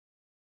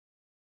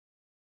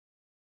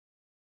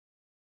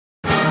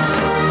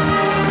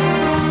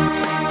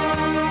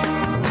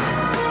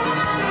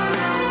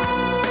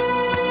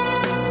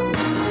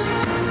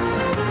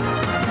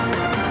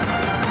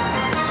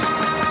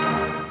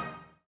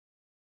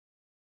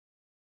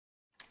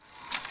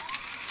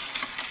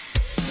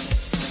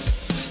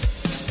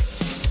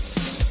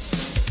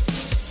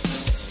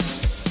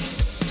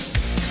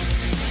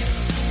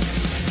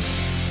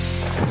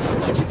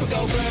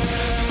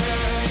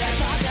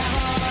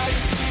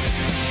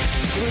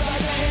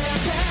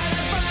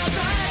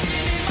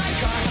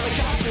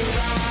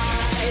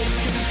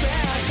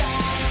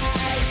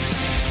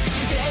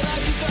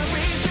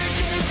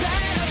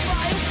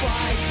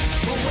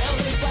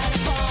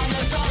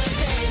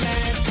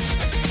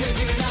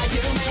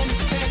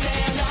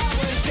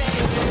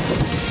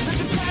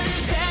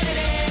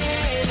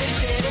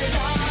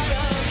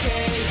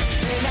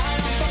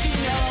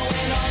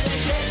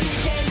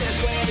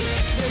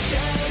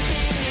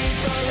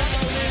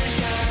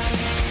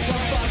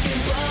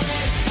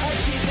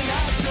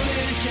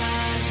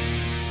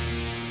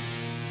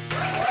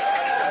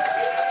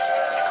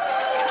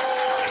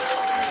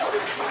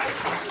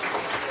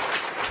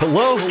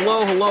Hello,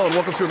 hello, hello, and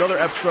welcome to another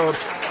episode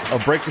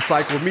of Break the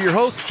Cycle with me, your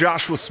host,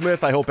 Joshua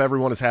Smith. I hope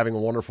everyone is having a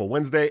wonderful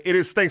Wednesday. It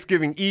is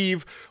Thanksgiving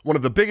Eve, one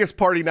of the biggest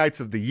party nights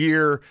of the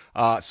year.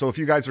 So if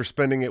you guys are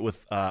spending it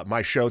with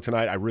my show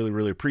tonight, I really,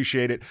 really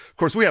appreciate it. Of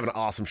course, we have an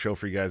awesome show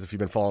for you guys if you've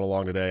been following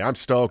along today. I'm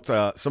stoked.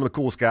 Some of the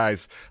coolest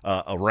guys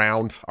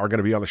around are going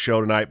to be on the show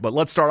tonight. But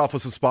let's start off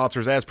with some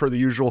sponsors. As per the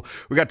usual,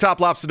 we got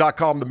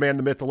TopLobster.com, the man,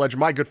 the myth, the legend,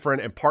 my good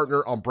friend and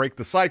partner on Break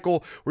the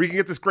Cycle, where you can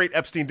get this great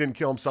Epstein Didn't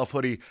Kill Himself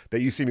hoodie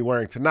that you see me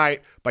wearing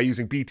tonight by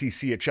using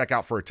BTC at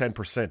checkout for a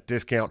 10%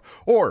 discount.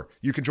 Or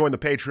you can join the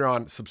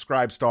Patreon,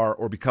 subscribe star,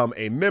 or become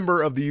a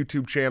member of the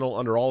YouTube channel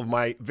under all of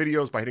my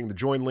videos by hitting the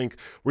join link,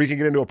 where you can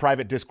get into a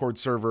private Discord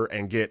server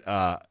and get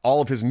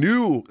all of his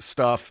new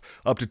stuff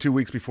up to 2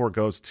 weeks before it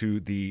goes to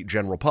the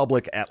general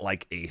public at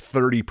like a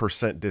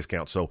 30%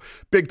 discount. So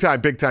big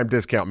time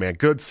discount, man.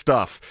 Good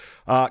stuff.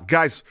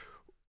 Guys,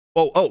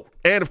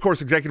 and of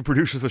course, executive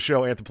producers of the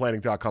show,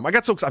 AnthemPlanning.com.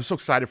 I'm so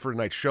excited for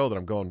tonight's show that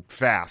I'm going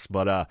fast.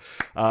 But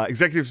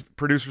executive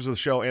producers of the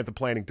show,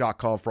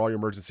 AnthemPlanning.com, for all your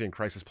emergency and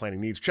crisis planning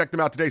needs. Check them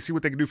out today. See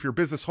what they can do for your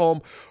business,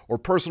 home, or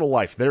personal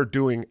life. They're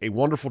doing a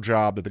wonderful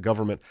job that the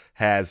government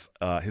has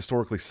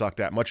historically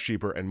sucked at, much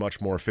cheaper and much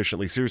more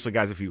efficiently. Seriously,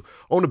 guys, if you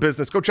own a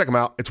business, go check them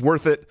out. It's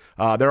worth it.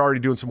 They're already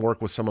doing some work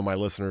with some of my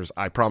listeners.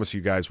 I promise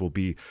you guys will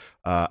be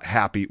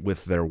happy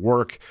with their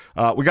work.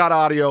 We got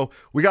audio.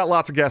 We got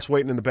lots of guests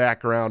waiting in the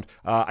background.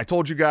 I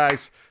told you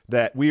guys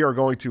that we are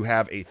going to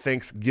have a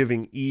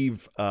Thanksgiving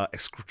Eve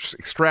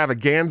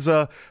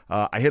extravaganza.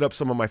 I hit up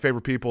some of my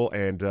favorite people,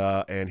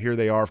 and here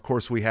they are. Of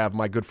course, we have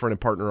my good friend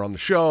and partner on the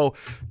show,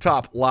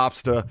 Top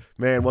Lobster.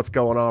 Man, what's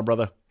going on,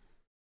 brother?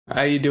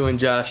 How you doing,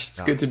 Josh?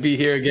 It's good to be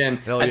here again.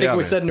 I think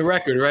we're setting a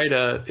record, right?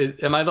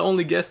 Am I the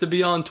only guest to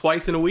be on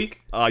twice in a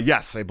week?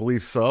 Yes, I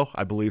believe so.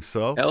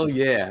 Hell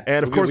yeah.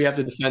 And of course, we have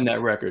to defend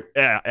that record.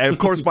 Yeah, and of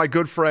course, my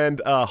good friend,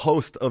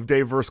 host of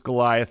Dave vs.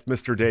 Goliath,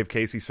 Mr. Dave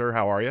Casey. Sir,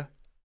 how are you?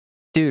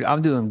 Dude,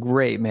 I'm doing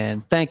great,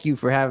 man. Thank you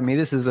for having me.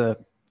 This is a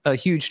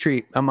huge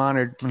treat. I'm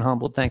honored and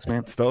humbled. Thanks,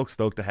 man.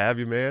 Stoked to have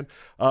you, man.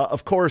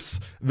 Of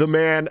course, the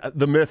man,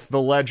 the myth, the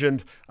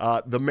legend,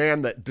 the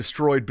man that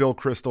destroyed Bill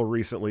Kristol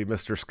recently,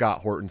 Mr.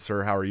 Scott Horton.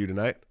 Sir, how are you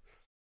tonight?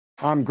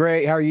 I'm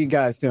great. How are you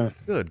guys doing?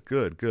 Good.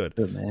 Good,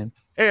 man.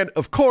 And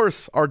of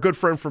course, our good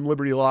friend from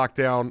Liberty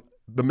Lockdown,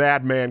 the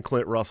madman,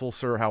 Clint Russell.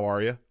 Sir, how are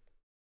you?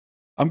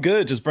 I'm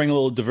good. Just bring a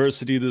little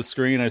diversity to the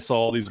screen. I saw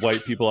all these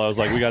white people. I was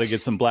like, we got to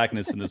get some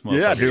blackness in this motherfucker.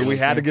 Yeah, dude, we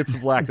had to get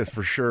some blackness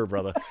for sure,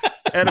 brother.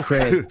 And of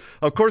course,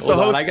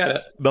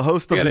 the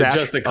host of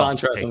adjust the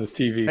contrast on this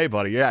TV. Hey,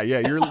 buddy, yeah,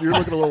 you're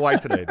looking a little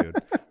white today, dude.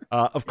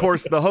 Of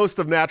course, the host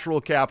of Natural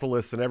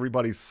Capitalist and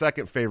everybody's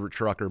second favorite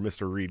trucker,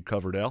 Mr. Reed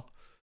Coverdale.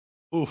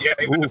 Yeah,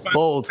 even if I'm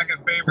bold.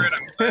 second favorite,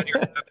 I'm glad you're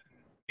having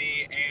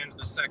me and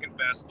the second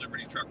best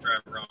Liberty truck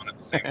driver on at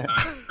the same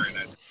time. Very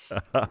nice.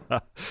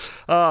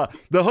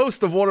 The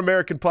host of One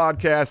American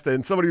Podcast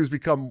and somebody who's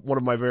become one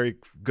of my very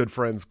good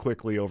friends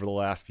quickly over the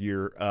last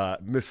year,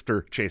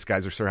 Mr. Chase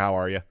Geiser. Sir, how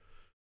are you?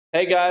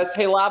 Hey guys,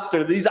 hey Lobster,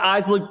 do these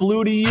eyes look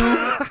blue to you?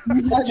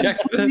 Check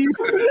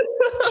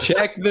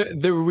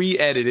the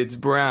re-edit. It's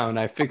brown.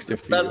 I fixed it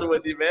for you.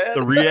 With you, man.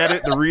 The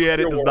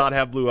re-edit does not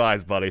have blue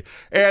eyes, buddy.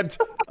 And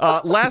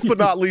last but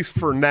not least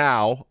for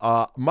now,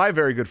 my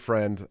very good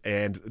friend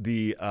and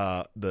the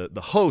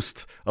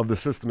host of the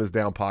System Is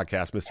Down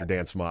podcast, Mr.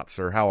 Dan Smott.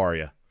 Sir, how are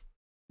you?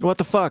 What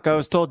the fuck? I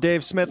was told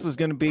Dave Smith was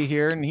going to be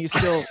here, and he's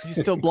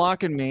still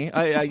blocking me.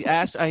 I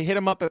hit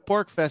him up at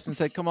PorkFest and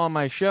said, "Come on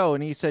my show,"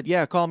 and he said,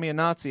 "Yeah, call me a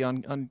Nazi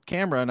on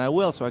camera," and I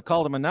will. So I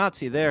called him a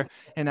Nazi there,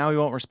 and now he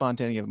won't respond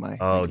to any of my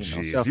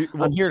emails. So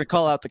I'm here to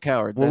call out the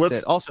coward. That's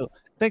it. Also,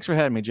 thanks for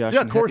having me, Josh.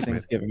 Yeah, of course, man.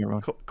 Thanksgiving,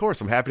 everyone. Of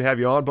course, I'm happy to have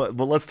you on. But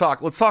let's talk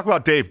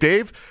about Dave.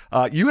 Dave,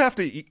 you have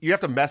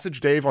to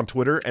message Dave on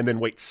Twitter and then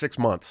wait 6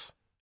 months.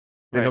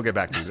 Then he'll get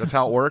back to you. That's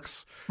how it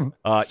works.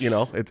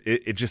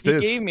 It just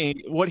is. He gave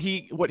me what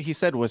he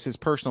said was his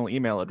personal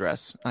email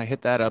address. I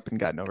hit that up and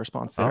got no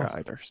response there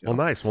either. So. Well,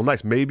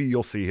 nice. Maybe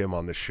you'll see him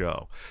on the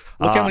show.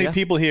 Look how many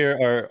people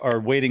here are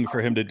waiting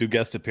for him to do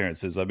guest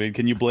appearances. I mean,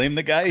 can you blame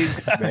the guy? He's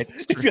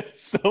got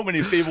so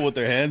many people with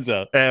their hands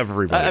up.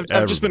 Everybody.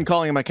 I've just been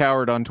calling him a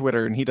coward on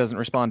Twitter, and he doesn't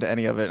respond to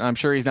any of it. I'm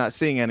sure he's not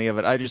seeing any of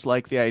it. I just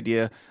like the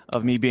idea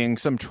of me being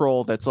some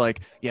troll that's like,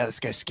 yeah, this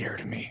guy's scared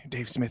of me.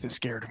 Dave Smith is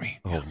scared of me.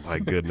 Oh, my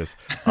goodness.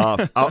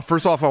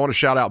 First off, I want to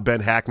shout out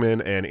Ben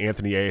Hackman and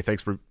Anthony A.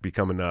 Thanks for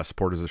becoming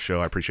supporters of the show.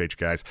 I appreciate you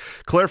guys.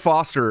 Claire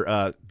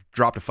Foster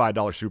dropped a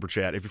 $5 super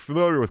chat. If you're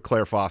familiar with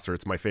Claire Foster,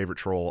 it's my favorite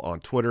troll on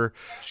Twitter.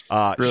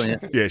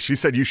 Brilliant. She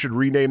said you should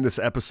rename this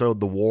episode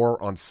The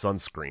War on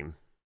Sunscreen.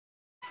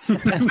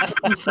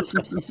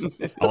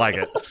 I like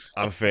it.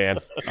 I'm a fan.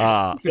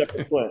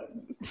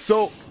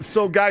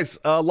 So guys,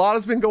 a lot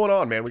has been going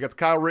on, man. We got the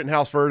Kyle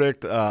Rittenhouse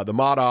verdict, the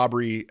Ahmaud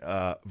Arbery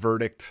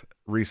verdict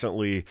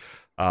recently.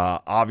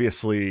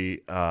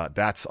 Obviously,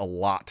 that's a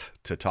lot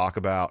to talk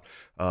about.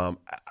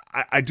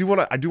 I do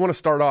want to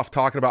start off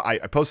talking about. I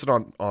posted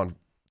on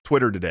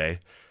Twitter today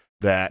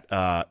that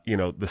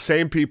the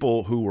same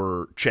people who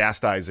were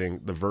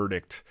chastising the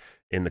verdict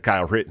in the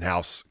Kyle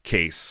Rittenhouse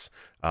case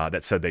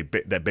that said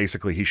that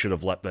basically he should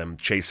have let them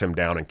chase him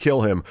down and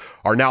kill him,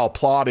 are now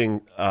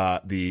applauding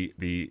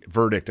the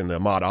verdict in the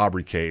Ahmaud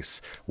Arbery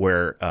case,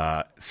 where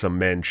some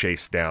men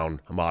chased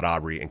down Ahmaud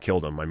Arbery and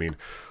killed him. I mean,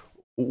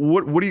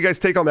 what do you guys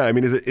take on that? I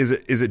mean, is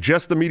it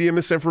just the media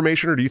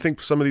misinformation, or do you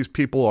think some of these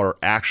people are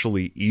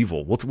actually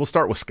evil? We'll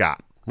start with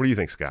Scott. What do you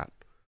think, Scott?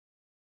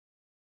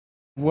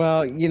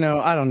 Well,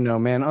 I don't know,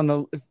 man.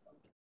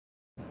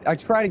 I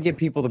try to give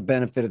people the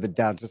benefit of the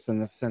doubt, just in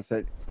the sense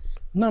that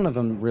none of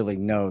them really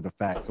know the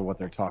facts of what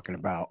they're talking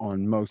about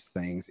on most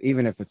things,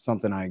 even if it's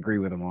something I agree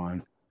with them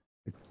on.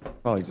 It's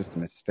probably just a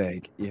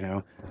mistake,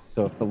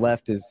 So if the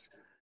left is,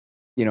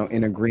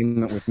 in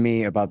agreement with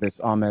me about this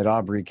Ahmaud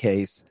Arbery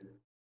case,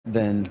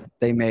 then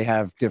they may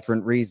have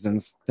different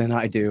reasons than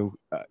I do.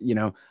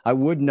 I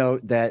would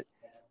note that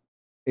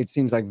it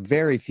seems like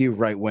very few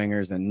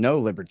right-wingers and no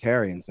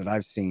libertarians that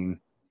I've seen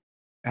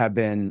have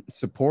been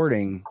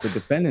supporting the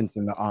defendants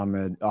in the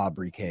Ahmaud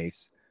Arbery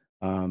case.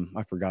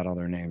 I forgot all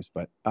their names,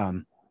 but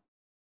the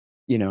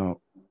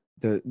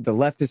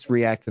leftists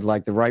reacted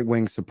like the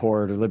right-wing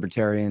support or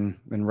libertarian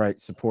and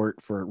right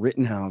support for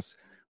Rittenhouse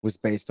was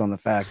based on the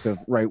fact of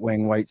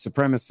right-wing white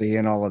supremacy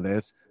and all of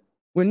this.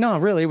 When no,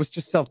 really, it was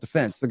just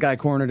self-defense. The guy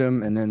cornered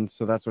him, and then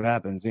so that's what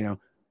happens,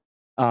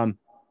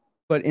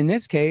 But in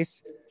this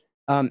case,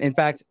 in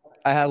fact,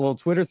 I had a little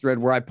Twitter thread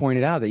where I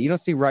pointed out that you don't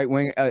see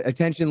right-wing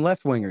attention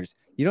left-wingers.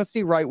 You don't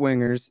see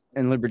right-wingers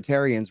and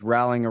libertarians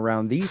rallying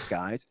around these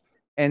guys.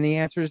 And the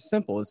answer is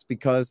simple. It's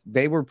because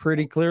they were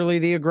pretty clearly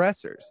the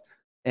aggressors.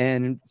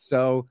 And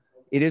so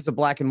it is a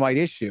black and white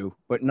issue,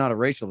 but not a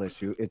racial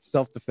issue. It's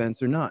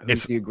self-defense or not.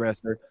 Who's the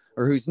aggressor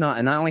or who's not?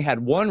 And I only had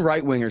one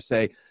right-winger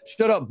say,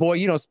 "Shut up, boy.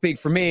 You don't speak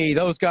for me.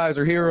 Those guys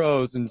are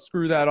heroes, and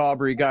screw that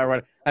Arbery guy."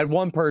 Right? I had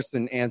one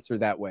person answer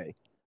that way.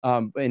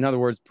 In other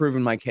words,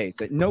 proving my case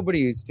that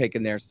nobody's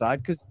taken their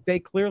side because they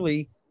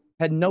clearly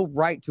had no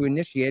right to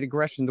initiate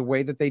aggression the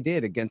way that they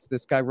did against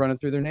this guy running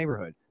through their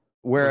neighborhood.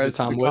 Whereas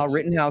the Kyle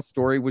Rittenhouse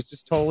story was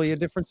just totally a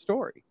different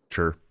story.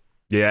 Sure.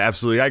 Yeah,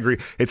 absolutely. I agree.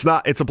 It's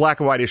a black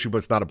and white issue, but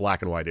it's not a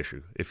black and white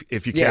issue.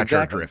 If you catch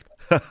our drift.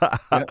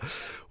 Yep.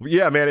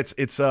 Yeah, man,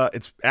 it's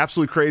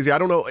absolutely crazy. I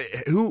don't know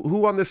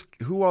who on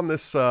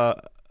this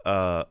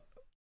live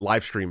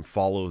stream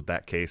followed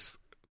that case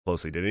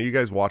closely. Did any of you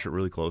guys watch it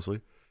really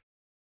closely?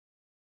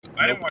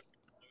 I didn't watch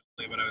it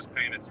closely, but I was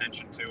paying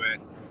attention to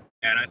it.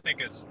 And I think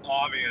it's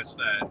obvious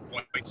that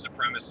white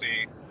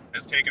supremacy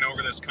has taken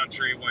over this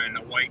country when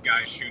a white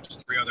guy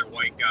shoots three other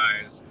white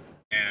guys,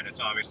 and it's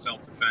obvious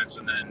self-defense,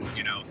 and then,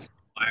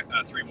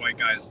 three white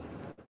guys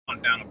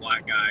hunt down a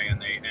black guy,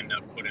 and they end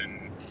up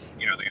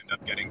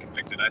getting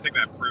convicted. I think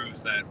that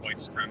proves that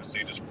white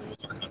supremacy just rules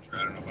our country.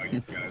 I don't know about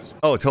you guys.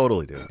 Oh,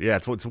 totally, dude. Yeah,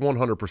 it's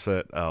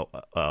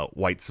 100%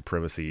 white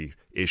supremacy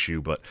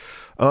issue. But,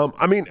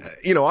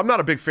 I'm not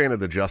a big fan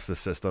of the justice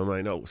system.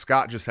 I know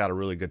Scott just had a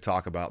really good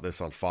talk about this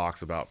on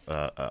Fox about,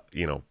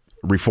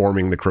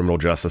 reforming the criminal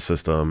justice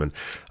system and,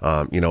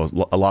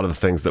 a lot of the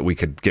things that we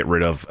could get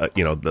rid of,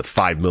 the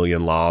 5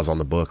 million laws on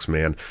the books,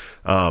 man.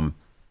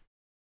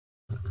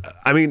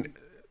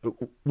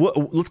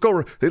 Let's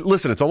go.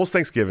 Listen, it's almost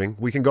Thanksgiving.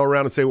 We can go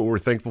around and say what we're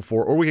thankful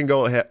for, or we can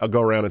go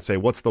around and say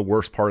what's the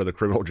worst part of the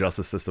criminal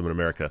justice system in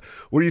America.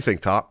 What do you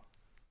think, Top?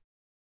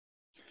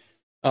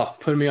 Oh,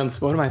 putting me on the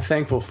spot. What am I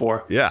thankful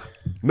for? Yeah.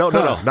 No,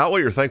 not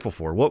what you're thankful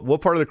for.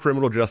 What part of the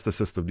criminal justice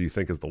system do you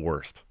think is the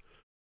worst?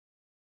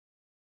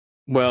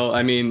 Well,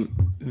 I mean,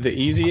 the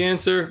easy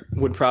answer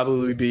would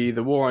probably be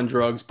the war on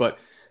drugs, but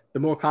the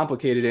more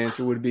complicated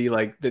answer would be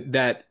like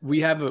that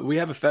we have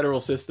a federal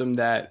system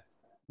that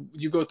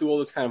you go through all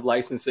this kind of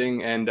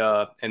licensing and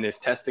there's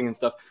testing and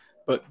stuff,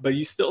 but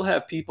you still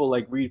have people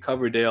like Reed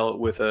Coverdale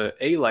with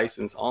a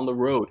license on the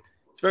road.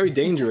 It's very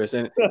dangerous,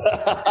 and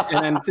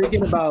I'm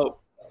thinking about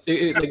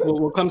it, like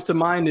what comes to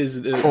mind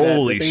is the thing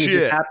that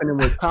just happened in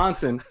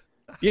Wisconsin.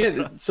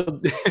 Yeah, so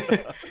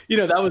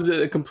that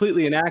was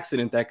completely an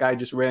accident. That guy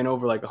just ran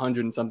over like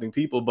 100 and something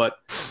people, but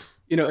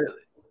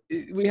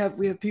we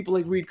have people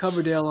like Reed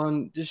Coverdale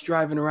on just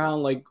driving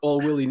around like all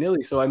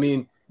willy-nilly. So I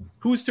mean,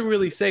 who's to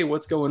really say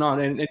what's going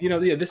on? And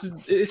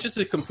it's just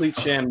a complete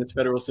sham, this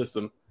federal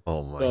system.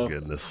 Oh my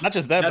goodness! Not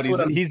just that,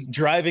 but he's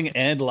driving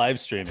and live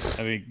streaming.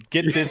 I mean,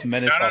 get this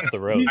menace off the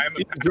road.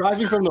 He's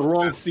driving from the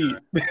wrong seat.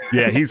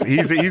 Yeah, he's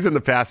in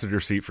the passenger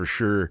seat for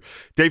sure.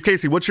 Dave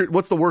Casey, what's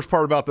the worst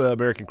part about the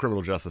American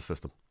criminal justice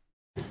system?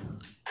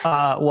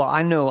 Well,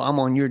 I know I'm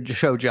on your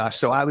show, Josh,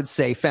 so I would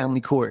say family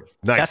court.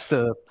 Nice.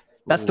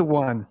 That's the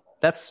one.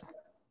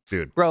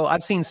 Dude, bro.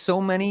 I've seen so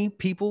many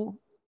people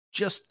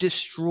just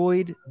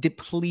destroyed,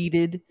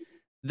 depleted.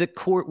 The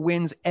court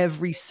wins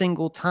every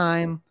single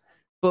time,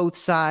 both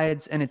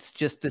sides, and it's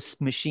just this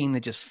machine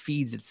that just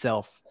feeds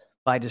itself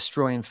by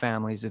destroying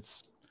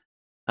families.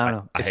 I don't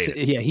know. I hate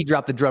it. Yeah, he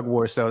dropped the drug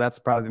war, so that's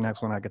probably the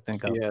next one I could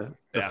think of. Yeah,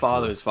 the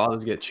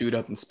fathers get chewed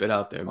up and spit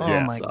out there.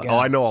 Man. Oh my God. Oh,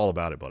 I know all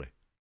about it, buddy.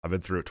 I've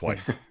been through it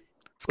twice.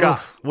 Scott,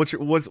 what's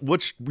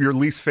your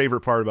least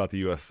favorite part about the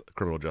U.S.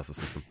 criminal justice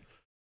system?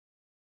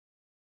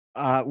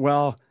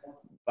 Well,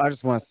 I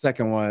just want to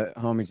second what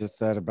homie just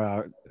said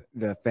about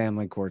the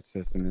family court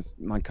system is.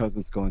 My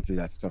cousin's going through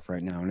that stuff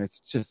right now, and it's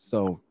just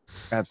so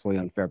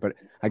absolutely unfair. But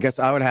I guess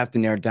I would have to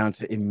narrow it down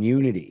to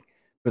immunity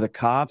for the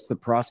cops, the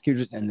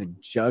prosecutors, and the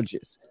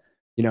judges.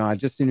 You know, I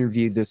just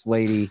interviewed this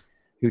lady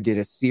who did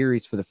a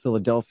series for the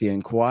Philadelphia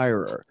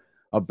Inquirer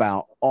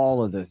about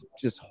all of the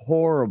just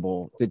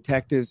horrible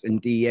detectives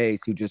and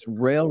DAs who just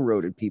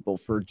railroaded people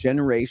for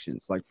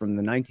generations, like from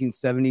the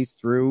 1970s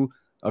through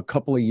a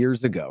couple of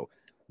years ago.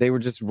 They were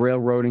just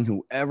railroading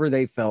whoever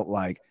they felt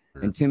like,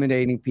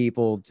 intimidating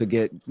people to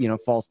get, you know,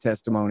 false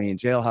testimony and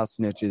jailhouse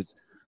snitches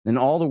and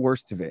all the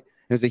worst of it.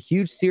 It was a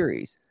huge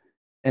series.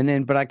 And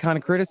then, but I kind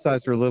of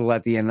criticized her a little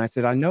at the end. And I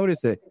said, I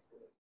noticed that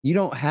you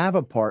don't have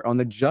a part on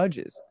the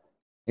judges.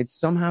 It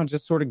somehow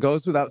just sort of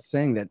goes without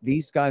saying that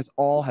these guys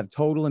all have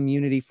total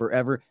immunity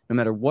forever, no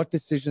matter what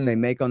decision they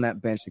make on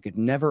that bench. They could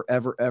never,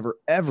 ever, ever,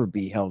 ever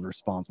be held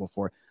responsible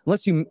for it,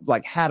 unless you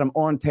like had them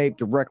on tape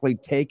directly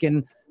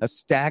taking a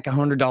stack of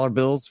 $100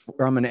 bills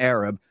from an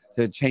Arab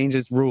to change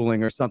his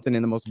ruling or something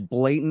in the most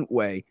blatant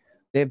way.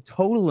 They have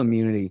total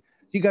immunity.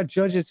 So you got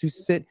judges who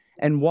sit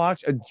and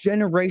watch a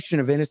generation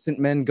of innocent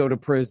men go to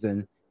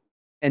prison,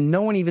 and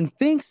no one even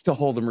thinks to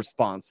hold them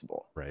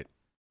responsible.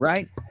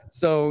 Right.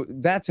 So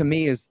that to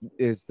me is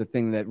the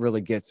thing that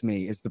really gets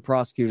me, is the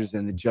prosecutors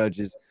and the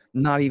judges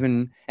not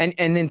even. And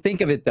then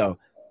think of it, though.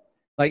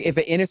 Like if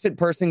an innocent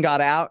person got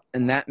out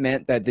and that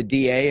meant that the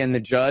DA and the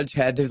judge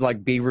had to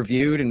like be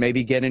reviewed and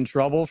maybe get in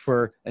trouble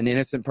for an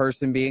innocent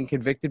person being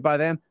convicted by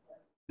them,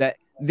 that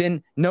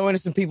then no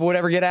innocent people would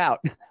ever get out.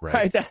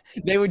 Right.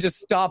 They would just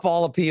stop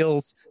all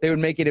appeals. They would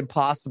make it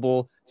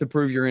impossible to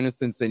prove your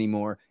innocence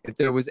anymore if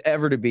there was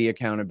ever to be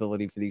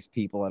accountability for these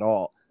people at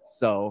all.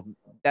 So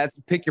that's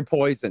pick your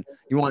poison.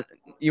 You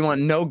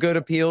want no good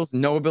appeals,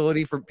 no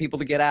ability for people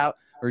to get out,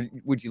 or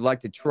would you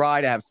like to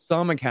try to have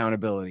some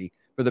accountability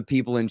for the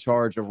people in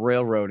charge of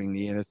railroading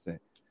the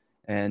innocent?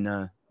 And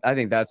I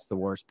think that's the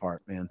worst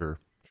part, man. Sure.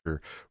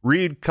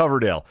 Reed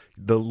Coverdale,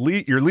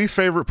 your least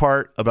favorite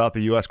part about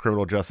the U.S.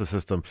 criminal justice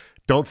system.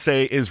 Don't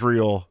say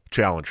Israel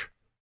challenge.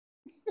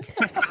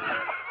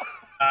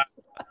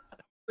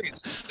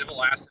 Please,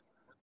 civil asset.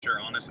 Sure,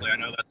 honestly, I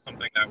know that's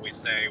something that we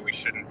say we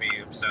shouldn't be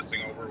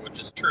obsessing over, which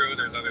is true.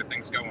 There's other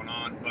things going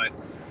on, but,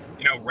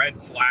 you know,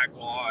 red flag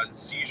laws,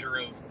 seizure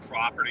of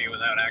property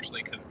without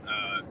actually,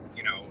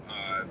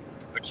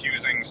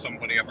 accusing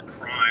somebody of a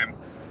crime,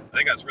 I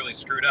think that's really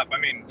screwed up. I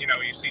mean, you know,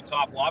 you see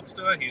Top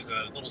Lobster, he's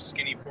a little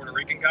skinny Puerto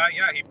Rican guy.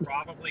 Yeah, he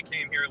probably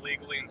came here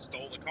illegally and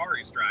stole the car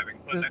he's driving,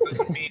 but that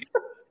doesn't mean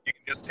you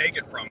can just take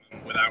it from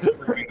him without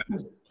proving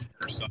that.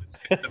 So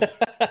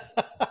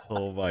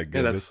oh my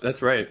goodness. Yeah,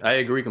 that's right. I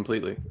agree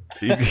completely.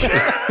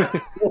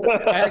 I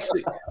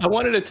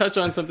wanted to touch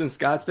on something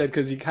Scott said,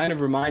 because he kind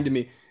of reminded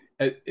me.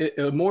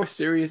 A more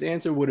serious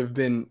answer would have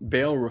been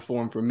bail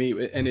reform for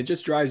me, and it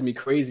just drives me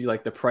crazy,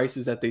 like the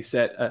prices that they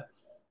set.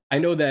 I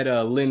know that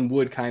Lynn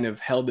Wood kind of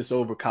held this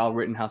over Kyle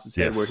Rittenhouse's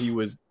head, where he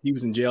was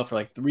in jail for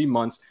like 3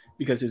 months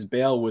because his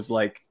bail was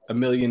like $1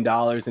 million,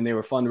 and they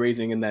were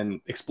fundraising and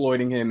then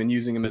exploiting him and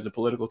using him as a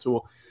political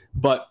tool.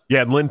 But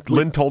yeah,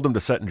 Lynn told him to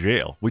sit in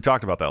jail. We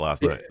talked about that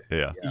last night.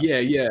 Yeah.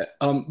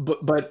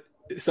 But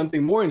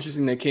something more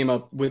interesting that came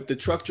up with the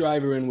truck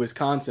driver in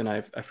Wisconsin.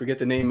 I forget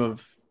the name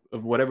of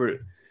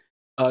whatever.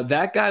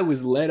 That guy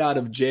was let out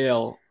of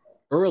jail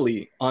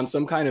early on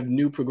some kind of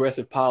new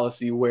progressive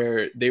policy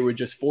where they were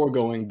just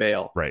foregoing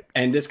bail. Right.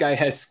 And this guy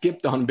has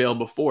skipped on bail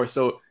before.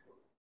 So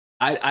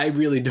I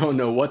really don't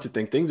know what to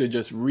think. Things are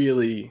just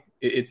really,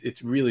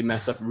 it's really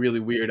messed up, really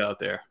weird out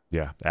there.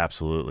 Yeah,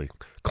 absolutely.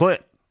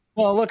 Clint.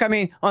 Well, look, I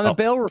mean, on the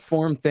bail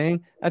reform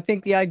thing, I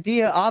think the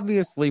idea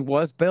obviously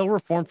was bail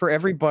reform for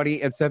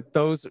everybody except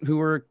those who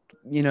were,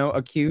 you know,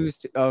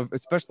 accused of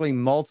especially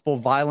multiple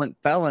violent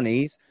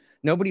felonies.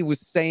 Nobody was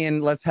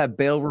saying let's have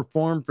bail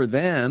reform for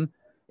them.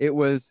 It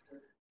was,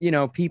 you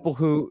know, people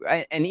who,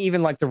 and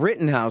even like the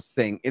Rittenhouse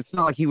thing, it's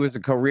not like he was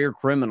a career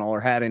criminal or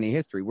had any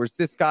history. Whereas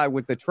this guy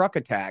with the truck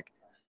attack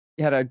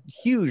had a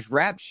huge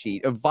rap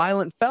sheet of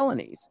violent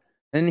felonies.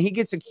 And he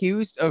gets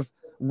accused of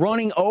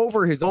running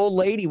over his old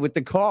lady with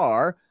the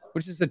car,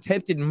 which is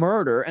attempted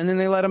murder. And then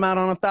they let him out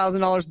on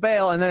 $1,000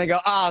 bail. And then they go,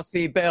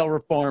 see, bail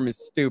reform is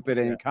stupid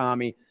and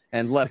commie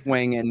and left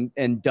wing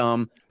and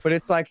dumb. But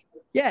it's like,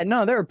 yeah,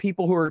 no, there are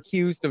people who are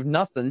accused of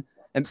nothing,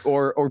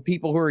 or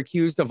people who are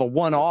accused of a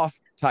one-off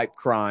type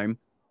crime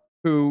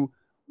who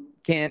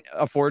can't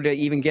afford to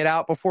even get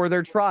out before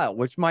their trial,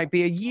 which might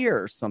be a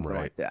year or something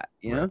like that,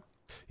 you know?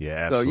 Yeah,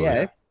 absolutely. So,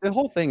 yeah, the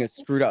whole thing is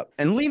screwed up.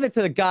 And leave it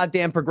to the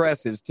goddamn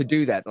progressives to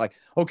do that. Like,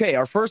 okay,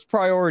 our first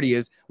priority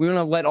is we want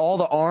to let all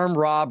the armed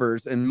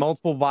robbers and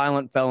multiple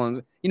violent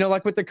felons, you know,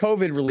 like with the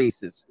COVID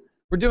releases.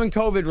 We're doing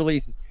COVID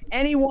releases.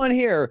 Anyone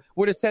here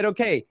would have said,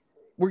 okay,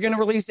 we're going to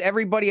release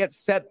everybody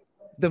except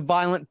the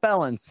violent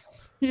felons,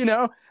 you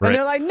know? Right. And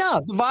they're like,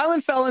 no, the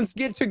violent felons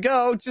get to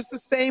go just the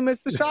same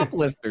as the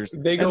shoplifers.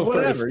 They go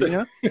whatever, first. You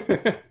know?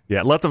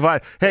 Yeah,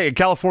 hey, in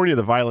California,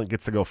 the violent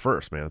gets to go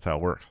first, man. That's how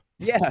it works.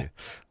 Yeah.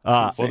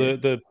 Well,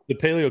 the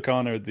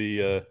Paleo-Con, or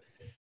the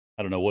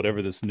I don't know,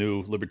 whatever this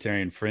new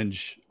libertarian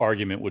fringe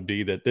argument would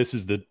be, that this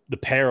is the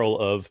peril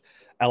of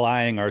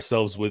allying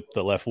ourselves with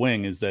the left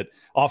wing, is that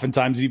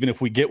oftentimes, even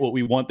if we get what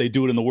we want, they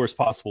do it in the worst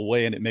possible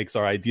way, and it makes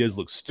our ideas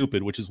look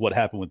stupid, which is what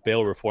happened with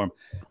bail reform.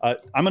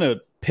 I'm going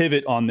to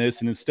pivot on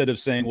this, and instead of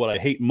saying what I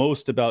hate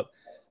most about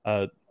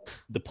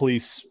the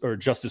police or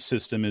justice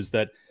system is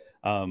that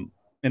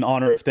in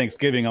honor of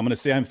Thanksgiving, I'm going to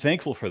say I'm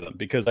thankful for them,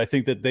 because I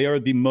think that they are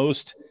the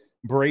most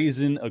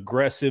brazen,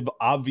 aggressive,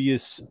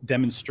 obvious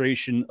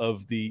demonstration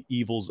of the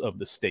evils of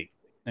the state.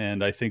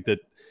 And I think that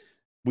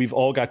we've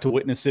all got to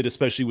witness it,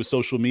 especially with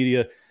social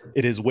media.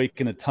 It has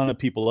waken a ton of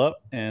people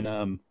up,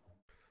 and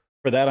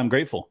for that, I'm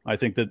grateful. I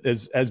think that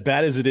as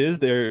bad as it is,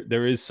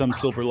 there is some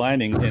silver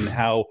lining in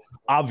how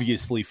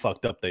obviously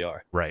fucked up they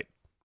are. Right.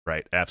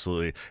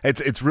 Absolutely.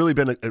 It's really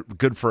been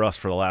good for us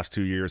for the last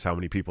 2 years, how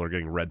many people are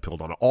getting red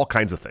pilled on all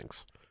kinds of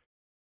things.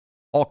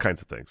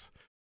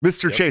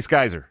 Mr. Yep. Chase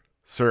Geyser,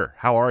 sir,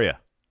 how are you?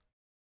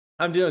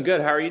 I'm doing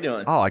good. How are you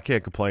doing? Oh, I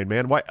can't complain,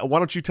 man. Why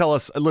don't you tell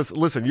us?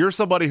 Listen, you're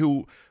somebody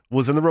who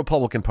was in the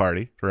Republican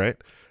Party, right?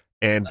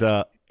 And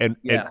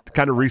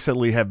kind of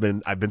recently I've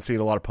been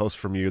seeing a lot of posts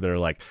from you that are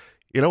like,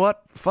 you know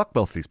what? Fuck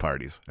both these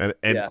parties, and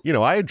you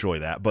know, I enjoy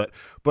that. But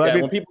I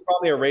mean, when people call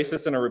me a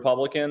racist and a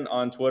Republican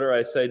on Twitter,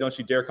 I say, don't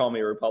you dare call me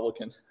a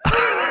Republican.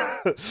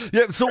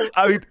 yeah. So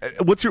I mean,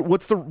 what's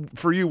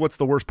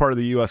the worst part of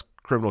the U.S.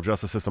 criminal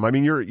justice system? I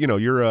mean,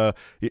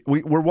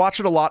 we're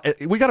watching a lot.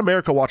 We got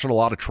America watching a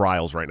lot of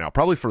trials right now,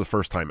 probably for the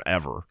first time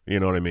ever.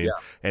 You know what I mean? Yeah.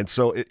 And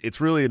so it's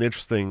really an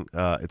interesting,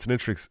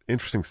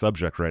 interesting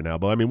subject right now.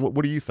 But I mean,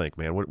 what do you think,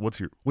 man?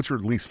 What's your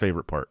least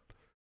favorite part?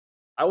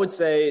 I would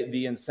say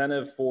the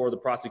incentive for the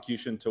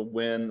prosecution to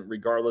win,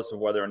 regardless of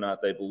whether or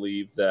not they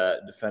believe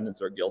that defendants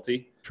are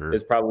guilty,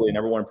 is probably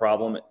number one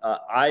problem.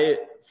 I,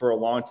 for a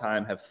long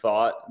time, have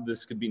thought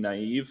this could be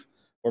naive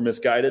or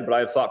misguided, but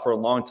I've thought for a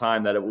long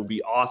time that it would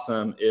be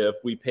awesome if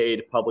we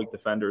paid public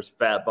defenders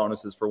fat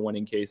bonuses for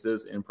winning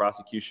cases, and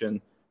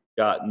prosecution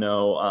got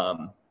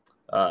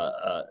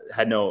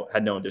had no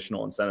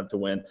additional incentive to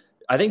win.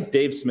 I think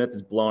Dave Smith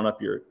is blowing up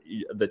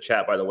the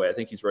chat, by the way. I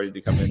think he's ready to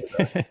come in.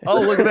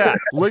 Oh, look at that.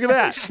 Look at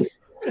that.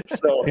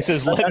 So he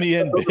says, let me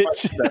in,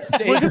 bitch.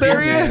 Look,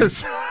 there he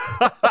is.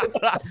 How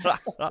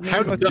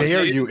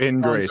dare you,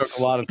 ingrates?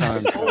 A lot of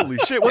times. Holy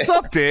shit. What's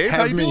up, Dave?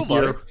 How you doing,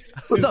 buddy?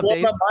 What's up,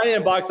 Dave? Up my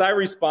inbox, I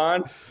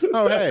respond.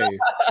 Oh, hey.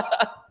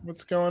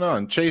 What's going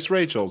on? Chase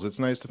Rachel's. It's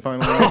nice to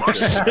finally never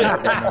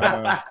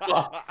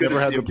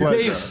had the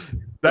pleasure.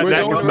 That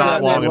is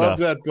not long enough. I love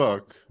that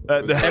book.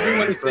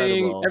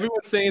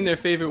 Everyone's saying their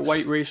favorite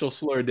white racial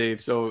slur, Dave.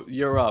 So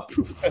you're up.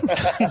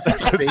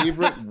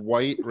 Favorite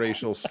white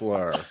racial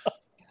slur.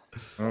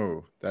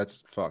 Oh,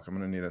 that's fuck. I'm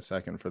gonna need a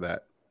second for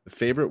that. The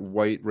favorite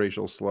white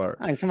racial slur.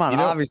 Man, come on,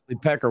 obviously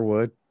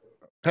Peckerwood.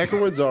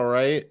 Peckerwood's all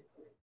right.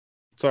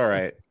 It's all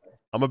right.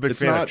 I'm a big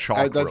fan of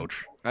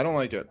Chalkroach. I don't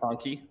like it.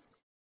 Honky.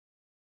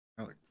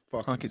 I like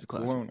fuck. Honky's a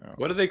classic.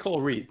 What do they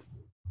call Reed?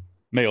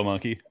 Mayo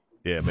Monkey.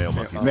 Yeah, Mayo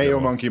Monkey. Mayo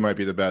Monkey might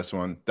be the best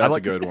one. That's a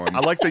good one.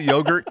 I like the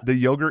yogurt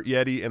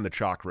Yeti and the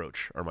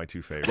Chalkroach are my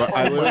two favorites.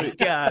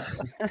 God.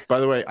 By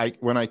the way,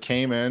 when I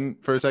came in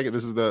for a second,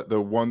 this is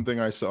the one thing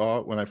I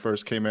saw when I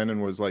first came in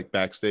and was like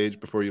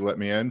backstage before you let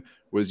me in,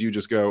 was you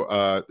just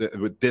go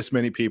with this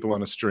many people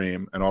on a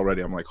stream, and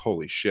already I'm like,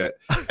 holy shit.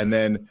 And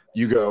then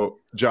you go,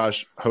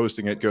 Josh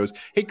hosting it goes,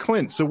 hey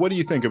Clint, so what do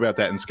you think about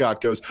that? And Scott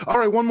goes, all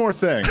right, one more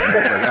thing. And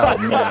I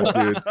was like, oh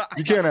man, dude,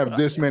 you can't have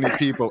this many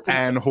people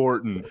and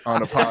Horton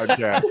on a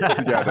podcast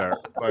together.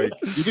 Like,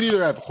 you can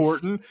either have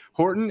Horton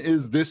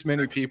is this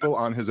many people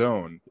on his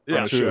own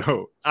on a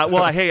show.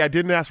 Hey, I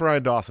didn't ask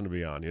Ryan Dawson to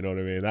be on. You know what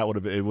I mean?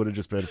 It would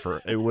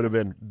have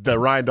been the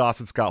Ryan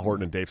Dawson, Scott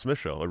Horton, and Dave Smith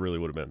show. It really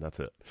would have been. That's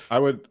it. I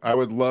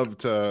would love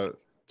to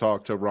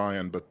talk to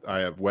Ryan, but I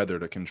have weather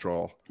to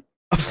control.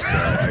 So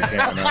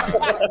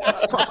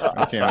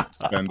I can't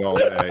spend all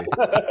day.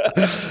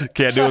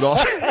 Can't do it all.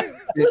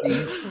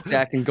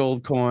 Stacking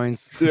gold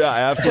coins. Yeah,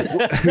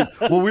 absolutely.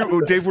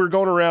 Well, Dave, we're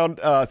going around.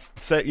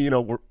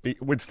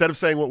 Instead of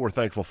saying what we're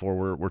thankful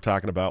for, we're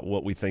talking about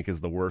what we think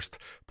is the worst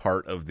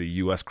part of the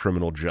U.S.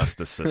 criminal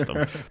justice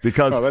system.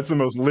 Because that's the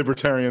most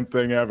libertarian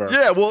thing ever.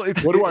 Yeah, well,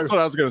 that's what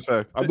I was going to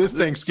say. On this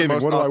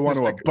Thanksgiving, what do I want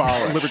to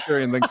abolish?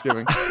 Libertarian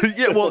Thanksgiving.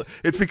 Yeah, well,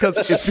 it's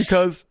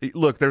because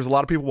look, there's a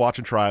lot of people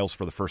watching trials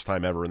for the first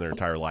time ever in their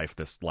entire life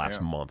this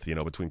last month. You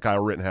know, between Kyle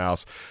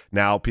Rittenhouse,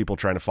 now people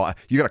trying to follow.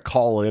 You got to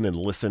call in and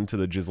listen to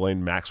the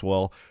Ghislaine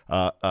Maxwell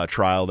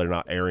trial. They're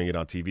not airing it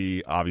on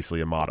TV. Obviously,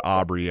 Ahmaud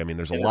Arbery. I mean,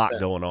 there's a lot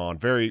going on.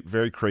 Very,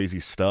 very crazy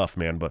stuff,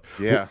 man. But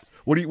yeah,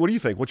 what do you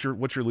think? What's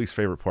your least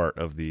favorite part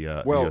of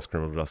the U.S.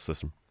 criminal justice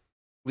system?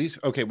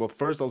 Okay, well,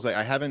 first I'll say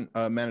I haven't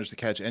managed to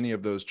catch any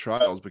of those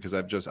trials because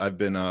I've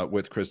been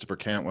with Christopher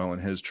Cantwell in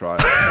his trial,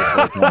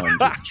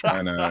 just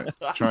trying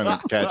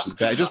to catch his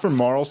bag, just for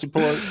moral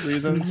support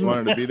reasons.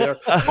 Wanted to be there.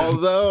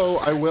 Although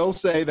I will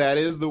say that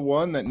is the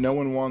one that no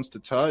one wants to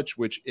touch,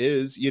 which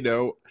is,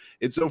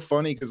 it's so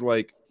funny because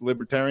like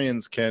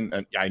libertarians can,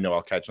 and I know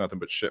I'll catch nothing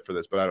but shit for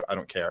this, but I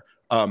don't care.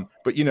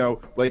 But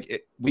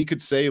we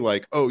could say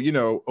like,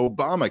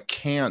 Obama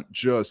can't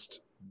just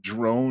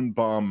drone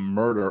bomb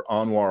murder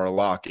Anwar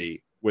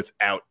al-Awlaki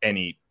without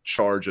any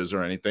charges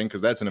or anything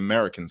because that's an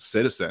American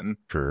citizen.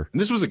 Sure. And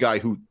this was a guy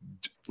who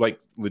like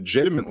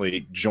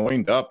legitimately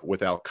joined up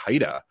with Al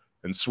Qaeda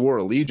and swore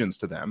allegiance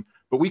to them.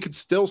 But we could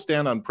still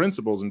stand on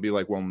principles and be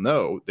like, well,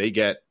 no, they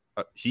get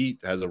he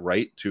has a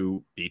right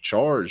to be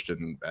charged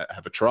and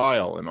have a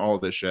trial and all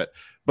of this shit.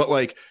 But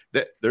like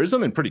there's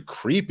something pretty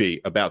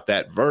creepy about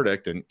that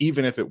verdict. And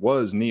even if it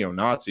was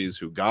neo-Nazis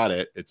who got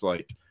it, it's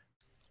like,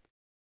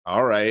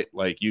 all right,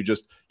 like you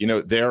just,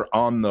 they're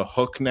on the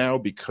hook now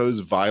because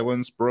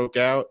violence broke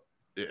out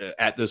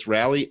at this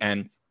rally.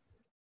 And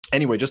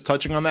anyway, just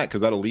touching on that,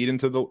 because that'll lead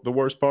into the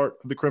worst part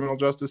of the criminal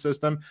justice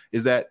system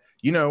is that,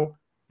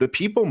 the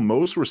people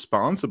most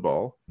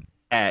responsible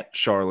at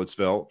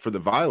Charlottesville for the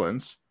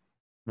violence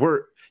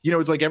were,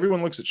 it's like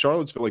everyone looks at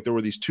Charlottesville like there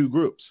were these two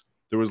groups.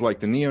 There was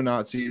like the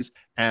neo-Nazis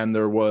and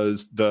there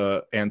was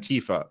the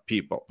Antifa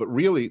people. But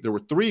really, there were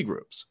three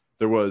groups.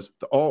 There was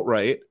the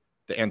alt-right,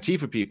 the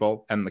Antifa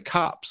people, and the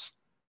cops.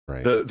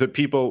 Right. The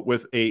people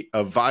with a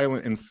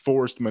violent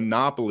enforced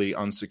monopoly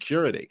on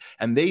security.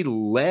 And they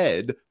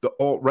led the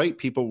alt-right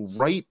people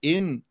right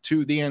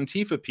into the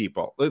Antifa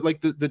people. Like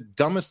the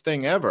dumbest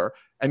thing ever.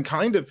 And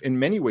kind of in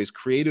many ways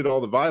created all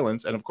the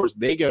violence. And of course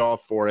they get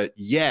off for it,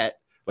 yet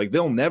like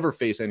they'll never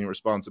face any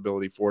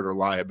responsibility for it or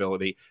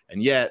liability.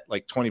 And yet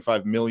like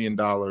 $25 million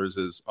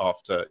is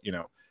off to,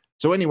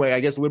 So anyway,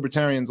 I guess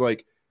libertarians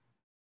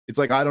it's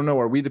like, I don't know,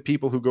 are we the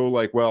people who go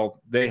like,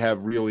 well, they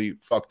have really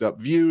fucked up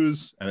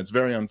views and it's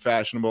very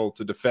unfashionable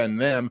to defend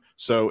them,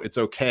 so it's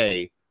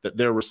okay that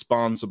they're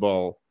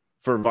responsible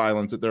for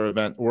violence at their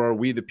event? Or are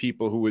we the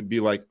people who would be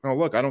like, oh,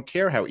 look, I don't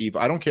care how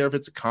evil, I don't care if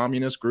it's a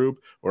communist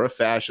group or a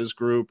fascist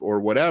group or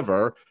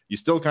whatever, you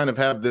still kind of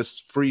have this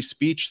free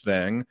speech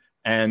thing,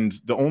 and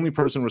the only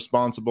person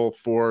responsible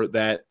for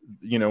that,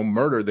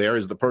 murder there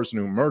is the person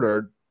who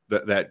murdered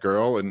that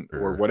girl and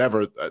or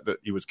whatever that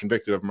he was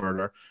convicted of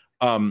murder.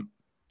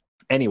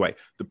 Anyway,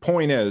 the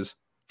point is,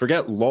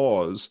 forget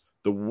laws,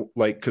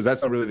 because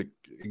that's not really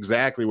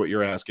exactly what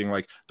you're asking.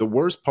 Like the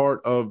worst part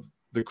of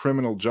the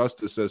criminal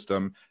justice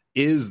system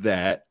is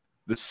that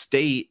the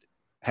state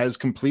has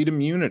complete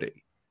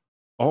immunity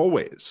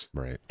always.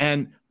 Right.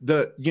 And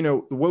what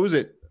was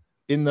it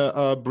in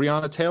the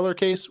Breonna Taylor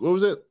case? What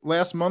was it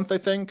last month? I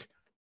think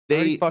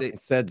they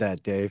said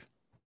that, Dave.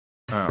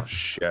 Oh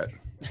shit.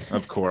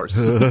 Of course.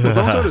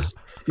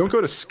 Don't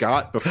go to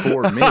Scott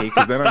before me,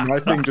 because then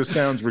my thing just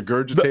sounds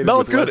regurgitated. No,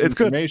 it's good. It's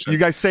good. You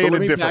guys say it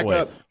in different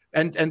ways.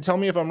 And tell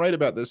me if I'm right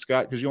about this,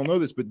 Scott, because you'll know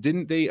this. But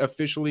didn't they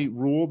officially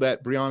rule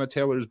that Breonna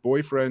Taylor's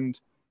boyfriend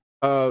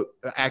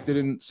acted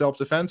in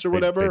self-defense or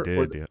whatever,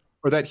 they did,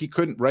 or that he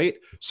couldn't? Right.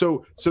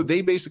 So they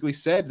basically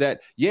said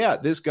that, yeah,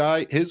 this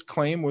guy, his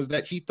claim was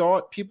that he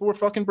thought people were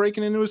fucking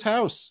breaking into his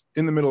house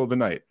in the middle of the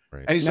night,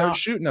 and he started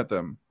shooting at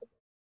them.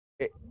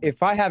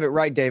 If I have it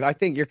right, Dave, I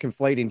think you're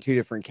conflating two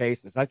different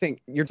cases. I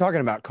think you're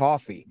talking about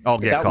coffee. Oh,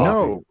 yeah, coffee.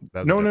 No.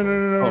 I'm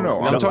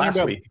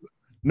talking about.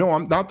 No,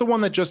 I'm not the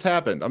one that just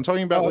happened. I'm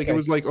talking about it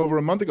was like over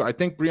a month ago. I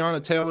think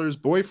Breonna Taylor's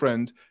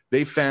boyfriend,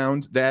 they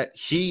found that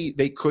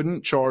they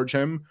couldn't charge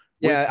him.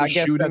 Yeah, I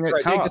guess shooting that's at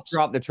right. cops. They just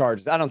dropped the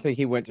charges. I don't think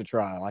he went to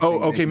trial.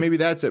 Okay, maybe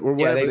that's it, or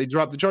whatever. They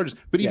dropped the charges.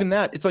 But even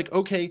that, it's like,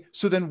 okay,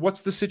 so then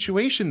what's the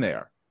situation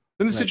there?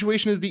 Then the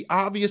situation is the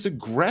obvious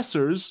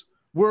aggressors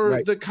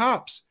were the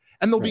cops.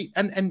 And they'll be,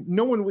 and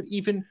no one would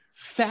even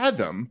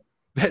fathom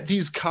that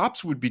these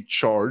cops would be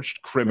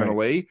charged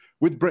criminally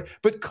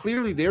but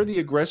clearly they're the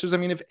aggressors. I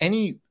mean, if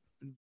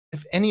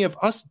any of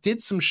us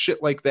did some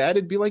shit like that,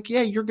 it'd be like,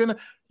 yeah, you're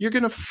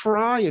gonna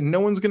fry, and no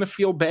one's gonna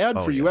feel bad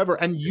for you ever,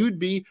 and you'd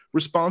be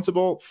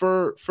responsible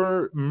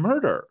for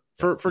murder,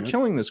 for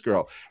killing this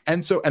girl,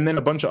 and then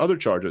a bunch of other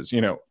charges,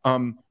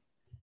 and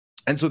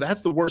so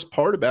that's the worst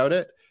part about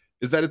it,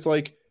 is that it's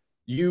like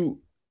you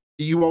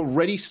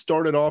already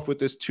started off with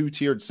this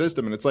two-tiered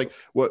system. And it's like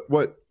what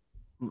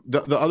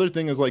the other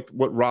thing is, like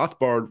what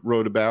Rothbard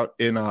wrote about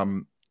in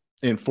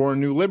For a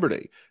New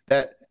Liberty,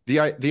 that the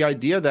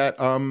idea that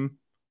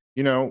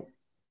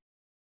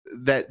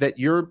that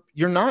you're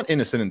not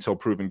innocent until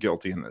proven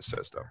guilty in this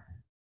system.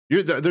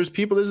 There's this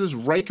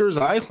Rikers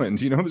Island,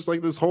 there's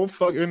like this whole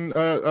fucking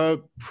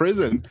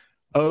prison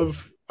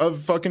of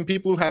fucking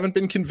people who haven't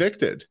been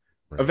convicted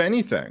of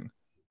anything.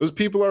 Those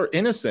people are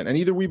innocent, and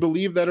either we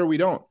believe that or we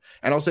don't.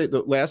 And I'll say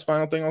the last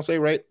final thing I'll say,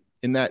 right,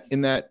 in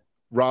that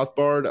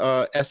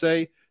Rothbard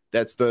essay,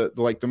 that's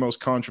the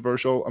most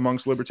controversial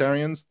amongst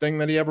libertarians thing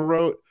that he ever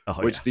wrote,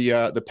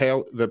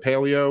 the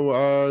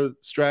paleo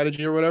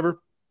strategy or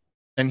whatever.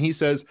 And he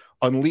says,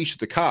 unleash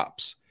the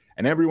cops.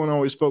 And everyone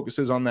always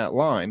focuses on that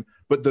line,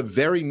 but the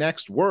very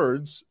next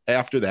words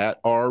after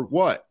that are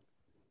what?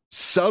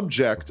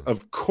 Subject,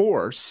 of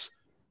course,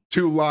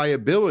 to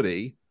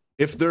liability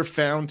if they're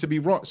found to be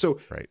wrong. So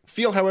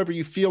feel however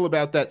you feel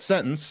about that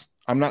sentence.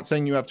 I'm not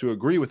saying you have to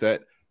agree with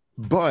it,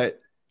 but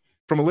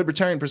from a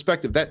libertarian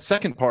perspective, that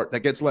second part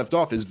that gets left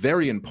off is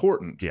very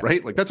important,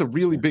 right? Like that's a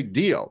really big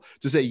deal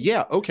to say,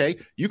 yeah, okay,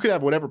 you could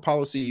have whatever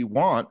policy you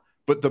want,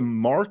 but the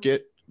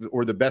market,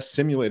 or the best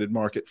simulated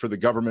market for the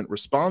government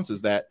response,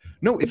 is that,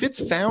 no, if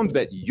it's found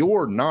that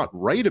you're not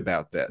right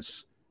about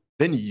this,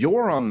 then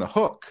you're on the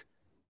hook.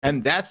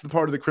 And that's the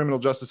part of the criminal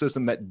justice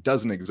system that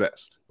doesn't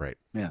exist. Right.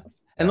 Yeah.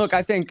 And look,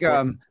 I think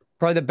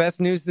probably the best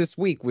news this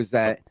week was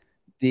that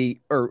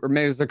or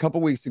maybe it was a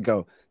couple weeks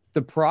ago,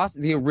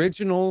 the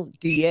original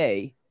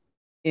DA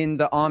in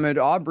the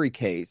Ahmaud Arbery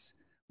case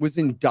was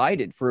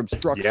indicted for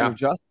obstruction of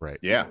justice. Right.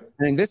 Yeah.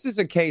 I mean, this is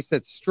a case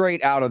that's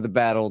straight out of the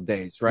bad old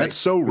days, right? That's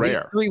so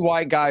rare. These 3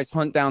 white guys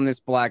hunt down this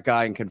black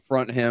guy and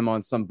confront him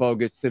on some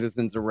bogus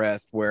citizen's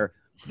arrest where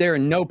they're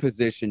in no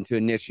position to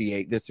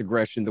initiate this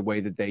aggression the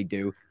way that they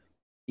do.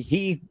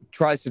 He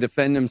tries to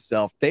defend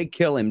himself. They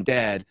kill him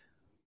dead.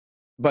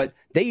 But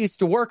they used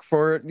to work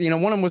for, one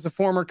of them was a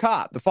former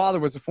cop. The father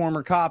was a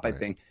former cop, I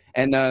think.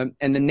 And the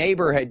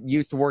neighbor had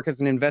used to work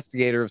as an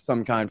investigator of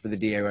some kind for the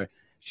DA.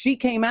 She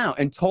came out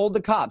and told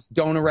the cops,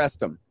 don't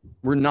arrest him.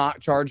 We're not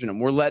charging him.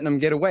 We're letting them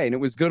get away. And it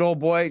was good old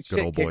boy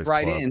shit kicked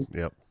right in.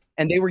 Yep.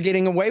 And they were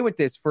getting away with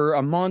this for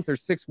a month or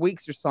 6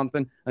 weeks or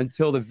something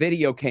until the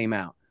video came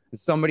out. And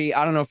somebody,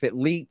 I don't know if it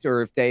leaked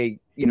or if they,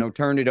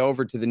 turned it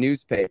over to the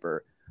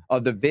newspaper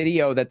of the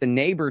video that the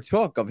neighbor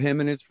took of him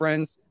and his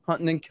friends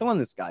hunting and killing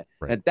this guy.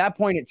 Right. At that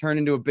point, it turned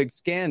into a big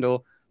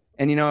scandal.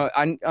 And,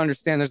 I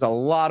understand there's a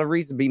lot of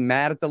reason to be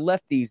mad at the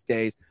left these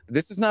days. But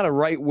this is not a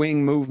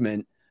right-wing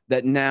movement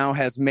that now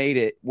has made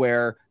it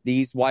where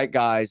these white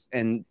guys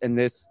and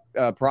this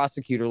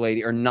prosecutor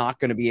lady are not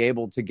going to be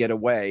able to get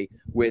away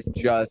with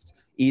just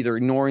either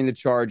ignoring the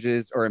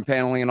charges or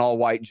impaneling an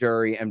all-white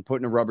jury and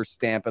putting a rubber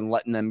stamp and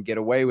letting them get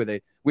away with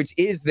it, which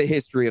is the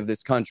history of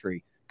this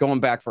country, going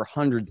back for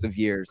hundreds of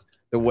years,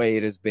 the way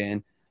it has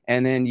been.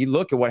 And then you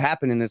look at what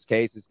happened in this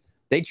case is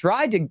they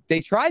tried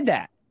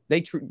that.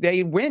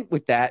 They went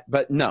with that,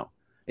 but no,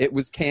 it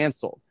was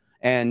canceled.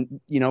 And,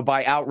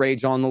 by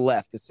outrage on the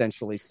left,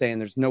 essentially saying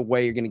there's no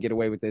way you're going to get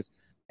away with this.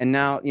 And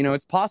now,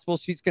 it's possible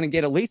she's going to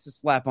get at least a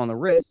slap on the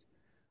wrist.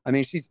 I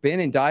mean, she's been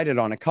indicted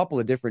on a couple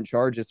of different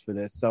charges for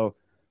this. So,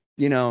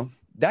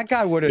 that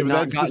guy would have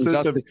not gotten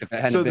justice if it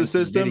hadn't been for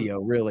the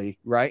video, really,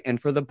 right?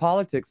 And for the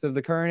politics of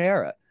the current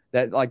era,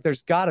 that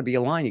there's got to be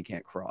a line you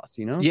can't cross,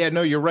 Yeah,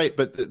 no, you're right.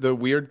 But the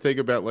weird thing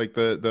about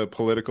the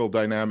political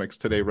dynamics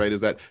today, right, is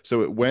that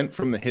so it went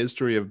from the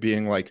history of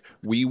being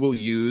we will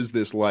use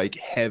this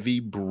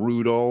heavy,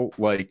 brutal,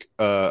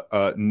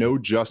 no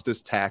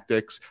justice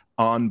tactics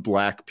on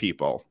black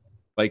people.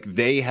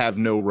 They have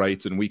no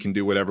rights and we can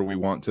do whatever we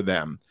want to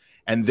them.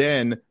 And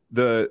then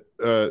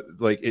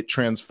it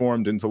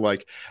transformed into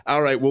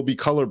all right, we'll be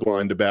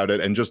colorblind about it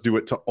and just do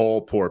it to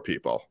all poor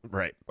people.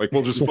 Right.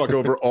 We'll just fuck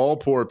over all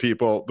poor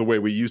people the way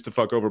we used to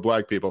fuck over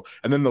black people.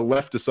 And then the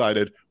left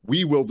decided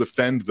we will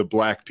defend the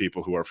black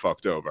people who are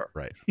fucked over.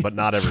 Right. But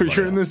not everybody. So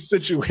you're in this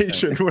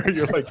situation where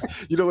you're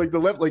the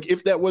left,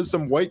 if that was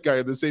some white guy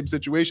in the same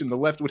situation, the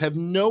left would have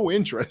no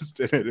interest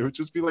in it. It would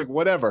just be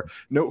whatever.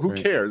 No, who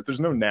cares? There's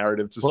no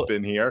narrative to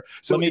spin here.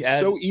 So it's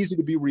so easy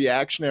to be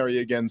reactionary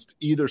against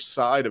either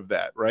side of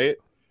that, right?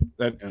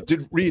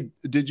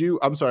 Did you?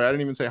 I'm sorry, I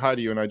didn't even say hi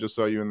to you, and I just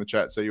saw you in the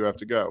chat say you have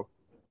to go.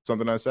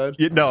 Something I said?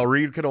 No,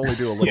 Reed could only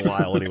do a little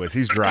while, anyways.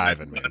 He's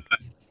driving, man.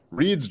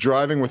 Reed's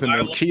driving with a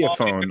Nokia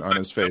phone on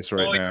his face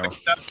right now.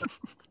 Except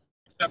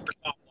for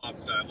Top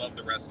Lobster, I love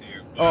the rest of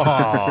you.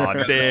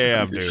 Oh,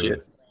 damn,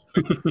 dude.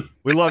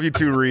 We love you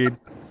too, Reed.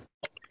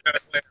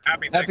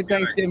 Happy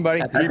Thanksgiving,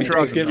 buddy. Keep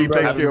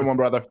Thanksgiving, one,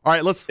 brother. All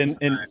right, let's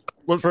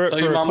for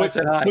your mom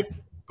said hi.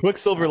 Quick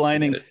silver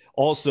lining.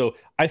 Also,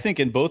 I think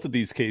in both of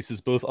these cases,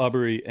 both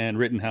Arbery and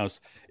Rittenhouse,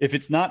 if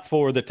it's not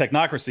for the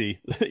technocracy,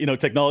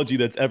 technology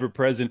that's ever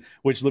present,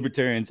 which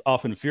libertarians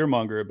often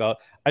fearmonger about,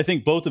 I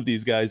think both of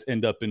these guys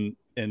end up in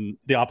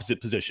the opposite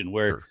position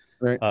where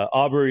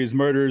Arbery's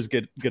murders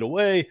get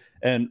away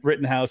and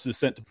Rittenhouse is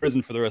sent to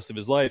prison for the rest of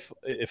his life,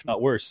 if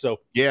not worse. So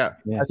yeah,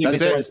 I think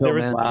there is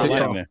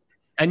there.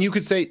 And you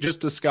could say,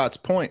 just to Scott's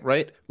point,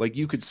 right?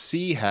 You could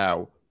see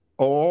how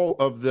all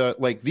of the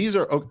these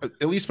are,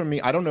 at least for me,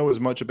 I don't know as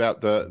much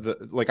about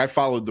the I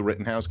followed the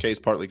Rittenhouse case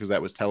partly because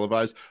that was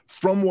televised.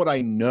 From what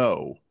I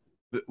know,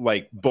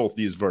 both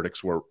these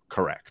verdicts were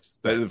correct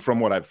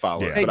from what I've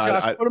followed. Yeah. Hey,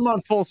 Josh, put them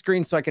on full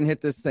screen so I can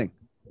hit this thing.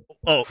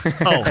 Oh,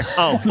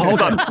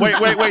 hold on.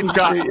 Wait,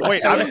 Scott.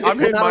 Wait, I'm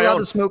hitting my own.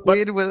 To smoke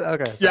weed with.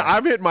 Okay. Sorry. Yeah,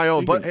 I'm hitting my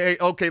own. But hey,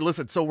 okay,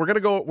 listen. So we're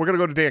gonna go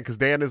to Dan because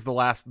Dan is the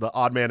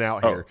odd man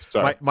out here.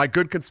 My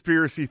good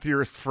conspiracy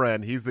theorist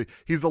friend. He's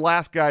the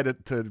last guy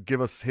to give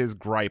us his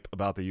gripe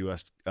about the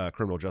U.S.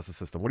 Criminal justice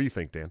system. What do you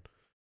think, Dan?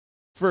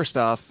 First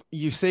off,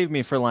 you saved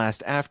me for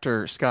last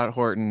after Scott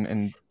Horton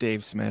and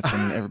Dave Smith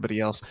and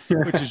everybody else,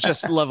 which is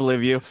just lovely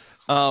of you.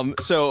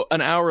 So an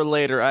hour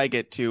later, I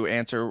get to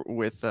answer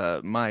with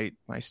my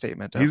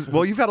statement.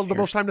 You've had the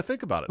most time to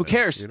think about it. Who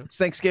cares? It's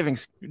Thanksgiving,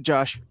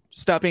 Josh.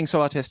 Stop being so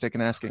autistic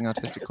and asking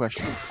autistic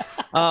questions.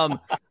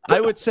 I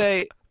would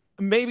say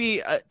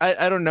maybe,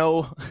 I don't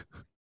know,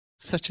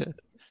 such a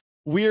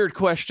weird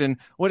question.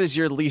 What is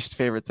your least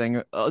favorite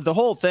thing? The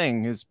whole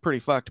thing is pretty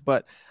fucked,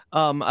 but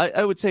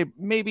I would say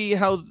maybe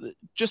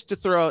just to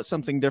throw out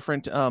something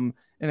different,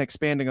 and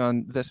expanding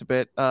on this a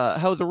bit,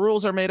 how the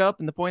rules are made up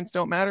and the points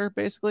don't matter,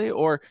 basically,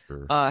 or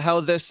how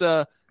this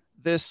I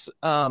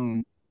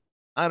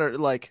don't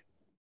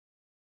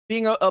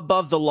being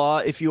above the law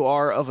if you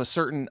are of a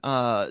certain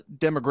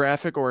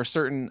demographic or a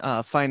certain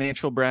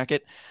financial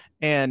bracket.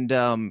 And,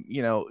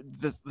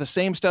 the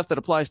same stuff that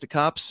applies to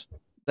cops,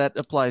 that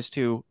applies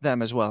to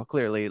them as well,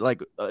 clearly.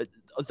 Like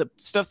the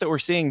stuff that we're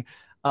seeing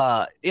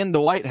in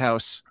the White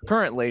House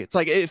currently, it's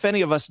like if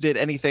any of us did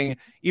anything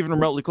even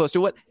remotely close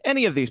to what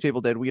any of these people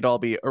did, we'd all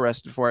be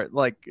arrested for it.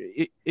 Like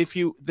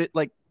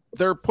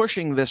they're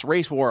pushing this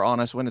race war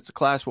on us when it's a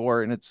class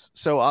war, and it's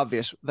so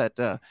obvious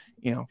that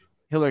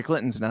Hillary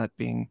Clinton's not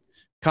being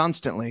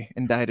constantly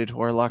indicted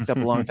or locked up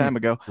a long time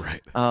ago.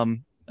 Right.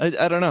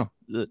 I don't know.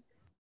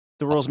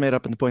 The rules made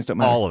up and the points don't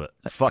matter. All of it.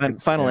 Fucking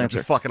final answer.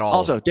 Just fucking all.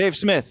 Also, of it. Dave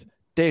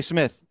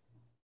Smith,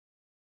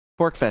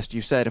 Porkfest.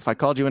 You said if I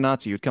called you a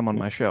Nazi, you'd come on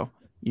my show.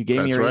 You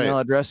gave me your email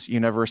address. You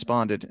never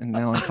responded, and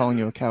now I'm calling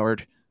you a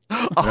coward.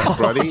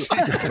 Buddy,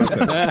 listen,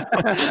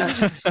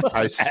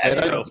 I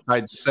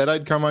said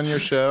I'd come on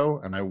your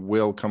show, and I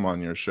will come on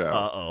your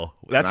show.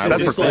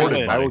 That's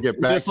recorded. I will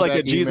get back. Is this like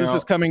a Jesus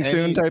is coming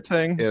soon type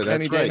thing? Yeah,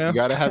 that's right. You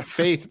got to have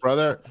faith,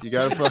 brother. You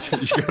got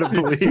to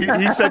believe.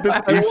 He said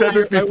this. He said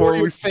this before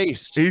we we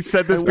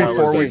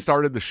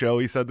started the show.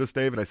 He said this,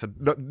 Dave, and I said,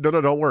 no,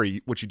 don't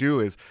worry. What you do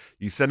is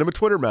you send him a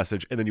Twitter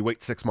message, and then you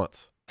wait 6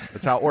 months.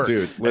 That's how it works.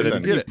 Dude,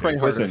 listen.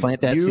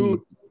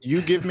 You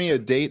give me a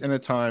date and a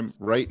time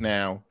right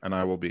now, and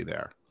I will be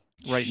there.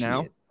 Right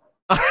now?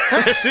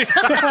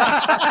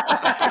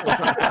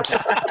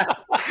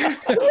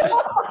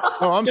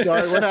 Oh, I'm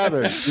sorry. What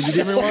happened? Did you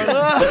give me one?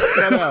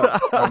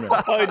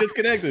 Oh, he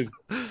disconnected.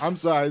 I'm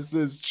sorry.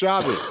 It's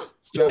choppy.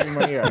 It's choppy in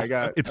my ear. I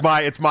got. It's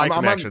my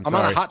connection. I'm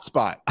on a hot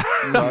spot.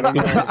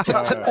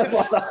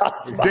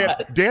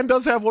 Dan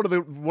does have one of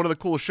the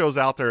coolest shows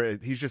out there.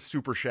 He's just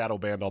super shadow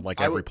banned on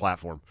every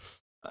platform.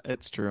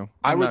 It's true.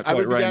 I would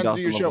be down to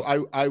do your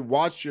show. I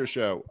watched your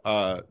show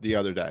the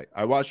other day.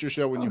 I watched your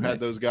show when you had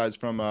those guys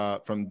from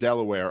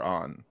Delaware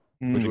on,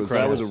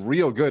 that was a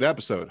real good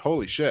episode.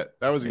 Holy shit,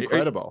 that was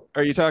incredible.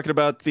 Are you talking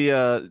about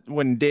the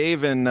when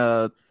Dave and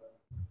Bill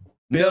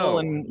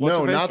and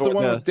not the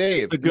one with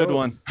Dave. The good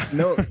one.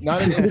 No,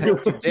 not an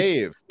insult to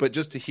Dave, but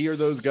just to hear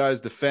those guys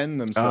defend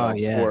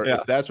themselves, or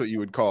if that's what you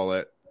would call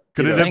it.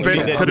 Could it have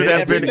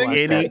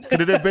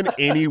been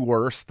any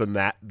worse than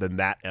that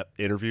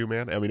interview,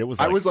 man? I mean, it was.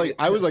 I was like,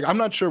 I'm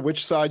not sure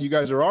which side you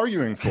guys are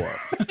arguing for.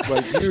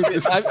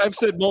 I've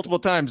said multiple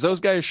times,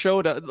 those guys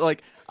showed up.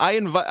 Like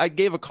I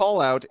gave a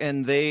call out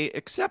and they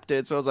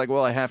accepted, so I was like,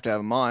 well, I have to have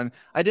him on.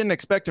 I didn't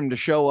expect him to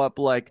show up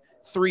like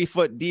 3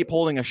 foot deep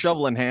holding a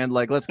shovel in hand,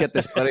 like, let's get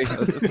this, buddy.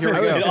 Here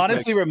we go. It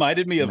honestly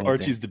reminded me of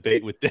Archie's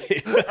debate with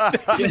Dave.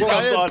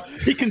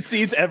 He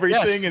concedes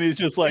everything, and he's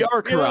just like,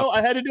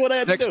 I had to do what I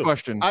had to do. Next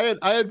question. I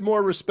had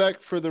more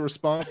respect for the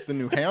response to the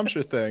New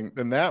Hampshire thing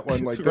than that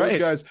one. Like those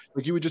guys,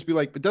 like you would just be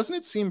like, but doesn't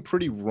it seem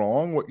pretty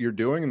wrong what you're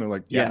doing? And they're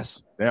like,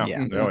 yes. Yeah.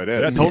 No, it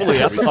is. That's totally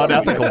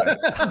unethical.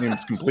 I mean,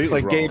 it's completely it's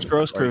like wrong. Gage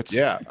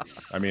Grosskreutz.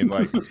 I mean,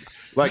 like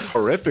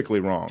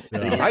horrifically wrong.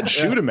 I'd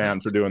shoot a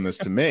man for doing this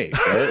to me.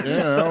 Right?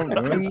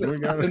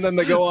 And then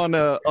they go on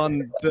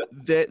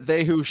the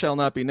they who shall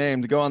not be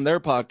named go on their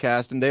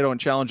podcast, and they don't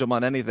challenge them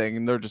on anything,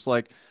 and they're just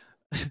like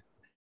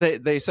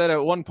they said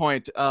at one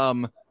point.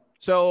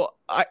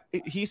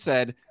 He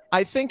said,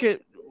 I think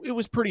it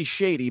was pretty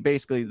shady.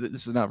 Basically,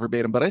 this is not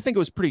verbatim, but I think it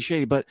was pretty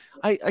shady. But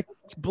I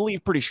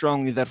believe pretty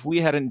strongly that if we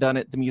hadn't done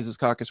it, the Mises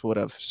Caucus would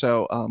have.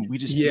 So we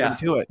just beat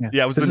into it.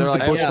 Yeah, it was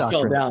the Bush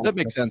doctrine. That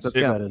makes sense.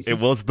 It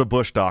was the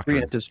Bush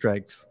doctrine. Preemptive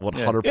strikes.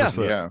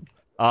 100%.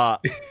 Yeah.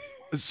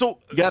 So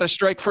you got to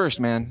strike first,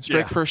 man.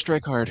 Strike first,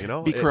 strike hard.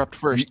 Be corrupt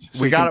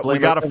first. We got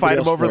to fight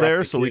him over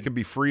there so we can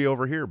be free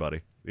over here,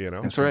 buddy.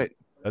 That's right.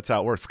 That's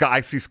how it works.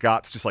 I see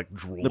Scott's just like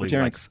drooling,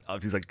 he's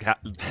like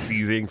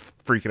seizing,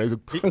 freaking out.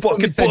 He's like, fucking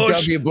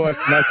Bush. Bush,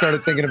 and I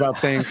started thinking about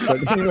things.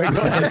 But anyway,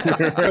 I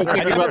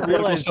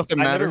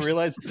never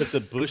realized that the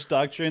Bush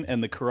doctrine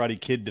and the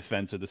Karate Kid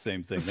defense are the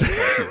same thing.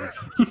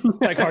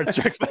 Strike hard,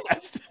 strike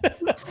fast.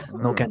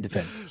 No can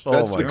defend.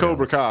 That's the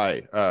Cobra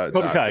Kai.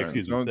 Cobra Kai,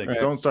 excuse me.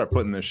 Don't start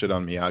putting this shit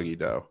on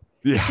Miyagi-Do.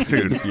 Yeah,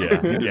 dude.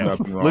 Yeah.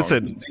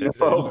 Listen,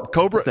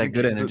 Cobra. That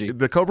good energy.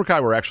 The Cobra Kai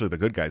were actually the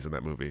good guys in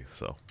that movie.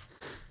 So.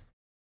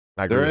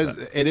 There's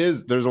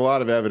a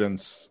lot of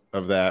evidence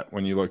of that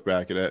when you look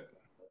back at it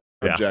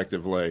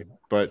objectively,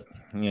 but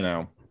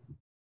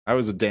I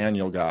was a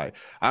Daniel guy.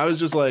 I was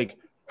just like,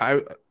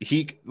 I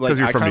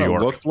kind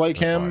of looked like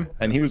him,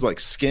 and he was like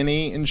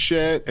skinny and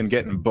shit and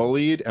getting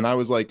bullied. And I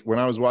was like, when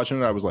I was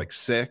watching it, I was like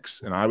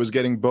 6 and I was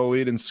getting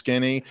bullied and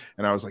skinny.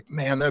 And I was like,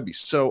 man, that'd be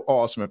so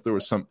awesome if there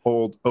was some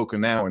old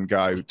Okinawan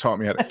guy who taught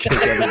me how to kick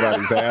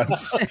everybody's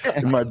ass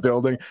in my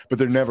building. But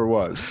there never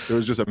was. There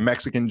was just a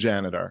Mexican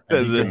janitor,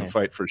 and he couldn't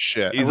fight for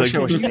shit. He's like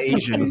an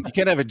Asian. You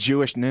can't have a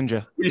Jewish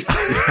ninja. You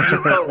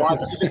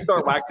just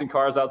start waxing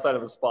cars outside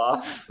of a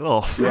spa.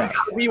 Oh, yeah.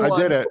 I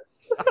did it.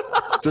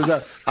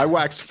 I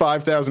waxed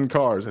 5,000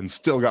 cars and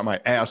still got my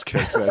ass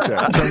kicked that day.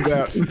 It turns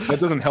out that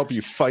doesn't help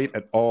you fight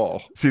at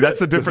all. See, that's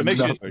the difference.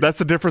 That's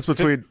the difference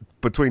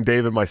between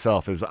Dave and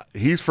myself. Is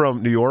he's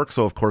from New York,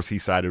 so of course he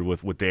sided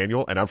with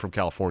Daniel, and I'm from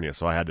California,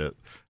 so I had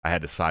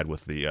to side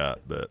with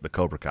the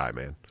Cobra Kai,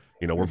 man.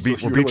 You know, we're So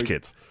we're beach like,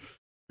 kids.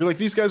 You're like,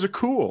 these guys are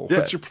cool. Yeah.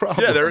 What's your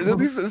problem? Yeah,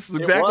 this is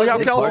exactly how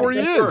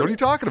California is. What are you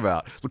talking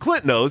about?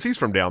 Clint knows. He's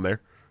from down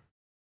there.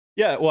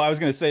 Yeah, well, I was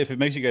going to say, if it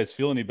makes you guys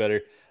feel any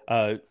better,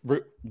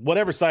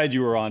 whatever side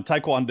you were on,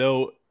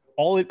 Taekwondo,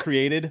 all it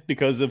created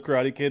because of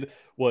Karate Kid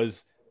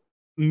was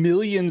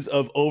millions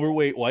of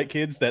overweight white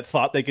kids that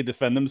thought they could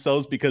defend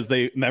themselves because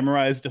they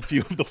memorized a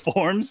few of the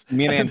forms. You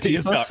mean and they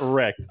just got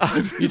wrecked.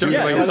 You talking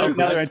about yourself?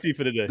 Now they're Antifa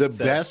today. The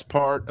best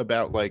part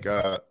about like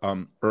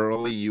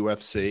early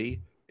UFC,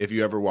 if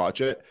you ever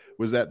watch it,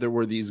 was that there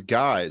were these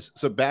guys.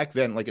 So back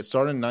then, like it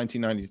started in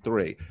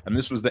 1993, and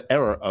this was the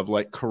era of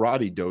like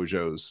karate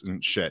dojos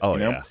and shit. Oh,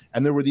 you know? yeah.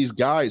 And there were these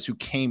guys who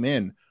came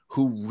in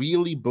who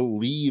really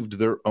believed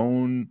their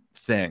own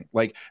thing.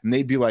 Like, and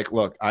they'd be like,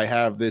 look, I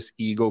have this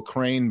eagle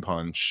crane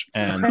punch,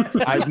 and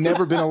I've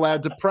never been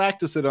allowed to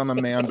practice it on a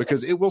man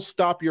because it will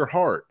stop your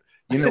heart.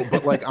 You know,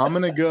 but like I'm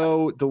gonna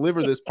go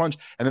deliver this punch,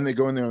 and then they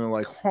go in there and they're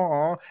like,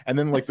 "Huh," and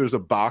then like there's a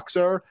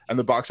boxer, and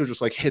the boxer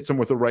just like hits them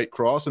with a right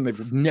cross, and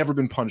they've never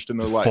been punched in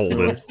their life.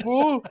 Folded. Like,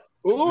 oh,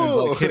 It's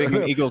like hitting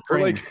an eagle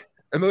crane.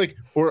 And they're like,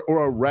 or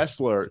a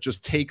wrestler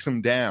just takes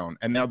them down,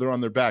 and now they're on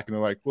their back, and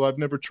they're like, "Well, I've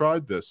never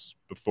tried this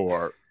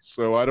before,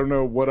 so I don't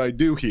know what I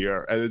do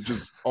here," and it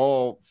just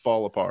all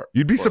fall apart.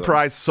 You'd be for them.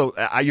 surprised. So,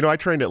 I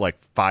trained at like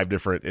 5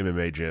 different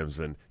MMA gyms,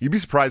 and you'd be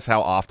surprised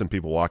how often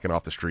people walking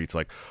off the streets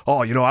like, oh,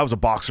 I was a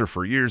boxer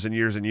for years and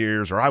years and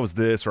years, or I was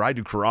this, or I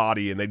do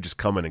karate, and they just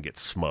come in and get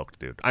smoked,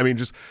 dude. I mean,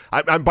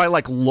 I'm by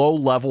like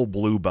low-level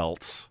blue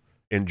belts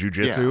in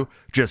jiu-jitsu,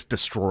 just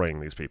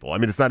destroying these people. I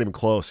mean, it's not even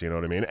close, you know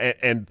what I mean?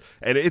 And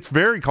it's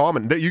very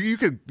common. You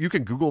can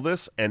Google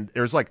this, and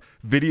there's like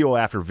video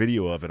after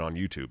video of it on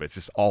YouTube. It's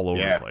just all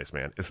over the place,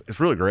 man. It's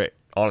really great,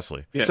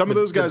 honestly. Yeah, some of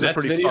those guys are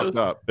pretty fucked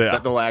up. Yeah.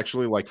 That they'll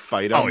actually like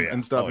fight them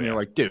and stuff, and you're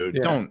like,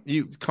 dude,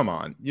 come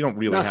on, you don't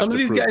really. No, have some to of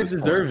these prove guys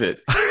this deserve point.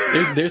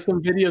 it. There's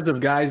some videos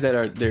of guys that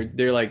are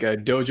they're like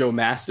dojo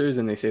masters,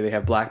 and they say they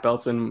have black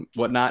belts and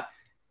whatnot.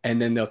 And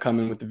then they'll come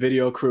in with the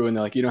video crew, and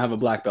they're like, "You don't have a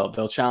black belt."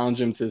 They'll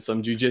challenge him to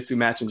some jujitsu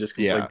match and just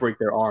like break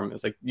their arm.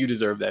 It's like, you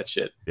deserve that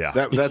shit. Yeah,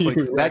 that's like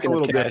that's a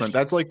little cash. different.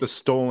 That's like the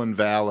stolen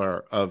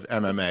valor of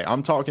MMA.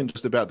 I'm talking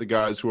just about the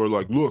guys who are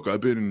like, "Look,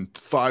 I've been in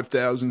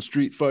 5,000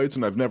 street fights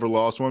and I've never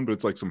lost one," but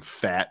it's like some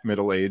fat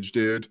middle-aged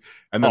dude,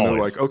 and then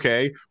they're like,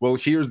 "Okay, well,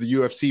 here's the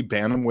UFC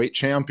bantamweight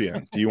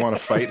champion. Do you want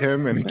to fight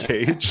him in a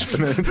cage?"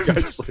 And then the guy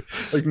just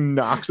like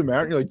knocks him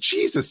out. And you're like,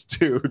 "Jesus,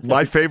 dude!"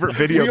 My favorite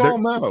video. We all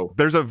know.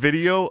 There's a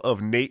video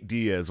of Nate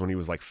Diaz when he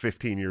was like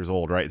 15 years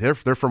old, right? They're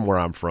from where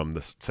I'm from,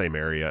 this same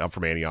area. I'm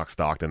from Antioch,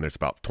 Stockton. It's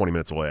about 20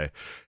 minutes away.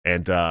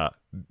 And,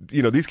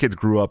 these kids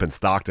grew up in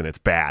Stockton. It's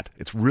bad.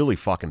 It's really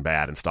fucking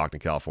bad in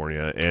Stockton,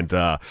 California. And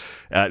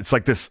it's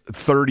like this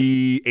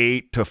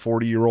 38 to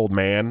 40-year-old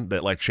man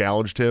that like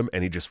challenged him,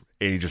 and he just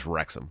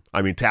wrecks him.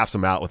 I mean, taps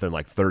him out within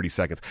like 30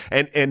 seconds.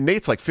 And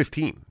Nate's like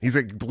 15. He's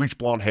like bleached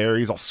blonde hair.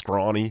 He's all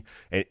scrawny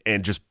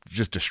and just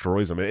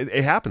destroys him.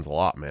 It happens a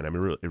lot, man. I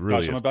mean, it really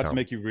Gosh, is. I'm about to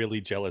make you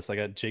really jealous. I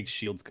got Jake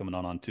Shields coming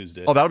on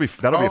Tuesday. Oh, that'll be a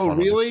fun one.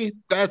 Really?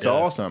 That's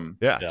awesome.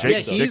 Yeah.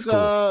 He's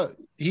cool.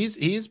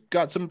 he's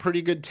got some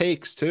pretty good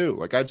takes too.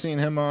 Like I've seen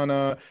him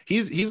on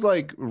he's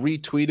like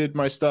retweeted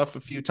my stuff a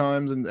few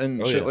times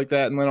and shit like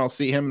that, and then I'll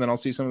see him, and then I'll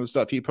see some of the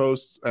stuff he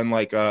posts, and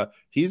like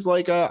he's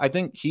like I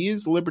think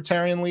he's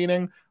libertarian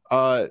leaning.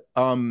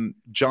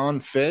 John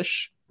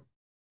Fitch,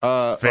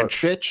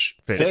 Fitch,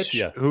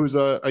 who's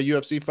a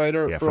UFC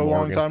fighter for a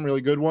long time,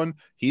 really good one.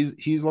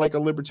 He's like a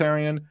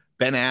libertarian.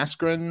 Ben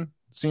Askren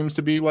seems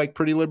to be like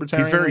pretty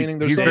libertarian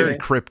leaning. He's very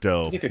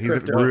crypto. He's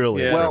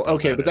really well.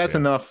 Okay, but that's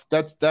enough.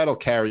 That'll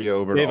carry you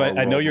over. Dave, to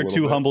I know you're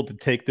too humble to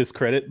take this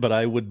credit, but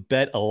I would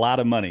bet a lot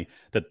of money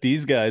that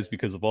these guys,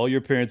 because of all your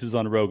appearances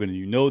on Rogan,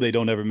 and they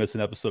don't ever miss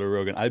an episode of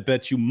Rogan, I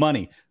bet you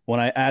money when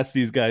I ask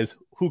these guys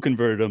who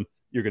converted them,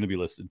 you're going to be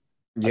listed.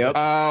 Yep.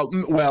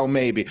 Well,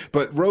 maybe,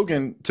 but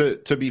Rogan,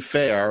 to be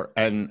fair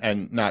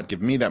and not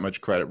give me that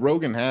much credit,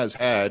 Rogan has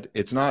had,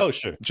 it's not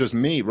just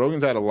me.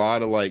 Rogan's had a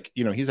lot of like,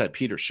 he's had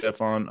Peter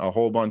Schiff on a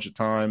whole bunch of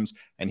times,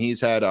 and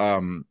he's had a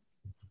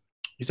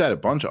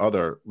bunch of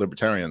other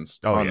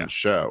libertarians on the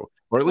show,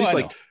 or at least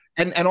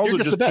and also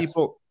just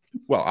people.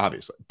 Well,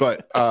 obviously,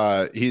 but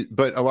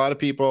but a lot of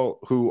people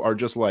who are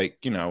just like,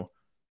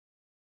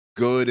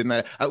 good in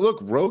that. Look,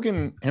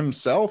 Rogan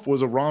himself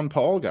was a Ron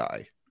Paul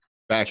guy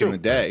back in the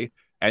day.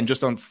 And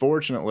just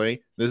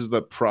unfortunately, this is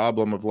the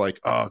problem of like,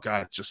 oh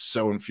God, it's just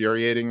so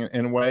infuriating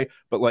in a way.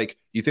 But like,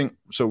 you think,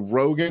 so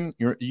Rogan,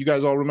 you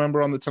guys all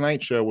remember on the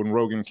Tonight Show when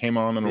Rogan came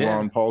on in a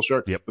Ron Paul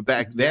shirt? Yep. But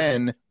back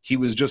then, he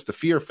was just the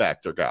Fear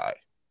Factor guy.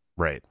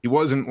 Right. He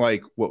wasn't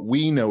like what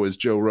we know as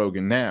Joe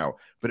Rogan now.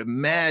 But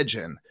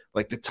imagine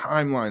like the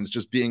timelines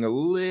just being a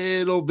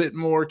little bit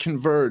more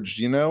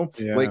converged,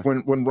 like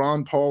when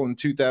Ron Paul in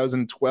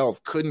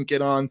 2012 couldn't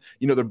get on,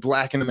 they're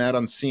blacking him out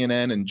on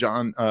CNN, and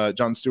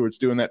Jon Stewart's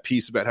doing that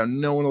piece about how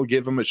no one will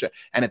give him a shot.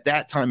 And at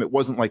that time, it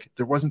wasn't like,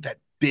 there wasn't that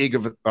big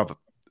of a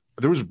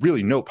there was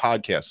really no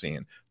podcast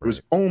scene. There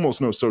was almost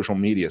no social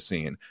media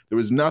scene. There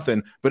was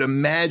nothing. But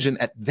imagine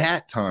at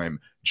that time,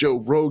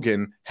 Joe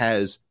Rogan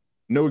has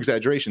no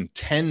exaggeration,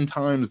 10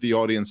 times the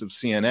audience of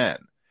CNN.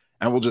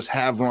 And we'll just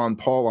have Ron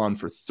Paul on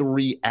for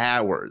 3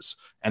 hours,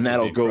 and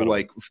that'll go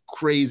like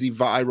crazy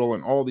viral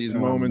and all these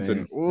moments.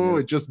 Man. And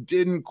it just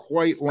didn't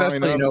quite especially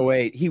line up. In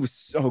 08. He was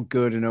so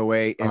good in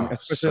 08. And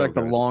especially like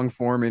the long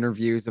form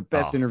interviews. The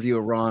best interview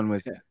of Ron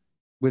was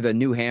with a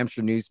New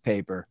Hampshire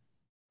newspaper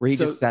where he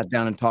just sat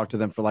down and talked to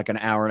them for like an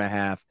hour and a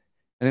half.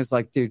 And it's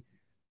like, dude,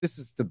 this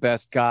is the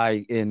best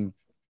guy in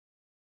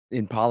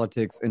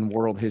politics in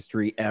world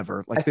history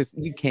ever. Like this,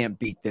 you can't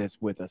beat this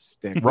with a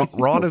stick.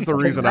 Ron is the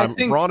reason I'm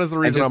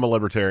a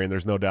libertarian.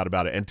 There's no doubt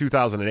about it. And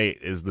 2008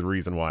 is the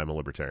reason why I'm a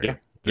libertarian.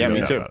 Yeah,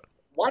 me too.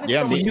 Why did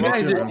you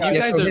guys are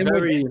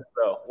very.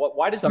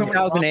 Why did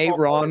 2008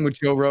 Ron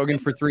with Joe Rogan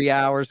for 3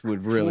 hours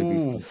would really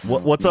be something.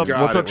 What's up?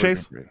 What's up,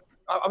 Chase?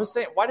 I was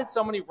saying, why did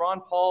so many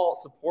Ron Paul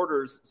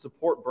supporters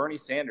support Bernie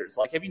Sanders?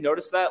 Like, have you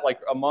noticed that? Like,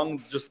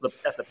 among just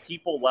at the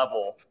people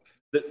level,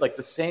 that like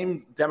the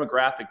same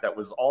demographic that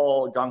was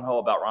all gung ho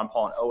about Ron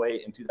Paul in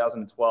 08 and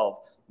 2012,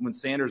 when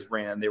Sanders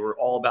ran, they were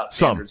all about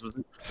Sanders.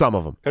 Some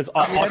of them, because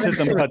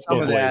autism cuts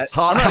both ways.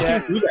 I'm not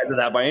asking you guys to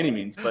that by any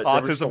means, but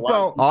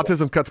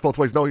autism cuts both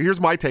ways. No,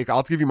 here's my take.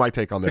 I'll give you my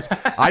take on this.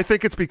 I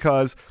think it's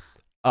because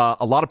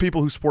a lot of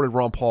people who supported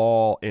Ron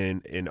Paul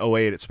in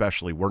 08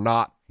 especially were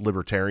not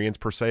libertarians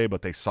per se,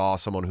 but they saw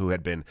someone who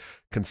had been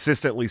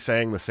consistently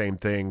saying the same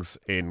things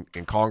in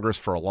Congress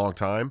for a long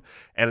time.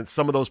 And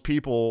some of those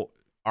people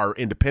are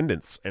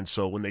independents. And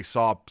so when they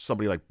saw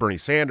somebody like Bernie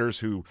Sanders,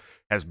 who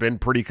has been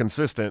pretty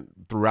consistent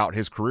throughout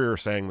his career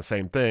saying the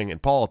same thing in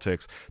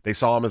politics, they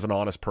saw him as an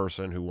honest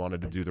person who wanted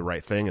to do the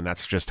right thing. And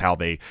that's just how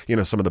they,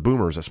 some of the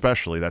boomers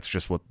especially, that's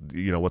just what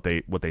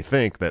they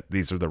think, that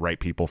these are the right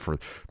people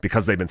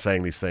because they've been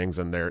saying these things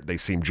and they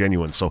seem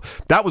genuine. So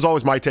that was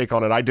always my take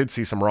on it. I did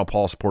see some Ron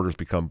Paul supporters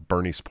become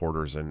Bernie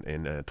supporters in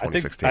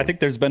 2016. I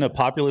think there's been a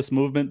populist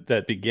movement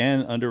that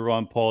began under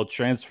Ron Paul,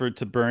 transferred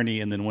to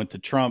Bernie, and then went to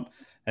Trump.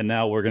 And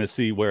now we're going to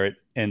see where it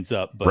ends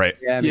up. But right.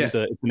 It's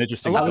an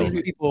interesting. A lot of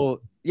these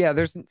people,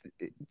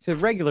 to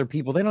regular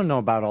people, they don't know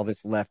about all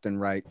this left and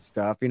right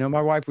stuff.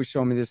 My wife was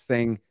showing me this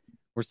thing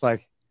where it's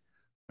like,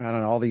 I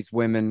don't know, all these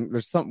women.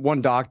 There's one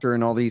doctor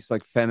and all these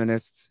like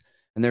feminists,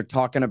 and they're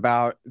talking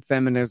about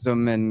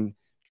feminism and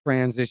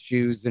trans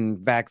issues and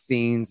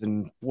vaccines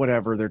and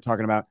whatever they're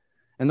talking about.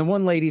 And the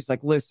one lady's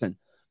like, listen,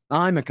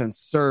 I'm a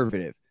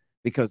conservative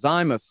because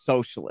I'm a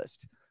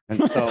socialist.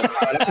 And so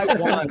I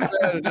want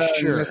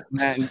sure.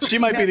 She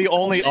might be the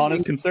only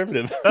honest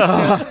conservative.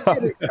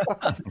 There's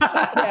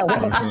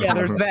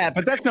that,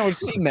 but that's not what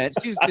she meant.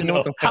 She just didn't know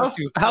what the fuck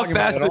she was talking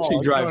about. How fast did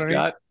she drive,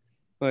 Scott?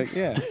 Like,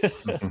 yeah.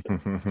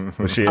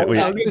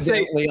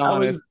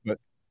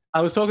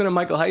 I was talking to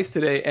Michael Heist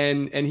today,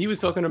 and he was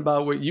talking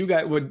about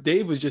what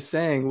Dave was just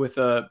saying with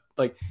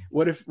like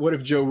what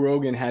if Joe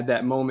Rogan had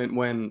that moment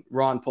when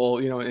Ron Paul,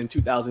 in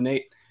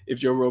 2008, if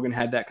Joe Rogan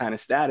had that kind of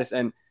status,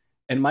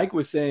 and Mike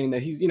was saying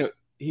that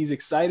he's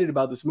excited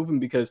about this movement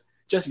because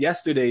just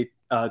yesterday,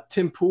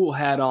 Tim Pool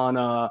had on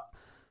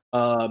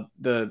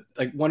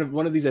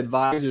one of these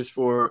advisors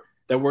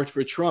that worked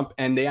for Trump,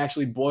 and they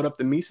actually brought up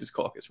the Mises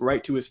Caucus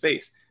right to his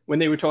face when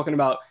they were talking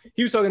about.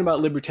 He was talking about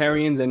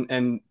libertarians,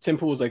 and Tim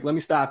Pool was like, "Let me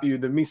stop you.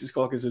 The Mises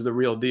Caucus is the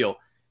real deal."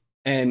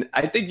 And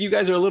I think you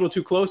guys are a little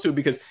too close to it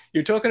because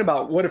you're talking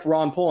about what if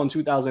Ron Paul in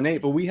 2008,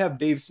 but we have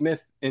Dave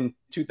Smith in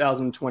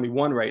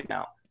 2021 right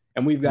now.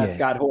 And we've got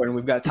Scott Horton,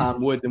 we've got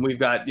Tom Woods, and we've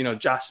got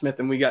Josh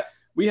Smith, and we have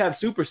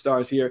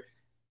superstars here,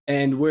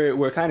 and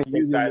we're kind of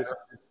using this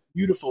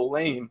beautiful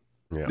lane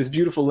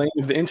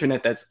of the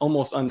internet that's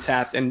almost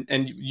untapped,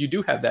 and you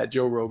do have that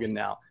Joe Rogan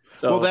now.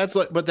 So that's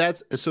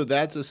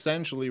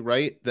essentially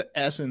right the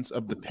essence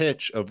of the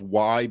pitch of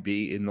why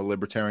be in the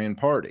Libertarian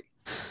Party.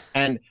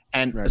 And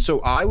right. So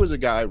I was a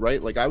guy,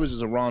 right? Like I was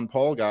just a Ron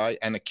Paul guy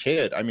and a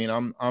kid. I mean,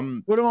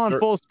 I'm put him on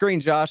full screen,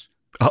 Josh.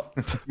 Oh.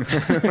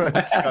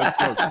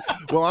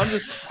 Well,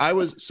 I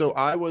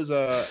was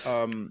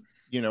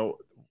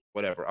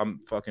whatever. I'm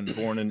fucking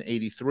born in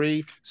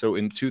 83. So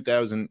in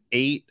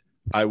 2008,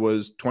 I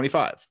was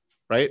 25,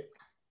 right?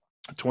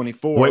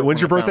 24. Wait,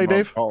 when's your birthday,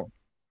 Dave?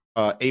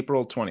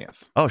 April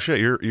 20th. Oh shit,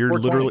 you're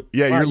literally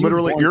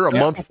you're a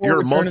month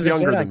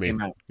younger than me.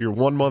 You're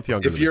 1 month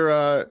younger. If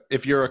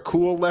you're a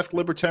cool left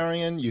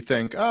libertarian, you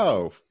think,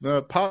 oh,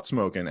 the pot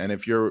smoking, and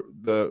if you're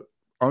the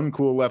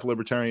uncool left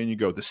libertarian, you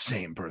go the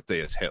same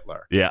birthday as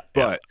Hitler. Yeah.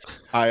 But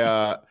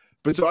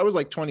so I was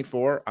like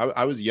 24.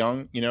 I was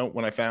young,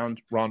 when I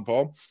found Ron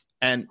Paul.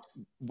 And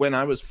when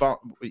I was,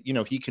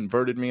 he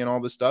converted me and all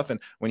this stuff.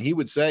 And when he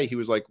would say, he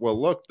was like, well,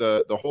 look,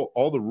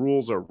 all the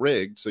rules are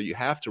rigged. So you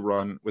have to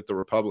run with the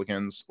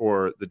Republicans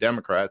or the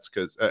Democrats.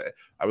 Cause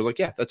I was like,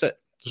 yeah, that's it.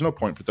 There's no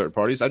point for third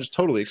parties. I just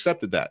totally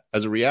accepted that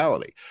as a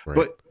reality. Right.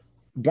 But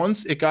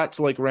once it got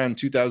to like around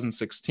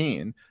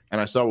 2016 and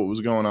I saw what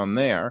was going on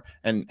there,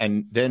 and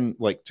then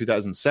like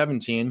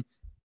 2017,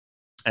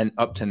 and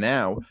up to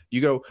now,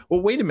 you go,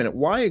 well, wait a minute,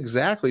 why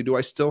exactly do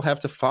I still have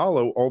to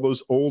follow all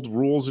those old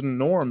rules and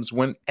norms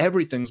when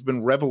everything's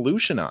been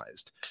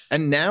revolutionized?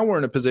 And now we're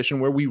in a position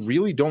where we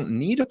really don't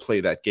need to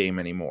play that game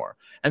anymore.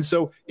 And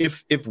so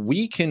if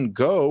we can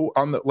go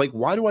on the, like,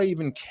 why do I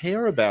even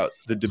care about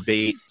the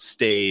debate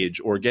stage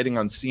or getting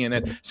on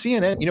CNN?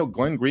 CNN, you know,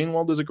 Glenn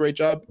Greenwald does a great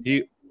job.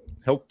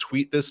 He'll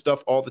tweet this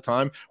stuff all the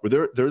time,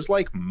 where there's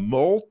like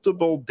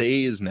multiple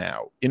days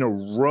now in a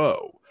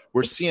row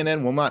where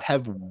CNN will not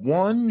have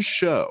one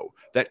show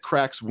that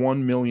cracks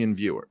 1 million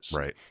viewers.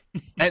 Right.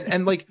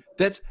 And like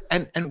that's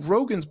and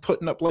Rogan's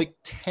putting up like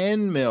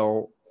 10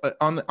 mil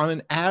on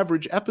an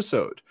average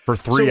episode for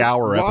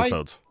 3-hour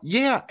episodes.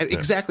 Yeah,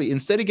 exactly.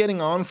 Instead of getting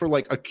on for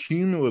like a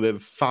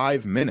cumulative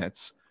 5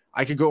 minutes,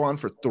 I could go on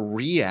for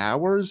 3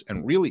 hours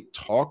and really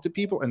talk to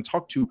people and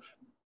talk to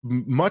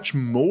much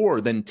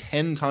more than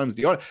 10 times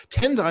the audience.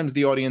 10 times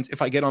the audience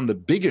if I get on the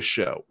biggest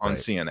show on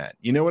CNN.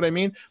 You know what I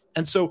mean?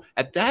 And so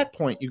at that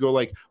point you go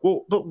like,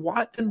 well, but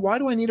why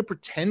do I need to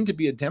pretend to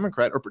be a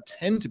Democrat or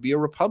pretend to be a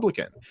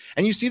Republican?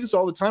 And you see this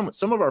all the time with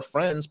some of our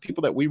friends,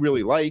 people that we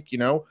really like, you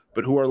know,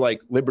 but who are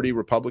like liberty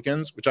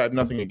Republicans, which I have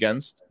nothing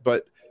against,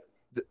 but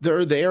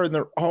they're there and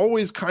they're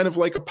always kind of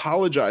like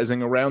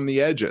apologizing around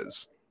the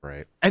edges.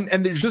 Right. And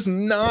they're just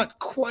not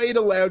quite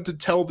allowed to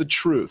tell the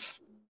truth.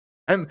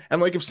 And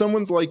like if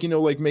someone's like, you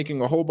know, like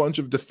making a whole bunch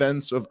of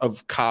defense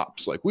of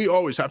cops, like we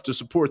always have to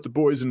support the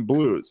boys in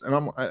blues, and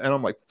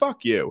I'm like,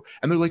 fuck you.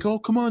 And they're like, oh,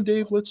 come on,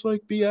 Dave, let's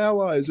like be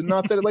allies and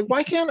not that. Like,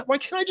 why can't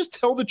I just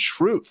tell the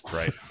truth?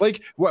 Right.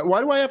 Like,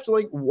 why do I have to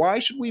like? Why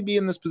should we be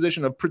in this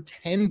position of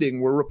pretending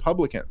we're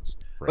Republicans?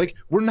 Right. Like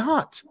we're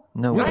not.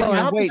 No, we're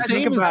not wait, the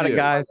same think about as it, you.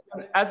 guys.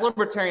 As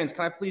libertarians,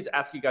 can I please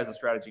ask you guys a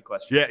strategy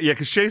question? Yeah,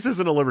 because Chase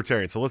isn't a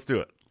libertarian, so let's do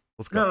it.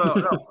 Let's go.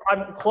 No.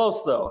 I'm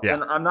close though, Yeah.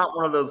 and I'm not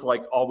one of those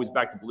like always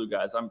back to blue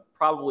guys. I'm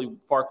probably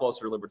far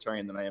closer to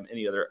libertarian than I am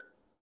any other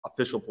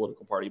official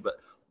political party. But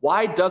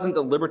why doesn't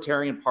the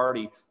Libertarian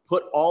Party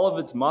put all of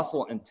its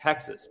muscle in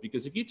Texas?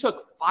 Because if you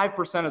took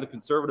 5% of the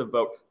conservative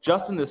vote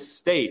just in this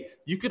state,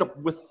 you could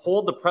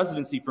withhold the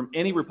presidency from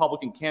any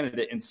Republican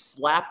candidate and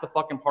slap the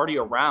fucking party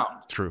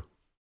around. True.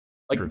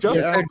 Like True. just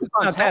It's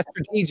not that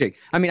strategic.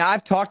 I mean,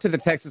 I've talked to the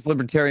Texas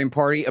Libertarian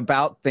Party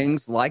about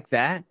things like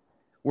that,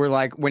 where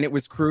like when it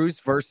was Cruz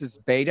versus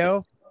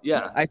Beto,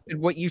 yeah. I said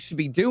what you should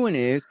be doing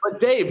is, But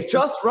Dave,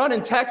 just run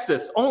in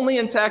Texas, only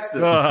in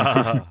Texas.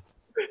 well,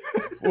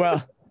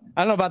 I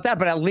don't know about that,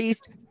 but at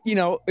least, you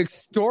know,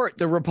 extort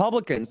the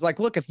Republicans. Like,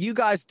 look, if you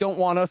guys don't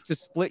want us to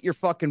split your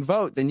fucking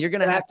vote, then you're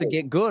going to have to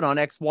get good on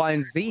X, Y,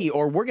 and Z,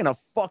 or we're going to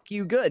fuck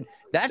you good.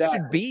 That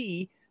should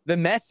be the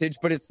message,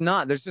 but it's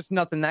not. There's just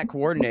nothing that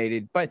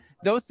coordinated. But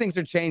those things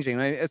are changing.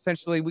 I mean,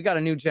 essentially, we got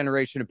a new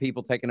generation of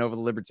people taking over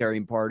the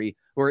Libertarian Party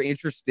who are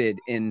interested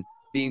in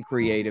being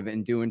creative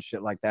and doing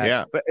shit like that.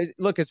 Yeah. But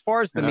look, as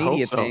far as the And I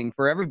media hope so. thing,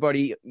 for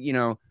everybody, you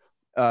know,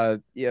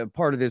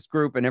 part of this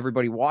group and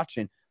everybody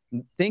watching,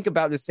 think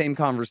about the same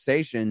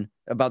conversation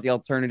about the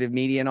alternative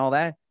media and all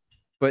that,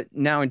 but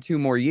now in 2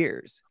 more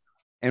years.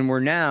 And we're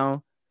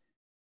now,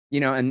 you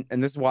know, and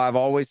this is why I've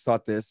always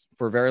thought this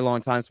for a very long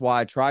time. It's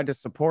why I tried to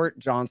support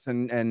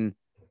Johnson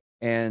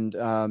and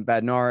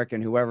Badnarik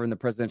and whoever in the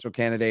presidential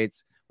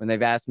candidates when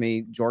they've asked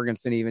me,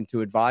 Jorgensen even,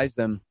 to advise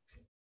them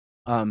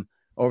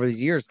over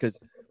these years, because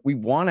we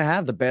want to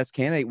have the best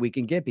candidate we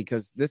can get,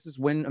 because this is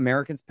when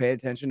Americans pay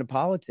attention to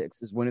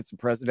politics, is when it's a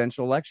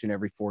presidential election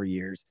every 4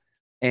 years.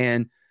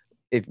 And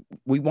if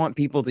we want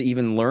people to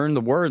even learn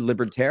the word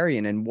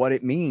libertarian and what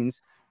it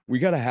means, we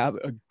got to have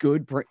a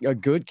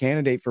good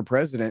candidate for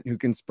president who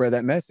can spread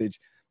that message.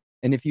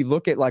 And if you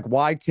look at like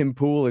why Tim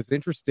Pool is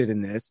interested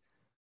in this,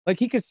 like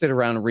he could sit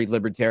around and read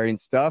libertarian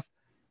stuff.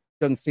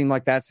 Doesn't seem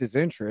like that's his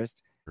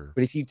interest. Sure.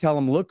 But if you tell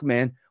him, look,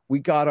 man, we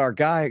got our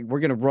guy, we're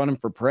going to run him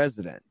for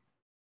president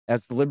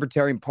as the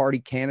Libertarian Party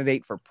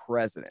candidate for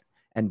president.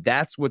 And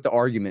that's what the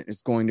argument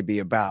is going to be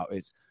about,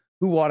 is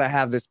who ought to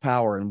have this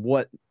power and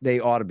what they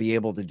ought to be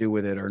able to do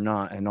with it or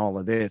not, and all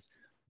of this.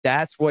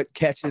 That's what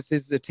catches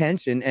his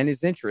attention and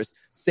his interest.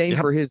 Same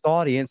for his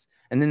audience.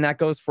 And then that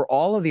goes for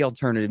all of the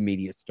alternative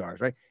media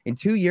stars, right? In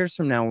 2 years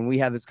from now, when we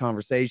have this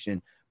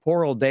conversation,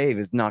 poor old Dave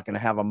is not going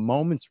to have a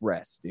moment's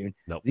rest, dude.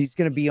 Nope. He's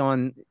going to be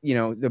on, you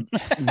know, the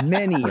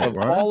many of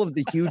all of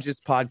the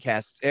hugest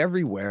podcasts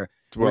everywhere.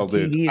 Well,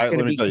 where dude, TV is let going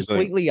to me be tell you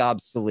something. completely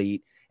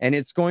obsolete. And it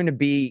is going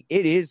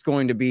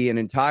to be an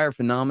entire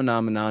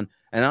phenomenon.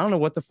 And I don't know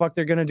what the fuck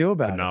they're going to do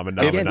about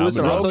it.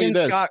 Listen, I'll tell you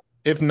this.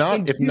 If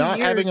not years-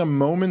 having a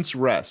moment's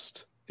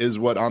rest is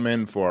what I'm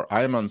in for,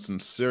 I am on some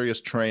serious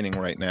training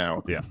right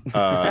now. Yeah.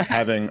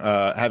 Having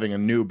a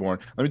newborn.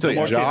 Let me tell you,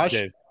 More kids, Josh,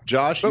 Dave.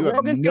 Josh, But you have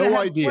Rogan's gonna no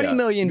have idea. 20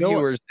 million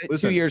viewers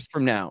listen, 2 years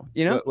from now,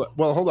 you know?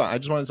 Well, hold on. I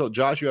just want to tell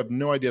Josh, you have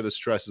no idea the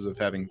stresses of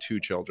having 2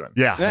 children.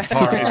 Yeah, it's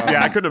hard.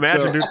 Yeah, I couldn't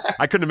imagine, So- dude.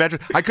 I couldn't imagine.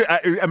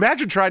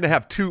 Imagine trying to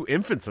have 2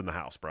 infants in the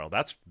house, bro.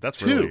 That's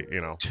really,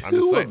 you know, I'm just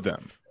Two saying. of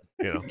them.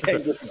 You know,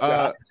 But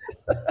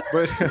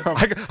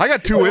I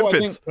got 2 Well,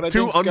 infants, but I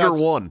 2 think under Scott's-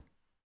 1.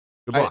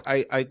 Good luck.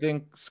 I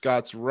think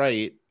Scott's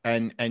right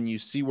and you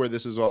see where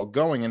this is all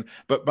going. And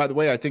but by the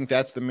way, I think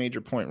that's the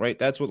major point, right?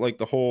 That's what like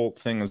the whole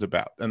thing is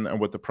about, and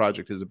what the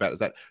project is about is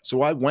that.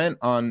 So I went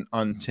on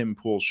Tim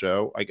Pool's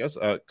show, I guess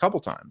a couple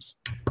times,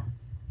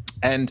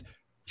 and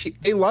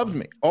they loved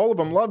me. All of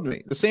them loved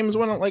me. The same as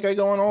when like I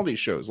go on all these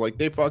shows. Like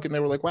they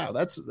were like, wow,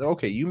 that's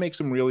okay. You make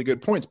some really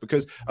good points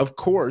because, of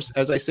course,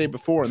 as I say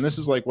before, and this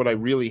is like what I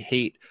really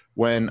hate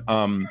when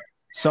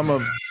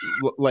some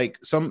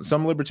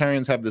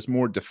libertarians have this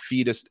more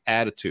defeatist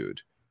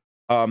attitude,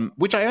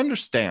 which I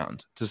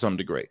understand to some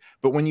degree.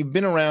 But when you've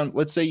been around,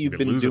 let's say you've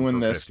been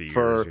doing this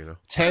for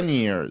 10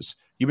 years,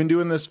 you've been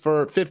doing this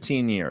for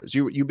 15 years,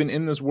 you've been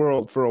in this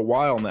world for a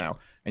while now,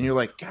 and you're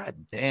like, God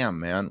damn,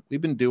 man, we've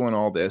been doing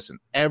all this and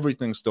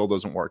everything still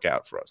doesn't work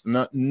out for us.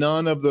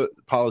 None of the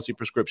policy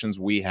prescriptions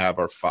we have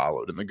are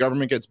followed. And the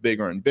government gets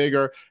bigger and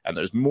bigger and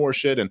there's more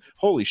shit. And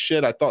holy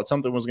shit, I thought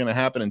something was going to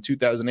happen in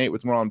 2008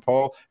 with Ron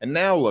Paul. And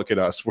now look at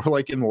us. We're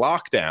like in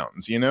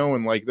lockdowns,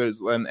 and like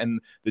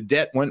and the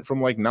debt went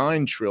from like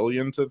 9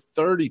 trillion to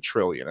 30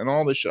 trillion and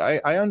all this shit.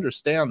 I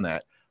understand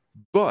that.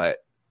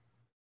 But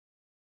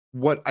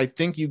what I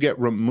think you get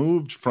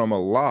removed from a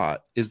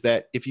lot is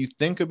that if you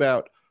think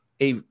about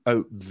a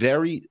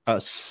very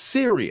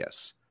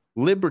serious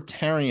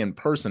libertarian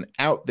person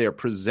out there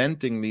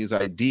presenting these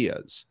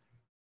ideas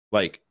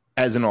like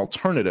as an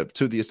alternative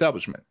to the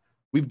establishment.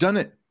 We've done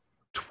it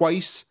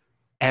twice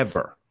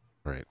ever.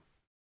 Right.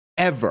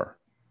 Ever.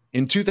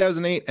 In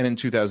 2008 and in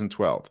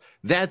 2012.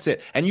 That's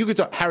it. And you could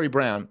talk Harry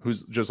Brown,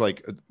 who's just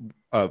like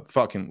a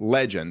fucking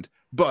legend,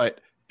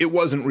 but it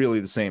wasn't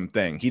really the same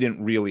thing. He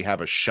didn't really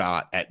have a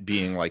shot at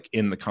being like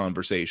in the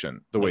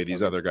conversation the way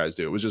these other guys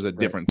do. It was just a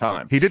different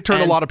time. He did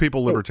turn a lot of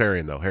people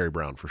libertarian though, Harry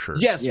Brown, for sure.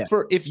 Yes. Yeah.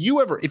 For if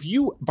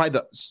you by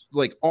the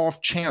like off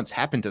chance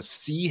happen to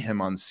see him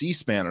on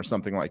C-SPAN or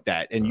something like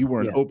that, and you were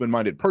an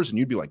open-minded person,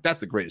 you'd be like, that's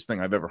the greatest thing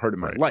I've ever heard in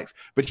my life.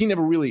 But he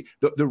never really,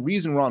 the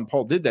reason Ron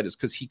Paul did that is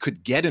because he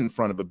could get in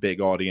front of a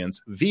big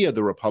audience via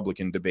the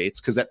Republican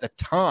debates, because at the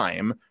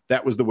time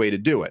that was the way to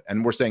do it.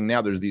 And we're saying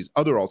now there's these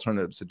other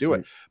alternatives to do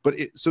it. But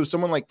so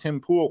someone like Tim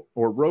Pool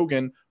or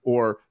Rogan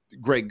or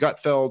Greg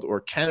Gutfeld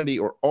or Kennedy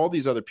or all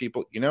these other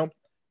people,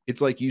 it's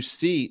like you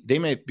see, they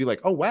may be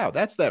like, oh, wow,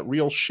 that's that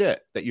real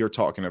shit that you're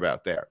talking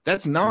about there.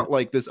 That's not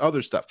like this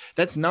other stuff.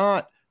 That's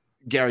not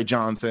Gary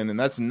Johnson. And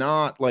that's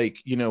not like,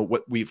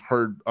 what we've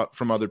heard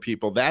from other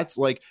people. That's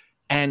like,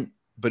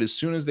 but as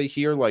soon as they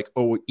hear like,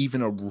 oh,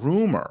 even a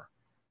rumor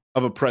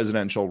of a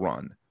presidential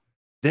run,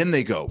 then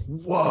they go,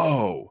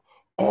 whoa,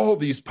 all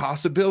these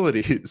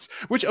possibilities,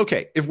 which,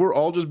 okay, if we're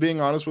all just being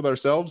honest with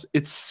ourselves,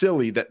 it's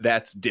silly that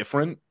that's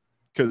different,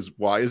 because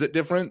why is it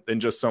different than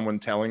just someone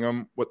telling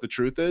them what the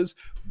truth is?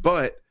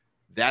 But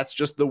that's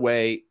just the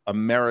way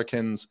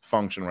Americans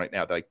function right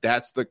now. Like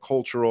that's the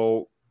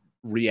cultural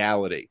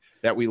reality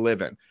that we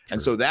live in. And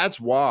so that's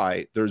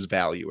why there's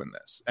value in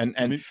this.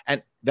 And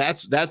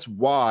that's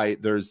why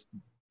there's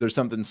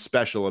something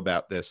special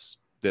about this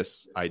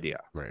idea.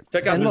 Right.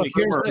 Check out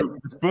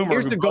this boomer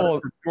here's the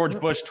goal. George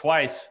Bush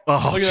twice.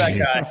 Oh, look at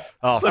that guy.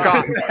 Oh,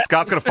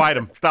 Scott's gonna fight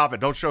him. Stop it.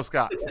 Don't show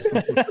Scott. Give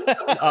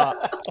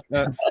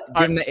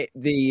him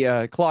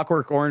the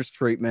Clockwork Orange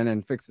treatment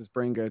and fix his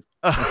brain good.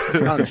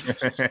 No,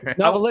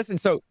 but listen,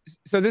 so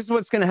this is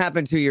what's going to happen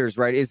in 2 years,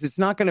 right? Is it's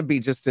not going to be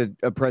just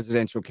a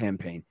presidential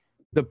campaign.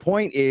 The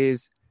point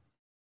is,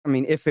 I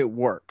mean, if it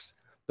works,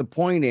 the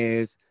point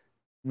is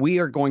we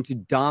are going to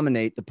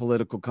dominate the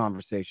political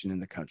conversation in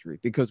the country,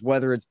 because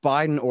whether it's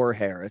Biden or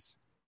Harris,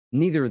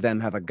 neither of them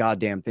have a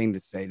goddamn thing to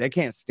say. They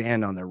can't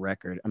stand on their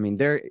record. I mean,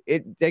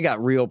 they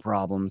got real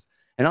problems.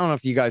 And I don't know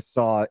if you guys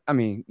saw, I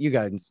mean, you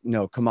guys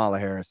know Kamala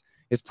Harris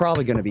is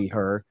probably going to be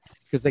her,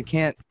 because they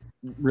can't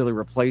really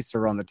replace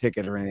her on the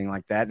ticket or anything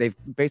like that. They've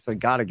basically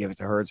got to give it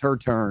to her. It's her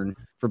turn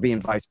for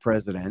being vice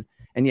president.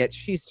 And yet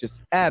she's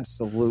just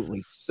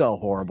absolutely so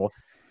horrible.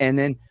 And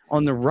then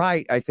on the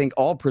right, I think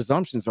all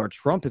presumptions are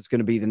Trump is going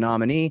to be the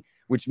nominee,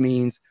 which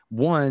means,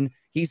 one,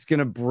 he's going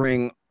to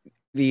bring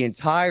the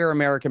entire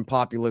American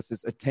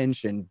populace's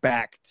attention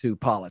back to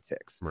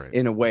politics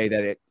in a way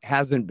that it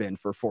hasn't been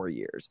for 4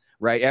 years,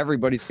 right?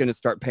 Everybody's going to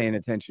start paying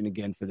attention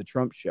again for the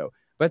Trump show.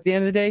 But at the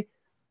end of the day,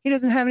 he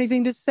doesn't have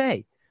anything to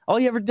say. All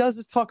he ever does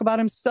is talk about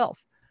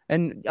himself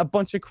and a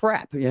bunch of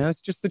crap.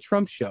 It's just the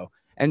Trump show.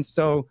 And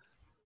so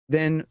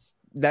then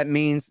that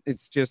means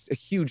it's just a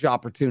huge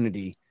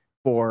opportunity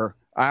for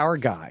our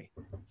guy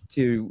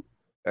to,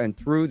 and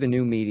through the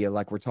new media,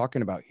 like we're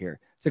talking about here,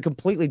 to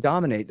completely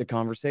dominate the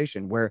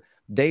conversation, where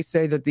they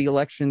say that the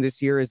election this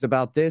year is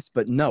about this,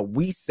 but no,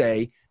 we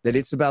say that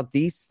it's about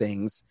these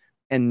things.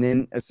 And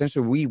then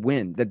essentially we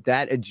win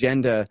that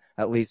agenda.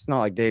 At least, not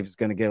like Dave's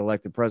going to get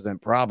elected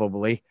president,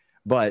 probably,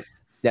 but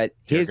that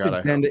his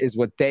agenda is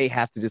what they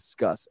have to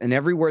discuss. And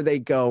everywhere they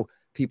go,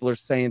 people are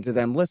saying to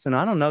them, listen,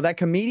 I don't know, that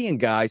comedian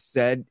guy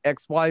said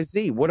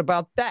XYZ. What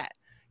about that?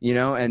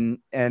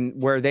 And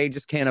where they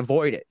just can't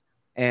avoid it.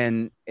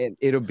 And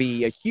it'll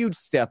be a huge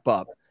step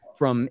up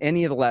from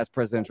any of the last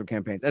presidential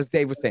campaigns. As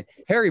Dave was saying,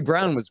 Harry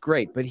Brown was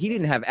great, but he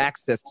didn't have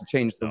access to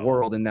change the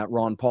world in that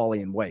Ron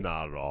Paulian way.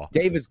 Not at all.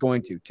 Dave is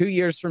going to. 2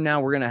 years from now,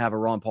 we're going to have a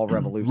Ron Paul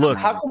revolution. Look,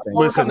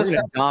 listen, we're going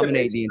to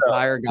dominate the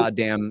entire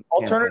goddamn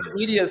alternative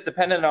campaign. media is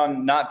dependent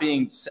on not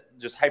being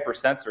just hyper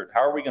censored.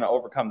 How are we going to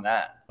overcome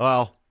that?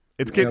 Well,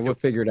 it's getting we'll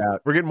figure it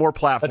out. We're getting more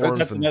platforms.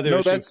 That's another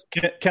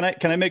issue. Can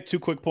I make 2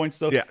 quick points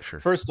though? Yeah, sure.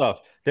 First off,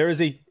 there is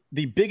the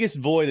biggest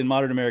void in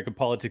modern American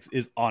politics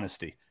is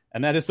honesty.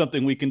 And that is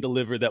something we can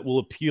deliver that will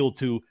appeal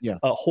to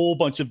a whole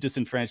bunch of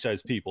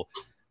disenfranchised people.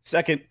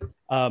 Second,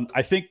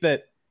 I think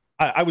that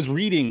I was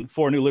reading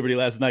For New Liberty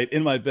last night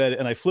in my bed,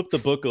 and I flipped the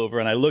book over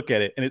and I look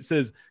at it, and it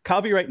says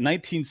copyright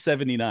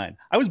 1979.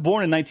 I was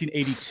born in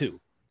 1982.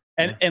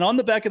 And on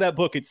the back of that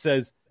book, it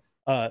says,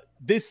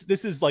 this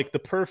is like the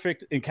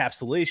perfect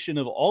encapsulation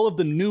of all of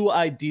the new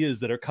ideas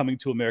that are coming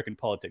to American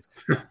politics.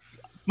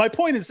 My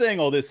point in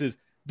saying all this is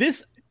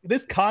this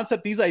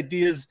concept, these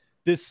ideas,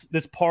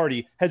 this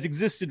party has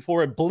existed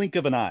for a blink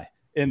of an eye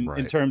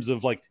in terms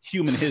of like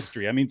human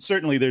history. I mean,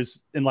 certainly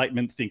there's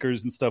Enlightenment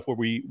thinkers and stuff where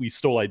we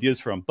stole ideas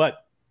from,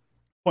 but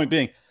point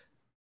being,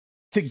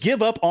 to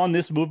give up on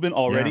this movement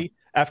already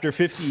after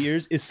 50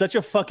 years is such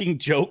a fucking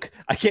joke.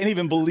 I can't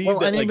even believe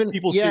that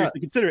people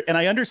seriously consider it. And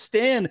I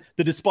understand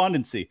the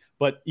despondency,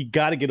 but you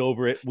got to get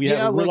over it. We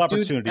have a real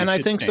opportunity. And I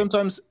think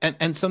sometimes,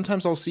 and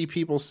sometimes I'll see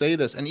people say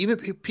this, and even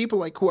people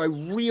like who I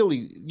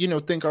really,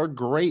 think are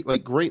great,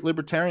 like great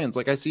libertarians.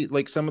 Like I see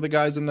like some of the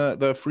guys in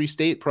the Free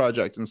State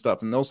Project and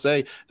stuff, and they'll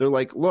say, they're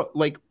like, look,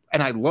 like,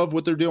 and I love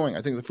what they're doing.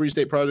 I think the Free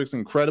State Project's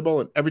incredible.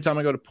 And every time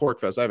I go to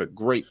PorkFest, I have a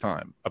great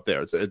time up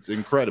there. It's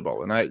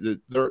incredible. And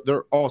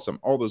they're awesome,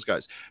 all those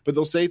guys. But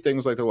they'll say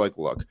things like, they're like,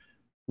 look,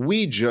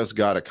 we just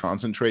got to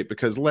concentrate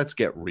because let's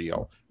get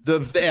real. The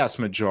vast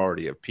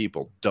majority of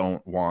people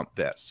don't want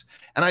this.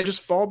 And I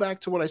just fall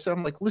back to what I said.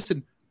 I'm like,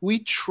 listen, we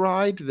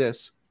tried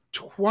this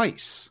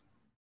twice.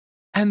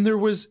 And there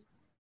was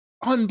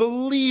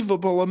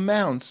unbelievable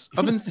amounts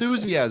of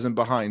enthusiasm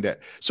behind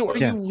it. So are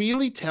you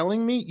really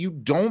telling me you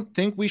don't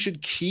think we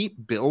should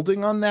keep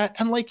building on that?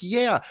 And like,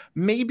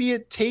 maybe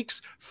it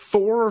takes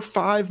 4 or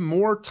 5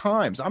 more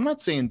times. I'm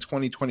not saying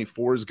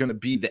 2024 is going to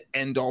be the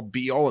end all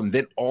be all and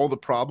then all the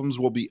problems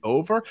will be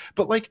over.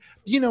 But like,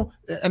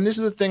 and this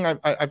is the thing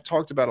I've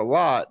talked about a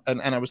lot. And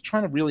I was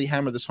trying to really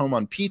hammer this home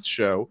on Pete's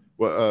show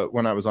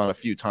when I was on a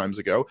few times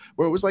ago,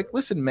 where it was like,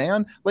 listen,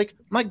 man, like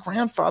my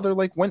grandfather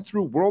like went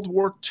through World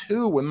War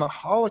II and the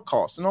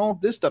Holocaust and all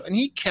of this stuff, and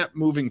he kept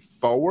moving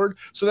forward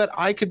so that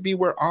I could be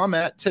where I'm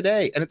at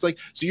today. And it's like,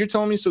 so you're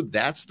telling me, so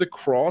that's the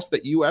cross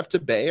that you have to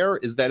bear,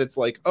 is that it's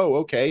like, oh,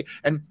 okay,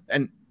 and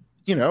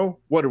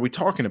what are we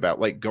talking about?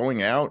 Like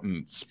going out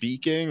and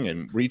speaking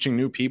and reaching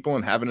new people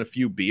and having a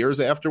few beers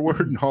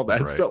afterward and all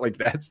that stuff. Like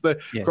that's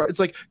it's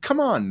like, come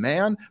on,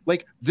 man.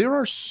 Like there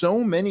are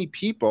so many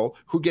people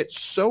who get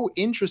so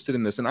interested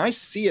in this, and I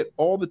see it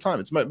all the time.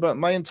 It's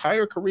my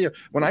entire career.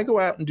 When I go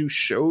out and do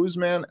shows,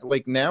 man,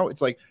 like now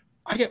it's like,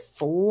 I get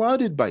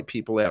flooded by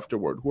people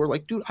afterward who are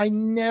like, dude, I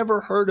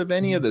never heard of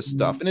any of this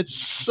stuff. And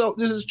this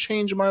has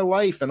changed my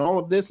life and all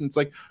of this. And it's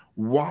like,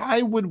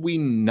 why would we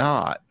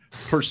not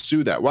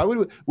pursue that? Why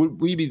would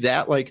we be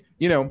that, like,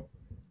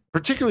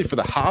 particularly for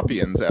the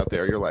Hoppians out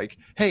there? You're like,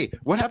 hey,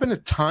 what happened to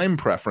time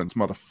preference,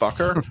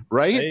 motherfucker?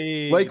 Right?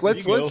 Hey, like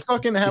let's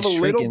fucking have a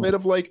little bit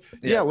of like,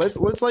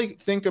 let's like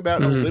think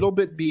about a little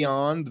bit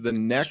beyond the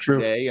next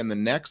day and the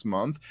next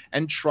month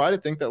and try to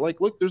think that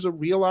like, look, there's a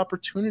real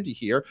opportunity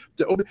here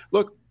to open.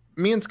 Look,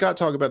 me and Scott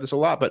talk about this a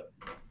lot, but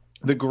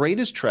the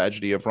greatest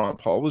tragedy of Ron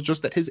Paul was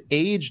just that his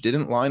age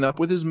didn't line up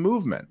with his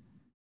movement.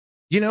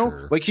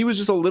 Like he was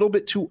just a little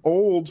bit too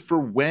old for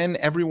when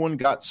everyone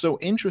got so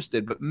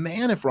interested. But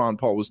man, if Ron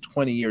Paul was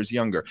 20 years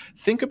younger,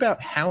 think about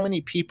how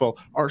many people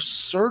are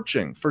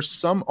searching for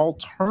some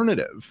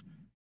alternative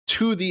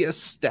to the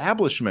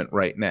establishment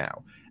right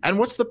now. And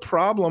what's the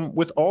problem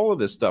with all of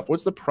this stuff?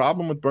 What's the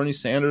problem with Bernie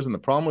Sanders and the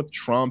problem with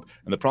Trump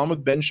and the problem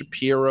with Ben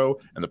Shapiro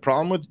and the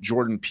problem with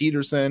Jordan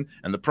Peterson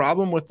and the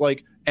problem with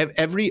like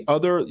every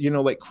other,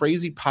 like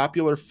crazy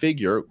popular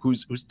figure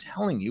who's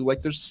telling you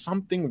like there's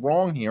something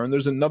wrong here and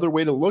there's another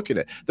way to look at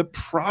it. The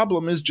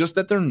problem is just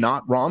that they're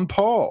not Ron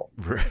Paul.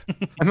 Right.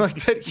 And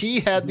like that he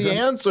had the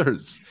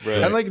answers.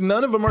 Right. And like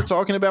none of them are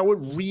talking about what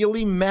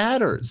really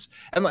matters.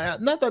 And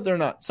like, not that they're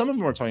not, some of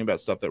them are talking about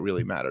stuff that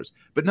really matters,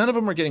 but none of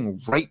them are getting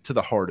right to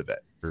the heart of it.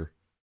 Sure.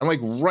 And like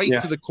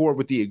to the core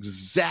with the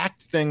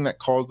exact thing that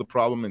caused the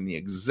problem and the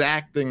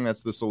exact thing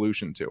that's the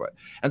solution to it.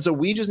 And so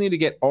we just need to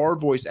get our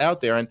voice out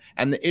there.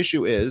 And the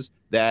issue is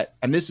that,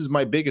 and this is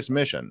my biggest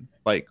mission,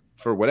 like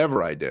for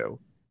whatever I do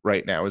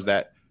right now, is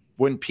that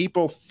when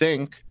people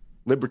think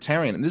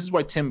libertarian, and this is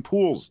why Tim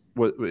Pool's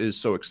is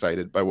so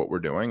excited by what we're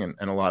doing, and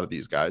a lot of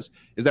these guys,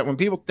 is that when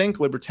people think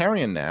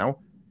libertarian now,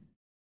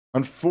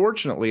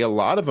 unfortunately, a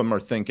lot of them are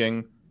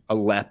thinking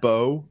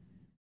Aleppo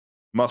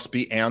must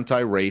be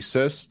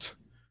anti-racist.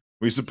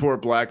 We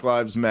support Black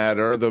Lives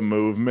Matter, the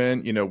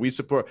movement, we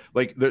support,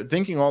 like, they're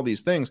thinking all these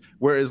things.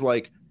 Whereas,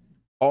 like,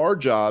 our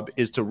job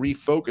is to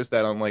refocus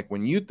that on, like,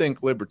 when you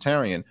think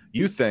libertarian,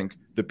 you think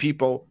the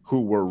people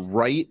who were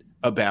right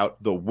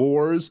about the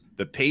wars,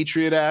 the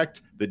Patriot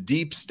Act, the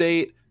deep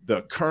state,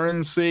 the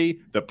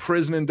currency, the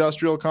prison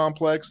industrial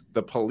complex,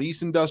 the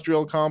police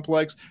industrial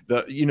complex,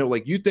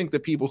 you think the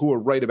people who are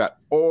right about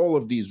all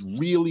of these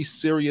really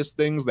serious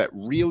things that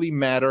really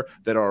matter,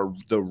 that are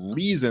the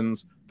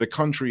reasons the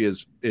country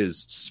is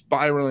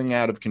spiraling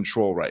out of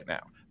control right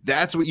now.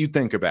 That's what you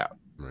think about.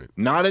 Right.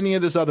 Not any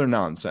of this other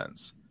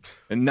nonsense.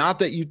 And not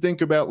that you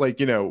think about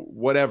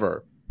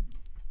whatever.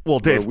 Well,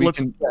 Dave,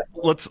 let's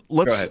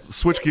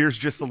switch gears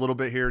just a little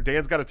bit here.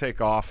 Dan's got to take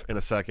off in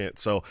a second,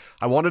 so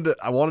I wanted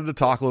to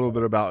talk a little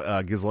bit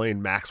about Ghislaine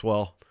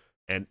Maxwell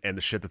and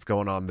the shit that's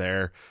going on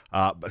there.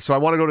 So I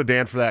want to go to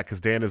Dan for that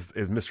because Dan is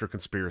Mr.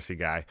 Conspiracy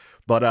guy.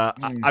 But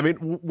I mean,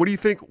 what do you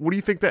think? What do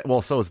you think that?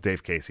 Well, so is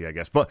Dave Casey, I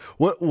guess. But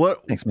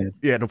what? Thanks, man.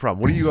 Yeah, no problem.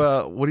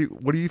 What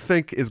do you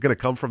think is going to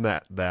come from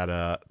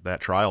that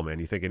trial, man?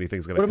 You think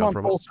anything's going to come from it? Put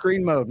him on full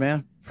screen mode,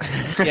 man.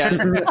 Yeah,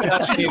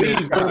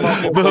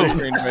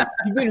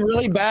 You've been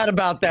really bad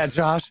about that,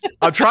 Josh.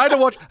 I'm trying to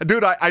watch,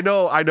 dude. I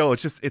know.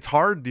 It's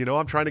hard.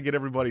 I'm trying to get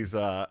everybody's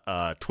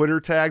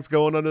Twitter tags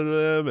going under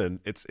them, and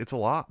it's a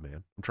lot,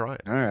 man. I'm trying.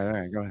 All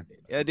right, go ahead.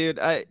 Yeah, dude.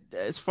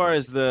 As far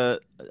as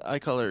I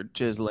call her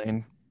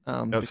Ghislaine.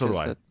 So do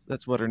I.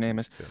 That's what her name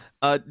is.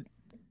 Yeah.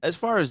 As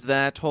far as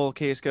that whole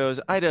case goes,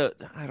 I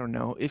don't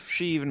know if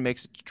she even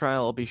makes it to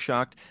trial. I'll be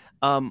shocked.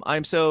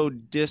 I'm so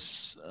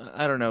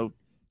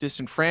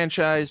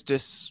disenfranchised,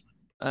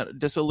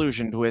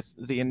 disillusioned with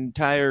the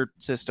entire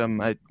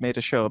system. I made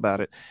a show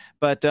about it,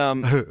 but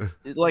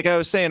like I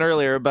was saying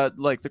earlier about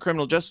like the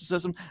criminal justice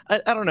system,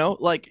 I don't know.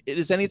 Like,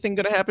 is anything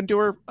going to happen to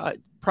her?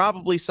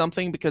 Probably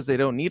something, because they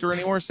don't need her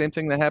anymore. Same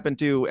thing that happened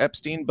to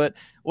Epstein. But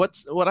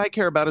what I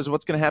care about is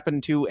what's going to happen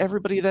to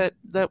everybody that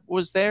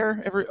was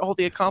there, all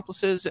the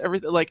accomplices,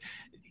 everything. Like,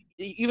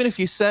 even if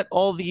you set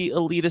all the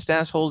elitist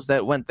assholes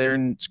that went there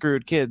and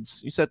screwed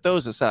kids, you set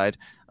those aside,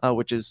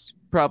 which is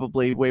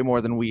probably way more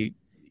than we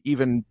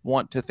even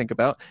want to think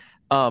about.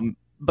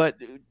 But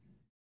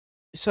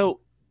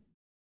so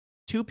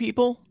 2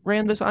 people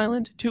ran this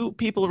island. 2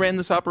 people ran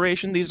this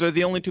operation. These are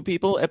the only 2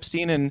 people.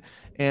 Epstein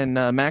and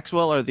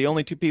Maxwell are the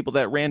only 2 people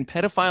that ran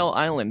Pedophile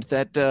Island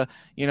that,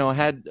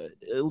 had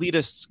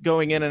elitists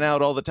going in and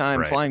out all the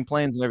time, flying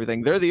planes and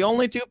everything. They're the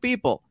only 2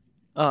 people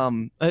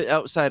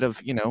outside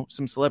of,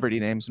 some celebrity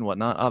names and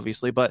whatnot,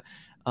 obviously. But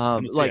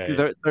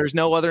there's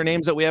no other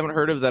names that we haven't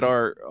heard of that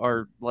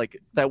are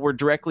like that were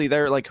directly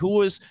there. Like, who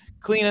was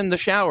cleaning the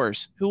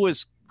showers? Who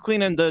was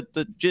cleaning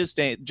the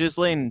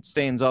Ghislaine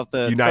stains off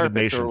the United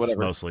Nations Nations or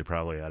whatever? Mostly,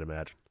 probably, I'd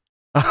imagine.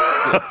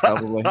 Yeah,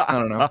 probably. I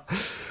don't know.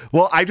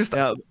 Well,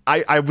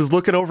 I was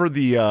looking over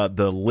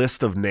the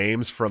list of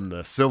names from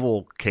the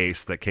civil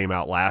case that came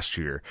out last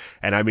year,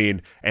 and I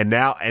mean, and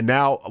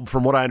now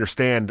from what I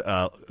understand,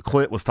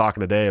 Clint was talking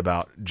today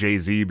about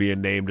Jay-Z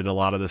being named in a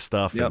lot of this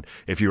stuff. Yep. And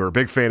if you were a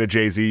big fan of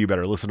Jay-Z, you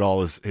better listen to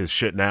all his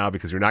shit now,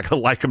 because you're not going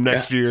to like him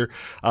next year.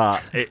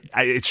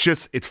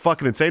 It's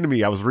fucking insane to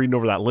me. I was reading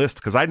over that list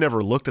because I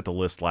never looked at the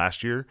list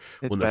last year.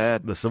 It's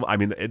bad. The civil. I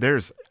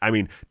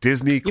mean,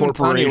 Disney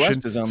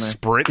Corporation,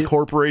 Sprint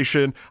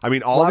Corporation. I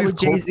mean, all Why these. would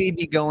Jay-Z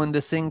be going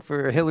to sing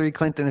for Hillary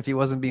Clinton if he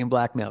wasn't being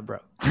blackmailed, bro?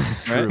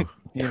 True. Right?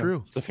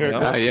 True. It's a fair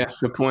yeah,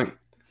 good point.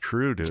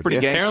 True, dude. It's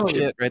pretty gangster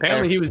shit right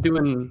apparently there. he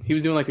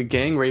was doing like a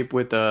gang rape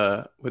with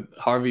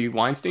Harvey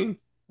Weinstein. I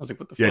was like,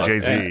 what the fuck? Yeah,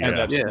 Jay-Z.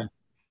 Yeah.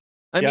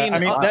 I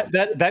mean,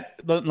 that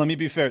let me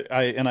be fair.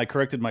 I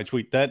corrected my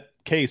tweet. That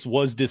case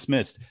was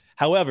dismissed.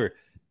 However,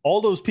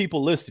 all those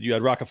people listed, you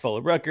had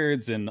Rockefeller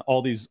Records and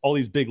all these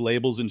big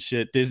labels and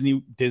shit.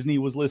 Disney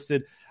was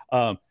listed.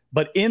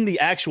 But in the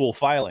actual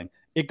filing,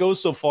 it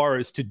goes so far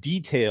as to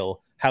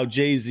detail how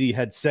Jay-Z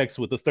had sex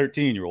with a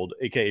 13-year-old,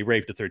 aka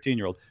raped a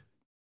 13-year-old.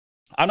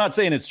 I'm not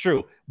saying it's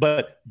true,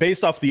 but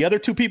based off the other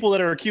 2 people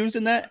that are accused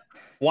in that,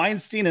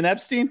 Weinstein and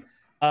Epstein,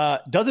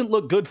 doesn't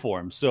look good for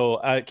him.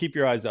 So keep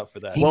your eyes out for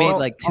that. He made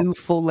like 2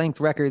 full-length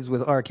records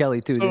with R.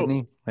 Kelly too, didn't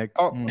he? Like,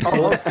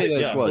 I'll say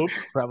this. Look,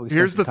 probably.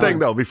 Here's the thing,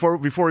 though. Before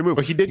we move,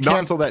 but he did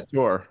cancel that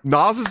tour.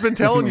 Nas has been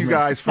telling you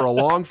guys for a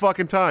long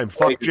fucking time.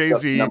 Fuck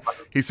Jay-Z.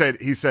 He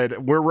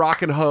said we're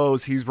rocking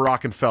hoes. He's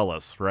rocking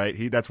fellas. Right?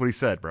 That's what he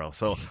said, bro.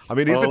 So I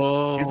mean, he's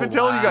been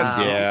telling you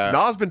guys. Yeah.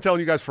 Nas been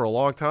telling you guys for a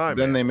long time.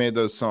 Then they made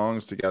those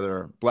songs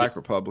together. Black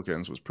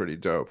Republicans was pretty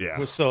dope. Yeah, it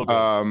was so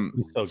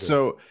good.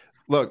 So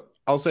look,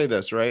 I'll say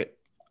this, right?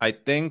 I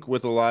think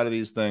with a lot of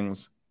these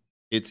things,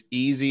 it's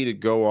easy to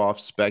go off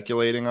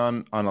speculating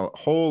on a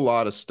whole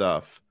lot of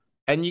stuff.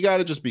 And you got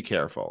to just be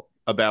careful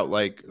about,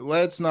 like,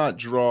 let's not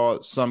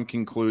draw some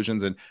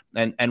conclusions.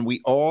 And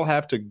we all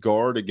have to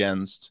guard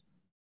against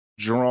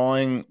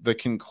drawing the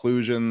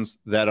conclusions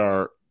that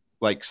are,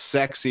 like,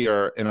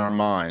 sexier in our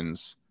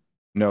minds.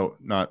 No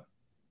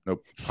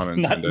pun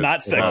intended.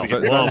 Not sexy.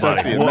 Not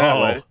sexy in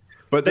that way.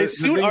 But they the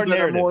suit things our that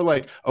narrative. are more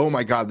like, oh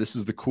my God, this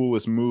is the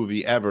coolest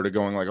movie ever, to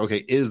going like,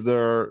 okay, is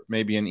there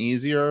maybe an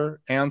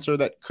easier answer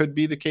that could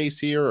be the case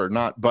here or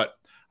not? But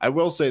I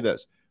will say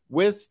this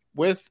with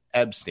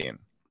Epstein,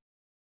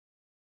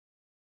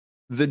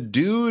 the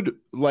dude,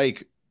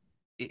 like,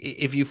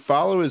 if you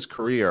follow his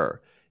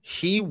career,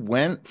 he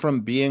went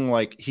from being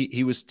like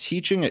he was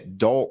teaching at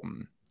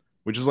Dalton,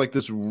 which is like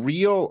this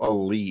real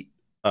elite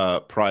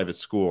private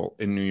school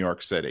in New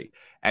York City,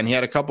 and he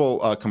had a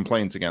couple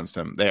complaints against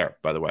him there,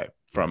 by the way,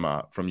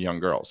 from young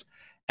girls.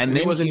 And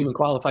then he wasn't even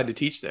qualified to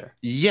teach there.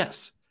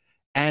 Yes.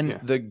 And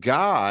the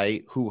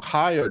guy who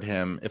hired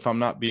him, if I'm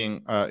not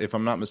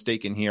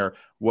mistaken here,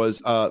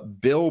 was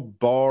Bill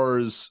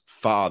Barr's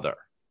father.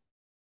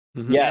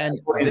 Mm-hmm.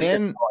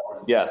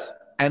 Yes.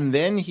 And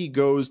then he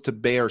goes to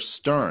Bear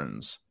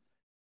Stearns,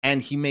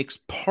 and he makes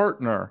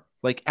partner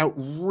like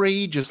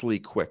outrageously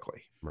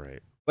quickly. Right.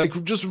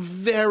 Like just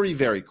very,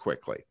 very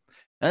quickly.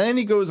 And then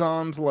he goes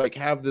on to like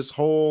have this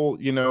whole,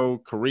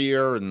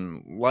 career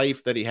and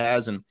life that he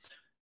has. And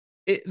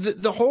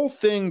the whole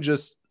thing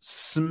just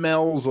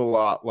smells a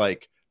lot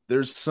like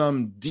there's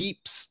some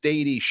deep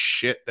statey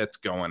shit that's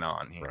going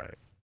on here. Right.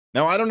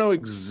 Now, I don't know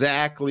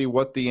exactly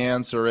what the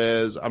answer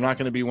is. I'm not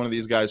going to be one of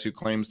these guys who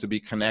claims to be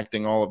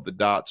connecting all of the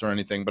dots or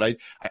anything, but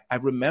I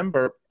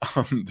remember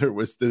there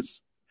was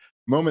this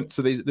moment.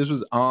 So this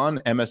was on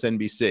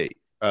MSNBC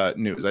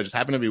news. I just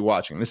happened to be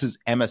watching. This is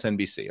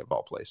MSNBC of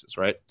all places,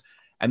 right?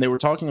 And they were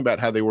talking about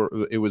how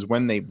it was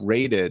when they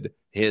raided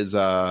his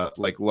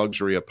like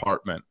luxury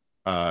apartment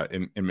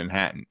in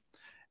Manhattan.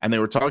 And they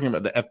were talking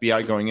about the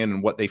FBI going in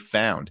and what they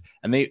found.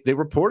 And they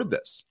reported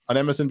this on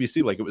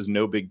MSNBC like it was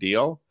no big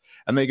deal.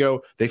 And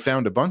they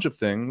found a bunch of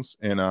things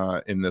in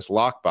this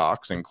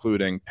lockbox,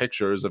 including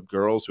pictures of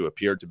girls who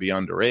appeared to be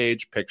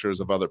underage, pictures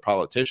of other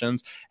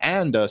politicians,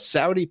 and a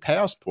Saudi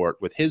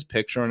passport with his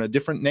picture and a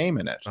different name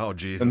in it. Oh,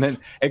 Jesus. And then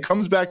it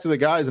comes back to the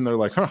guys, and they're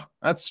like, huh,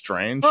 that's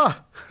strange.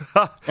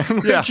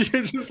 And Yeah.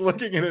 you're just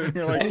looking at it, and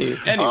you're like,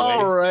 Anyway.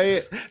 all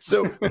right.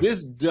 So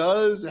this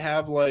does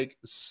have like,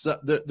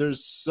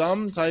 there's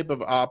some type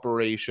of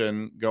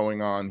operation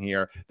going on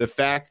here. The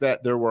fact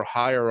that there were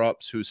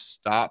higher-ups who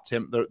stopped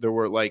him, there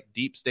were like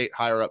deep state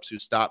higher-ups who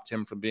stopped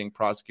him from being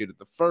prosecuted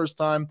the first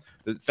time.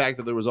 The fact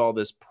that there was all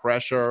this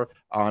pressure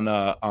on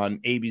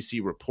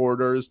ABC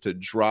reporters to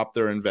drop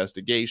their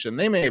investigation.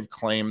 They may have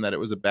claimed that it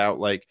was about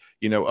like,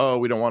 oh,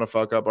 we don't want to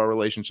fuck up our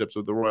relationships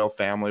with the royal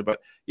family. But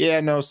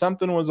yeah, no,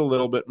 something was a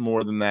little bit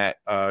more than that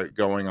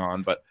going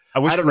on. But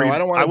I don't know. I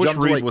don't want to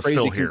jump to like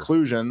crazy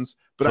conclusions,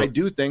 but I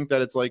do think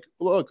that it's like,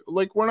 look,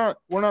 like we're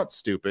not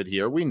stupid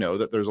here. We know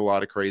that there's a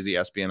lot of crazy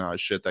espionage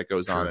shit that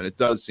goes on, and it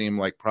does seem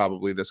like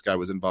probably this guy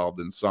was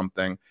involved in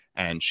something,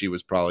 and she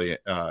was probably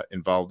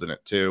involved in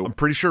it too. I'm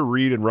pretty sure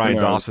Reed and Ryan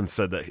Dawson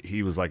said that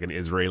he was like an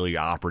Israeli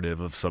operative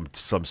of some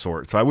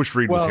sort. So I wish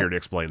Reed was here to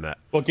explain that.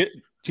 Well,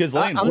 because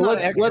Lane,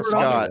 let's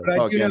Scott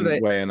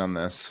weigh in on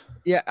this.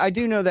 Yeah, I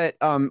do know that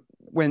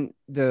when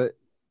the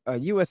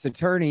U.S.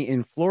 attorney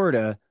in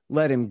Florida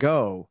let him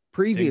go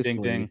previously,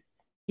 ding, ding, ding.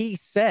 He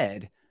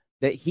said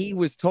that he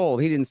was told,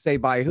 he didn't say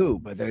by who,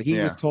 but that he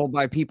was told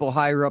by people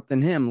higher up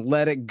than him,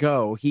 let it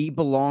go. He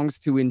belongs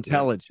to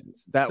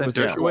intelligence. That was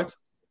Dershowitz?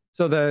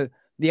 So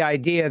the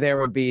idea there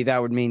would be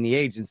that would mean the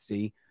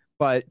agency,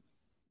 but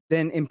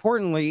then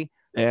importantly,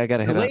 I got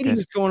to the lady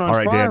who's going on All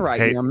right, trial Dan.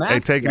 right now, Hey,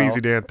 take it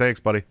easy, Dan.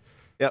 Thanks, buddy.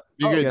 Yep.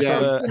 You good,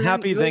 Dan?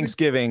 Happy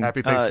Thanksgiving.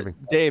 Happy Thanksgiving.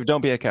 Dave,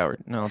 don't be a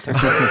coward. No.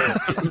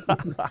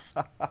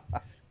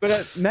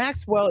 But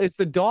Maxwell is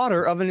the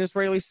daughter of an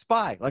Israeli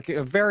spy, like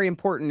a very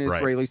important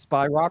Israeli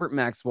spy, Robert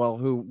Maxwell,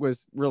 who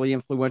was really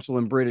influential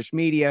in British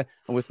media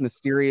and was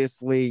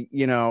mysteriously,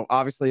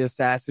 obviously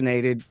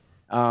assassinated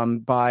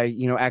by,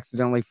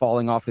 accidentally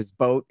falling off his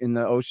boat in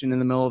the ocean in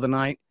the middle of the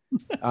night.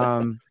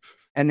 And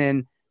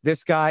then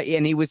this guy,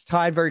 and he was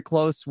tied very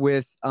close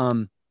with,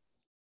 oh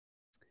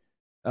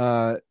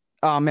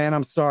man,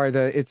 I'm sorry.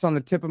 It's on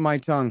the tip of my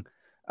tongue.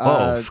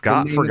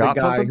 Scott forgot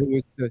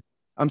something?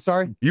 I'm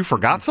sorry? You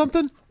forgot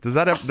something? Does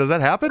that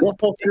happen? Go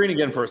full screen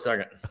again for a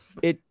second.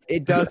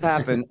 It does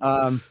happen.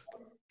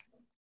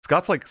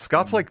 Scott's like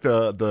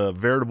the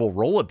veritable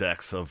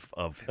Rolodex of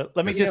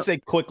Let me just say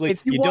quickly,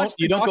 if you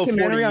don't go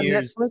 40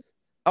 years. Netflix,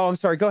 oh, I'm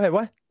sorry. Go ahead.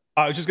 What?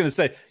 I was just going to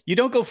say, you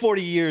don't go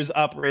 40 years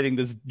operating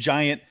this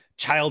giant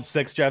child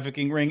sex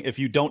trafficking ring if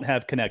you don't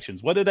have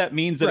connections, whether that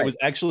means that it was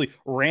actually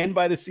ran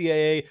by the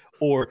CIA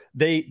or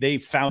they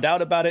found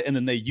out about it and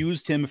then they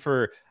used him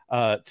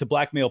to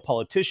blackmail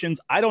politicians.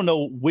 I don't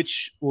know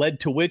which led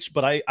to which,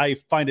 but I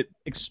find it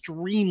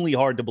extremely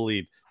hard to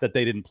believe that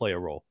they didn't play a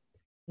role.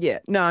 Yeah,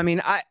 no, I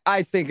mean,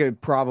 I think it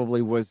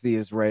probably was the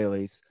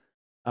Israelis.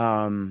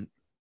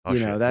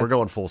 We're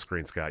going full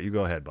screen, Scott. You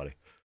go ahead, buddy.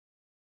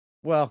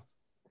 Well,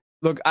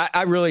 look,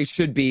 I really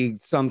should be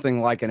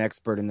something like an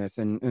expert in this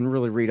and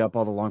really read up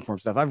all the long form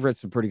stuff. I've read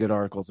some pretty good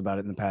articles about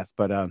it in the past,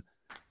 but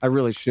I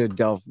really should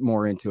delve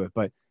more into it.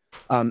 But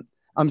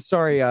I'm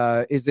sorry,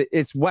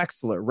 it's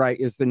Wexler, right?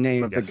 Is the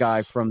name of the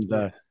guy from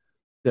the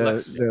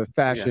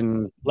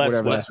fashion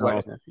whatever.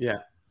 Wexler. Yeah.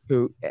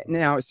 Who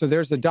now? So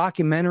there's a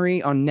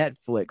documentary on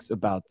Netflix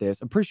about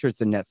this. I'm pretty sure it's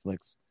a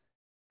Netflix.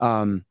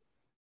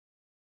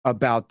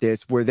 About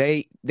this, where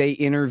they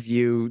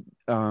interviewed,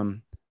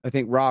 I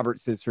think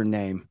Roberts is her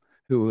name,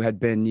 who had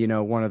been,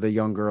 one of the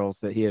young girls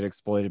that he had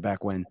exploited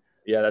back when.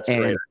 Yeah, that's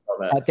great. I saw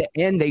that. At the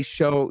end, they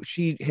show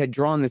she had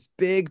drawn this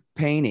big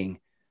painting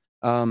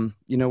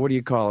You know, what do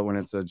you call it when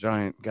it's a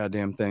giant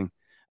goddamn thing?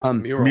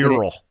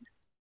 Mural.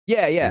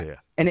 Yeah.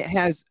 And it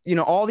has, you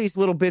know, all these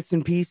little bits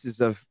and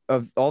pieces of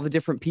all the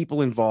different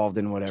people involved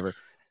and whatever.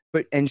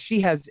 And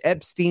she has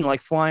Epstein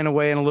like flying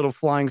away in a little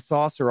flying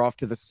saucer off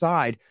to the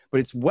side, but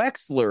it's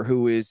Wexler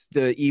who is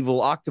the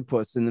evil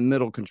octopus in the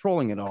middle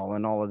controlling it all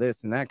and all of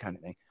this and that kind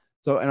of thing.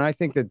 So, and I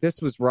think that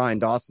this was Ryan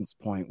Dawson's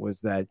point,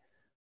 was that,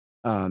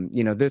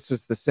 you know, this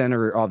was the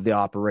center of the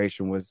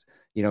operation, was,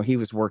 you know, he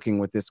was working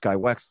with this guy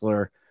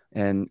Wexler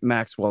and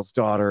Maxwell's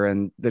daughter,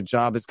 and the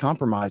job is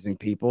compromising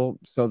people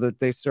so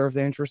that they serve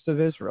the interests of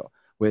Israel,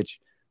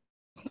 which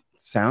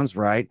sounds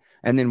right.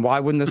 And then why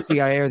wouldn't the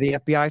CIA or the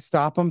FBI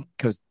stop them?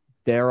 Because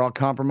they're all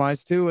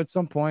compromised too at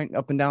some point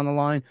up and down the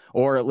line,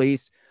 or at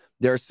least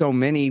there are so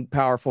many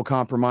powerful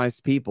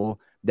compromised people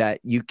that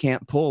you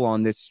can't pull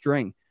on this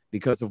string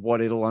because of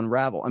what it'll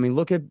unravel. I mean,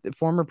 look at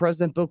former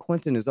President Bill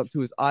Clinton is up to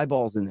his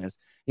eyeballs in this.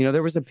 You know,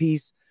 there was a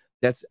piece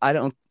that's, I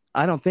don't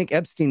think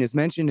Epstein is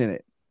mentioned in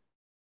it.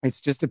 It's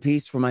just a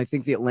piece from, I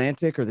think, The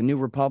Atlantic or the New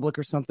Republic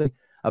or something,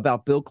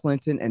 about Bill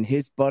Clinton and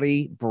his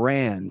buddy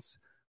Brands.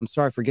 I'm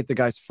sorry, I forget the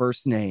guy's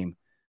first name.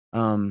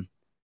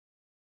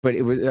 But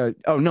it was,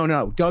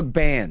 Doug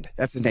Band.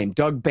 That's his name,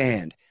 Doug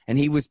Band. And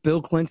he was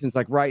Bill Clinton's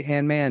like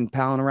right-hand man,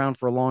 palling around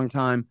for a long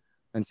time.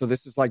 And so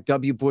this is like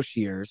W. Bush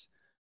years.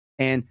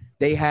 And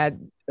they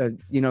had,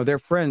 you know, their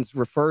friends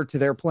referred to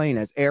their plane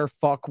as Air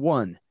Fuck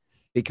One,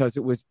 because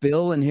it was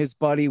Bill and his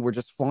buddy were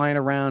just flying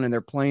around and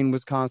their plane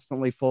was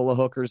constantly full of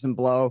hookers and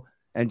blow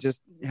and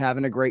just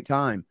having a great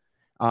time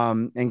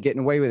and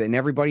getting away with it. And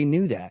everybody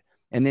knew that.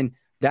 And then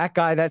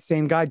that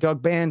same guy,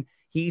 Doug Band,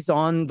 he's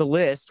on the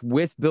list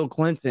with Bill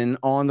Clinton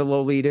on the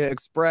Lolita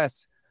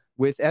Express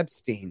with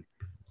Epstein.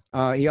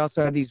 He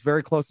also had these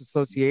very close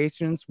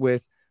associations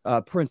with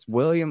Prince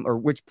William, or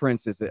which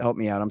prince is it? Help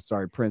me out. I'm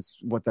sorry. Prince,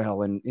 what the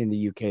hell in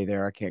the UK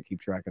there? I can't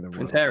keep track of the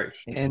Prince Harry.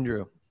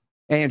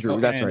 Andrew,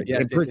 that's right.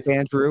 Yes, and Prince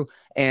Andrew,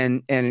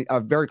 and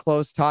very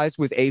close ties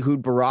with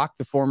Ehud Barak,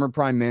 the former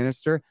prime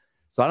minister.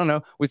 So I don't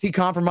know. Was he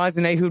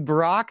compromising Ehud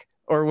Barak,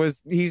 or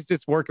was he's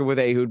just working with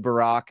Ehud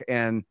Barak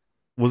and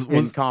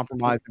was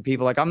compromising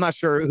people? Like, I'm not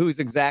sure who's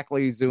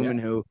exactly zooming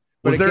who.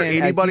 But was there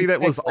anybody that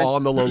was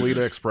on the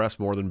Lolita Express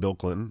more than Bill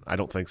Clinton? I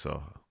don't think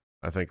so.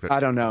 I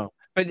don't know.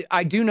 But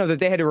I do know that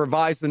they had to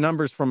revise the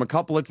numbers from a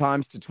couple of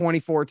times to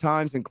 24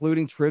 times,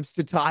 including trips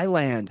to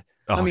Thailand.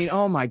 I mean,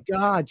 oh my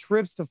God,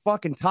 trips to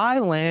fucking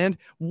Thailand.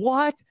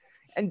 What?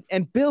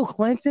 And Bill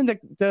Clinton,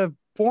 the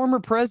former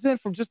president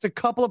from just a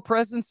couple of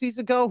presidencies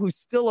ago, who's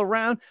still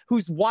around,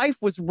 whose wife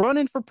was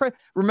running for president.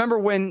 Remember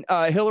when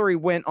Hillary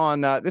went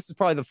on, this is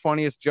probably the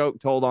funniest joke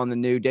told on the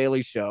new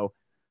Daily Show,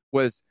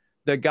 was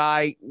the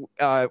guy,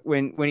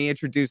 when he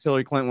introduced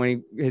Hillary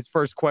Clinton, his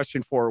first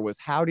question for her was,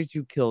 how did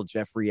you kill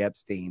Jeffrey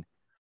Epstein?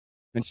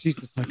 And she's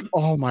just like,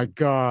 oh my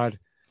God.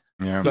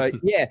 Yeah. But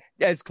yeah,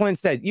 as Clint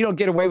said, you don't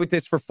get away with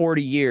this for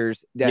 40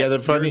 years.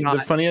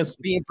 The funniest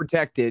being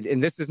protected.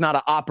 And this is not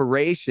an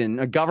operation,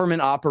 a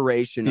government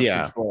operation of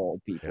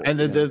control people. And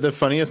the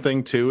funniest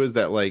thing too is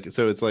that, like,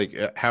 so it's like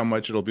how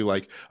much it'll be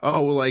like,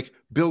 oh, well, like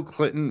Bill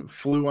Clinton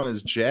flew on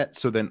his jet,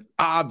 so then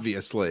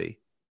obviously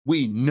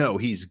we know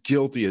he's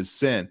guilty as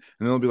sin. And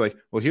then they'll be like,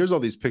 well, here's all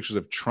these pictures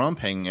of Trump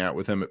hanging out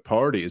with him at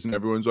parties. And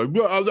everyone's like,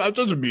 well, that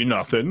doesn't mean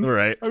nothing.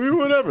 Right. I mean,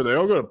 whatever. They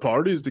all go to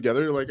parties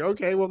together. You're like,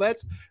 okay, well,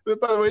 that's,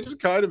 by the way, just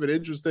kind of an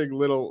interesting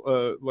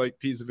little like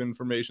piece of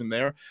information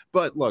there.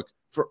 But look,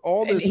 for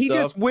all this he stuff,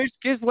 just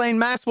wished Ghislaine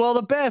Maxwell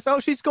the best.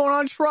 Oh, she's going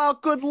on trial.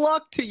 Good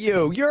luck to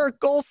you. You're a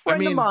old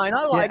friend of mine.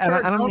 I like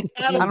her. I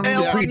don't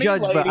mean to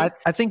prejudge, but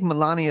I think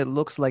Melania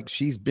looks like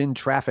she's been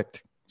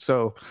trafficked.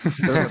 So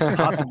there's a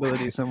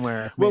possibility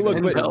somewhere. Well,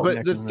 look,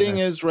 but the thing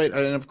is, right,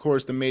 and of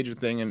course, the major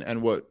thing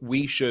and what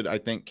we should, I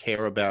think,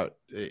 care about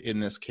in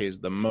this case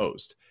the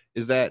most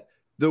is that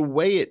the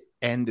way it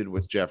ended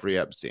with Jeffrey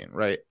Epstein,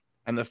 right?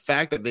 And the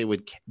fact that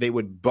they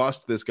would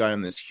bust this guy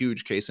on this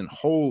huge case, and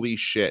holy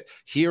shit,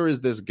 here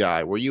is this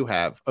guy where you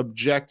have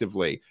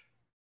objectively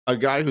a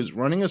guy who's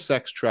running a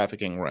sex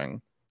trafficking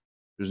ring.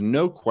 There's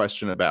no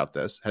question about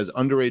this, has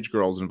underage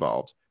girls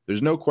involved.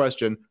 There's no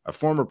question a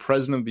former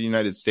president of the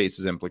United States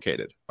is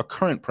implicated. A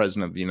current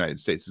president of the United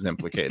States is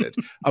implicated.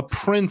 A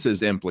prince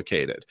is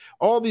implicated.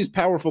 All these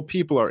powerful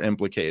people are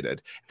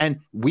implicated. And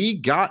we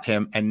got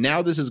him, and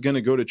now this is going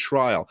to go to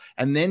trial.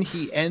 And then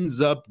he ends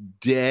up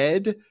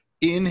dead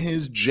in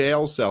his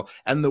jail cell.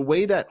 And the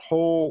way that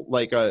whole,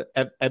 like,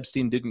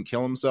 Epstein didn't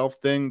kill himself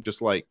thing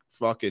just, like,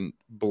 fucking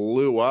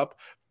blew up.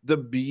 The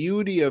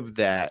beauty of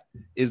that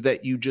is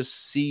that you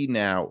just see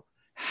now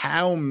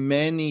how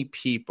many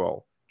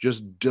people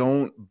just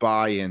don't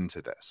buy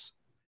into this.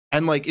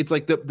 And like, it's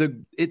like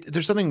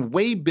there's something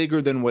way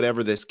bigger than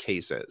whatever this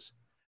case is.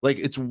 Like,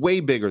 it's way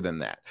bigger than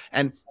that.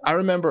 And I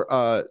remember,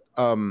 I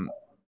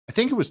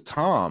think it was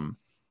Tom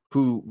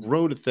who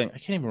wrote a thing. I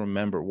can't even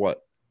remember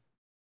what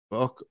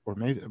book or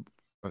maybe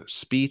a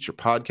speech or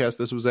podcast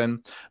this was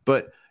in,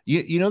 but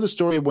you know the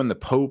story of when the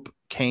Pope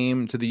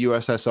came to the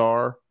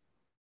USSR,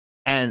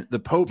 and the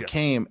Pope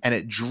came and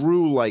it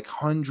drew like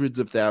hundreds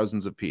of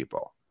thousands of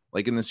people,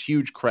 like in this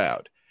huge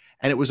crowd.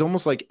 And it was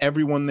almost like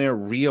everyone there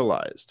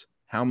realized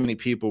how many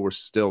people were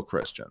still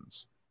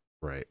Christians.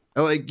 Right.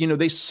 Like,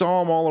 they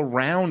saw them all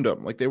around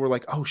them. Like, they were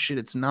like, oh shit,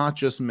 it's not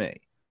just me.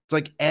 It's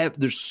like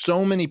there's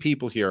so many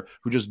people here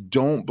who just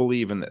don't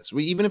believe in this.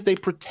 Even if they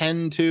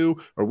pretend to,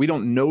 or we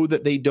don't know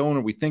that they don't,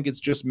 or we think it's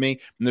just me.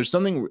 And there's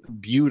something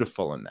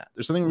beautiful in that.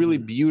 There's something really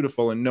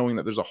beautiful in knowing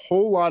that there's a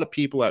whole lot of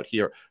people out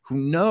here who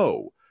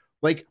know,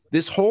 like,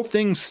 this whole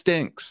thing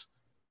stinks.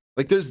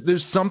 Like,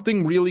 there's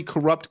something really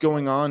corrupt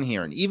going on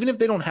here. And even if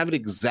they don't have it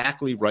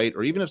exactly right,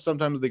 or even if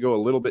sometimes they go a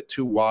little bit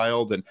too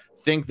wild and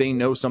think they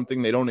know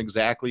something they don't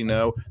exactly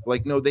know,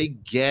 like, no, they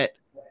get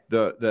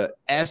the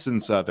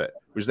essence of it,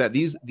 which is that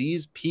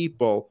these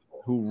people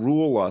who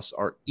rule us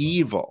are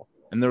evil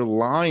and they're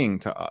lying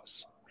to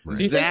us.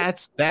 Right.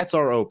 That's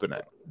our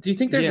opening. Do you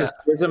think there's a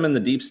schism in the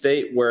deep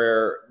state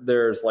where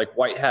there's like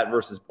white hat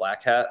versus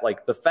black hat?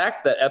 Like, the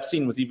fact that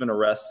Epstein was even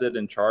arrested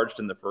and charged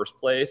in the first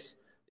place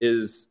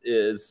is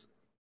it's,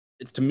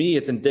 to me,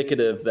 it's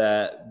indicative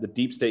that the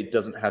deep state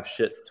doesn't have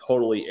shit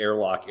totally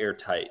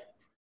airtight.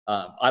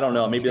 I don't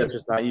know. Maybe that's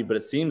just naive, but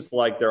it seems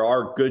like there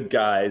are good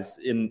guys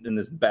in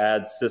this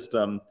bad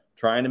system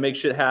trying to make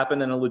shit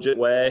happen in a legit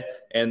way,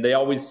 and they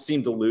always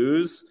seem to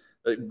lose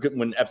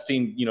when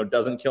Epstein,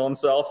 doesn't kill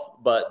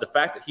himself. But the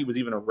fact that he was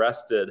even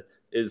arrested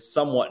is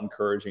somewhat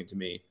encouraging to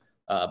me.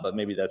 But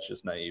maybe that's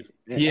just naive.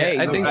 Yeah,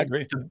 I think I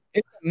agree.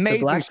 It's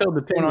amazing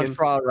going on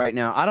trial right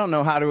now. I don't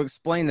know how to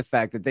explain the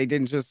fact that they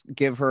didn't just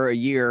give her a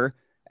year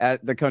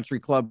at the country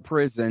club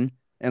prison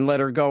and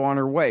let her go on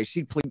her way.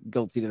 She'd plead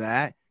guilty to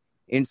that.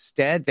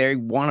 Instead, they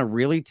want to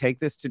really take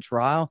this to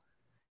trial.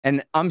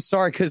 And I'm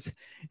sorry, because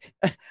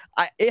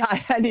I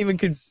hadn't even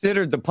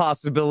considered the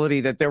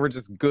possibility that there were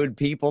just good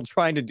people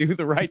trying to do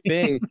the right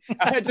thing.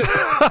 I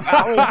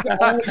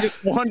was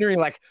just wondering,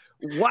 like,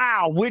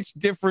 wow, which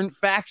different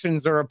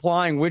factions are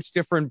applying which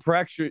different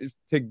pressures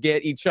to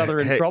get each other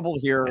in trouble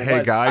here.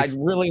 Hey, guys.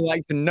 I'd really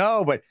like to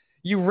know, but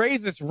you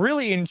raise this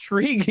really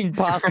intriguing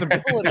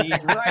possibility,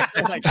 right?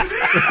 Like,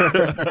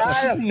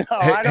 I don't know.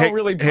 I don't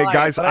really buy Hey,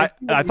 guys, it,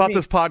 I thought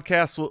this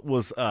podcast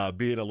was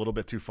being a little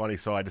bit too funny,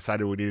 so I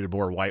decided we needed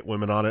more white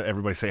women on it.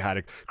 Everybody say hi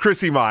to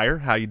Chrissy Meyer.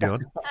 How you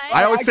doing?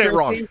 I always say it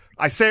wrong.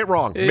 I say it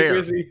wrong. Hey, Mayor.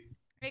 Chrissy.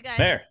 Hey, guys.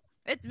 Mayor.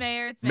 It's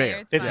Mayor. It's Mayor.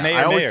 Mayor. It's fine. Mayor.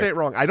 I always say it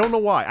wrong. I don't know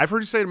why. I've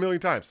heard you say it a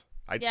million times.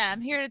 Yeah,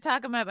 I'm here to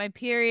talk about my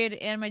period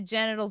and my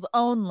genitals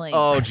only.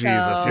 Oh,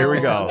 Jesus. Here we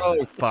go.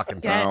 Oh,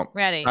 fucking Get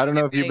ready. I don't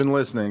know if you've Ready. been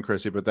listening,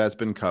 Chrissy, but that's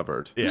been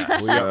covered.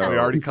 Yeah, we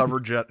already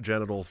covered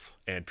genitals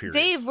and periods.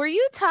 Dave, were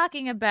you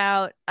talking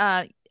about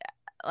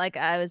like,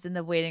 I was in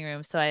the waiting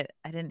room, so I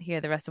didn't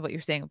hear the rest of what you're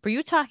saying. Were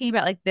you talking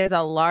about, like, there's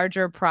a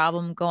larger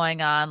problem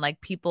going on,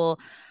 like people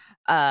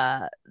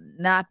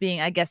not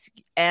being, I guess,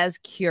 as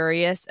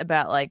curious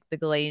about, like, the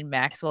Ghislaine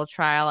Maxwell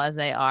trial as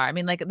they are? I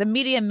mean, like, the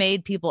media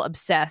made people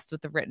obsessed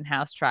with the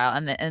Rittenhouse trial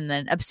and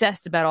then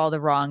obsessed about all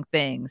the wrong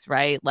things,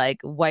 right?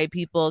 Like, white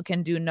people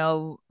can do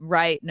no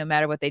right no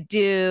matter what they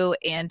do,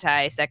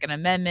 anti-Second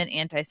Amendment,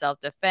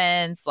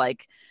 anti-self-defense,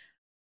 like,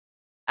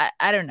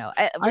 I don't know.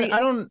 I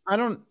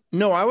don't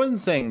no, I wasn't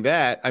saying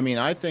that. I mean,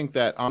 I think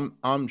that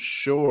I'm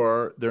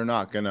sure they're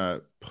not going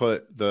to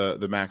put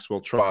the Maxwell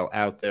trial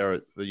out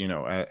there,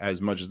 as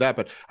much as that.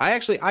 But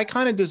I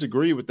kind of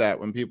disagree with that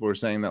when people were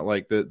saying that,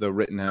 like, the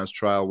Rittenhouse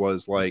trial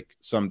was like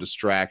some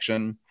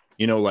distraction,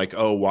 like,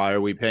 oh, why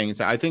are we paying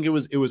attention? I think it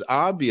was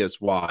obvious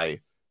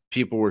why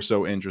people were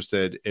so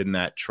interested in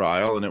that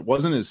trial. And it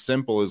wasn't as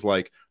simple as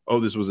like, oh,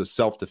 this was a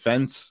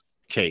self-defense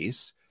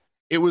case.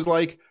 It was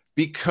like,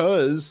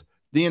 because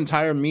the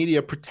entire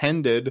media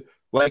pretended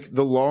like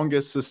the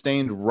longest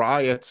sustained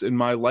riots in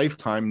my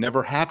lifetime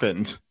never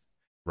happened.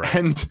 Right.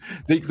 And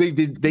they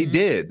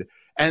did.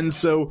 And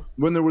so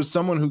when there was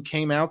someone who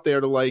came out there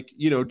to, like,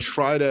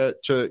 try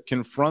to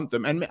confront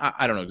them, and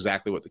I don't know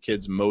exactly what the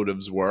kids'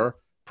 motives were.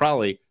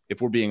 Probably, if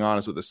we're being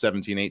honest with a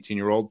 17,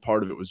 18-year-old,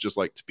 part of it was just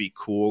like to be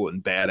cool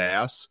and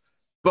badass.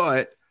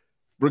 But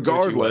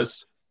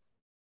regardless,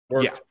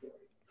 yeah,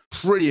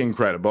 pretty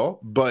incredible,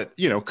 but,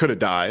 could have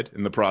died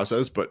in the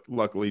process, but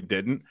luckily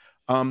didn't.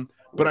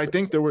 But I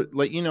think there were,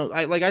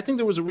 I think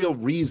there was a real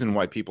reason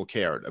why people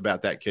cared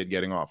about that kid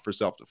getting off for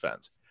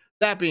self-defense.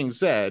 That being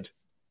said,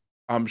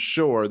 I'm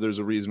sure there's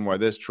a reason why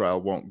this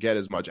trial won't get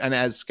as much. And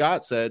as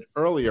Scott said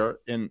earlier,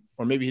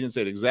 or maybe he didn't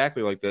say it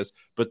exactly like this,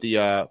 but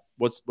the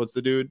what's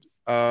the dude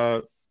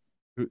who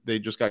they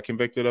just got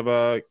convicted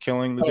of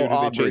killing the dude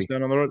who they chased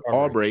down on the road,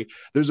 Aubrey.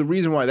 There's a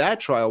reason why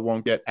that trial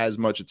won't get as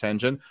much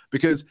attention,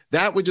 because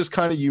that would just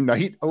kind of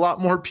unite a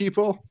lot more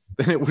people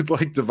than it would,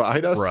 like,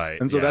 divide us.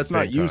 Right. And so that's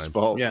not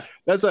useful. Yeah.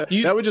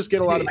 That would just get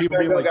a lot of people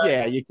being like,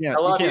 yeah, you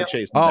can't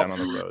chase them down on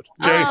the road.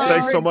 Jace,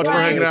 thanks so much for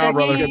hanging out,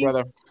 brother. Good,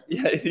 brother.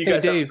 Yeah, you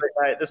guys have a Dave. great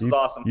night. This was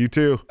awesome. You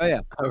too. Oh, yeah.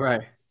 All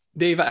right.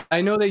 Dave,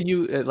 I know that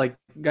you, like,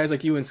 guys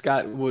like you and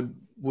Scott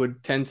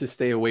would tend to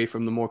stay away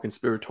from the more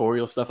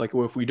conspiratorial stuff. Like,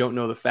 if we don't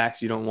know the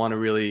facts, you don't want to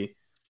really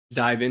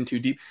dive in too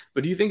deep.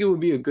 But do you think it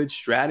would be a good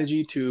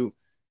strategy to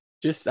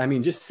just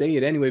say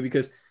it anyway?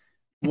 Because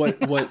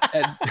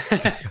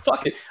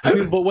fuck it. I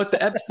mean, but what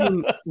the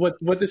Epstein,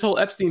 what this whole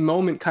Epstein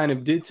moment kind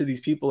of did to these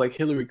people like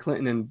Hillary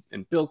Clinton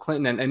and Bill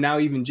Clinton and now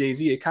even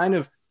Jay-Z, it kind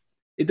of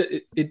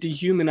it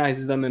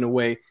dehumanizes them in a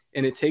way,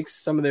 and it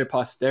takes some of their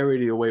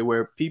posterity away,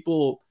 where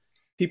people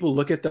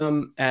look at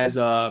them as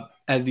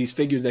these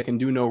figures that can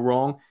do no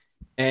wrong.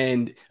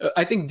 And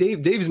I think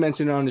Dave's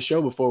mentioned it on the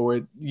show before,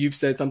 where you've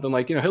said something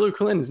like, Hillary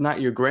Clinton is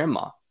not your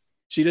grandma.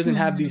 She doesn't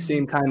have these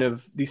same kind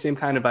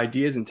of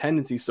ideas and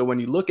tendencies. So when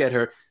you look at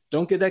her,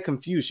 don't get that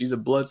confused. She's a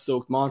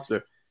blood-soaked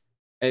monster.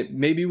 And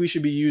maybe we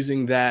should be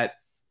using that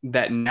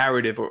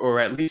narrative, or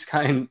at least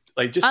kind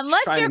like just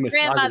unless your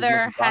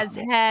grandmother has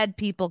had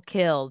people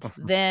killed,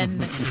 then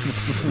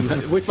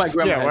which my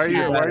grandma.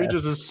 Yeah, why are you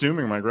just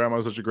assuming my grandma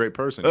was such a great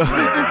person?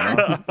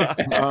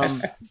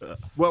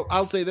 Well,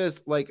 I'll say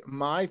this, like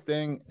my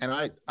thing,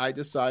 and I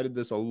decided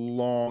this a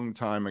long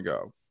time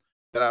ago,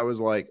 that I was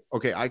like,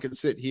 okay, I could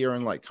sit here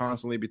and like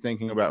constantly be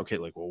thinking about, okay,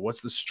 like, well,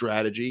 what's the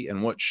strategy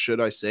and what should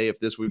I say if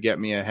this would get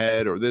me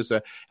ahead or this,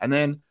 and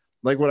then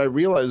like what I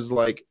realized is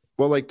like,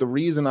 well, like the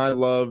reason I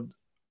loved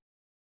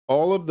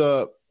all of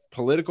the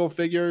political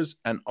figures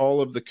and all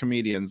of the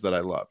comedians that I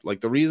loved, like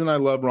the reason I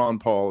love Ron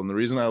Paul and the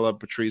reason I love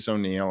Patrice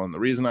O'Neal and the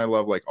reason I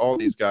love like all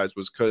these guys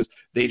was because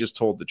they just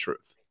told the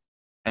truth.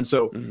 And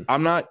so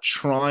I'm not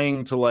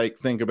trying to like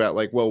think about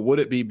like, well, would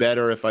it be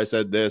better if I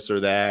said this or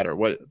that or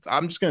what?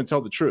 I'm just going to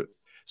tell the truth.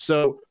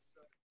 So,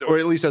 or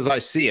at least as I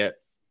see it,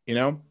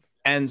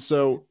 And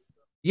so,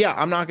 yeah,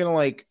 I'm not going to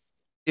like,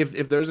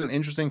 if there's an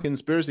interesting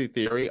conspiracy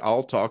theory,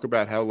 I'll talk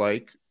about how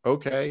like,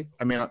 okay,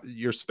 I mean,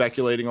 you're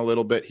speculating a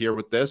little bit here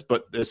with this,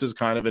 but this is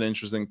kind of an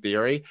interesting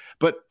theory.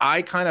 But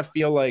I kind of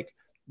feel like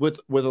with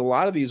a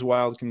lot of these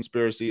wild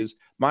conspiracies,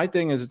 my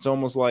thing is it's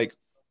almost like,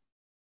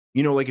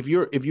 like if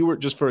you were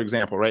just, for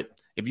example, right,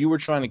 if you were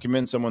trying to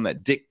convince someone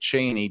that Dick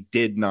Cheney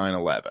did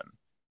 9/11,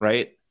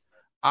 right,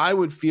 I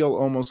would feel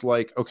almost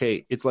like,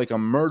 okay, it's like a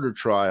murder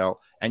trial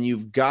and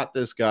you've got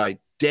this guy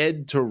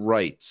dead to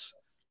rights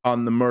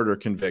on the murder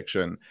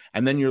conviction.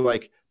 And then you're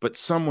like, but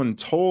someone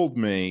told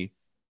me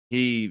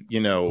he,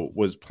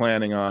 was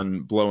planning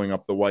on blowing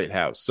up the White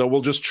House. So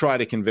we'll just try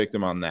to convict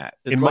him on that.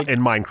 It's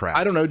in Minecraft.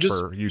 I don't know.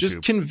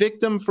 Just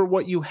convict him for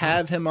what you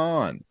have him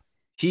on.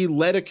 He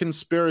led a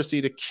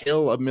conspiracy to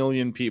kill 1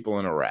 million people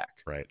in Iraq.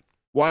 Right.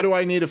 Why do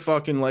I need to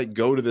fucking like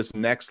go to this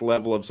next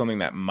level of something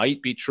that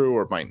might be true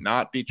or might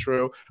not be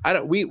true?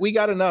 We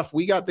got enough.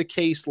 We got the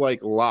case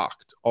like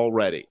locked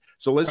already.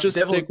 So let's just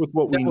stick with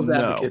what we know.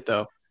 Advocate,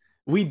 though.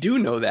 We do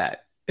know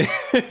that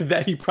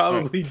that he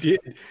probably did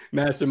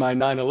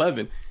mastermind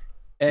 9/11.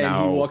 And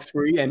he walks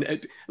free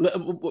and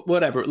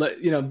whatever,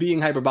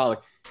 being hyperbolic,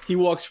 he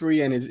walks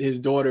free and his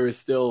daughter is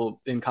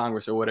still in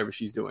Congress or whatever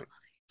she's doing.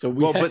 So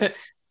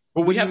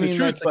we have the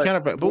truth, but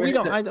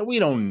we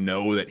don't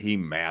know that he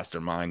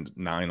masterminded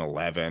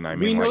 9/11. I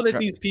mean, we know that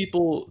these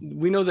people,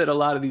 we know that a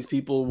lot of these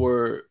people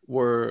were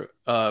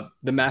the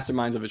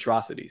masterminds of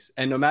atrocities,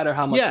 and no matter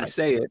how much we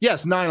say it,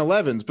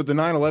 9/11s, but the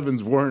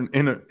 9/11s weren't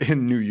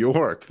in New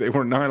York. They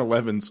were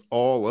 9/11s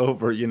all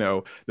over,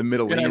 the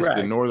Middle East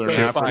and Northern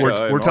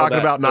Africa. We're talking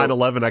about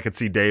 9/11. I could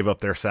see Dave up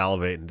there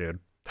salivating, dude.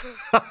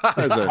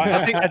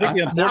 I think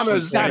the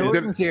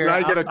unfortunate did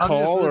I get a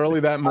call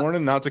early that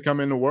morning not to come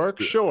into work?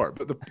 Sure,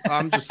 but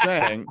I'm just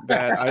saying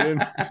that I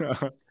didn't.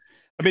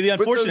 I mean, the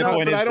unfortunate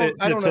point is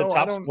to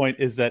Top's point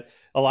is that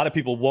a lot of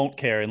people won't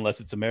care unless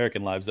it's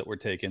American lives that were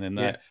taken, and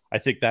I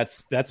think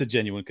that's a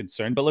genuine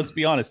concern. But let's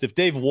be honest: if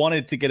Dave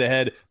wanted to get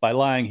ahead by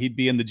lying, he'd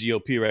be in the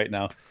GOP right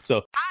now.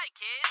 So, hi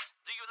kids,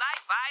 do you like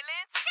violence?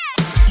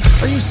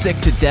 Are you sick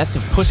to death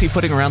of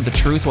pussyfooting around the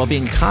truth while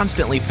being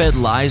constantly fed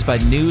lies by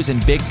news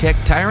and big tech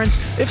tyrants?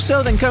 If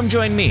so, then come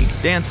join me,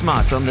 Dan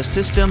Smots, on The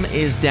System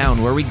Is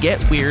Down, where we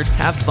get weird,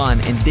 have fun,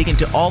 and dig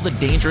into all the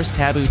dangerous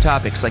taboo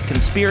topics like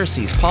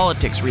conspiracies,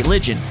 politics,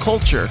 religion,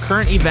 culture,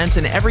 current events,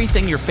 and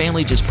everything your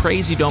family just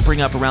prays you don't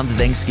bring up around the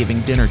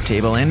Thanksgiving dinner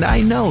table. And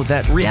I know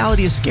that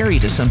reality is scary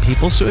to some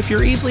people, so if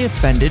you're easily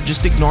offended,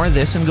 just ignore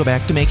this and go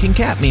back to making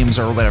cat memes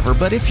or whatever.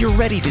 But if you're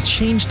ready to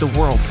change the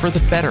world for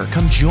the better,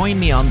 come join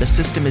me on The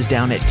System Is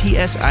Down at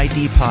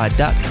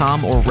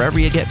tsidpod.com or wherever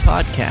you get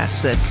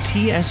podcasts. That's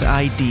tsidpod.com,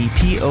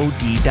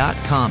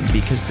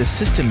 because the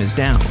system is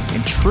down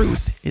and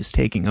truth is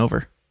taking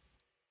over.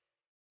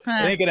 It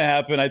ain't gonna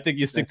happen. I think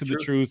you stick to the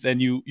truth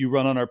and you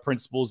run on our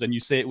principles and you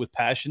say it with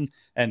passion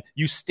and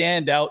you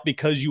stand out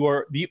because you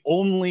are the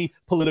only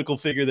political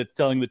figure that's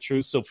telling the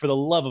truth. So for the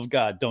love of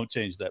God, don't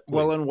change that, please.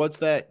 Well, and what's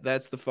that?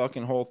 That's the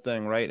fucking whole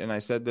thing, right? And I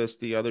said this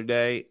the other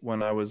day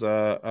when I was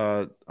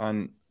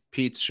on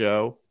Pete's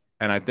show.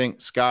 And I think,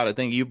 Scott, I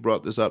think you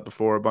brought this up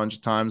before a bunch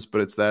of times,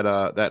 but it's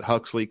that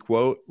Huxley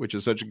quote, which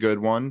is such a good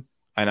one.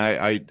 And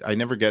I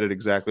never get it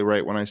exactly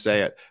right when I say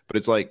it, but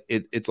it's like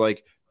it's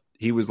like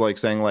he was like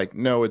saying like,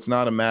 no, it's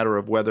not a matter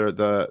of whether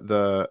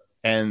the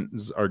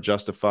ends are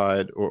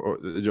justified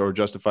or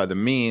justify the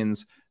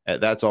means.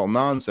 That's all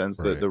nonsense.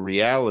 Right. The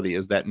reality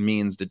is that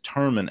means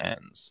determine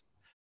ends.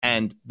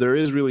 And there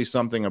is really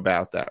something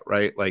about that,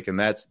 right? Like, and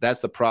that's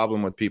the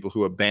problem with people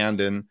who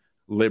abandon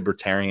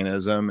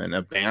libertarianism and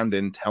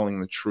abandon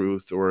telling the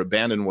truth or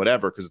abandon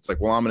whatever, because it's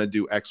like, well, I'm going to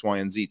do X, Y,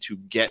 and Z to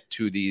get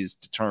to these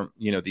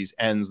these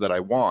ends that I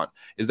want,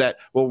 is that,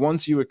 well,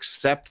 once you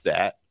accept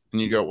that and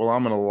you go, well,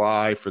 I'm going to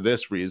lie for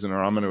this reason,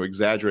 or I'm going to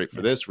exaggerate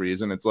for this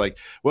reason, it's like,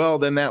 well,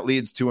 then that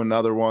leads to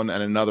another one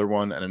and another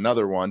one and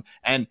another one,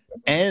 and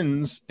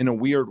ends in a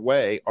weird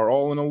way are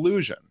all an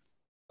illusion.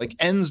 Like,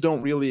 ends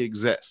don't really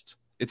exist.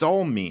 It's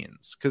all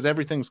means, because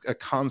everything's a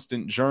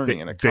constant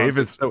journey. And Dave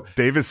is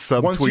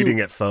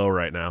subtweeting at Tho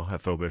right now,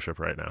 at Tho Bishop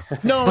right now.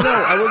 No,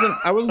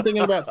 I wasn't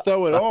thinking about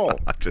Tho at all.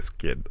 I'm just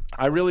kidding.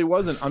 I really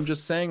wasn't. I'm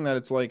just saying that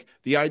it's like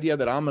the idea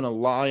that I'm going to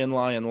lie and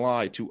lie and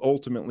lie to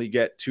ultimately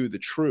get to the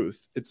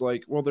truth. It's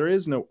like, well, there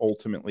is no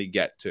ultimately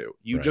get to.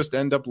 You just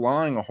end up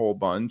lying a whole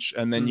bunch,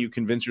 and then you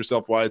convince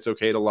yourself why it's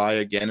okay to lie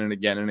again and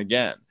again and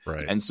again.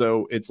 Right. And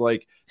so it's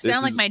like,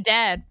 sound like my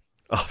dad.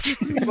 As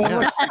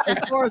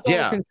far as all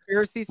the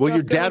conspiracy stuff,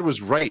 your dad was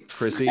right,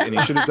 Chrissy, and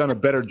he should have done a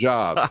better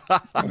job.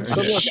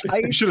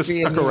 You should have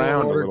stuck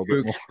around a little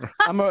bit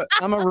more.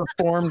 I'm a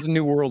reformed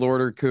New World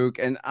Order kook,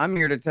 and I'm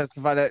here to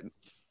testify that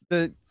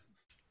the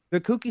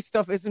kooky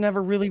stuff isn't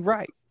ever really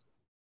right.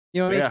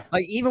 You know what I mean?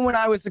 Like, even when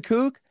I was a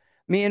kook,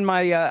 me and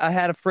my I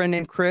had a friend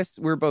named Chris.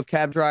 We were both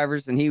cab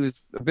drivers, and he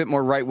was a bit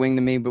more right wing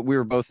than me, but we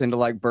were both into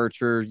like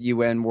Bircher,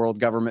 UN,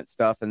 world government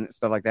stuff and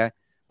stuff like that.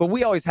 But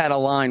we always had a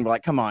line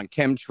like, come on,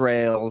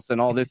 chemtrails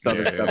and all this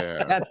other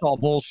stuff. That's all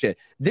bullshit.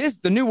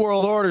 The New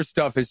World Order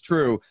stuff is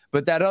true,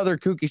 but that other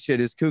kooky shit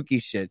is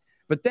kooky shit.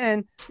 But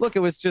then, look, it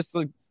was just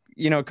like,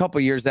 a couple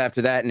of years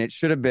after that, and it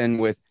should have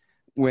been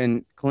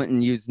when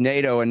Clinton used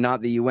NATO and not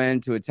the UN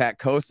to attack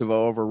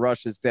Kosovo over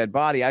Russia's dead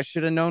body. I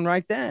should have known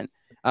right then.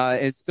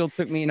 It still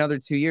took me another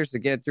 2 years to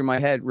get it through my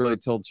head, really,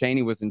 till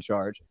Cheney was in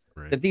charge.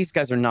 That these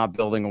guys are not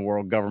building a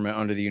world government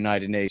under the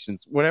United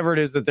Nations. Whatever it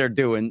is that they're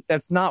doing,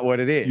 that's not what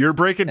it is. You're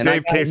breaking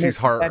Dave Casey's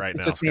heart right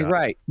now, Scott.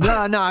 Right.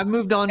 No, I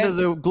moved on to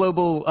the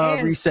global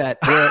reset,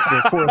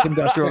 the fourth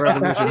industrial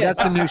revolution. That's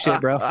the new shit,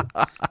 bro.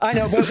 I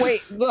know, but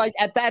wait, like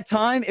at that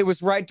time, it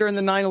was right during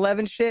the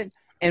 9/11 shit.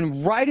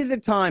 And right at the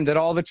time that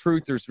all the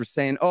truthers were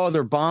saying, oh,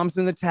 there are bombs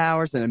in the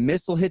towers and a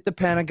missile hit the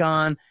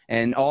Pentagon,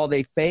 and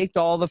they faked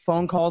all the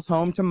phone calls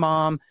home to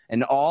mom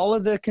and all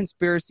of the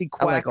conspiracy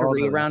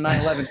quackery around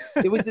 9/11.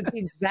 It was at the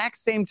exact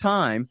same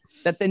time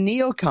that the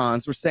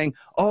neocons were saying,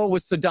 oh, it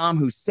was Saddam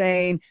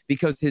Hussein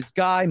because his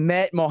guy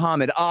met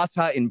Mohammed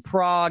Atta in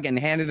Prague and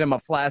handed him a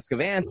flask of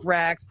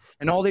anthrax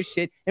and all this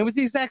shit. And it was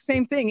the exact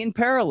same thing in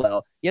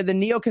parallel. You had the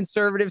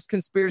neoconservatives'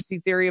 conspiracy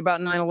theory about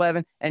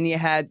 9/11, and you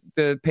had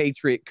the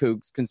patriot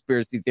kooks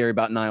conspiracy theory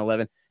about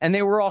 9/11, and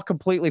they were all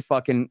completely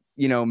fucking,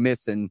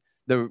 missing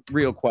the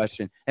real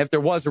question. If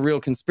there was a real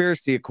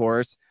conspiracy, of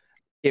course,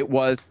 it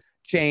was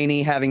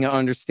Cheney having an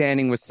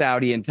understanding with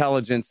Saudi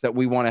intelligence that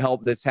we want to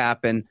help this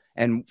happen,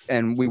 and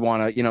we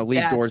want to,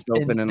 leave doors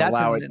open and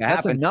allow it to happen.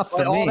 That's enough for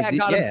me. All that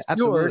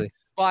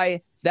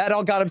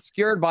got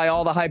obscured by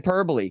all the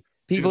hyperbole.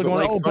 People are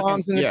going,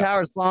 bombs in the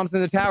towers, bombs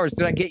in the towers.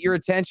 Did I get your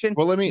attention?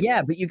 Well,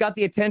 but you got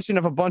the attention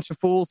of a bunch of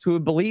fools who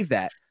would believe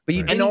that. But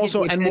you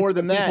and more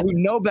than that, who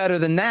know better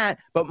than that,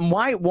 but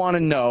might want to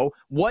know,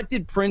 what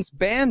did Prince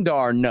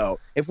Bandar know?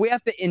 If we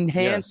have to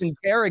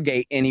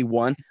interrogate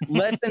anyone,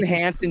 let's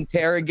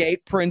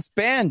interrogate Prince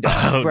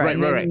Bandar. Right.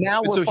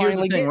 Now we're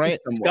finally getting right?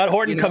 Scott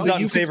Horton comes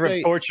out in favor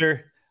of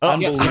torture.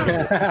 Unbelievable.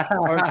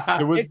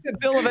 It's the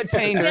bill of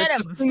attainder.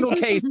 It's a single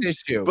case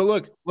issue.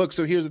 But look.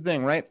 So here's the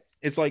thing, right?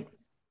 It's like,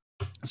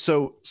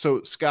 so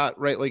Scott,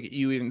 right? Like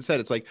you even said,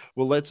 it's like,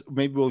 well,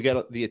 maybe we'll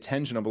get the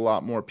attention of a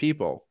lot more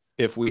people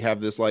if we have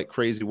this like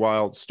crazy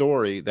wild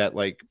story that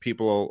like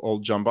people will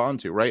jump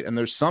onto, right? And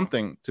there's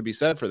something to be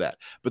said for that,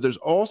 but there's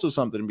also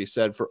something to be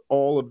said for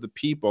all of the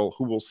people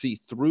who will see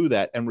through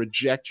that and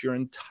reject your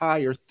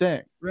entire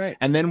thing, right?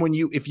 And then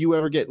if you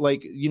ever get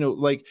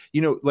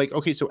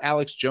okay, so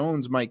Alex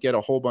Jones might get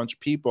a whole bunch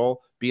of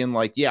people being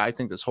like, yeah, I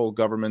think this whole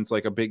government's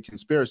like a big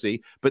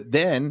conspiracy, but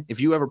then if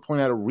you ever point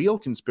out a real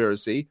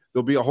conspiracy,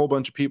 there'll be a whole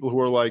bunch of people who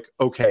are like,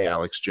 okay,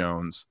 Alex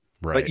Jones.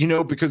 Right.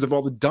 Like, because of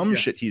all the dumb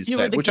shit he's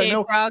said, which I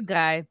know. Frog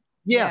guy.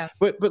 Yeah,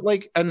 but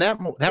like, and that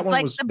one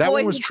like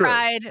was true.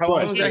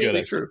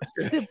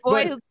 The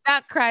boy who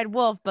not cried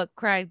wolf, but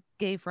cried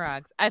gay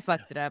frogs. I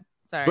fucked it up.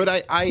 Sorry.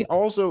 But I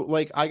also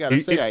I gotta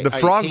say, the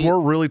frogs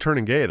were really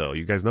turning gay though.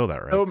 You guys know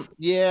that, right?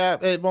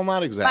 Yeah, well,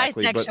 not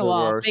exactly.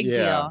 Bisexual, but big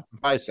deal.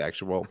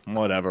 Bisexual,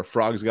 whatever.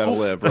 Frogs gotta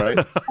live, right?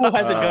 Who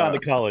hasn't gone to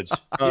college?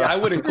 I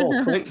wouldn't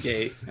call Clint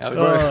gay. I would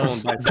call him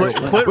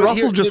bisexual. Clint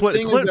Russell just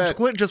went.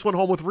 Clint just went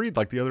home with Reed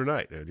like the other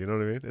night, dude. You know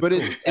what I mean? But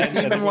it's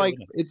even like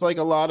it's like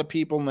a lot of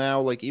people now,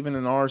 like even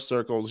in our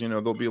circles,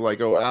 they'll be like,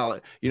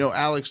 oh,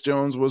 Alex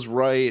Jones was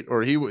right,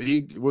 or he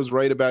was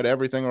right about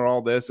everything, or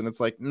all this, and it's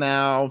like,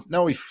 no,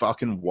 he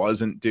fucking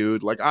wasn't,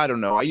 dude. Like, I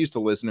don't know. I used to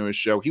listen to his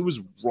show. He was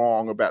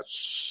wrong about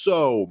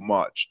so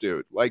much,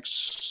 dude. Like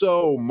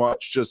so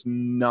much just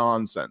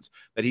nonsense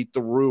that he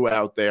threw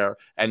out there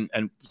and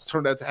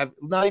turned out to have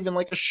not even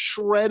like a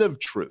shred of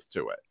truth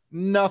to it.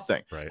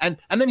 Nothing. Right. And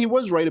then he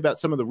was right about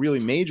some of the really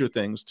major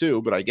things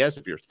too. But I guess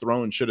if you're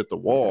throwing shit at the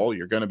wall,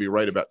 you're going to be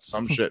right about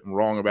some shit and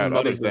wrong about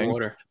other things.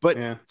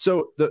 But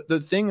so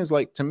the thing is,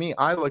 like, to me,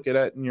 I look at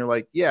it and you're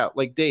like, yeah,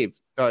 like Dave,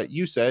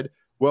 you said,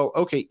 well,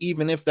 okay,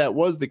 even if that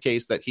was the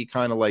case, that he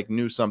kind of like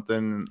knew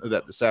something,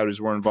 that the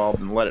Saudis were involved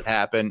and let it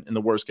happen in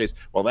the worst case,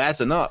 well,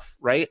 that's enough,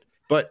 right?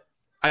 But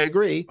I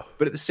agree.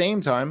 But at the same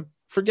time,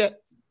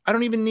 I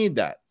don't even need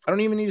that. I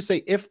don't even need to say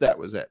if that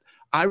was it.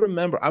 I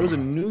remember I was a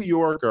New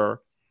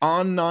Yorker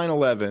on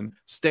 9/11,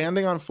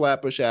 standing on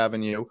Flatbush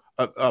Avenue,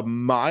 a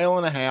mile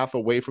and a half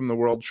away from the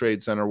World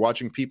Trade Center,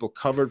 watching people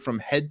covered from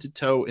head to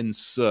toe in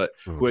soot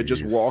who had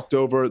just walked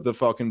over the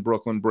fucking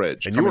Brooklyn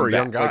Bridge. And you were a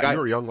young guy. Like you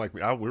were young like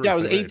me. I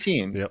was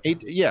 18.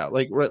 Yep.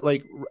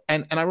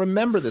 And I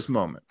remember this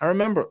moment. I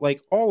remember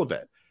like all of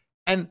it.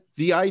 And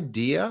the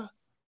idea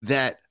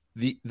that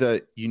the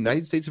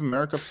United States of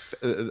America,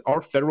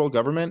 our federal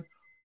government,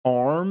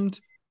 armed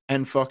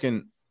and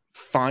fucking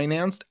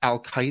financed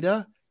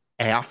Al-Qaeda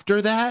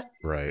after that,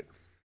 right?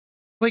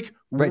 Like,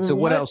 right. So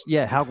what else?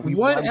 Yeah.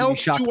 What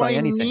else do I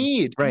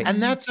need? Right.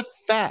 And that's a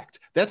fact.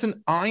 That's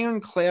an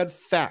ironclad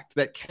fact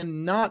that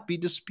cannot be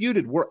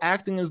disputed. We're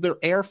acting as their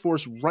air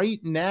force right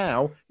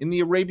now in the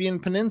Arabian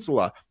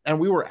Peninsula, and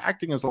we were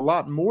acting as a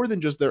lot more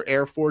than just their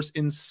air force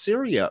in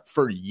Syria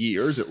for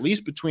years, at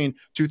least between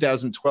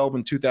 2012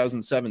 and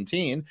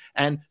 2017.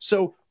 And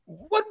so,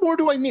 what more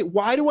do I need?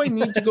 Why do I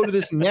need to go to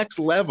this next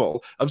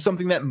level of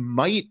something that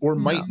might or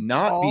might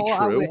not be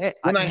true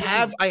when I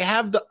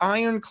have the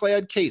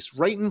ironclad case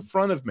right in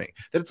front of me?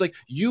 That it's like,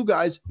 you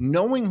guys,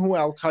 knowing who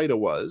Al-Qaeda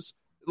was,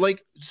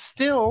 like,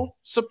 still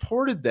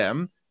supported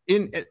them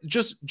in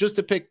just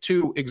to pick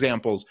two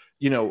examples,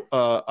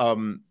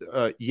 Yemen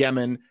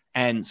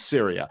and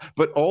Syria,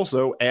 but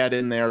also add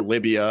in there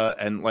Libya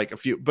and like a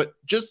few, but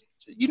just,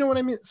 you know what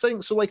I mean?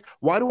 Saying, so like,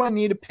 why do I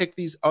need to pick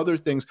these other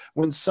things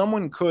when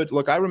someone could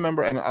look? I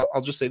remember, and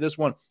I'll just say this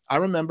one. I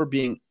remember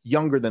being a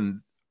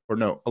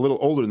little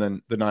older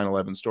than the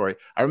 9/11 story.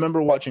 I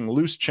remember watching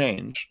Loose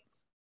Change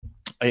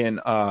in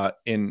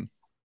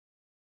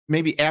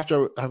maybe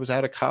after I was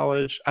out of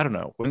college. I don't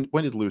know.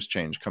 When did Loose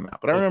Change come out?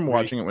 But I remember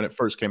watching it when it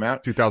first came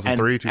out.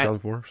 2003,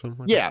 2004, something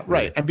like that. Yeah,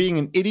 right. Yeah. And being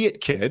an idiot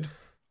kid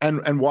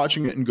and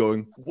watching it and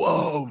going,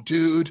 whoa,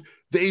 dude,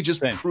 they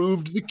just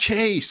proved the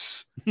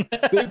case.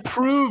 They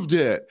proved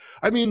it.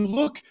 I mean,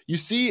 look, you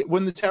see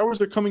when the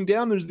towers are coming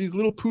down, there's these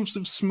little poofs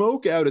of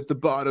smoke out at the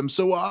bottom.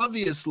 So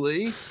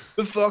obviously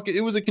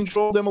it was a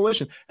controlled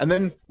demolition. And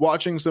then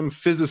watching some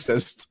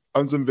physicist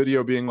on some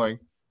video being like,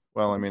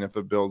 well, I mean, if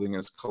a building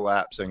is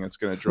collapsing, it's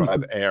going to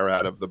drive air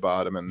out of the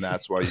bottom. And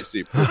that's why you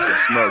see poofs of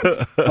smoke.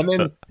 And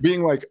then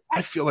being like,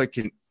 I feel like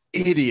an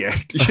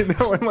idiot,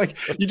 and like,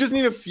 you just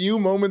need a few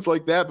moments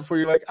like that before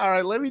you're like, all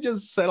right, let me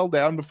just settle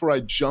down before I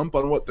jump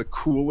on what the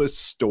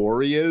coolest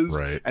story is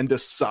and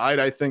decide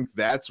I think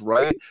that's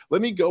right.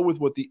 Let me go with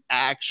what the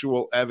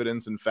actual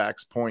evidence and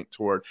facts point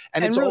toward.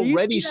 And it's really,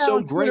 already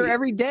so great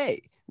every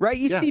day, right?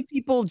 You see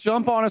people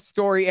jump on a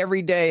story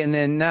every day and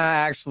then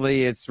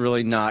actually it's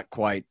really not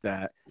quite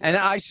that. And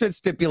I should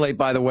stipulate,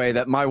 by the way,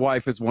 that my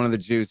wife is one of the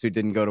Jews who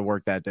didn't go to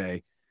work that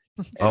day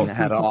and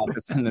had an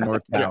office in the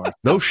North Tower.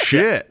 No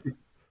shit.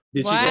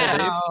 Did she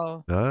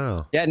go?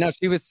 Oh. Yeah, no,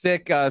 she was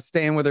sick,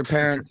 staying with her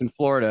parents in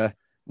Florida,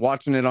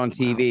 watching it on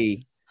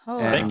TV. Oh,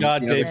 thank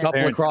God, the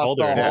couple across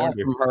the hall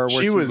from her.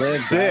 She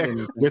was sick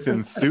with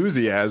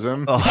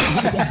enthususom.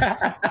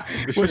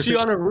 Was she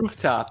on a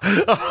rooftop?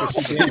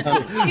 She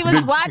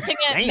was watching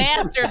it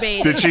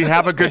masturbate. Did she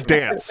have a good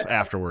dance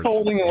afterwards?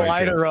 Holding a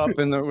lighter up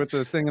with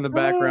the thing in the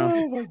background.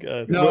 Oh my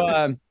God!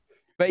 No,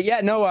 but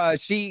yeah, no.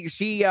 She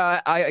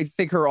I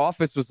think her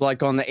office was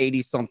like on the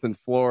 80-something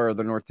floor of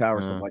the North Tower,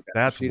 or something like that.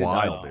 That's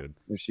wild, dude.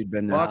 If she'd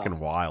been there. Fucking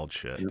wild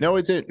shit. No,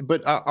 it's it.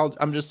 But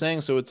I'm just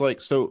saying. So it's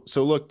like, so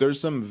look, there's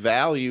some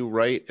value,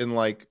 right, in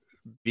like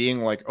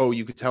being like, oh,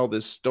 you could tell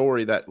this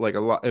story that like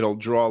it'll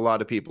draw a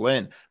lot of people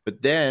in.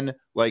 But then,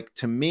 like,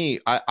 to me,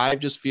 I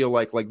just feel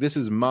like this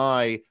is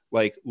my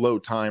like low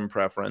time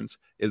preference,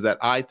 is that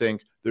I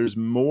think there's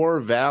more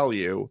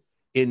value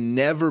in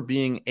never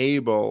being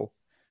able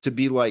to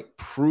be like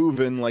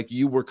proven like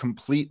you were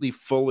completely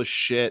full of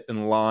shit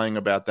and lying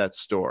about that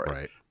story.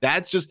 Right.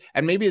 That's just,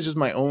 and maybe it's just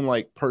my own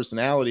like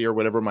personality or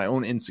whatever, my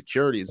own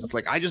insecurities. It's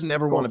like, I just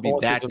never want to be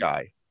that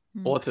guy.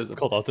 Autism. It's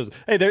called autism.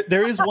 Hey,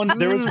 there is one.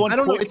 There is one. I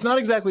don't know. It's not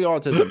exactly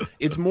autism.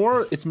 It's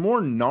more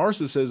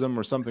narcissism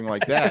or something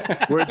like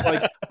that, where it's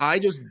like, I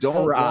just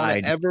don't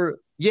want to ever.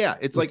 Yeah,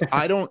 it's like,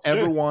 I don't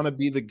ever want to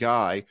be the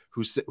guy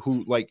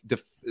who like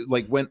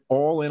went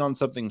all in on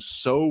something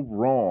so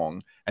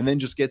wrong and then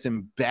just gets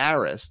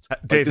embarrassed.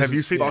 Dave, have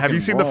you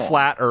seen the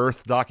Flat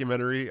Earth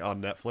documentary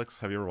on Netflix?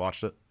 Have you ever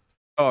watched it?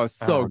 Oh, it's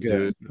so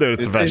good. Dude,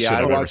 it's the best shit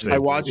I've ever seen.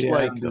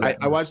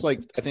 I watched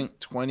I think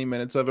 20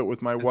 minutes of it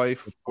with my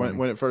wife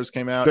when it first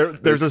came out.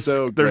 There's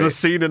a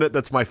scene in it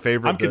that's my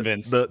favorite. I'm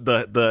convinced.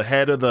 The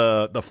head of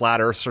the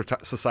Flat Earth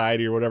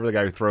Society or whatever, the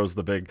guy who throws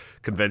the big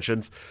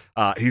conventions,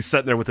 he's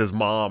sitting there with his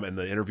mom, and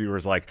the interviewer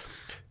is like,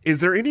 is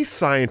there any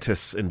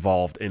scientists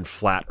involved in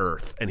flat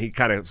Earth? And he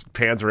kind of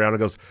pans around and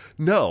goes,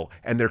 no,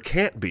 and there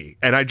can't be.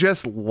 And I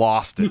just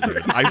lost it,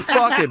 dude. I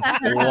fucking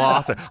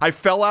lost it. I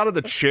fell out of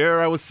the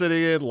chair I was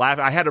sitting in,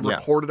 laughing. I had to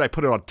record it. I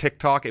put it on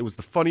TikTok. It was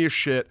the funniest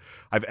shit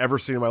I've ever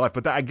seen in my life.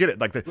 But I get it.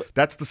 Like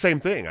that's the same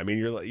thing. I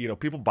mean,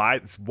 people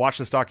watch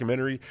this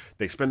documentary,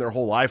 they spend their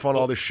whole life on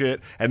all this shit,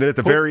 and then at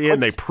the very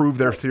end, they prove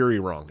their theory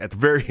wrong. At the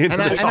very end of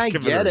the documentary.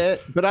 And I get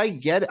it, but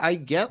I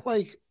get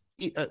like,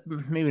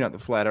 maybe not the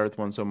flat earth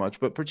one so much,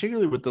 but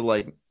particularly with the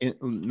like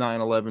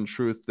 9/11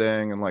 truth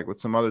thing and like with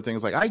some other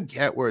things, like I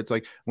get where it's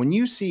like when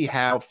you see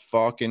how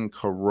fucking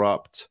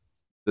corrupt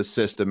the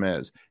system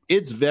is,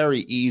 it's very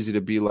easy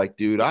to be like,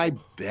 dude, I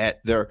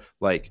bet they're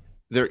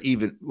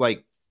even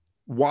like,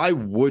 why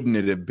wouldn't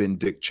it have been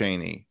Dick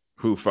Cheney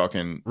who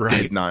fucking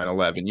did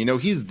 9/11? You know,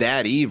 he's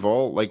that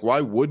evil. Like, why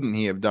wouldn't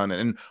he have done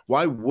it? And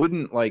why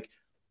wouldn't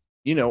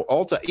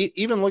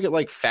even look at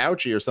like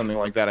Fauci or something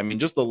like that. I mean,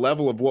 just the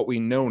level of what we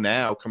know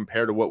now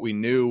compared to what we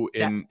knew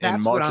in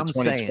March of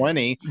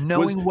 2020.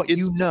 Knowing what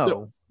you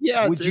know,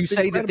 would you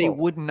say that they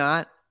would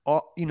not?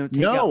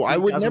 No, I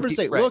would never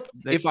say. Look,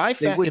 if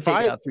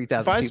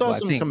I saw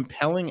some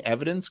compelling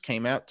evidence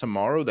came out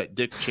tomorrow that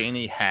Dick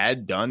Cheney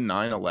had done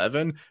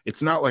 9/11,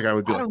 it's not like I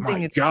would be like,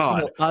 my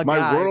God,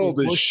 my world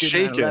is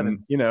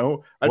shaken. You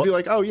know, I'd be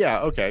like, oh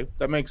yeah, okay,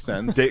 that makes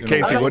sense.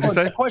 Casey, what'd you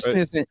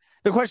say?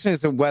 The question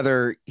isn't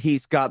whether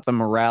he's got the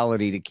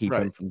morality to keep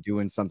him from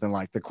doing something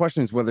like. The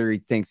question is whether he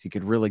thinks he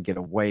could really get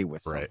away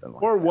with something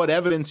like or what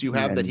evidence you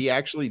have that he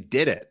actually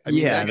did it. I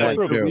mean, that's like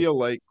the real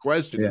like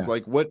question is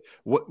like what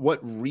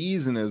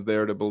reason is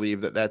there to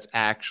believe that that's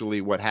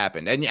actually what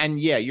happened? And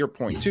yeah, your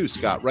point too,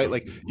 Scott, right?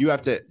 Like you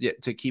have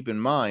to keep in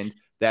mind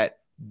that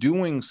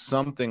doing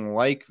something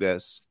like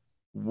this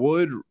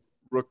would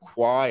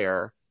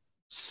require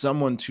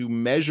someone to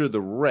measure the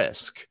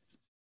risk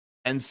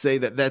and say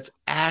that that's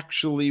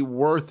actually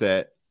worth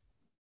it,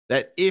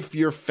 that if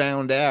you're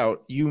found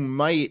out, you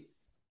might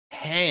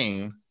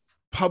hang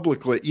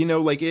publicly. You know,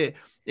 like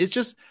there's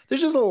just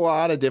a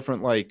lot of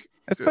different like,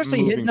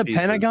 especially hitting the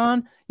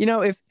Pentagon. You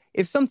know, if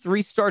some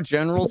 3-star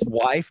general's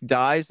wife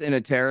dies in a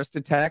terrorist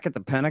attack at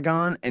the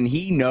Pentagon and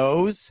he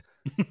knows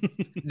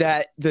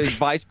that the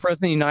vice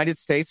president of the United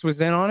States was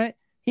in on it,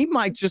 he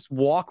might just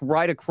walk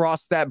right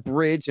across that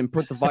bridge and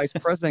put the vice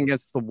president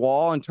against the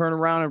wall and turn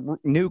around and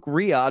nuke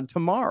Riyadh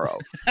tomorrow.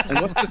 And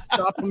what's to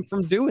stop him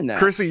from doing that?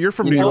 Chrissy, you're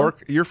from New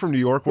York. You're from New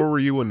York. Where were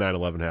you when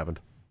 9/11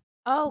 happened?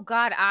 Oh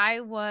God,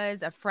 I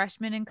was a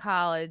freshman in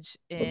college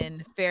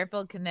in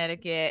Fairfield,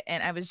 Connecticut,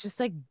 and I was just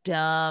like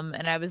dumb,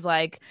 and I was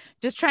like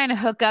just trying to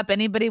hook up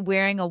anybody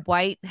wearing a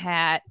white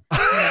hat.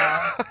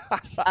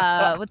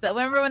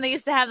 Remember when they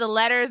used to have the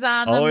letters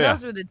on them?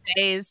 Those were the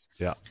days.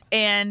 Yeah.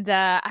 And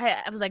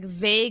I was like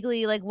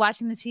vaguely like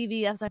watching the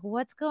TV. I was like,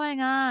 what's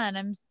going on?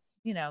 I'm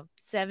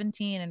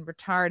 17 and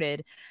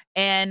retarded.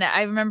 And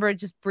I remember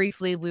just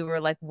briefly we were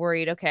like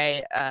worried,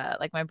 okay,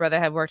 like my brother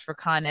had worked for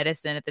Con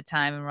Edison at the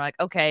time, and we're like,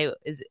 okay,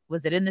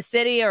 was it in the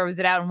city or was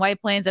it out in White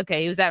Plains?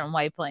 Okay, he was out in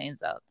White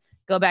Plains. I'll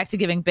go back to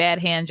giving bad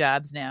hand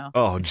jobs now.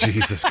 Oh,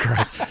 Jesus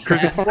Christ.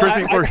 Chrissy,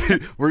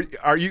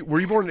 were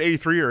you born in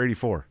 83 or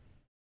 84?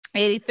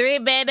 83,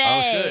 baby.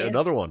 Oh shit,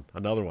 another one.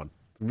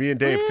 Me and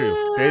Dave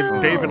too.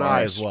 Dave and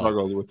I as well.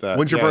 Struggled with that.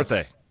 When's your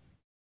birthday?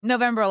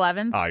 November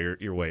 11th. Oh,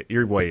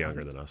 you're way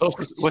younger than us.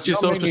 What's your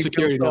social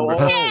security number?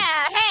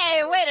 Yeah.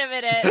 Hey, wait a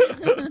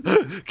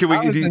minute. Do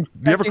you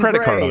have a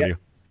credit card on you?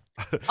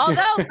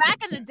 Although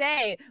back in the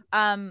day,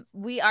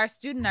 our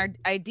student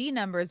ID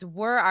numbers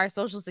were our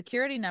social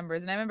security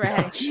numbers, and I remember I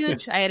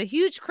had a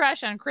huge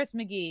crush on Chris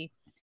McGee,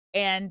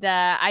 and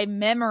I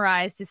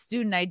memorized his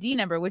student ID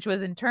number, which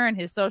was in turn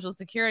his social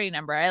security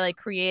number. I like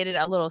created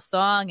a little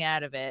song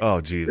out of it. Oh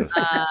Jesus!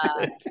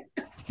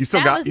 You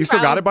still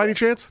got it by any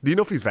chance? Do you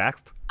know if he's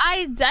vaxxed?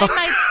 I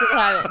might still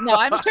have it. No,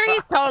 I'm sure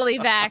he's totally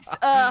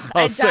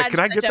vaxxed. Sick. Can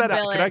I get that?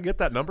 Can I get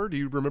that number? Do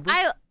you remember?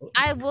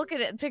 I look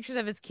at pictures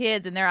of his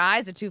kids and their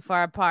eyes are too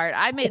far apart.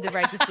 I made the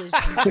right decision.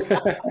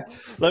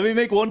 Let me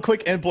make one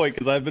quick endpoint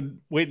because I've been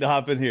waiting to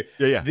hop in here.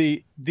 Yeah.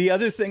 The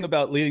other thing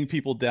about leading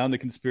people down the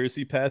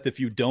conspiracy path, if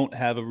you don't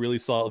have a really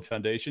solid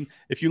foundation,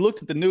 if you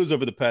looked at the news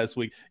over the past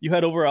week, you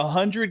had over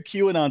 100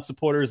 QAnon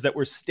supporters that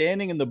were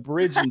standing in the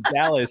bridge in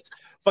Dallas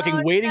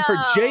waiting for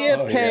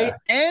JFK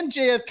and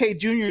JFK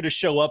Jr. to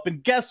show up.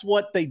 And guess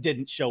what? They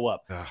didn't show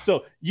up.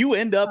 So you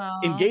end up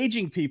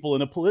engaging people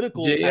in a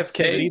political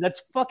activity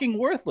that's fucking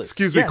worthless.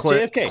 Excuse me,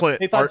 Clint.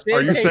 Clint,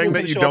 are you saying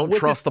that you don't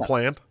trust the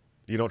plan?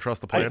 You don't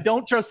trust the plan? I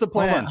don't trust the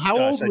plan. How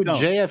old would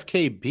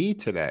JFK be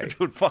today?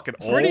 Dude, fucking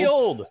old. Pretty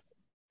old.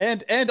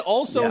 And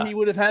also he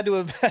would have had to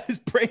have had his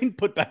brain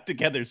put back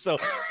together. So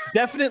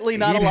definitely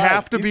not alive. He'd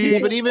have to be,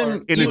 but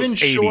even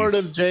short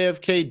of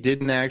JFK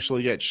didn't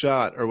actually get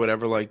shot or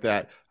whatever like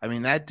that. I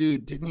mean, that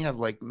dude, didn't he have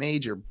like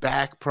major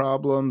back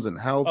problems and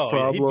health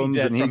problems,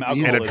 and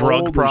a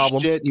drug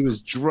problem? Shit. He was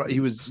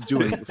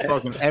doing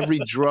fucking every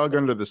drug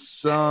under the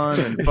sun,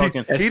 and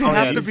fucking he'd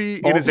have to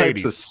be in his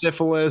 80s. Of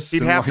syphilis.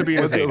 He'd have to be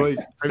in his 80s,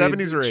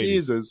 70s or 80s.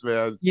 Jesus,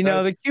 man. You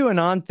know, the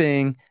QAnon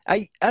thing,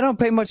 I don't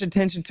pay much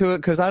attention to it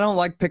because I don't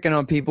like picking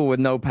on people with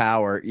no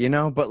power, you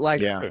know, but like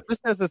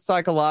just as a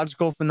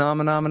psychological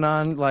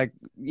phenomenon, like,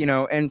 you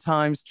know, end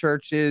times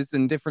churches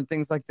and different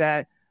things like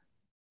that.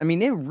 I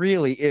mean, it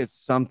really is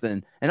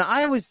something. And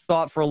I always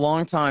thought for a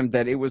long time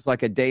that it was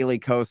like a Daily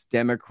Kos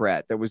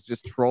Democrat that was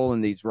just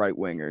trolling these right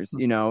wingers,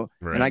 you know,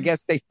 and I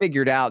guess they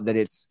figured out that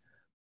it's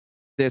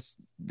this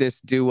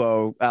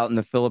duo out in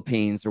the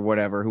Philippines or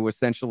whatever who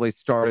essentially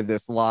started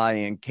this lie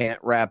and can't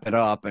wrap it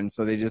up. And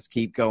so they just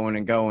keep going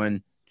and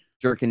going,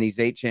 jerking these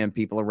 8chan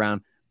people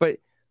around. But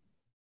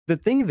the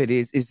thing of it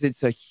is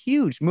it's a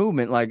huge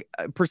movement, like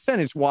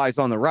percentage wise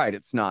on the right,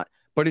 it's not.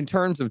 But in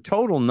terms of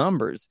total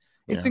numbers,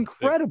 it's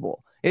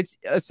incredible. It's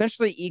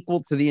essentially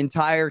equal to the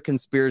entire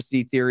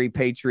conspiracy theory,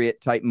 patriot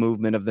type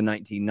movement of the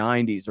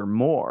 1990s or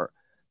more.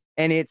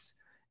 And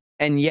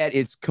yet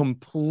it's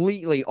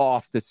completely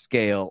off the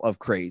scale of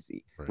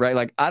crazy, right?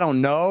 Like, I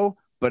don't know,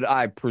 but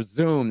I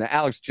presume that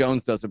Alex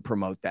Jones doesn't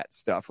promote that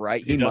stuff,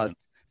 right? He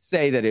must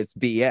say that it's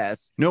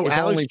BS. No, if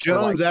Alex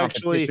Jones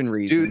actually,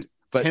 reasons. dude.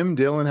 But Tim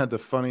Dillon had the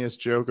funniest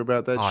joke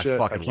about that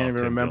shit. I can't even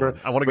remember.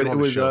 I want to get on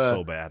the show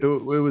so bad. It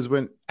was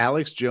when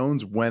Alex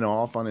Jones went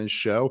off on his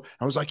show.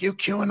 I was like, "You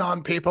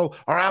QAnon people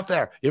are out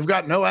there. You've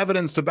got no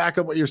evidence to back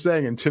up what you're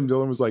saying." And Tim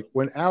Dillon was like,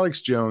 "When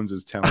Alex Jones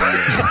is telling you,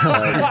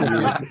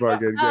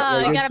 fucking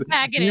gotta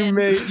pack it in.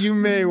 You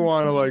may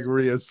want to like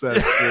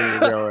reassess where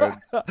you're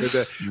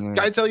going." Can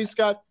I tell you,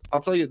 Scott?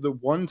 I'll tell you the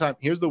one time.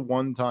 Here's the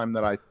one time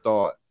that I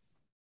thought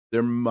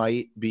there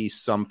might be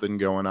something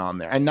going on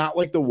there, and not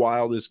like the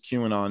wildest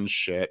QAnon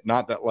shit.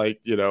 Not that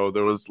like, you know,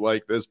 there was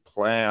like this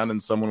plan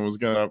and someone was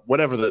gonna,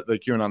 whatever the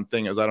QAnon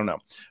thing is, I don't know.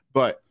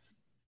 But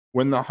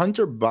when the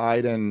Hunter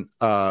Biden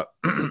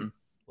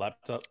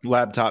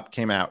laptop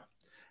came out,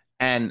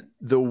 and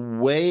the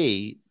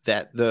way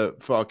that the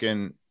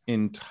fucking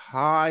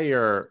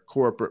entire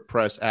corporate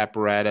press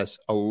apparatus,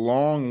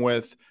 along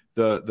with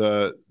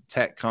the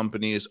tech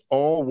companies,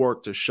 all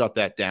worked to shut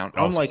that down,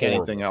 unlike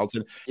anything else.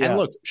 And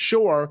look,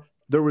 sure,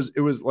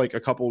 it was like a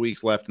couple of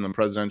weeks left in the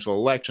presidential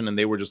election, and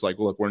they were just like,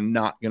 look, we're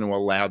not going to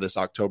allow this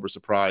October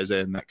surprise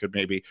in. That could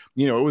maybe,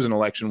 you know, it was an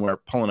election where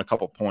pulling a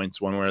couple points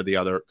one way or the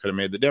other could have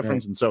made the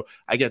difference. And so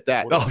I get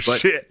that. Oh, but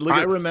shit.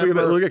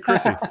 Look at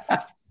Chrissy.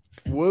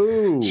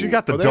 Whoa. She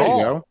got the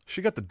doll.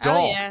 She got the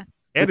doll. Oh, yeah.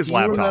 And his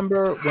laptop.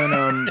 Remember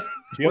when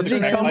does he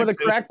come with a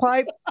crack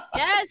pipe?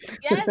 Yes.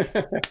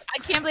 I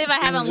can't believe I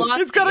haven't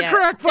lost. It's got a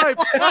crack pipe.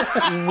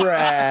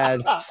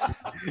 Rad.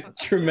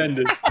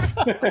 Tremendous.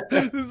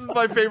 This is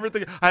my favorite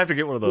thing. I have to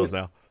get one of those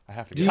now. I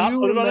have to. Do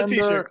you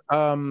remember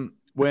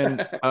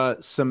when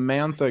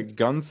Samantha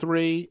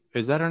Guthrie,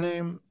 is that her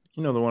name?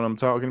 You know the one I'm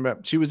talking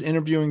about. She was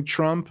interviewing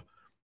Trump,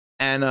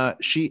 and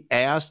she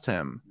asked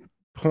him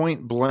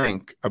point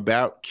blank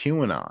about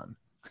QAnon,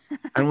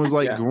 and was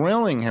like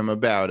grilling him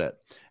about it.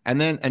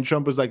 And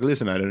Trump was like,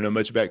 listen, I don't know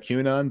much about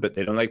QAnon, but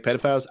they don't like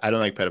pedophiles. I don't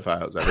like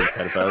pedophiles. I think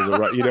pedophiles are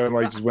right. You know, and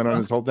like just went on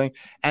this whole thing.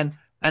 And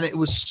it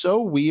was so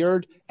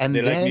weird. And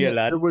then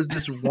there was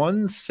this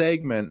one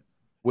segment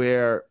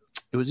where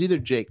it was either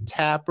Jake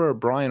Tapper or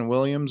Brian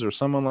Williams or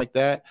someone like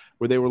that,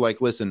 where they were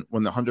like, listen,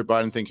 when the Hunter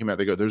Biden thing came out,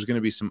 they go, there's going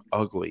to be some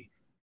ugly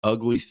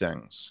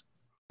things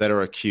that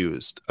are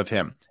accused of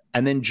him.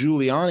 And then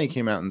Giuliani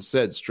came out and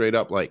said straight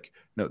up, like,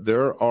 no,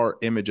 there are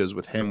images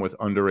with him with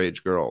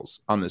underage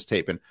girls on this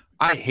tape. And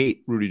I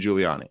hate Rudy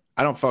Giuliani.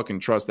 I don't fucking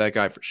trust that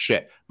guy for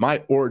shit.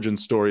 My origin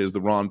story is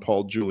the Ron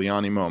Paul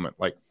Giuliani moment.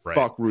 Like,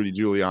 fuck Rudy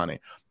Giuliani.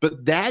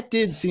 But that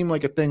did seem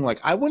like a thing. Like,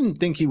 I wouldn't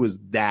think he was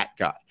that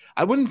guy.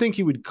 I wouldn't think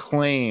he would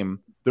claim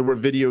there were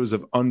videos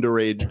of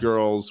underage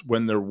girls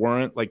when there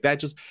weren't. Like, that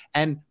just,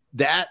 and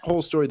that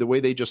whole story, the way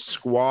they just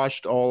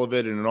squashed all of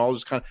it, and it all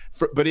just kind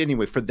of, but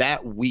anyway, for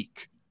that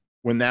week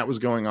when that was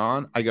going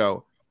on, I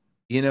go,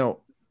 you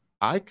know,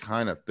 I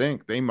kind of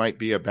think they might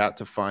be about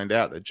to find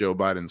out that Joe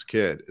Biden's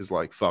kid is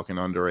like fucking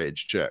underage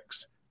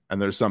chicks,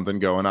 and there's something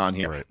going on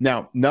here. Right.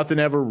 Now, nothing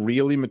ever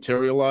really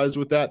materialized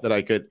with that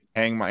I could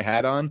hang my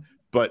hat on,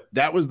 but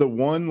that was the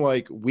one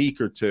like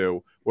week or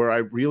two where I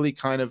really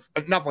kind of,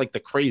 not like the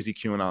crazy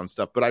QAnon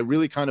stuff, but I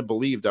really kind of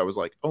believed, I was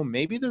like, oh,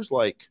 maybe there's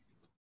like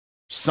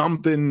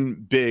something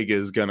big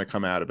is going to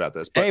come out about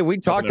this. But hey, we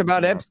talked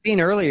about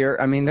Epstein earlier.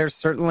 I mean, there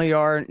certainly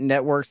are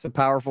networks of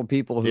powerful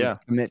people who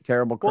commit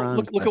terrible crimes.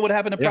 Well, look at what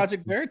happened to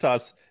Project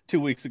Veritas 2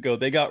 weeks ago.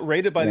 They got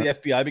raided by the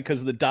FBI because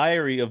of the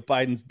diary of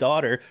Biden's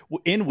daughter,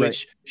 in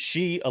which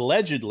she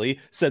allegedly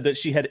said that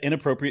she had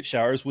inappropriate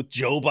showers with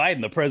Joe Biden,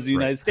 the president of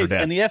the United States,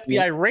 and the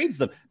FBI raids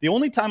them. The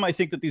only time I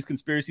think that these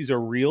conspiracies are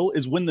real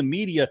is when the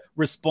media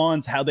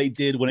responds how they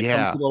did when it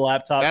comes to the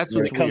laptop,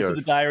 when it comes to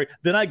the diary.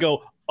 Then I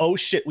go, oh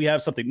shit, we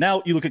have something.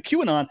 Now you look at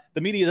QAnon,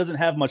 the media doesn't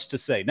have much to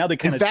say. Now they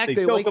kind of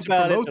they like to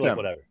promote them. Like,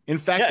 whatever. In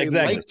fact, they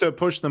like to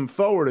push them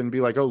forward and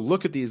be like, oh,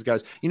 look at these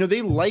guys. You know,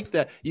 they like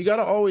that. You got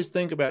to always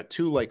think about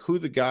too, like who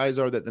the guys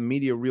are that the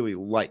media really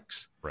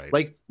likes. Right.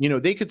 Like, you know,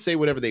 they could say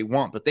whatever they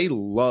want, but they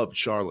loved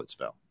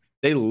Charlottesville.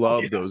 They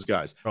loved those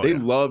guys. They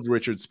loved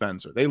Richard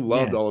Spencer. They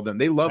loved all of them.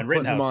 They love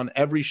putting him on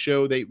every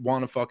show they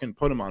want to fucking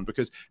put him on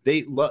because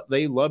they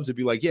love to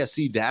be like, yeah,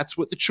 see, that's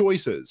what the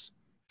choice is.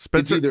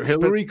 Spencer, it's either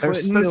Hillary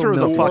Clinton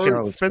Spencer's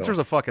or Spencer's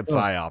a fucking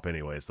psyop,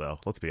 anyways. Though,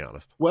 let's be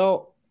honest.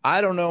 Well, I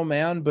don't know,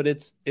 man, but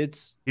it's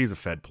he's a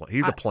Fed plant.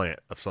 He's a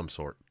plant of some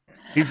sort.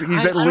 He's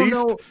at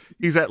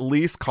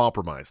least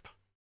compromised.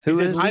 He's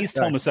at least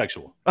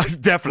homosexual.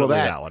 Definitely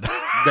that one.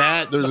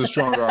 That there's a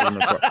stronger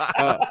argument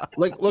for.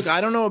 Look,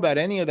 I don't know about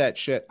any of that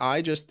shit.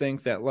 I just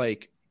think that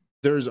like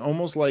there's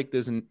almost like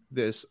this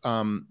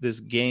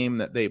game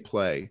that they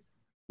play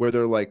where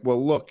they're like,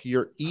 well, look,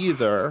 you're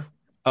either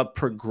a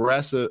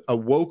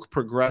woke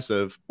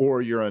progressive,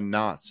 or you're a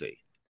Nazi.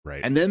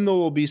 Right. And then there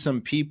will be some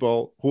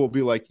people who will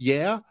be like,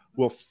 yeah,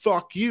 well,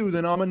 fuck you,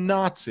 then I'm a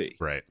Nazi.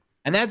 Right.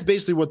 And that's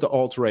basically what the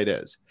alt-right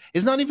is.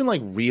 It's not even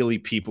like really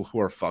people who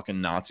are fucking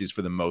Nazis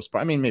for the most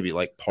part. I mean, maybe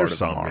like part of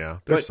them are. Yeah,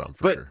 there's some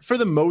for sure. But for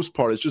the most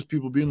part, it's just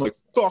people being like,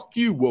 fuck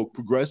you, woke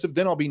progressive,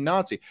 then I'll be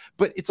Nazi.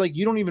 But it's like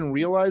you don't even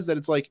realize that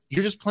it's like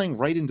you're just playing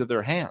right into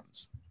their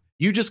hands.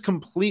 You just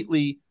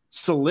completely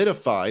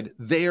solidified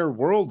their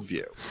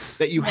worldview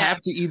that you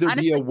have to either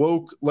be a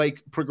woke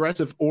like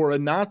progressive or a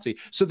Nazi.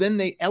 So then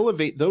they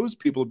elevate those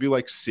people to be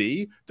like,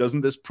 see,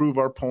 doesn't this prove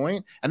our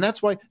point? And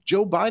that's why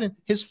Joe Biden,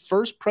 his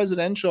first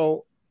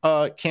presidential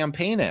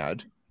campaign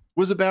ad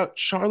was about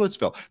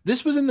Charlottesville.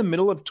 This was in the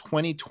middle of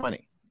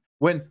 2020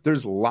 when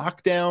there's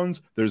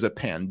lockdowns, there's a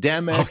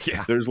pandemic,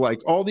 there's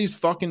like all these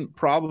fucking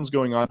problems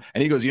going on.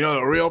 And he goes, you know,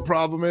 the real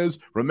problem is,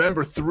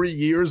 remember 3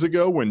 years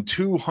ago when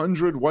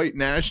 200 white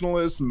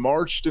nationalists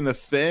marched in a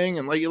thing?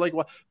 And like, you're like,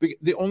 well,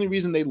 the only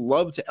reason they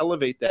love to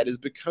elevate that is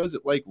because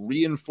it like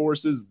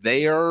reinforces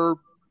their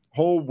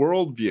whole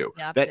worldview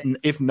that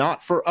if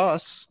not for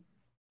us,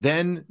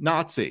 then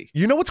Nazi.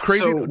 You know what's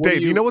crazy,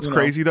 Dave? You know what's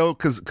crazy though,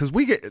 because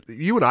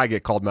you and I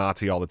get called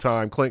Nazi all the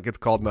time. Clint gets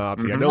called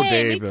Nazi. Mm-hmm. I know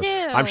Hey, Dave. me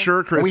too. I'm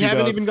sure Chris. We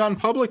haven't even gone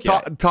public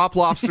yet. Top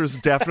Lobster's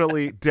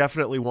definitely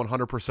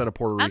 100% a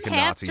Puerto Rican I'm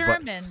half Nazi.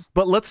 German.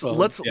 But let's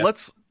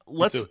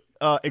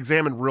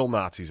examine real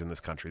Nazis in this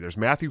country. There's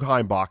Matthew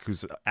Heimbach,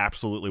 who's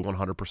absolutely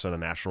 100% a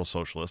National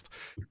Socialist,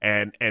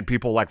 and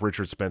people like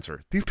Richard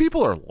Spencer. These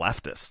people are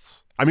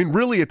leftists. I mean,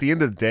 really, at the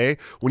end of the day,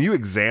 when you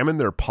examine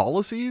their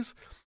policies,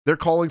 they're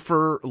calling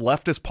for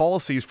leftist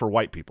policies for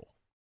white people.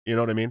 You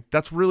know what I mean?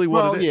 That's really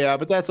what it is. Yeah,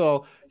 but that's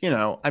all, you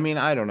know, I mean,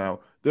 I don't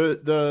know.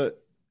 The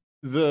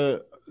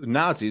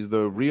Nazis,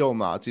 the real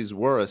Nazis,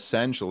 were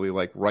essentially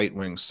like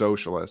right-wing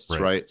socialists,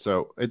 right?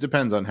 So it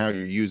depends on how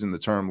you're using the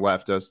term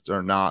leftist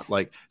or not.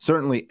 Like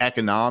certainly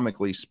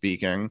economically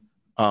speaking,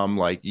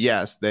 like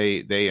yes,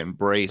 they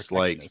embrace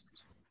like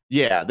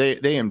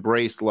they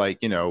embrace like,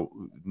 you know,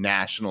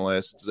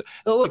 nationalists.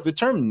 Look, the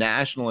term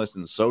nationalist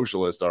and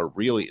socialist are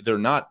really, they're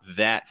not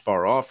that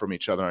far off from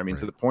each other. I mean,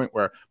 to the point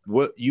where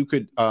what you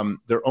could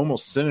they're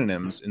almost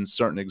synonyms in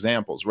certain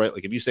examples, right?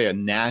 Like if you say a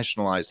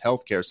nationalized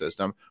healthcare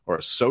system or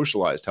a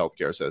socialized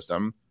healthcare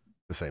system,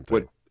 the same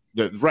thing.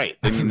 Right.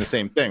 They mean the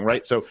same thing,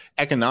 right? So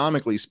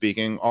economically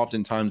speaking,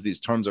 oftentimes these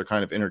terms are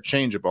kind of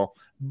interchangeable.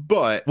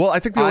 But I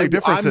think the only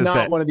difference I'm is not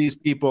that one of these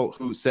people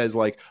who says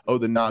like, oh,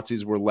 the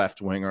Nazis were left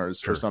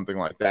wingers or something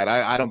like that.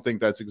 I don't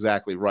think that's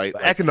exactly right.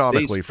 Like,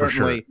 economically, for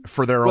sure,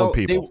 for their own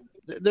people.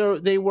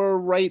 They were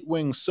right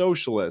wing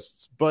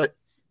socialists, but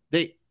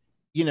they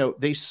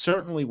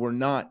certainly were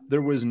not.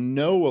 There was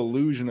no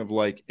illusion of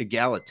like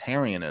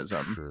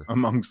egalitarianism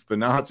amongst the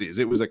Nazis.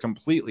 It was a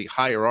completely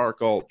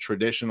hierarchical,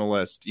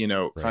 traditionalist,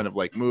 kind of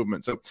like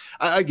movement. So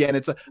again,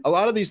 it's a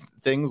lot of these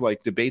things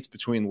like debates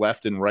between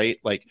left and right.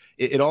 Like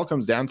it all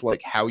comes down to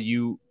like how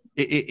you.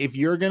 If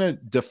you're going to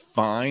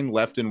define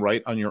left and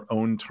right on your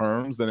own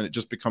terms, then it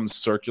just becomes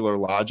circular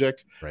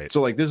logic. Right. So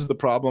like this is the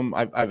problem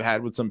I've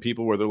had with some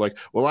people where they're like,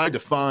 well, I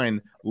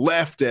define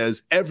left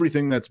as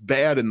everything that's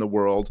bad in the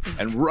world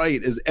and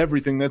right as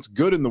everything that's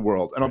good in the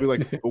world. And I'll be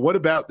like, but what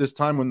about this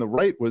time when the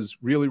right was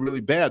really,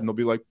 really bad? And they'll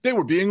be like, they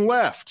were being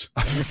left.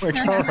 Like,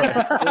 all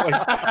right. So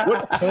like,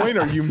 what point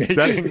are you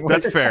making?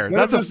 That's fair.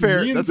 That's a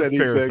fair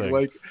thing.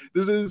 Like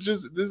this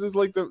is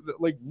like the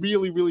like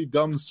really, really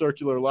dumb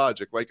circular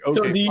logic. Like, okay,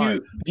 so do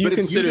you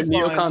consider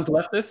neocons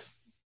leftists?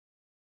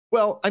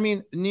 Well, I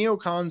mean,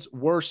 neocons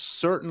were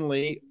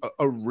certainly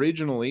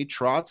originally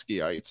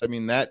Trotskyites. I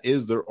mean, that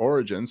is their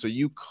origin. So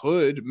you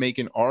could make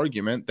an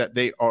argument that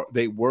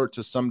they were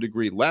to some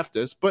degree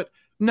leftist, but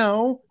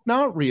no,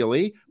 not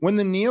really. When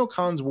the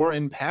neocons were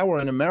in power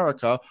in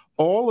America,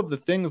 all of the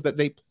things that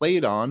they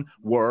played on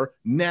were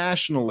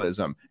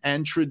nationalism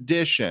and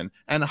tradition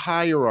and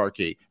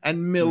hierarchy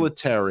and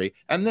military.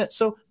 And that,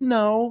 so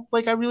no,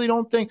 like, I really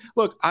don't think,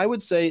 look, I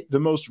would say the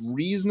most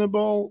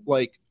reasonable,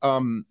 like,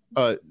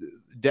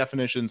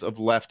 definitions of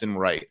left and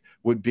right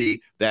would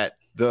be that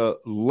the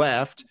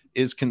left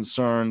is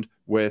concerned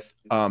with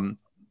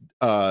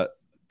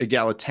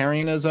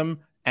egalitarianism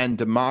and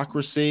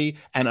democracy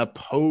and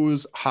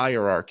oppose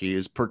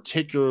hierarchies,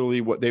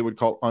 particularly what they would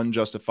call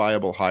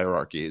unjustifiable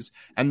hierarchies.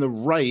 And the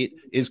right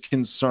is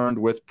concerned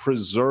with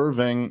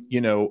preserving,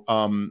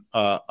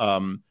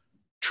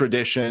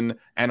 tradition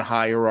and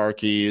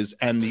hierarchies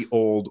and the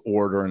old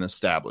order and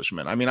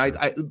establishment. I mean, I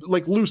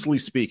like, loosely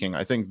speaking,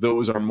 I think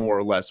those are more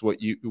or less what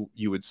you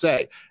would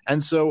say.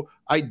 And so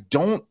I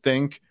don't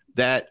think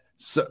that,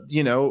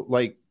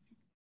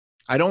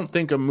 I don't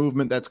think a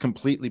movement that's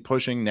completely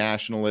pushing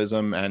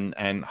nationalism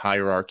and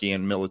hierarchy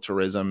and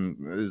militarism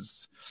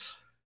is,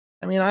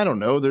 I mean, I don't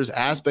know. There's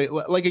aspect,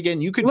 like,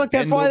 again, you could look,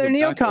 that's why they're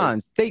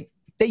neocons.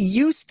 They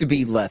used to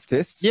be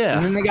leftists. Yeah.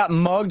 And then they got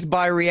mugged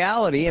by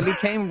reality and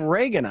became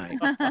Reaganites.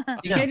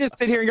 You can't just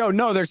sit here and go,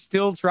 no, they're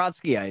still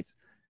Trotskyites.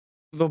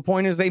 The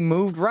point is they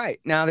moved right.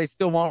 Now they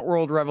still want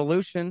world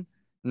revolution,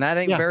 and that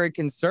ain't very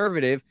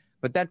conservative,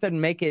 but that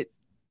doesn't make it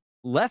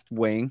left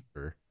wing.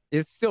 Sure.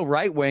 It's still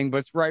right wing, but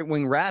it's right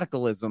wing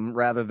radicalism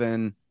rather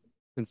than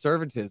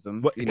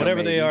conservatism.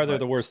 Whatever they are, they're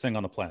the worst thing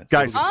on the planet.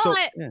 Guys, All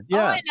I know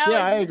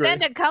is you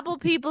send a couple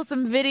people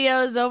some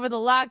videos over the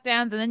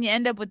lockdowns, and then you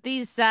end up with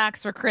these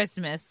socks for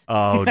Christmas.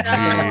 Oh, So,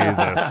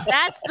 Jesus.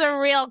 That's the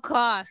real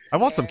cost. I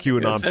want some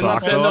QAnon Send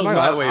socks. those though.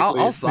 my way, I'll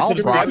please.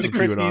 rock some Christie's,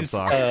 QAnon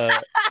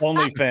socks.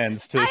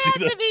 OnlyFans to I see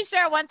had to be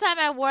sure. One time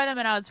I wore them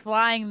and I was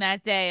flying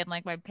that day, and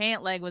like my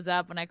pant leg was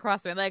up, and I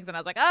crossed my legs, and I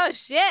was like, "Oh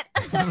shit!"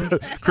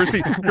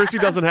 Chrissy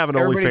doesn't have an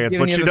Everybody's OnlyFans, giving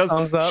but you she the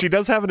thumbs up. she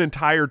does have an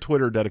entire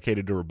Twitter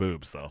dedicated to her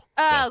boobs, though.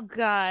 Oh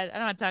God, I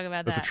don't want to talk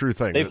about That's that. a true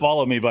thing. They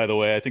follow me, by the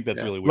way. I think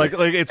that's really weird.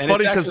 Like it's And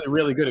funny it's because actually a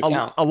really good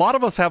account. a lot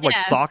of us have like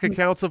Yeah. sock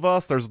accounts of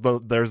us. There's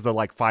the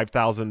like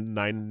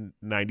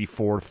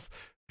 5,994th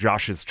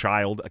Josh's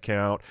Child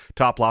account.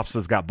 Top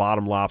Lobster's got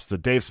Bottom Lobster.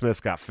 Dave Smith's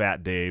got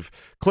Fat Dave.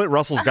 Clint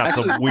Russell's got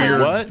some Actually,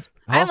 weird. What?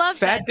 I love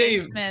Fat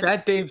Dave Smith.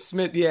 Fat Dave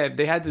Smith. Yeah,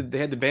 they had to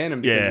ban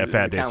him. Because Yeah, his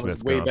Fat Dave account was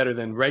Smith's way gone. better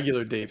than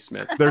regular Dave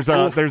Smith.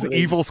 There's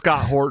Evil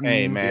Scott Horton.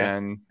 Hey,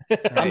 man.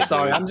 I'm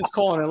sorry. I'm just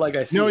calling it like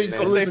I see No, it. it's,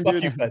 man. listen, fuck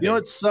dude, you, Fat you know Dave.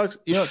 what sucks?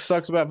 You know what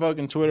sucks about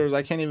fucking Twitter is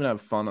I can't even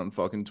have fun on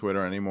fucking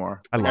Twitter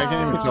anymore. I I love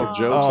can't even tell Oh.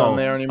 jokes on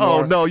there anymore.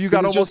 Oh no, you got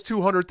It's almost just-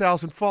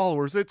 200,000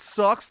 followers. It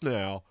sucks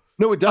now.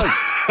 No, it does.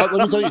 Let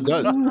me tell you, it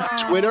does.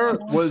 Twitter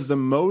was the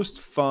most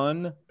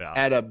fun Yeah.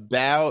 at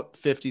about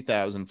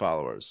 50,000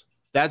 followers.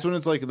 That's when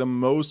it's like the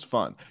most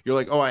fun. You're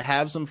like, oh, I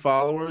have some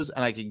followers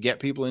and I could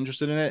get people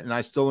interested in it, and I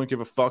still don't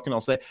give a fuck, and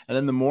I'll stay. And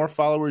then the more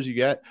followers you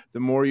get,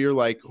 the more you're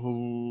like,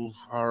 oh,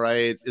 all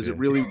right, is it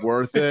really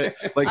worth it?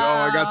 Like, oh,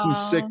 I got some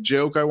sick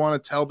joke I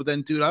want to tell, but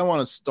then, dude, I want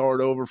to start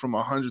over from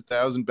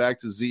 100,000 back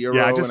to zero.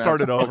 Yeah, I and just have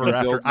to started over fucking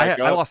after build I back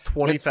up. lost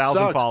 20,000 It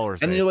sucks.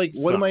 followers. And Dave. you're like,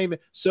 what am I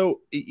Sucks.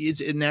 even?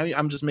 So now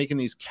I'm just making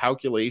these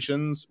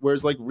calculations,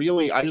 whereas like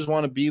really, I just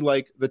want to be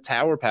like the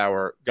Tower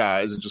Power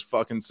guys and just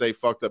fucking say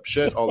fucked up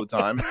shit all the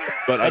time.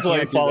 But That's I why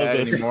can't he do follows that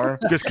us. anymore.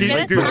 Just keep Yeah,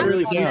 it, dude. I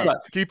really can't.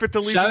 Keep it to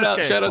Legion Shout of out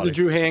Skanks, to buddy.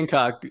 Drew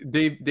Hancock.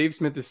 Dave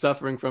Smith is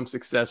suffering from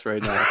success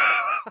right now.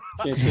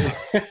 Can't say-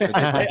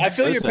 I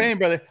feel your Listen. pain,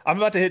 brother. I'm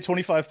about to hit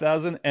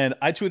 25,000, and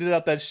I tweeted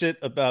out that shit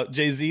about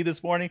Jay-Z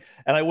this morning,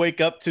 and I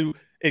wake up to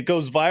it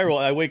goes viral.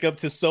 I wake up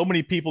to so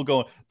many people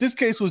going, "This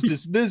case was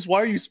dismissed.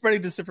 Why are you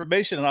spreading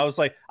disinformation?" And I was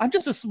like, "I'm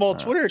just a small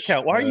Twitter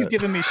account. Why are you shit.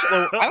 giving me shit?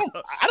 I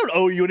don't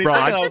owe you anything." Bro,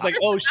 and I was like,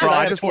 "Oh shit, bro, I I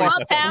have just lost-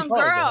 25,000 Small town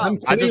girl.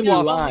 followers." I just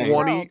clearly lost lying.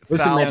 20,000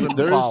 Listen, man,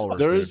 followers.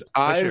 there's dude.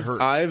 That shit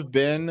hurts. I've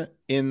been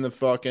in the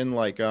fucking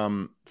like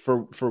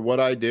for what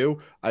I do,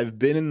 I've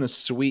been in the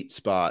sweet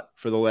spot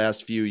for the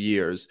last few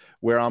years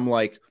where I'm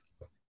like,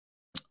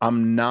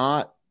 I'm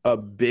not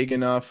not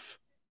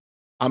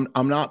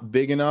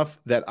big enough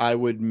that I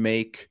would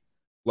make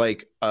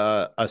like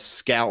a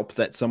scalp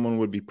that someone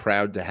would be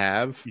proud to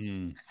have.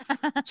 Mm.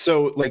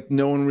 So like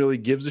no one really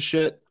gives a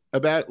shit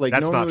about like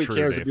That's no one not really true,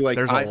 cares Dave. if you like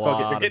There's I a fucking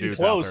lot of getting dudes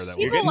close. out there that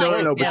People will no,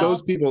 like no, but Bill.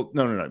 those people,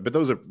 no, but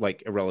those are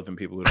like irrelevant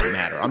people who don't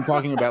matter. I'm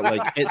talking about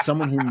like it's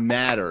someone who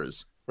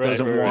matters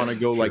doesn't right, want to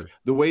go like Sure.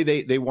 the way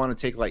they want to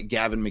take like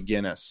Gavin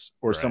McGinnis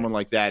or Right. someone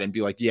like that and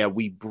be like, yeah,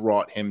 we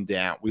brought him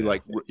down. We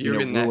like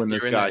You're in that, ruin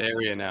this you're in guy. that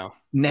area now.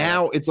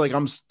 Now it's like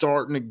I'm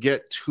starting to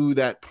get to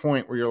that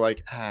point where you're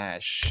like,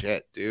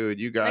 shit, dude,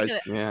 you guys.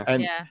 Like Yeah.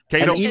 And yeah.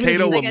 Cato, and even Cato if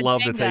you- would Like a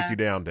love to Jenga. take you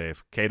down,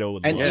 Dave. Cato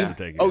would and love yeah. to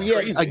take you oh down. yeah,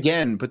 crazy.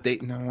 again, but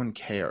no one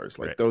cares.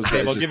 Like those Okay,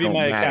 guys I'll just give you don't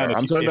my matter. account.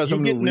 I'm talking about If you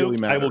someone get who really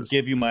nuked, matters. I will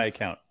give you my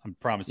account. I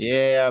promise you.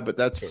 Yeah, but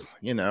that's That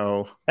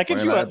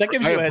gives and you. That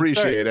gives I you a head start.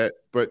 appreciate it,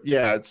 but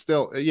yeah, it's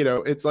still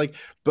it's like,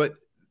 but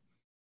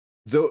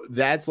though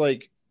that's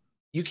like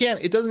you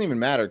can't. It doesn't even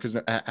matter because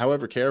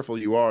however careful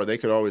you are, they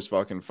could always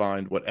fucking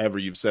find whatever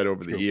you've said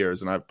over the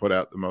years, and I've put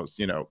out the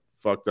most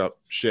fucked up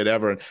shit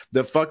ever. And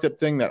the fucked up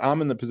thing that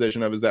I'm in the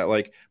position of is that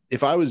like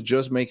if I was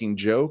just making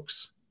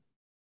jokes,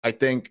 I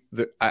think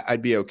that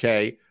I'd be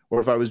okay, or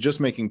if I was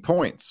just making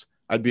points,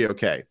 I'd be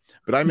okay.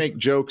 But I make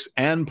jokes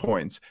and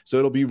points. So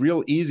it'll be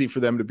real easy for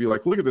them to be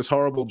like, look at this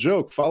horrible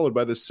joke followed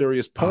by this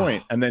serious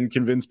point, and then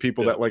convince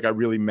people that like I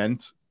really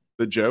meant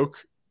the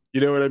joke. You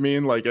know what I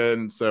mean? Like,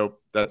 and so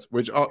that's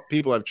which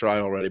people have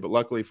tried already. But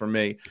luckily for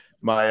me,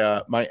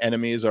 my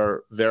enemies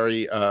are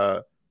very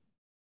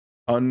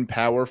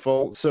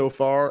unpowerful so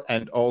far,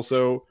 and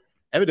also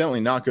evidently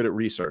not good at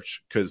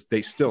research, because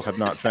they still have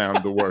not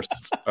found the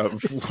worst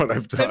of what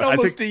I've done. I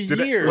think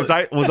a year. Was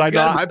I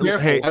not?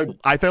 Hey,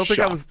 I don't think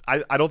I shocked. was.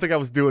 I don't think I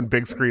was doing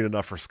big screen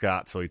enough for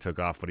Scott, so he took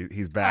off. But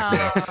he's back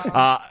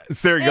now.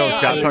 There you go,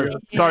 Scott.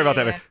 Sorry about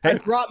that, man. I Hey,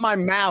 brought my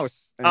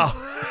mouse.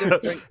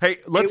 hey,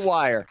 let's.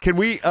 Wire. Can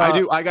we?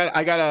 I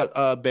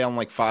gotta bail in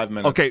like 5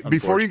 minutes. Okay,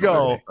 before you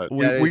go,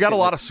 unfortunately, we got a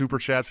lot of super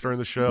chats during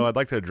the show. I'd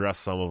like to address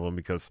some of them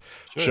because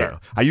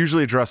I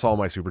usually address all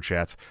my super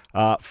chats.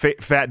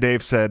 Fat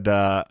Dave said,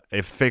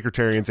 if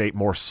Fakertarians ate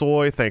more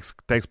soy, thanks,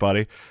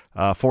 buddy.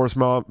 Forrest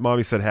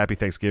Mommy said, happy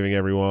Thanksgiving,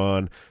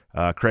 everyone.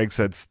 Craig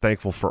said,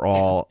 thankful for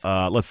all.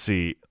 Let's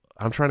see.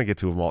 I'm trying to get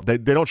to them all. They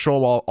don't show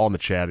them all in the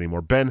chat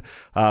anymore. Ben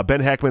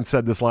Heckman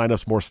said this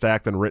lineup's more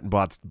stacked than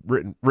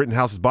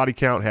Rittenhouse's body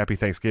count. Happy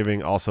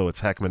Thanksgiving. Also, it's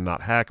Heckman,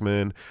 not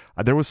Hackman.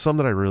 There was some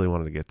that I really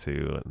wanted to get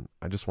to, and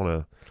I just want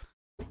to.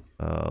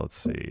 Let's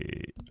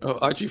see. Oh,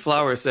 Archie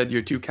Flowers said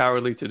you're too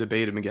cowardly to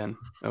debate him again.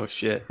 Oh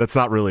shit. That's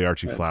not really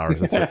Archie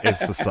Flowers. It's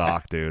the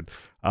sock, dude.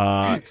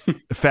 Fat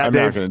I'm Dave.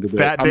 not going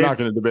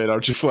to debate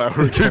Archie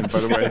Flower again. By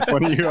the way,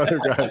 one of you other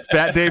guys.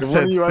 Fat Dave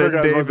said Thin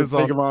Dave is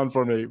take on. him on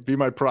for me. Be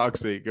my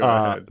proxy. Go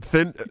ahead.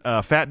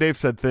 Fat Dave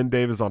said Thin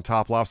Dave is on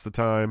top lots of the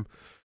time.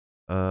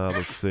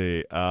 Let's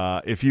see.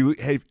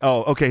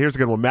 Okay, here's a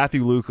good one.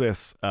 Matthew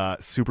Lucas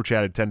super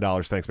chatted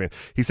 $10. Thanks, man.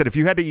 He said, if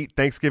you had to eat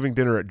Thanksgiving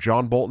dinner at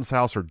John Bolton's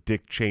house or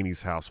Dick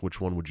Cheney's house,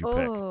 which one would you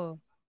pick? Oh,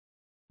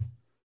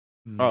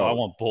 I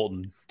want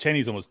Bolton.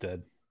 Cheney's almost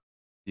dead.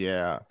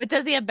 Yeah. But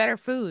does he have better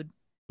food?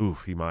 Ooh,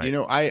 he might. You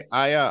know,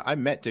 I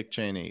met Dick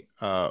Cheney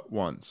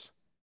once,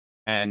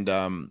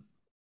 and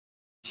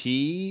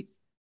he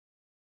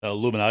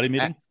Illuminati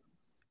meeting.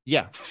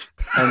 Yeah,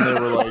 and they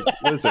were like,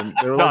 "Listen,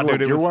 they were no, like,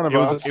 dude, you're one of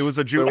us." It was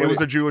a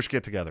Jewish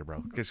get together,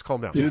 bro. Just calm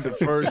down. Dude, the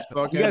first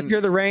fucking. You guys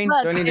hear the rain?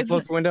 Look, Do I need to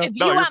close the window? If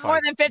you want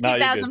more than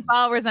 50,000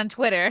 followers on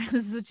Twitter,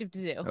 this is what you have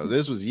to do. No,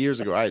 this was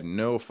years ago. I had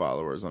no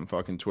followers on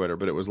fucking Twitter,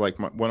 but it was like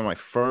one of my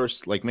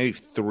first, like maybe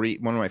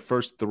one of my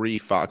first 3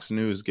 Fox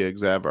News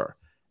gigs ever.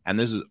 And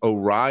this is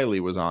O'Reilly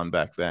was on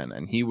back then,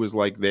 and he was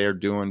like there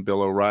doing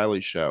Bill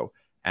O'Reilly's show,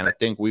 and I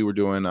think we were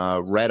doing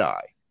Red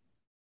Eye,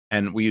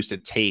 and we used to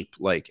tape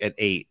like at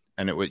 8.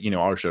 And it would,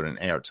 our show didn't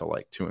air till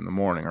like 2 a.m.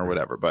 or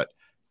whatever. But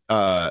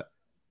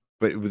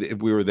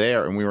we were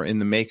there and we were in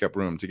the makeup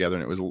room together,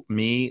 and it was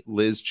me,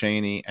 Liz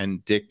Cheney,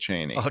 and Dick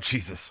Cheney. Oh,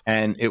 Jesus.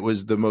 And it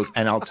was the most,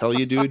 and I'll tell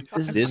you, dude,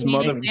 this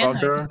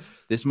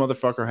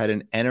motherfucker had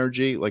an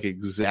energy like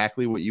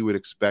exactly what you would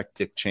expect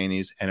Dick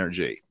Cheney's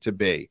energy to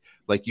be.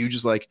 Like you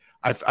just like,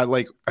 I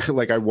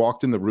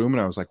walked in the room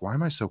and I was like, why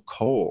am I so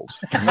cold?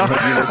 And you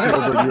looked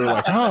over and you were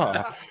like,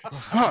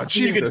 oh,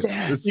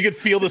 Jesus. You could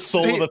feel the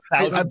soul of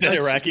 1,000 dead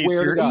Iraqis.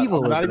 You're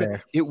evil.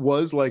 It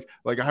was like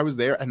I was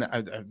there, and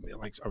I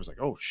was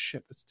like, oh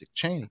shit, that's Dick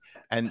Cheney.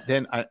 And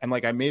then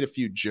I made a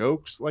few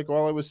jokes like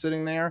while I was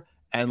sitting there,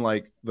 and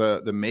like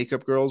the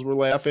makeup girls were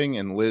laughing,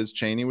 and Liz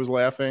Cheney was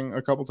laughing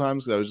a couple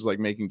times because I was just like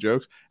making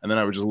jokes, and then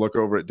I would just look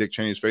over at Dick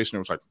Cheney's face, and it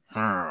was like,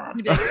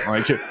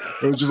 like it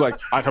was just like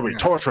I could be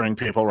torturing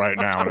people right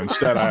now, and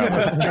instead I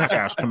have a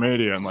jackass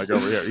comedian like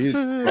over here. He's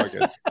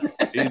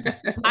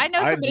I know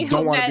I somebody just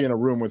don't who want to met, be in a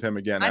room with him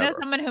again. I know ever.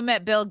 someone who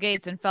met Bill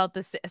Gates and felt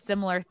this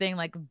similar thing,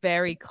 like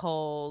very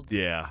cold.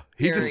 Yeah,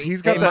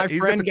 he's got my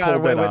friend got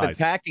away with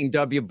attacking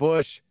W.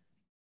 Bush.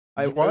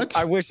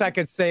 I wish I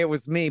could say it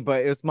was me,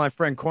 but it was my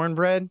friend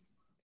Cornbread.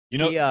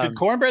 Did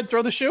Cornbread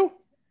throw the shoe?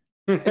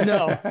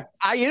 No,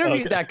 I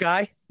interviewed that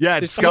guy. Yeah,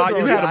 Scott,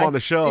 you had him on the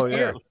show.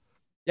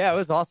 Yeah, it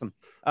was awesome.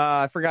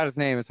 I forgot his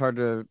name. It's hard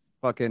to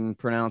fucking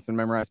pronounce and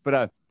memorize.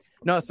 But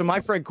no, so my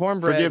friend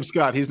Cornbread. Forgive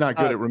Scott. He's not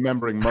good at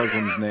remembering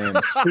Muslims' names.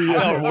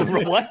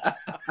 What?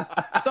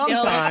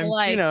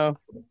 Sometimes,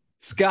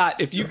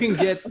 Scott, if you can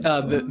get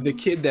the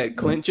kid that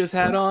Clint just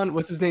had on,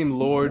 what's his name?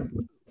 Lord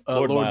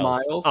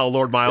Miles. Oh,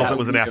 Lord Miles. That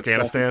was in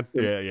Afghanistan.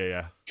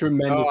 Yeah.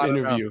 Tremendous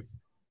interview.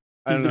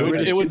 He's the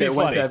British kid that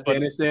went to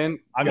Afghanistan.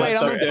 I'm going to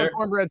tell the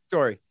Cornbread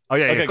story. Oh,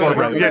 yeah.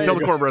 Cornbread. Yeah, tell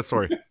the Cornbread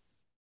story.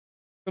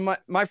 So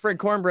my friend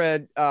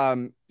Cornbread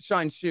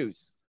shines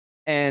shoes.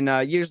 And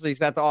usually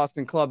he's at the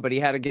Austin Club, but he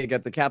had a gig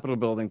at the Capitol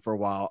building for a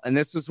while. And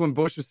this was when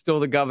Bush was still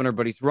the governor,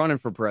 but he's running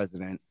for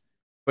president.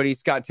 But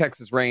he's got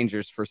Texas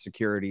Rangers for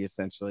security,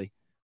 essentially.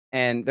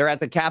 And they're at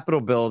the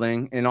Capitol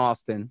building in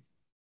Austin.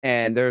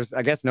 And there's,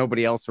 I guess,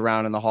 nobody else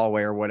around in the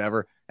hallway or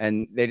whatever.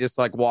 And they just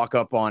like walk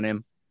up on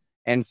him.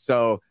 And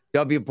so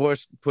W.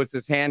 Bush puts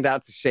his hand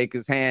out to shake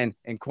his hand.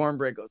 And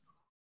Cornbread goes,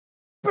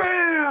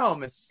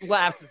 bam, and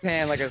slaps his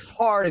hand like as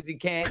hard as he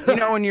can. You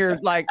know, when your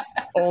like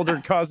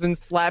older cousin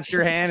slaps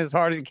your hand as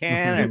hard as he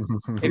can,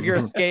 and if you're a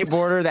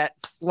skateboarder, that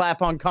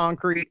slap on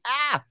concrete,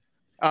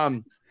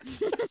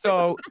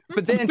 so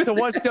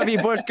what's W.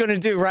 Bush gonna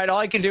do, right?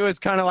 All he can do is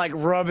kind of like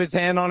rub his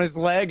hand on his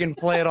leg and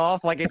play it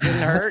off like it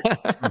didn't hurt,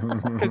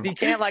 because he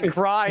can't like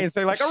cry and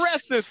say like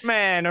arrest this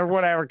man or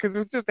whatever, because it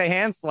was just a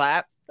hand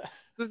slap.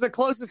 So it's the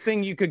closest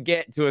thing you could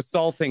get to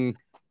assaulting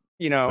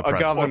a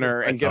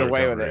governor and get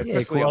away with it.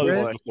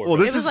 Especially well,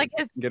 this is like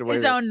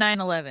his own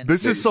 9/11.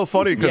 This is so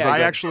funny because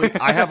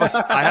I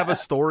have a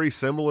story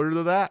similar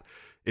to that.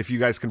 If you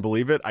guys can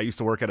believe it, I used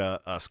to work at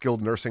a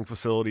skilled nursing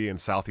facility in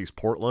Southeast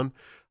Portland.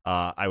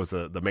 I was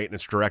the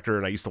maintenance director,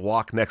 and I used to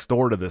walk next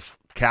door to this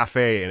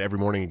cafe and every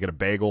morning and get a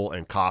bagel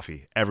and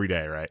coffee every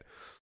day, right?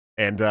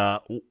 And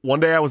one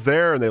day I was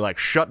there, and they like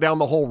shut down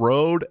the whole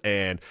road,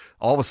 and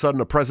all of a sudden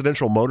a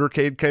presidential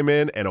motorcade came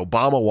in, and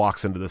Obama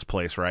walks into this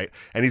place, right?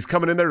 And he's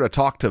coming in there to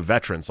talk to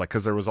veterans, like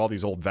because there was all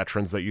these old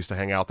veterans that used to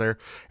hang out there.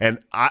 And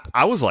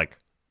I was like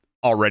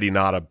already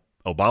not a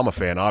Obama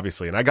fan,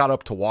 obviously, and I got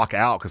up to walk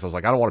out because I was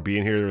like, I don't want to be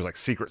in here. There was like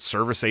Secret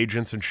Service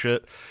agents and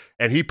shit,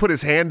 and he put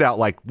his hand out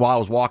like while I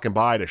was walking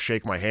by to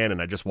shake my hand,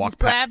 and I just walked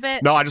past.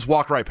 No, I just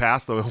walked right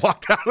past them and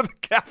walked out of the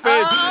cafe,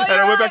 and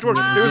I went back to work.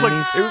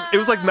 It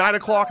was like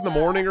 9:00 in the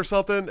morning or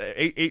something,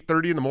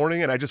 8:30 in the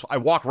morning, and I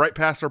walked right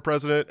past our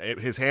president.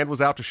 His hand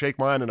was out to shake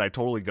mine, and I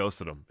totally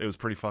ghosted him. It was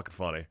pretty fucking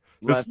funny.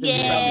 He still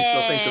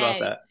thinks about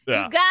that.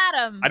 Yeah. You got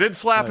him. I didn't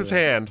slap his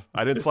hand.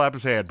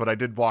 But I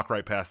did walk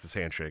right past his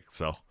handshake.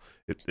 So.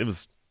 It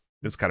was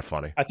kind of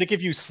funny. I think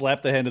if you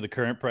slap the hand of the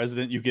current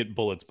president, you get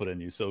bullets put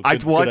in you. So I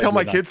tell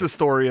my kids the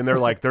story, and they're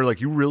like,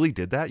 you really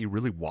did that? You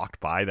really walked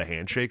by the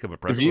handshake of a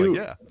president?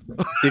 Yeah.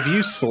 If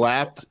you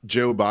slapped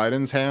Joe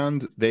Biden's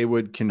hand, they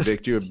would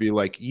convict you and be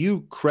like,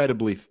 you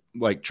credibly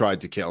tried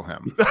to kill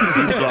him. You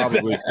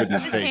probably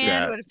couldn't take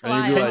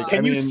that.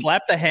 Can you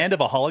slap the hand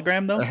of a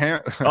hologram though?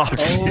 Oh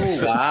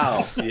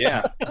wow,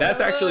 yeah, that's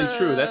actually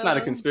true. That's not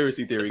a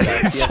conspiracy theory,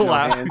 guys.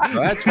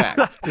 That's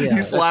fact.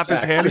 You slap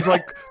his hand. He's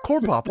like,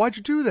 Corn Pop, why'd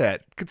you do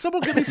that? Could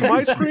someone give me some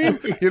ice cream?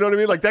 You know what I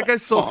mean? Like that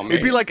guy's so.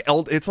 It'd be like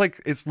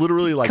it's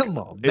literally like come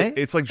on, man.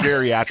 It's like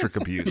geriatric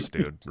abuse,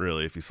 dude.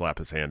 Really, if you slap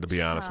his hand. To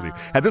be honest with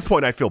you, at this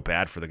point, I feel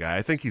bad for the guy.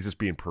 I think he's just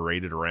being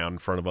paraded around in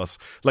front of us.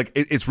 Like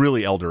it's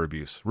really elder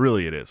abuse.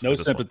 Really, it is. No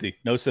sympathy.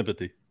 No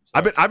sympathy.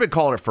 I've been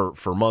calling it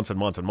for months and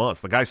months and months.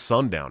 The guy's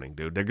sundowning,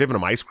 dude. They're giving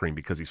him ice cream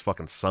because he's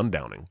fucking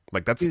sundowning.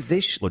 Like that's dude, they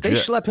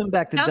schlep him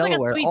back to Sounds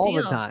Delaware like all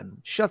the time.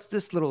 Shuts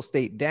this little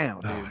state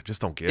down. Dude. I just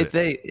don't get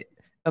it.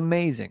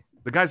 Amazing.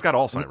 The guy's got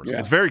Alzheimer's. Yeah.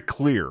 It's very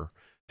clear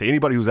to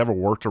anybody who's ever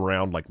worked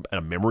around like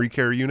a memory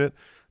care unit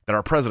that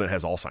our president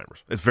has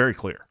Alzheimer's. It's very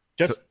clear.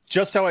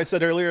 Just how I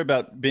said earlier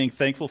about being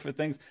thankful for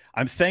things.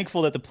 I'm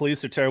thankful that the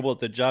police are terrible at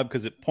their job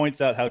because it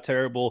points out how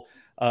terrible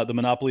the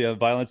monopoly of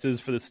violence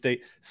is for the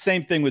state.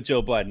 Same thing with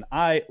Joe Biden.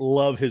 I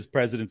love his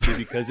presidency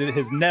because it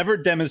has never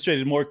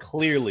demonstrated more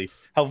clearly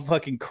how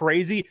fucking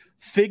crazy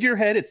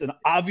figurehead. It's an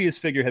obvious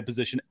figurehead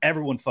position.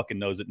 Everyone fucking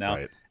knows it now.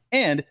 Right.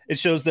 And it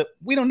shows that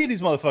we don't need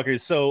these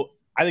motherfuckers. So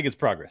I think it's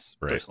progress.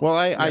 Right. Well,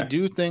 I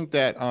do think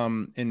that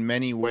in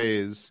many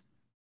ways,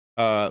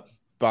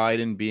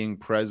 Biden being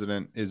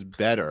president is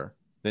better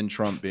than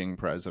Trump being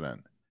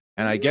president.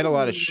 And I get a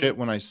lot of shit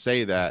when I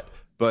say that,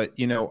 but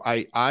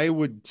I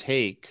would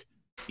take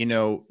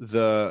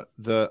the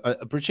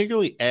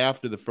particularly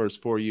after the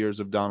first 4 years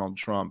of Donald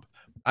Trump,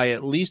 I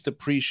at least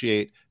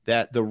appreciate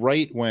that the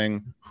right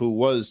wing, who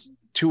was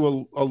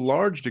to a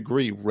large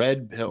degree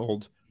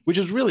red-pilled, which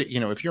is really,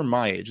 if you're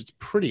my age, it's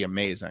pretty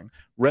amazing.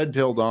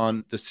 Red-pilled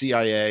on the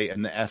CIA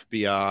and the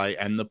FBI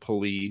and the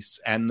police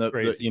and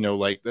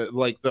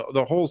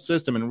the whole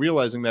system, and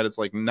realizing that it's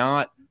like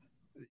not,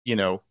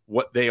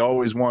 what they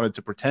always wanted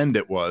to pretend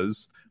it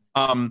was.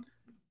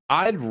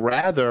 I'd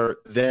rather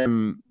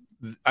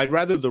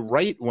the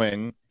right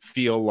wing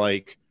feel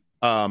like,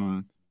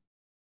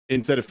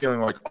 instead of feeling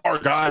like our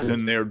guys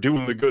in there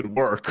doing the good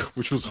work,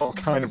 which was all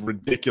kind of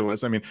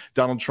ridiculous. I mean,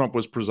 Donald Trump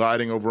was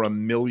presiding over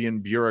 1 million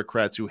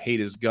bureaucrats who hate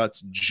his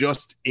guts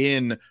just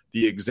in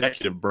the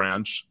executive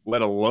branch,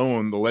 let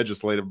alone the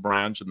legislative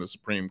branch and the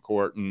Supreme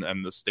Court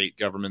and the state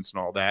governments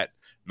and all that,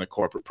 and the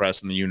corporate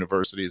press and the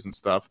universities and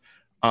stuff.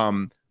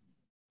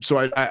 So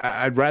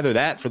I'd rather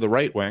that for the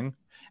right wing.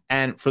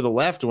 And for the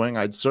left wing,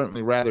 I'd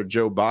certainly rather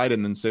Joe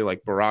Biden than, say,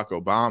 like Barack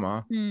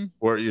Obama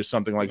or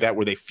something like that,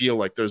 where they feel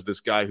like there's this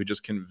guy who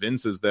just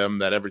convinces them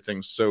that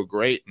everything's so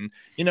great. And,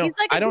 he's like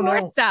a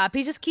doorstop.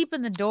 He's just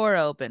keeping the door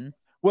open.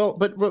 Well,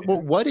 but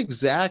what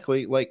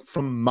exactly, like,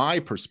 from my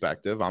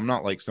perspective, I'm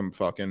not like some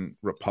fucking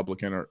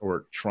Republican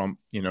or Trump,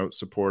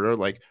 supporter.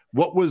 Like,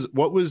 what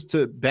was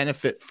to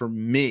benefit for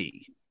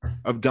me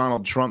of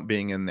Donald Trump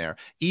being in there?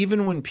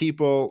 Even when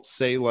people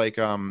say like,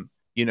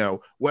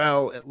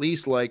 well, at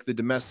least like the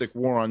domestic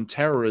war on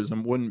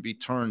terrorism wouldn't be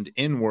turned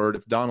inward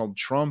if Donald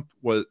Trump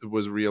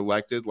was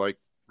reelected. Like,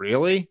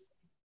 really?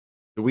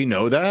 Do we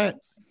know that?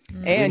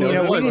 And we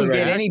didn't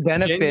get any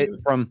benefit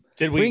from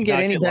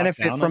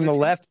the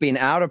left being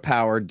out of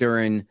power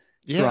during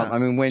Trump. I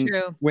mean,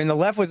 when the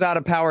left was out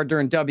of power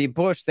during W.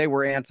 Bush, they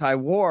were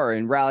anti-war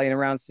and rallying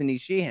around Cindy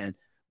Sheehan.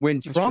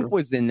 When Trump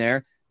was in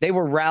there, they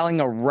were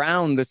rallying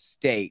around the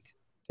state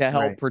to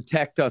help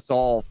protect us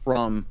all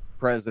from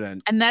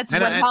president. And that's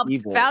what helped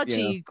evil,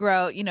 Fauci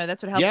grow. You know,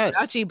 that's what helped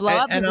Fauci blow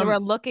up, because they were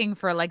looking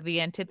for like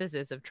the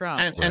antithesis of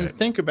Trump. And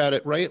think about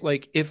it, right?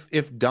 Like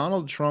if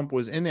Donald Trump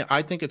was in there,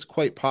 I think it's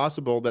quite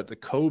possible that the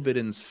COVID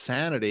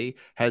insanity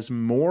has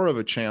more of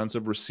a chance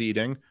of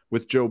receding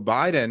with Joe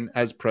Biden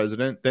as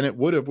president than it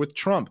would have with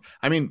Trump.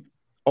 I mean,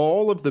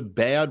 all of the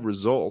bad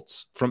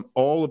results from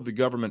all of the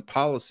government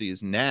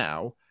policies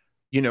now,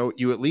 you know,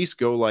 you at least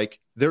go like,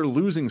 they're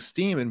losing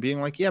steam and being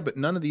like, yeah, but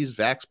none of these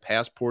vax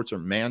passports or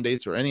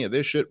mandates or any of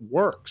this shit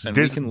works. And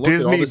we can look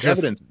at all this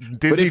evidence.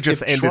 Disney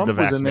just ended the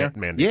vax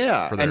mandate.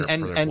 Yeah. And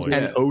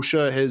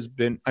OSHA has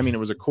been, I mean, it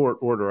was a court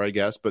order, I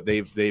guess, but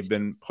they've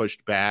been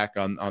pushed back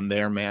on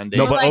their mandate.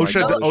 No, but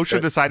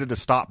OSHA decided to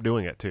stop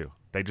doing it too.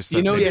 They just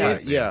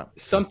said,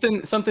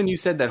 something you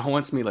said that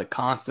haunts me like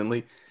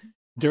constantly.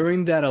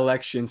 During that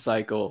election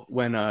cycle,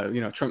 when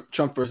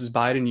Trump versus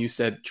Biden, you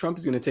said Trump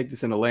is going to take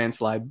this in a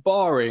landslide,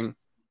 barring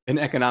an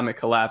economic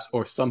collapse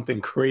or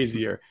something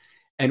crazier.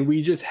 And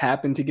we just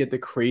happen to get the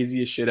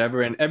craziest shit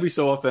ever. And every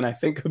so often, I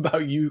think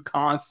about you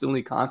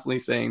constantly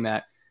saying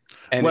that.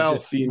 And well, it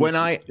just seems, when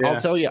I'll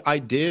tell you, I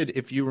did.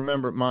 If you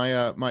remember,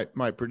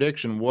 my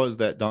prediction was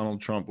that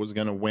Donald Trump was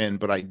going to win,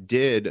 but I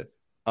did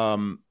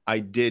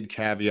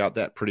caveat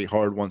that pretty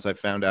hard once I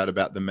found out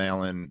about the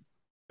mail-in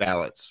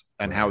ballots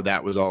and how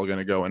that was all going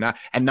to go, and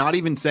not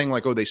even saying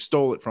like, oh, they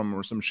stole it from them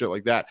or some shit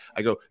like that.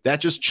 I go, that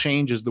just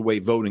changes the way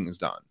voting is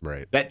done.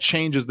 Right. That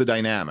changes the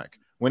dynamic.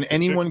 When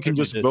anyone can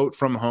just vote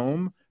from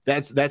home,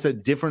 that's a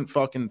different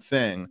fucking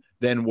thing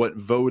than what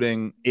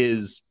voting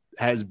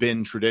has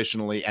been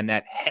traditionally, and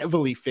that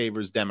heavily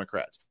favors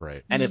Democrats.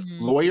 Right. And if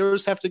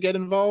lawyers have to get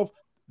involved,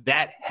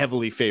 that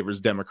heavily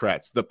favors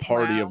Democrats, the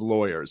party of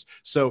lawyers.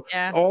 So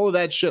all of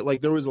that shit,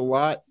 like there was a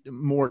lot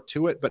more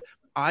to it, but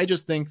I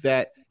just think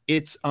that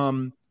it's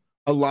a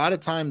lot of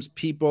times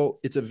people,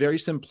 it's a very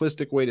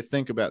simplistic way to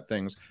think about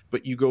things,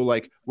 but you go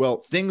like, well,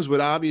 things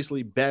would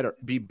obviously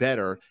be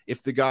better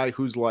if the guy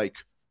who's like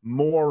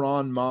more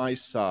on my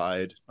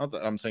side, not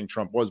that I'm saying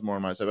Trump was more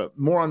on my side, but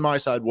more on my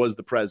side was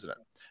the president.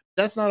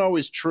 That's not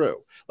always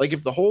true. Like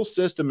if the whole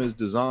system is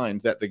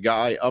designed that the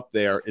guy up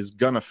there is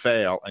gonna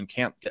fail and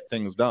can't get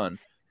things done,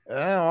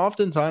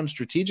 oftentimes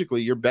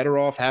strategically you're better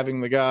off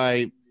having the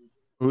guy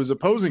who's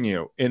opposing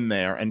you in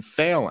there and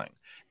failing.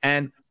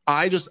 And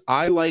I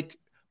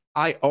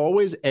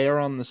always err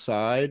on the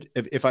side,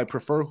 if I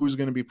prefer who's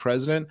going to be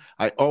president,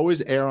 I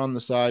always err on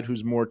the side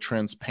who's more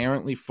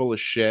transparently full of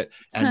shit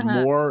and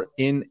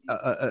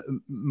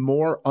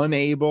more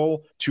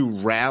unable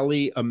to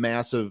rally a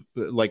massive,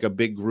 like a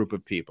big group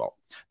of people.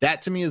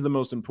 That to me is the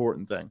most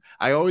important thing.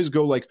 I always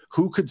go like,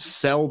 who could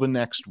sell the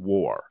next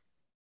war?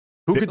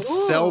 Who could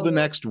sell the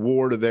next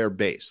war to their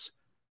base?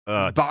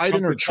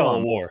 Biden or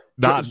Trump?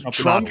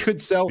 Trump could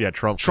sell. Yeah,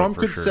 Trump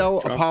could sell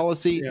a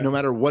policy no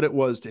matter what it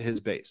was to his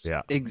base.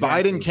 Yeah,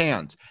 exactly. Biden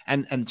can't,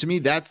 and to me,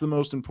 that's the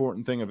most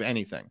important thing of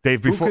anything.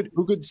 Dave,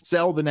 who could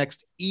sell the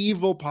next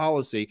evil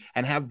policy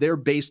and have their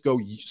base go,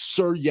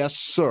 sir, yes,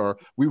 sir,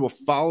 we will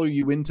follow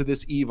you into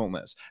this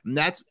evilness. And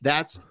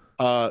that's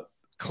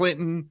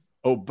Clinton,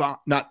 Obama,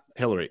 not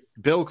Hillary,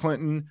 Bill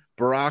Clinton,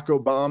 Barack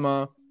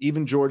Obama,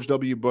 even George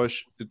W.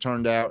 Bush. It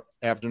turned out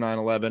after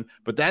 9/11,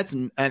 but that's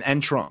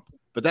and Trump.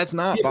 But that's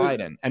not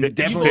Biden, and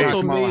definitely not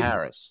Kamala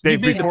Harris. You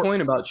made the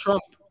point about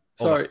Trump.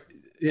 Sorry.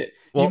 You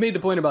made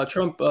the point about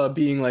Trump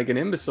being like an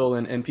imbecile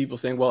and people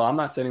saying, well, I'm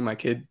not sending my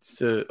kids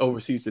to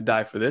overseas to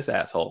die for this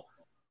asshole.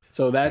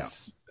 So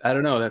that's, I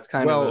don't know, that's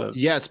kind of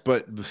yes,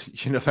 but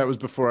you know, that was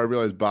before I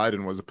realized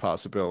Biden was a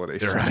possibility.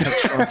 So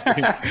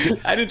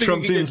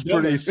Trump seems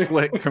pretty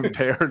slick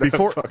compared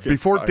to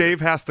before Dave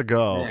has to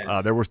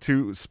go. There were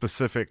two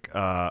specific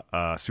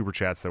super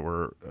chats that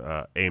were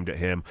aimed at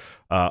him.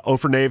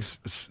 For Naves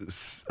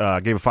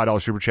gave a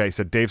 $5 super chat. He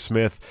said, Dave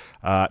Smith,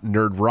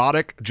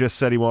 Nerdrotic just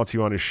said he wants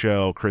you on his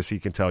show. Chris, he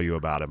can tell you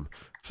about him.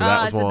 So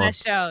that was it's one. A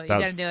nice show. You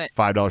gotta do it.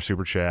 $5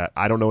 super chat.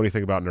 I don't know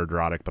anything about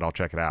Nerdrotic, but I'll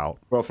check it out.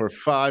 Well, for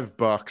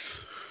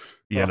 $5,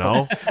 you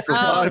know, for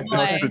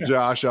 $5 to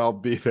Josh, I'll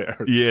be there.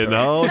 You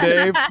know,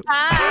 Dave.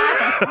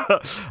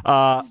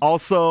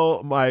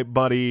 Also, my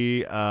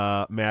buddy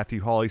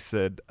Matthew Hawley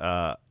said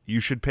you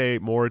should pay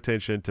more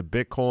attention to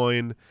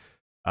Bitcoin.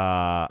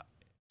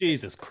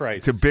 Jesus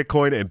Christ. To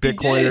Bitcoin and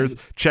Bitcoiners.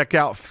 Check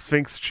out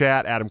Sphinx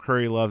Chat. Adam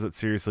Curry loves it.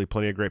 Seriously,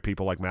 plenty of great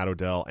people like Matt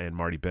Odell and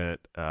Marty Bent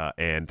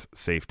and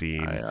Safety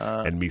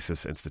and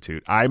Mises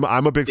Institute. I'm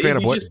a big fan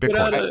of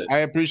Bitcoin. I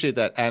appreciate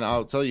that. And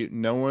I'll tell you,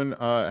 no one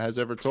has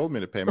ever told me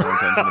to pay more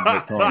attention to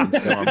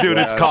Bitcoin. So dude,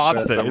 it's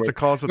constant. It's a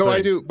constant thing. No,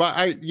 I do.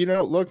 But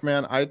look,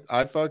 man, I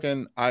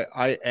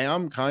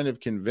am kind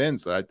of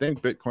convinced that I think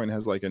Bitcoin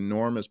has like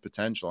enormous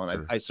potential.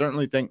 And I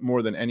certainly think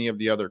more than any of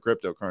the other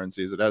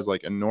cryptocurrencies, it has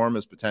like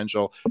enormous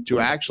potential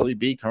to actually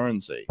be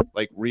currency,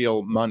 like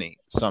real money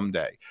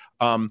someday.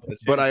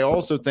 But I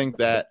also think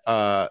that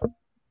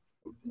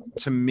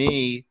to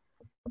me,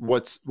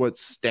 what's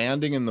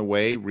standing in the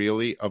way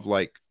really of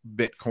like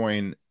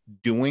Bitcoin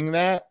doing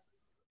that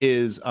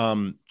is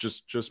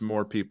just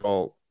more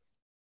people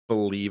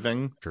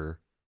believing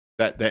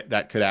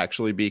that could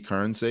actually be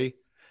currency.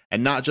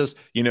 and not just,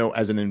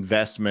 as an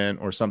investment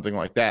or something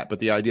like that, but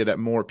the idea that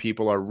more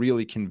people are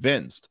really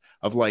convinced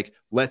of like,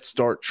 let's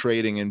start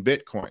trading in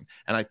Bitcoin.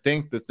 And I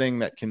think the thing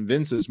that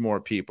convinces more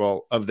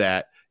people of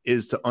that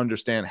is to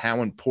understand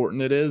how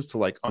important it is to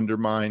like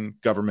undermine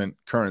government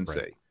currency.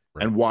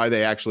 Right. And why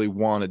they actually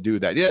want to do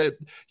that.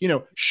 Yeah,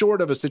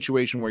 short of a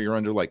situation where you're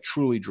under like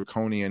truly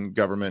draconian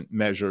government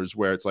measures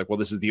where it's like, well,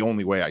 this is the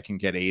only way I can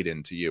get aid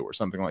into you or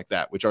something like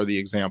that, which are the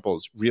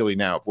examples really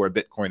now of where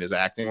Bitcoin is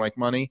acting like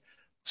money.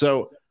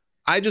 So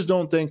I just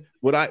don't think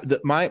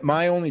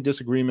my only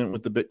disagreement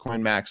with the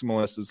Bitcoin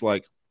maximalists is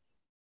like,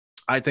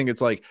 I think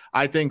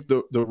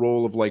the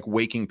role of like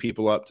waking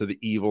people up to the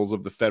evils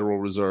of the Federal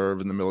Reserve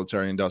and the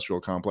military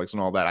industrial complex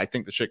and all that. I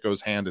think the shit goes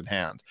hand in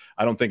hand.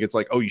 I don't think it's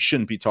like, oh, you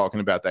shouldn't be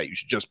talking about that. You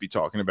should just be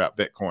talking about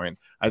Bitcoin.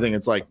 I think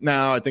it's like,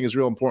 no, I think it's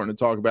real important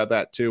to talk about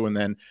that too. And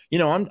then,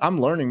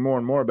 I'm learning more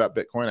and more about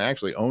Bitcoin. I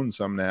actually own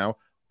some now.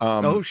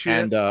 Oh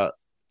shit. And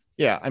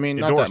yeah, I mean,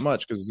 not that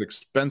much because it's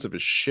expensive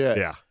as shit.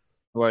 Yeah.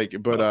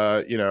 But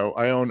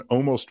I own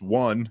almost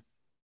one.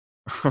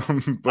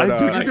 Dude,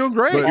 you're doing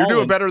great. You're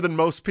doing better than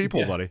most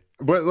people, buddy.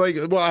 But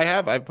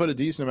I've put a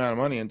decent amount of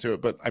money into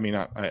it, but I mean,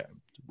 I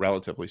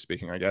relatively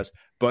speaking, I guess.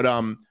 But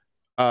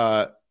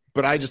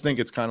I just think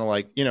it's kind of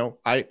like,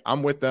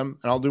 I'm with them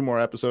and I'll do more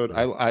episodes.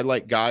 I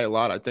like Guy a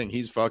lot. I think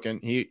he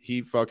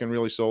fucking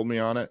really sold me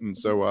on it. And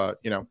so,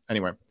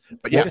 anyway.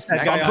 But yeah,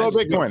 I'm pro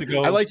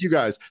Bitcoin. I like you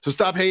guys, so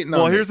stop hating.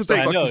 Well, here's the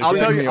thing. I'll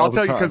tell you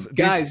because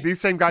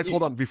these same guys.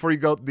 Hold on, before you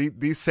go,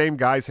 these same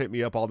guys hit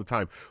me up all the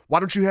time.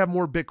 Why don't you have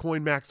more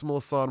Bitcoin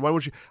maximalists on? Why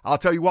don't you? I'll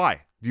tell you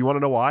why. Do you want to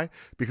know why?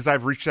 Because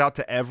I've reached out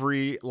to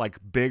every like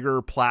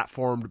bigger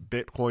platformed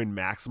Bitcoin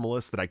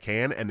maximalist that I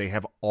can, and they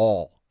have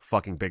all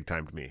fucking big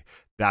timed me.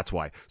 That's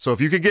why. So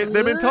if you could get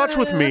them in touch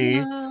with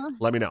me,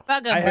 let me know.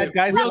 I had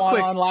guys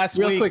on last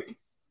week. Real quick.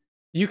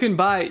 You can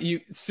buy you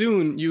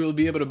will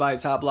be able to buy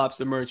Top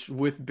Lobster merch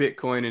with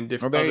Bitcoin and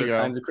different other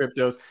kinds of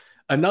cryptos.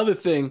 Another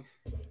thing,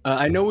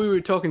 I know we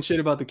were talking shit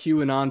about the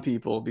QAnon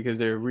people because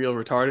they're real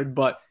retarded,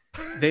 but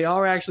they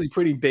are actually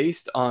pretty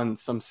based on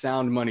some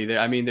sound money.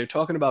 They're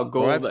talking about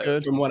gold.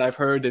 From what I've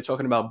heard, they're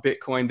talking about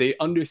Bitcoin. They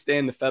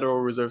understand the Federal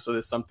Reserve, so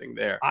there's something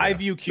there. I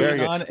view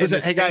QAnon.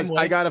 Listen, hey guys,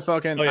 I gotta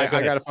fucking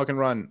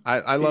run.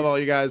 I love all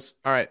you guys.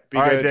 All right,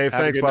 all right, Dave.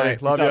 Thanks, buddy.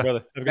 Love you,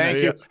 brother. Thank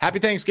you. Happy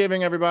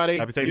Thanksgiving, everybody.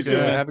 Happy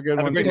Thanksgiving. Have a good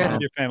one.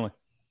 Have your family.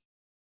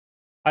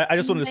 I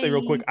just wanted to say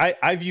real quick,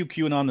 I view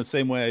QAnon the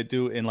same way I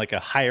do in like a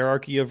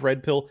hierarchy of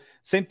red pill.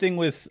 Same thing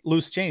with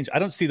loose change. I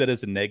don't see that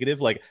as a negative.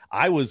 Like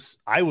I was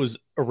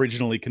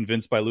originally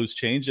convinced by loose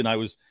change, and I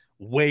was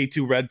way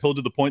too red pill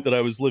to the point that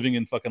I was living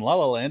in fucking La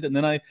La Land. And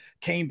then I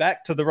came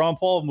back to the Ron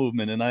Paul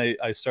movement, and I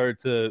started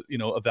to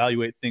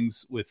evaluate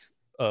things with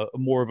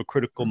more of a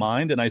critical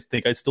mind, and I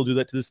think I still do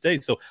that to this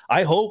day. So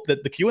I hope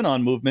that the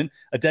QAnon movement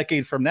a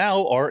decade from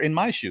now are in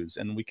my shoes,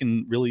 and we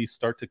can really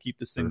start to keep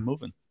this thing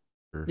moving.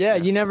 Yeah,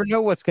 you never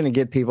know what's going to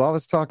get people. I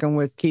was talking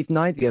with Keith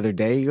Knight the other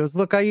day. He goes,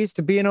 look, I used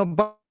to be an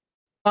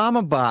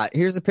Obama bot.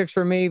 Here's a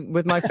picture of me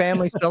with my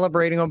family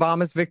celebrating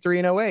Obama's victory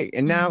in 2008.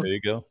 And now there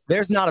you go.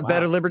 There's not a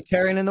better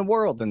libertarian in the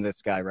world than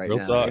this guy right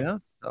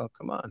now. So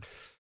come on.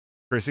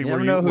 Chrissy,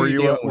 were you an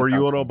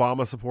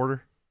Obama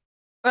supporter?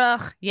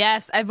 Ugh,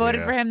 yes, I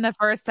voted for him the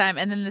first time,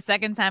 and then the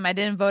second time I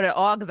didn't vote at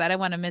all because I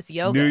didn't want to miss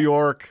yoga. New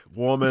York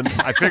woman.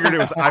 I figured it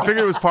was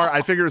part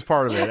of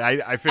it.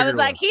 I was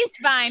like, he's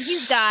fine.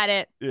 He's got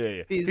it.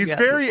 Yeah. He's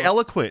very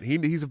eloquent.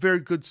 He's a very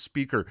good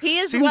speaker. He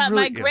is what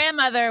my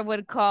grandmother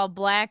would call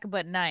black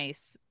but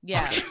nice.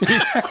 Yeah.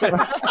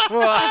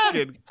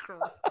 Fucking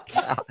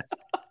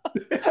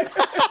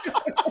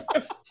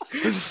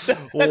That's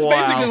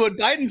basically what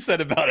Biden said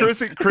about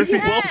it.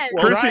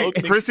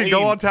 Chrissy,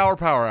 go on Tower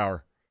Power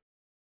Hour.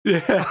 Yeah,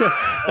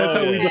 that's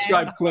how we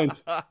describe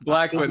Clint.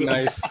 Black but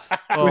nice.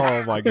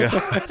 Oh my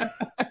god,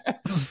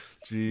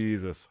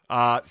 Jesus.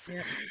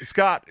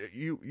 Scott,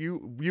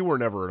 you were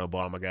never an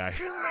Obama guy.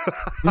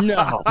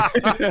 No,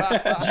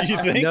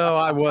 no,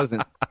 I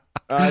wasn't.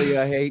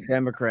 I hate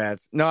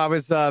Democrats. No, I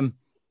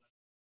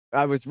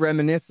was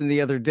reminiscing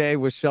the other day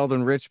with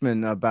Sheldon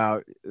Richman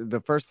about the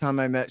first time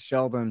I met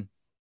Sheldon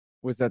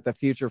was at the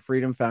Future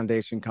Freedom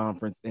Foundation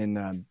conference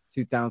in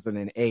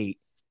 2008,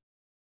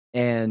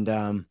 and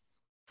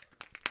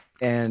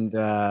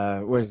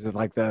was it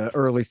like the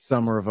early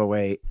summer of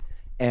 2008,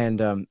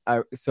 and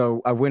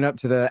I went up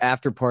to the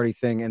after party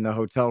thing in the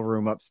hotel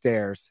room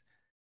upstairs,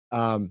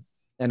 and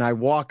I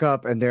walk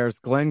up and there's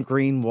Glenn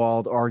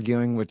Greenwald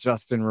arguing with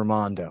Justin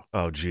Raimondo.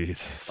 Oh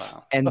Jesus!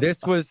 Wow. And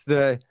this was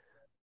the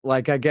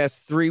I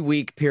guess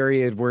 3-week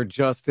period where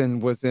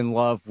Justin was in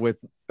love with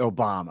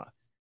Obama.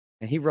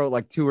 And he wrote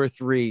like 2 or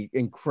 3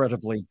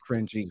 incredibly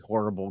cringy,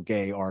 horrible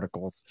gay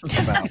articles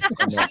about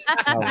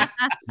how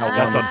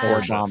that's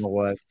unfortunate Obama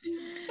was.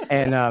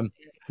 And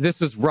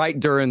this was right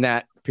during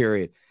that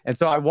period. And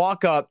so I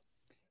walk up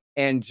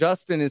and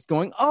Justin is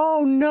going,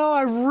 oh, no,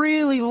 I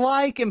really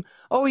like him.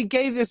 Oh, he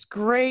gave this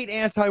great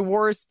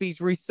anti-war speech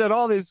where he said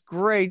all this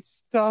great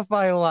stuff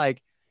I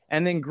like.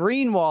 And then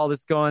Greenwald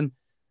is going,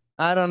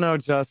 I don't know,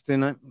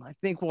 Justin. I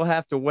think we'll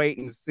have to wait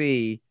and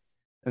see.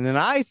 And then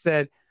I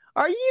said,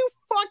 Are you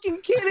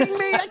fucking kidding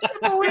me? I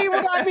can't believe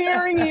what I'm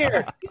hearing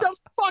here. He's a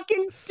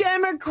fucking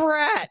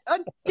Democrat. A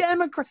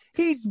Democrat.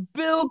 He's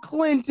Bill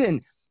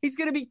Clinton. He's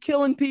going to be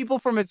killing people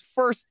from his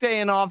first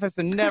day in office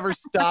and never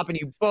stop, and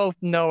you both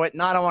know it,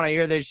 and I don't want to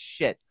hear this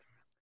shit.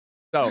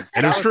 So,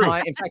 and it's true. In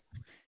fact,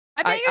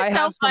 I bet you're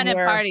so fun at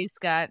parties,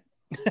 Scott.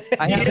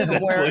 I have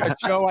somewhere a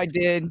show I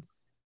did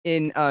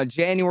in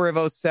January of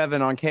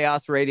 2007 on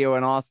Chaos Radio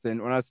in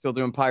Austin when I was still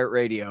doing pirate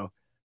radio.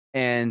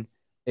 And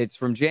it's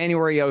from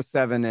January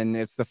 2007, and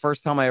it's the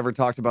first time I ever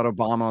talked about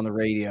Obama on the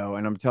radio.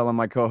 And I'm telling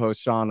my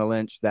co-host, Shauna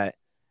Lynch, that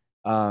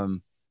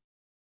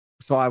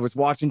so I was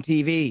watching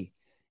TV,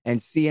 and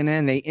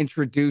CNN, they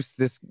introduced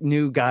this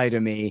new guy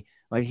to me.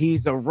 Like,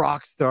 he's a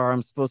rock star.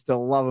 I'm supposed to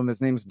love him.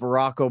 His name's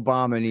Barack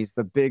Obama, and he's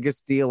the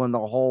biggest deal in the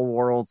whole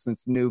world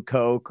since New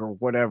Coke or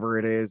whatever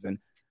it is.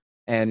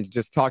 And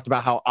just talked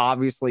about how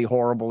obviously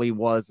horrible he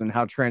was and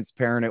how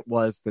transparent it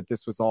was that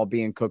this was all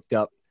being cooked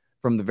up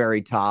from the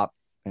very top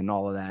and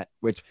all of that,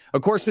 which,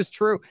 of course, was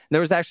true.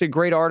 There was actually a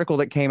great article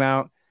that came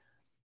out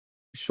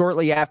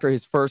shortly after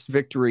his first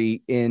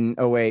victory in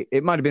 2008.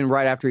 It might have been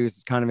right after he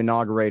was kind of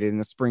inaugurated in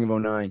the spring of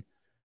 2009.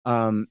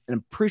 And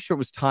I'm pretty sure it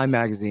was Time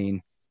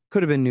magazine,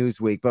 could have been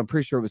Newsweek, but I'm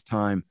pretty sure it was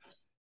Time,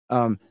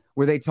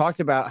 where they talked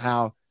about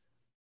how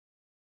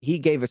he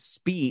gave a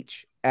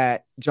speech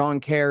at John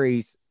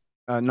Kerry's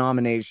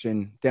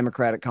nomination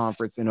Democratic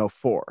conference in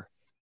 2004,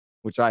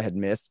 which I had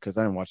missed because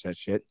I didn't watch that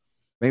shit.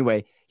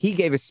 Anyway, he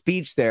gave a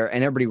speech there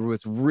and everybody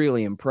was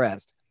really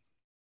impressed.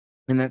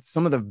 And that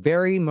some of the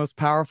very most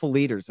powerful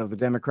leaders of the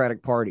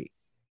Democratic Party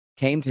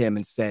came to him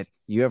and said,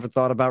 "You ever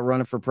thought about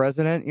running for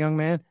president, young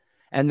man?"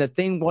 And the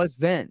thing was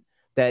then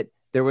that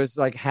there was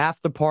like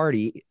half the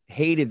party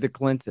hated the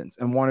Clintons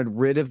and wanted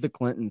rid of the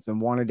Clintons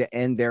and wanted to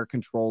end their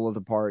control of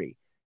the party,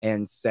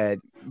 and said,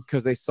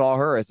 because they saw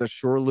her as a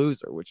sure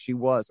loser, which she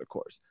was, of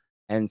course.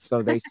 And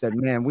so they said,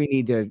 man, we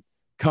need to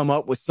come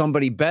up with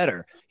somebody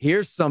better.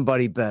 Here's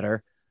somebody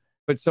better.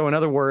 But so in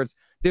other words,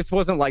 this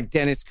wasn't like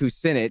Dennis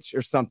Kucinich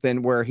or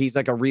something where he's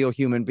like a real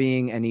human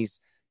being and he's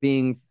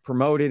being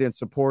promoted and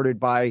supported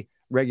by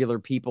regular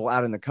people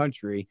out in the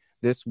country.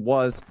 This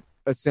was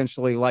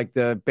essentially like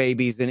the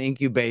babies and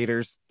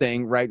incubators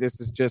thing, right? This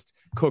is just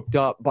cooked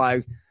up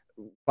by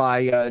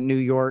New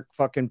York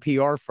fucking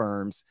PR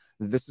firms.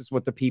 This is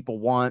what the people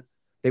want.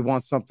 They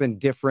want something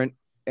different,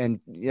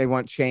 and they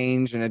want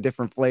change and a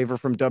different flavor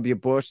from W.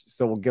 Bush.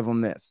 So we'll give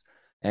them this.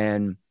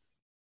 And,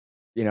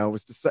 you know, it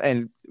was just,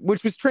 and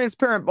which was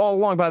transparent all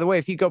along, by the way.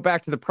 If you go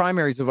back to the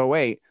primaries of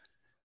 2008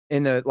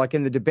 in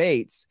the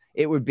debates,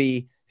 it would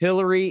be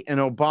Hillary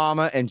and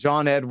Obama and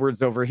John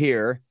Edwards over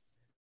here,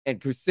 and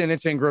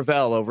Kucinich and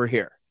Gravel over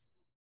here.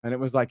 And it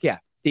was like, yeah,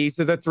 these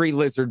are the three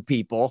lizard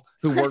people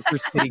who work for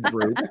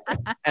Citigroup.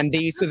 And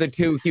these are the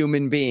two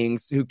human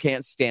beings who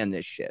can't stand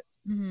this shit.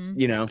 Mm-hmm.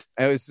 You know,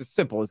 it was as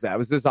simple as that. It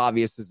was as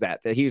obvious as that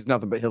he was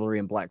nothing but Hillary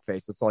in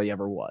blackface. That's all he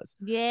ever was.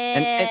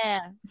 Yeah.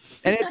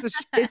 And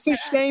it's a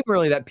shame,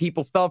 really, that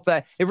people felt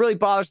that. It really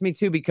bothers me,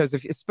 too, because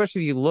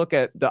especially if you look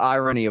at the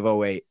irony of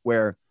 2008,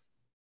 where,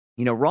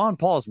 you know, Ron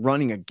Paul is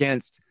running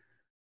against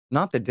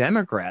not the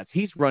Democrats.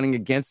 He's running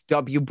against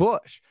W.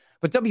 Bush.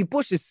 But W.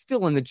 Bush is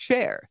still in the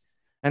chair.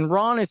 And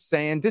Ron is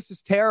saying, this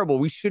is terrible.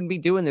 We shouldn't be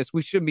doing this.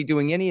 We shouldn't be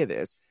doing any of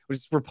this,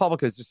 which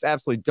Republicans just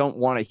absolutely don't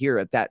want to hear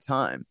at that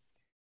time.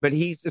 But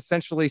he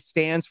essentially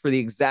stands for the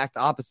exact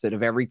opposite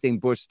of everything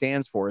Bush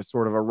stands for, as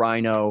sort of a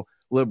rhino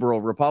liberal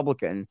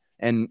Republican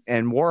and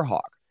war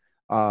hawk,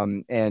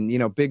 and, you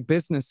know, big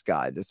business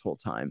guy this whole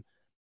time.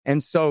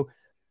 And so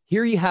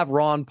here you have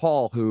Ron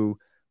Paul, who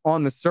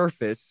on the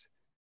surface,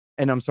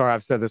 and I'm sorry,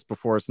 I've said this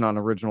before, it's not an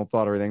original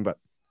thought or anything, but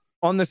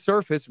on the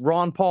surface,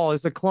 Ron Paul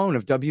is a clone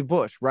of W.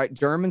 Bush, right?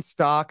 German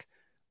stock.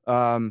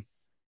 I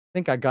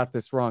think I got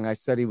this wrong. I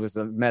said he was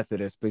a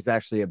Methodist, but he's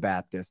actually a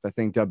Baptist. I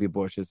think W.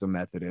 Bush is a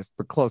Methodist,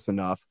 but close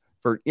enough.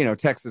 For, you know,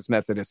 Texas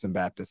Methodists and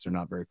Baptists are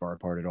not very far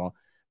apart at all.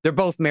 They're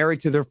both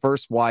married to their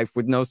first wife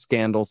with no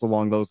scandals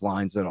along those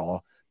lines at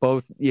all.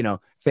 Both, you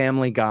know,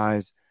 family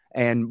guys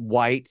and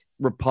white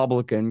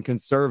Republican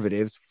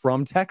conservatives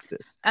from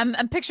Texas. I'm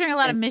picturing a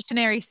lot of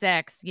missionary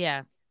sex.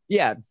 Yeah.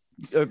 Yeah.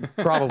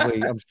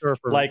 Probably, I'm sure,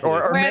 for like,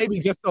 or maybe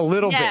just a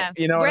little bit,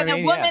 you know, where what I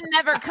mean? The woman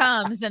never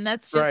comes, and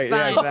that's just right.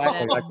 Fine.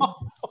 Yeah, exactly.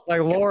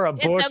 Like Laura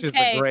Bush is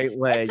a great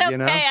leg, it's okay. You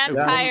know. I'm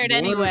tired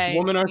anyway.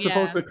 Women aren't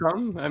supposed to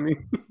come. I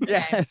mean,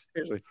 yeah,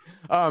 seriously.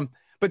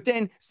 But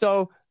then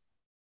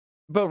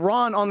but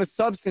Ron on the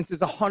substance is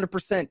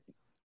 100%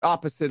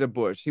 opposite of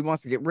Bush. He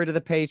wants to get rid of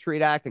the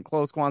Patriot Act and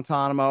close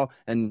Guantanamo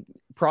and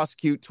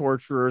prosecute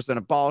torturers and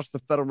abolish the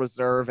Federal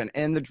Reserve and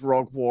end the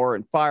drug war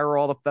and fire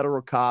all the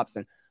federal cops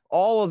and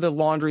all of the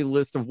laundry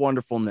list of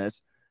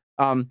wonderfulness,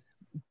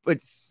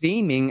 but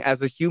seeming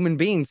as a human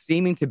being,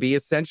 seeming to be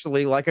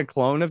essentially like a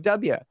clone of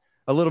W.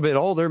 A little bit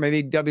older,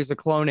 maybe W's a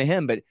clone of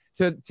him, but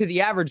to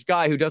the average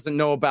guy who doesn't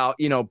know about,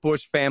 you know,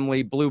 Bush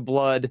family, blue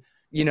blood,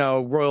 you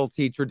know,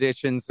 royalty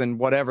traditions and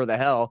whatever the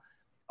hell,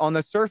 on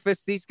the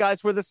surface, these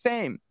guys were the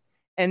same.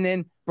 And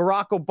then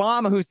Barack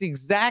Obama, who's the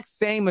exact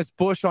same as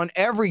Bush on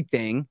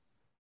everything,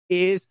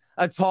 is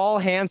a tall,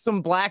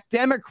 handsome black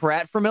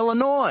Democrat from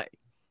Illinois.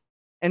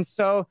 And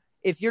so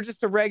if you're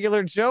just a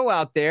regular Joe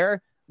out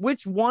there,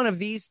 which one of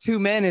these two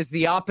men is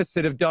the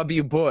opposite of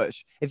W.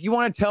 Bush? If you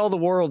want to tell the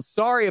world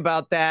sorry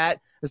about that,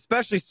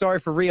 especially sorry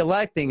for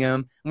reelecting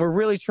him, and we're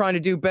really trying to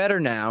do better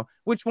now,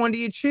 which one do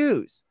you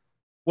choose?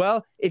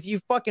 Well, if you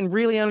fucking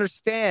really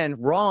understand,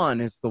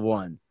 Ron is the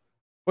one.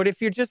 But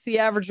if you're just the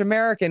average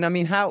American, I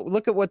mean,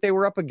 look at what they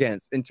were up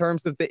against in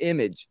terms of the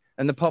image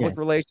and the public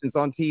relations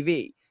on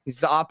TV. He's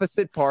the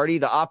opposite party,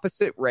 the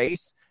opposite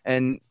race,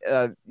 and,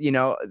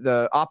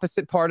 the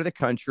opposite part of the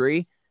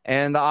country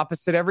and the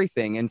opposite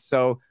everything. And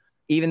so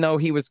even though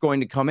he was going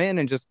to come in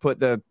and just put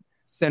the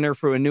Center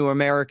for a New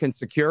American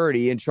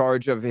Security in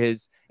charge of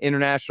his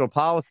international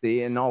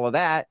policy and all of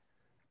that,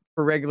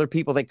 for regular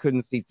people, they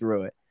couldn't see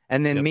through it.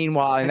 And then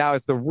meanwhile, and that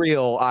was the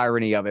real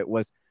irony of it,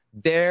 was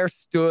there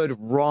stood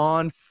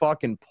Ron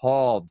fucking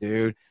Paul,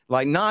 dude.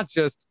 Like, not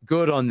just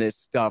good on this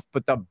stuff,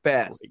 but the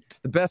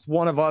best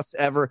one of us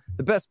ever,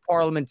 the best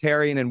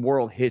parliamentarian in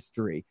world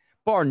history,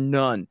 bar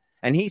none.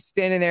 And he's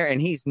standing there and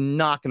he's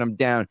knocking them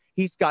down.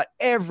 He's got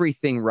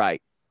everything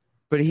right,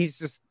 but he's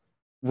just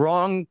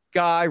wrong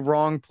guy,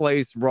 wrong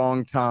place,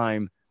 wrong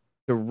time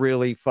to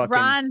really fucking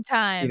Ron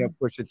time.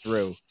 Push it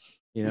through.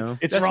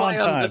 It's that's wrong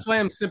time. That's why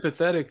I'm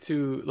sympathetic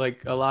to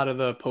like a lot of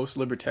the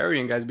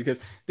post-libertarian guys, because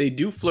they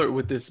do flirt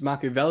with this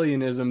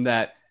Machiavellianism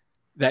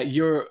that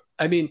you're.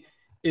 I mean,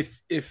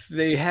 if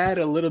they had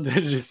a little bit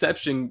of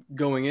deception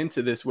going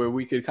into this, where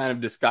we could kind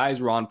of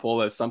disguise Ron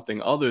Paul as something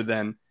other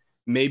than,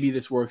 maybe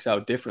this works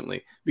out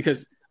differently.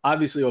 Because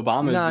obviously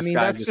Obama is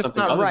disguised as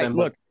something other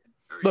than.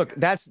 Look,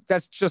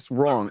 that's just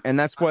wrong, and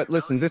that's what.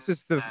 Listen, this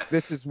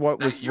is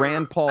what was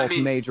Rand Paul's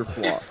major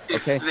flaw.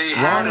 Okay,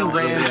 Ron and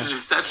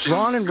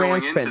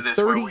Rand spent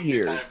 30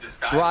 years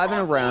driving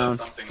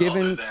around,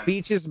 giving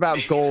speeches about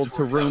gold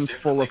to rooms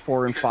full of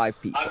 4 and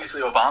 5 people.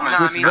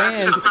 With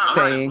Rand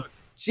saying,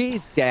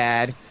 "Geez,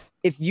 Dad,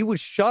 if you would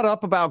shut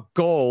up about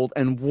gold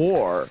and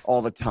war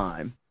all the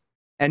time,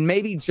 and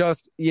maybe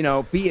just be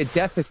a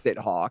deficit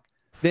hawk,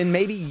 then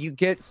maybe you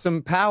get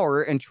some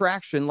power and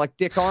traction like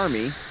Dick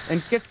Armey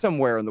and get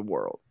somewhere in the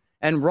world."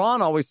 And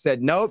Ron always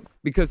said, nope,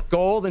 because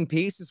gold and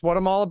peace is what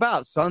I'm all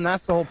about, son.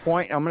 That's the whole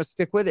point. I'm going to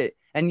stick with it.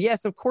 And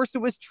yes, of course,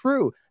 it was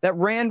true that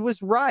Rand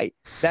was right,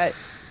 that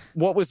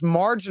what was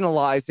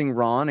marginalizing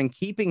Ron and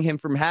keeping him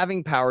from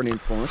having power and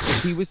influence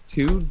was he was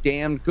too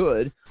damn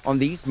good on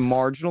these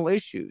marginal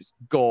issues,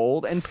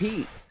 gold and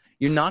peace.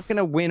 You're not going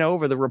to win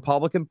over the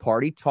Republican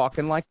Party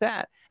talking like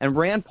that. And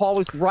Rand Paul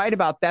was right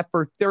about that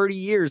for 30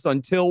 years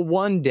until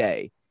one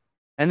day.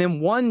 And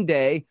then one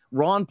day,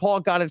 Ron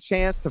Paul got a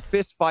chance to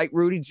fist fight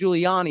Rudy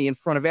Giuliani in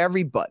front of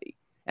everybody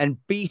and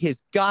beat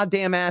his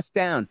goddamn ass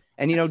down.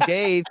 And,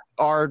 Dave,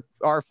 our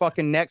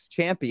fucking next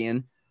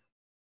champion,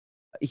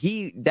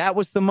 that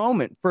was the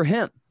moment for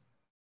him,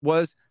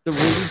 was the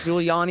Rudy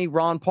Giuliani,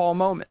 Ron Paul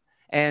moment.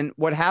 And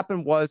what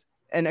happened was,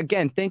 and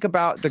again, think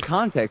about the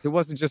context. It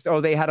wasn't just,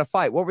 they had a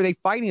fight. What were they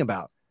fighting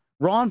about?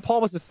 Ron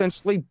Paul was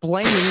essentially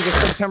blaming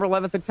the September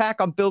 11th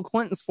attack on Bill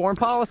Clinton's foreign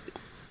policy.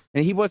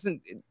 And he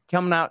wasn't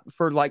coming out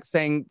for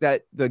saying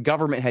that the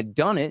government had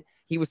done it.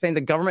 He was saying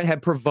the government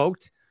had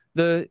provoked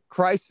the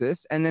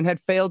crisis and then had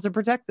failed to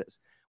protect us,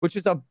 which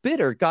is a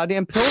bitter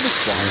goddamn pill to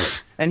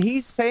swallow. And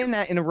he's saying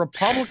that in a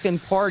Republican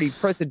Party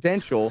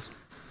presidential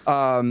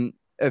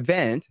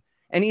event.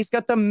 And he's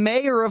got the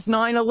mayor of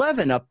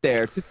 9/11 up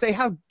there to say,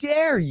 how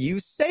dare you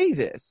say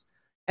this?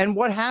 And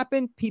what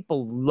happened?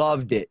 People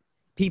loved it.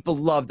 People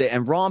loved it.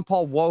 And Ron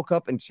Paul woke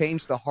up and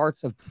changed the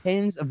hearts of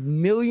tens of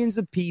millions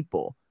of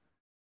people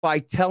by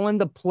telling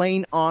the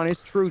plain,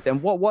 honest truth.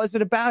 And what was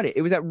it about it?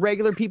 It was that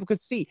regular people could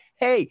see,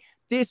 hey,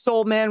 this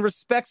old man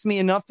respects me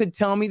enough to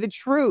tell me the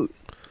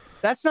truth.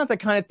 That's not the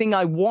kind of thing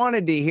I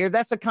wanted to hear.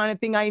 That's the kind of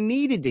thing I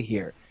needed to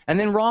hear. And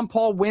then Ron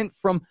Paul went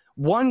from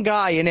one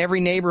guy in every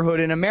neighborhood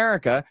in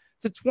America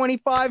to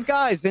 25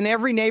 guys in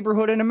every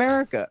neighborhood in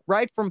America,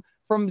 right? From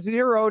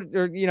 0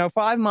 or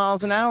 5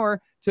 miles an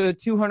hour to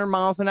 200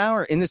 miles an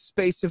hour in the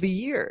space of a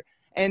year.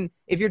 And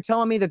if you're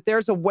telling me that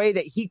there's a way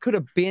that he could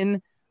have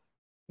been,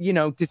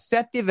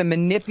 deceptive and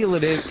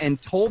manipulative and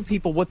told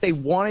people what they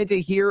wanted to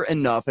hear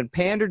enough and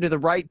pandered to the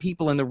right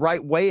people in the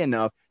right way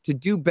enough to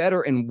do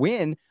better and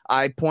win,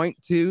 I point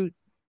to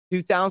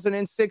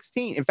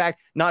 2016. In fact,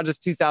 not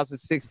just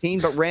 2016,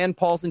 but Rand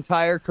Paul's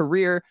entire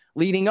career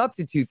leading up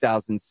to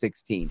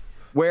 2016,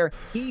 where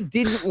he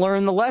didn't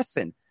learn the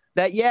lesson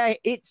that,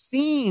 it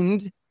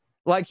seemed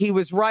like he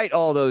was right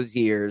all those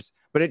years,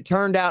 but it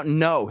turned out,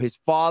 no, his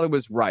father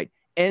was right.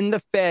 End the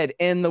Fed,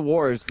 end the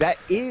wars. That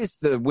is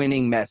the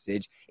winning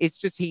message. It's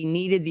just he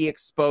needed the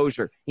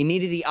exposure. He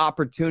needed the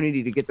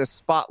opportunity to get the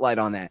spotlight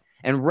on that.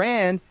 And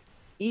Rand,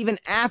 even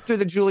after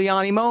the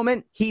Giuliani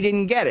moment, he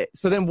didn't get it.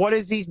 So then what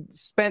has he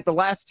spent the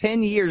last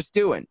 10 years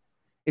doing?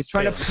 Is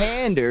trying to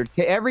pander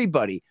to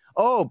everybody.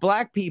 Oh,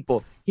 black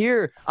people,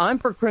 here, I'm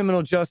for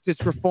criminal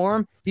justice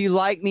reform. Do you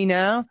like me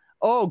now?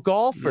 Oh,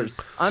 golfers,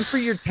 I'm for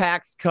your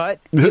tax cut.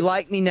 Do you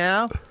like me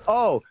now?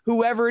 Oh,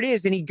 whoever it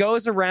is. And he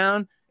goes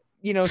around,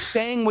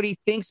 saying what he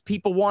thinks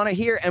people want to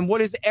hear. And what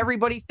does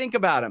everybody think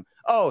about him?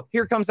 Oh,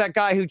 here comes that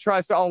guy who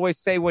tries to always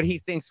say what he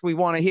thinks we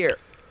want to hear.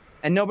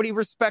 And nobody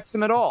respects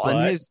him at all.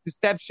 And his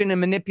deception and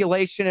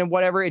manipulation and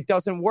whatever, it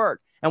doesn't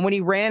work. And when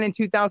he ran in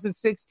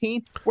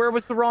 2016, where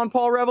was the Ron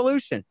Paul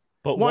revolution?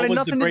 But wanted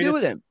nothing to do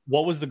with him.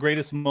 What was the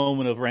greatest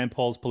moment of Rand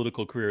Paul's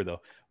political career,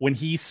 though? When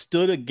he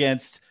stood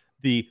against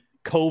the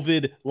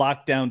COVID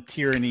lockdown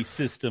tyranny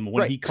system,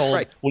 when he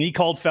called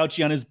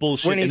Fauci on his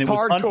bullshit, and it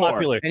was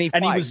unpopular, and he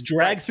was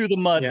dragged through the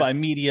mud by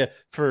media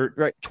for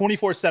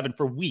 24/7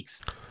 for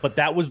weeks. But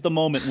that was the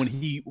moment when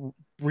he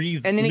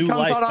breathed and then he new comes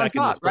life out on back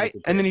top, right?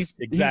 And then he's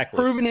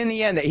proven in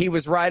the end that he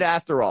was right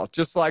after all,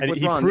 just like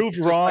with Ron. He proved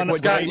Ron. Like what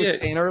Scott was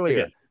saying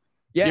earlier.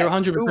 Yeah, you're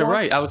 100%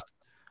 right. I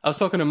was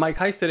talking to Mike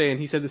Heist today, and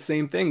he said the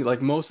same thing.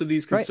 Like most of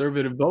these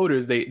conservative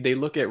voters, they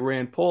look at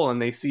Rand Paul and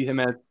they see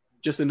him as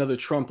just another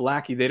Trump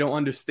lackey. They don't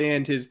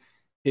understand his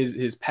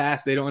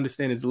past. They don't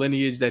understand his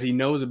lineage, that he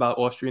knows about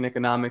Austrian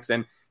economics,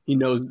 and he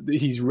knows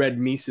he's read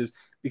Mises,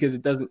 because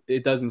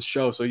it doesn't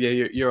show. So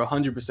yeah, you're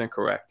 100%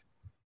 correct.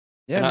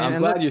 Yeah, man, I'm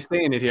glad you're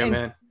saying it here,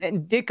 man.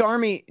 And Dick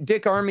Armey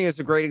is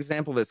a great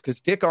example of this, because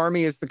Dick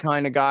Armey is the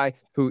kind of guy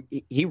who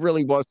he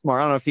really was smart.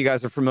 I don't know if you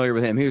guys are familiar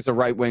with him. He was a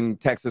right-wing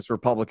Texas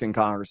Republican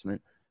congressman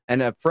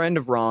and a friend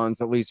of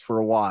Ron's, at least for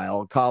a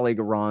while, a colleague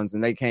of Ron's,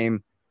 and they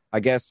came, I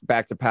guess,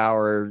 back to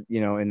power,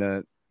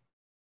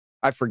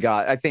 I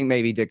forgot. I think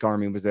maybe Dick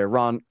Armey was there.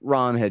 Ron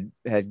had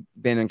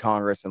been in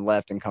Congress and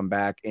left and come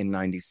back in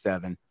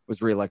 97,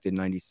 was reelected in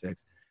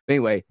 96. But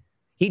anyway,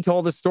 he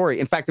told the story.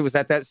 In fact, it was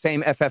at that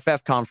same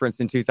FFF conference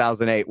in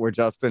 2008 where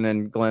Justin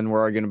and Glenn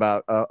were arguing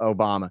about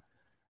Obama.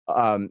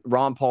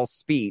 Ron Paul's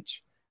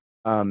speech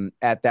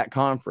at that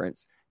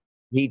conference,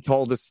 he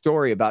told a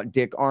story about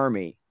Dick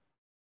Armey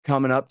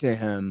coming up to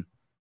him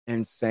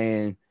and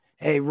saying,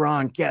 "Hey,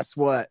 Ron, guess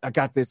what? I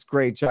got this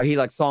great job." He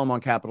saw him on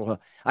Capitol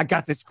Hill. "I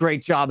got this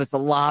great job as a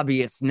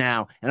lobbyist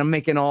now, and I'm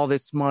making all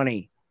this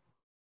money."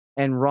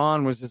 And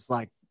Ron was just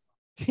like,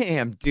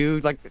 "Damn,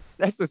 dude,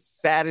 that's the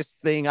saddest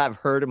thing I've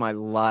heard in my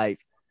life.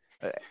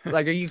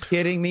 Are you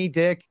kidding me,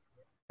 Dick?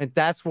 And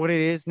that's what it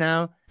is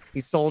now? He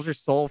sold your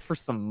soul for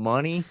some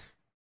money?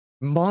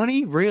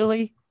 Money?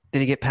 Really?" Did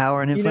he get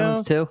power and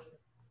influence too?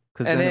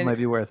 Because then it might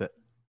be worth it.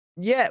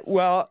 Yeah,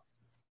 well,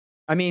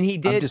 I mean, he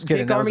did.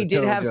 Dick Armey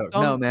did have some.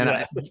 No,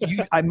 man.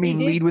 I mean,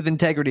 lead with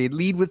integrity.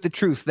 Lead with the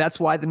truth. That's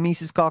why the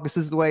Mises Caucus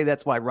is the way.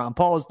 That's why Ron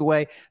Paul is the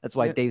way. That's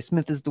why Dave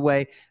Smith is the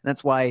way. And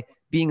that's why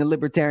being a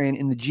libertarian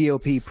in the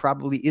GOP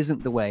probably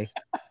isn't the way,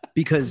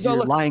 because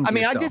you're lying to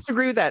yourself. I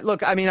disagree with that.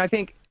 Look, I mean, I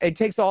think it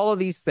takes all of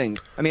these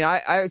things. I mean,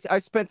 I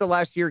spent the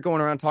last year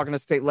going around talking to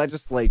state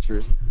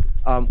legislatures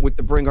with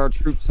the Bring Our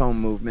Troops Home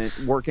movement,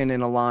 working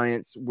in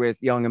alliance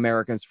with Young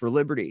Americans for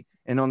Liberty.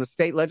 And on the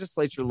state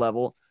legislature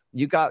level,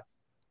 you got,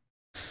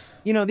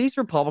 these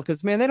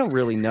Republicans, man, they don't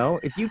really know.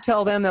 If you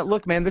tell them that,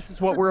 look, man, this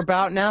is what we're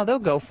about now, they'll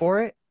go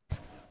for it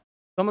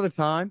some of the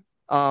time.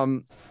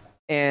 I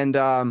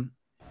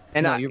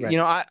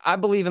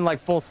believe in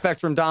full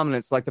spectrum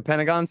dominance, like the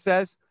Pentagon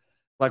says.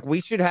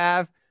 We should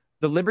have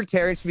the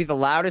libertarians should be the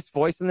loudest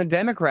voice in the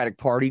Democratic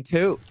Party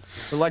too.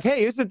 They're like,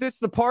 hey, isn't this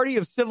the party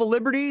of civil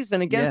liberties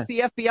and against the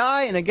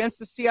FBI and against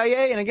the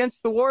CIA and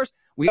against the wars?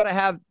 We got to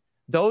have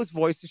those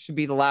voices should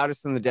be the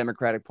loudest in the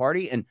Democratic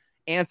Party, and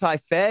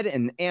anti-Fed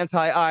and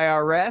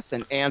anti-IRS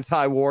and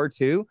anti-war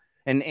too,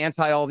 and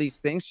anti all these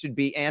things should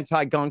be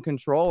anti-gun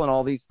control, and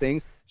all these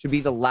things should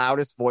be the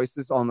loudest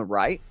voices on the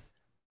right.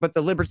 But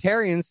the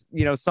libertarians,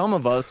 some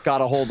of us got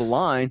to hold the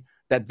line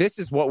that this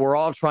is what we're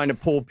all trying to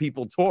pull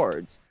people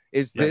towards,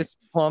 is this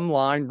plumb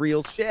line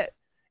real shit.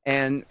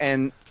 And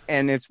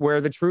it's where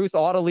the truth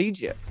ought to lead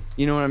you.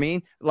 You know what I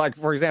mean? Like,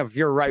 for example, if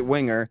you're a right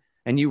winger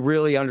and you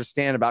really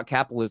understand about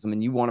capitalism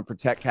and you want to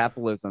protect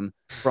capitalism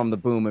from the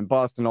boom and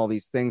bust and all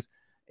these things,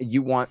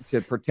 you want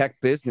to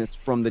protect business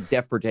from the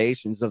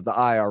depredations of the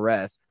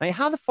IRS. I mean,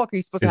 how the fuck are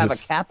you supposed to have a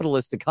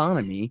capitalist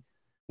economy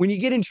when you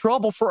get in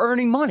trouble for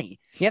earning money?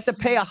 You have to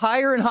pay a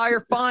higher and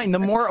higher fine the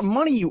more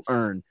money you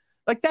earn.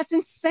 That's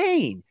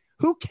insane.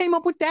 Who came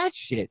up with that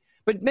shit?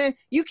 But man,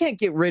 you can't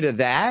get rid of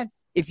that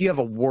if you have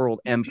a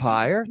world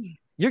empire.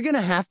 You're going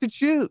to have to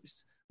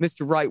choose,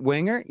 Mr. Right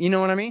Winger. You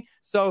know what I mean?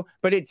 So,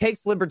 but it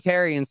takes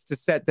libertarians to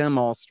set them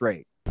all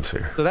straight.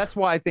 So that's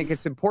why I think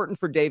it's important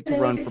for Dave to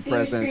run for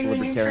president as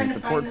libertarians.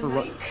 It's important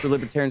for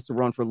libertarians to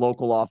run for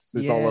local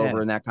offices all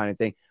over and that kind of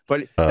thing.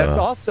 But that's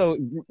also,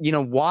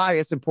 why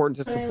it's important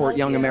to support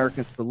Young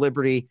Americans for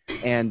Liberty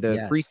and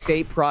the Free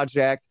State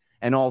Project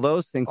and all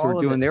those things who are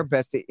doing their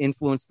best to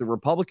influence the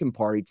Republican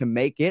Party to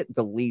make it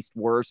the least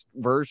worst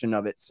version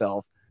of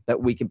itself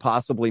that we can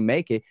possibly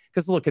make it.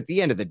 Because look, at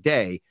the end of the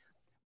day,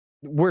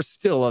 we're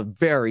still a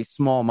very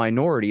small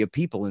minority of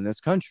people in this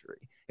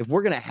country. If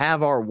we're going to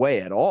have our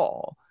way at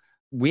all,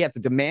 we have to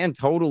demand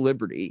total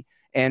liberty,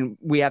 and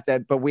we have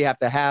to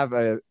have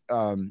a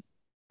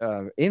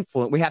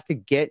influence. We have to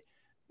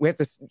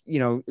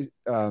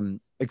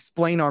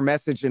explain our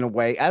message in a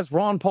way, as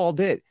Ron Paul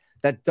did,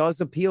 that does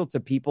appeal to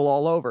people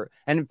all over.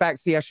 And in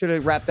fact, I should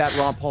have wrapped that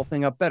Ron Paul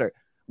thing up better.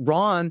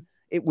 Ron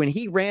when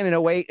he ran in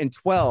 08 and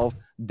 12,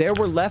 there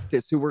were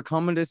leftists who were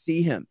coming to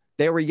see him.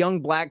 There were young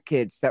black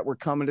kids that were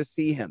coming to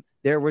see him.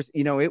 There was,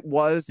 it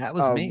was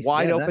a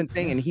wide open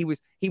thing. And he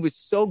was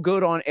so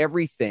good on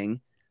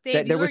everything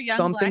that there was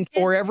something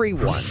for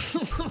everyone.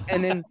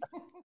 And then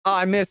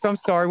I missed. I'm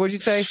sorry. What'd you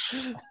say?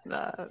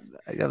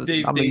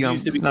 Dave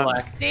used to be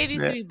black. Dave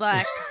used to be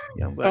black.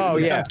 Oh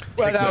yeah.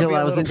 Well, until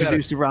I was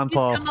introduced to Ron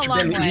Paul.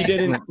 He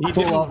didn't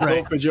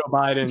vote for Joe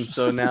Biden,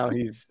 so now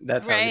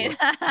that's right.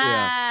 How he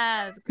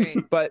yeah, that's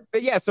great. But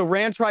yeah, so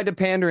Rand tried to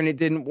pander and it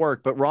didn't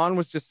work. But Ron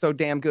was just so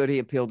damn good, he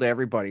appealed to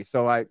everybody.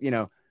 So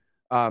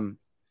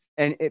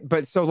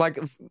but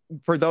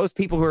for those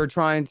people who are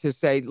trying to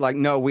say like,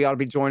 no, we ought to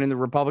be joining the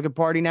Republican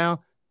Party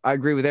now, I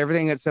agree with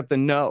everything except the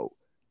no.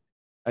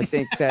 I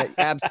think that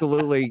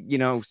absolutely,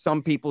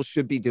 some people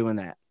should be doing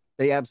that.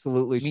 They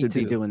absolutely should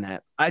be doing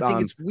that. I think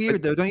it's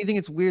weird, though. Don't you think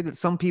it's weird that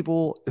some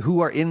people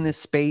who are in this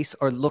space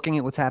are looking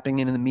at what's happening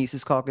in the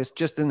Mises Caucus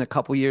just in a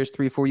couple years,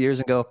 3-4 years,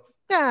 and go,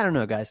 I don't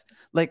know, guys.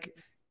 Like,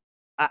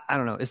 I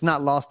don't know. It's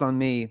not lost on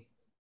me.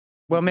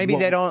 Well, maybe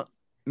they don't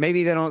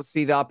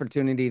see the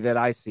opportunity that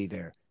I see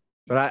there.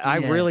 But I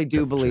really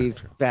do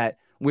believe that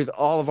with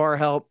all of our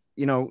help,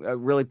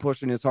 really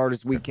pushing as hard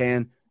as we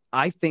can,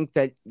 I think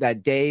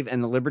that Dave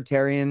and the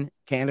Libertarian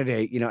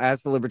candidate,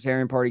 as the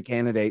Libertarian Party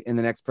candidate in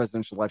the next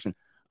presidential election,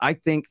 I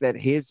think that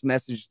his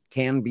message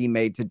can be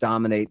made to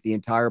dominate the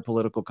entire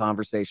political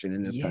conversation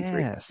in this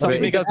country. So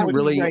it doesn't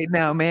really right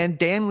now, man.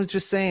 Dan was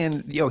just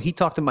saying, he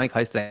talked to Mike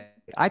Heist today.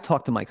 I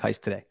talked to Mike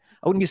Heist today.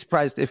 I wouldn't be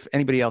surprised if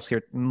anybody else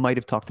here might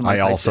have talked to Mike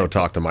Heist. I also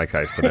talked to Mike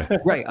Heist today.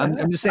 Right.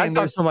 I'm just saying. I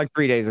talked to him like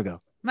 3 days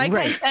ago. Mike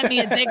sent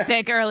me a dick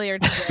pic earlier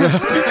today.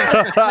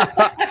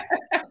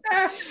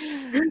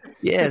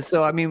 Yeah,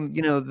 so I mean,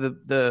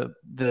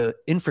 the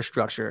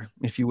infrastructure,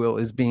 if you will,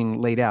 is being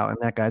laid out, and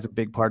that guy's a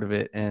big part of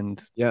it.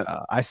 And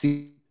I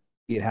see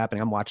it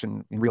happening. I'm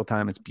watching in real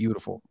time. It's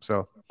beautiful.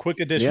 So, quick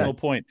additional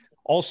point.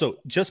 Also,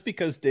 just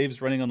because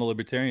Dave's running on the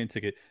Libertarian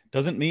ticket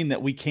doesn't mean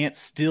that we can't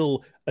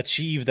still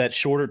achieve that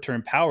shorter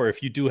term power.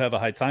 If you do have a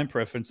high time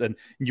preference and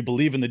you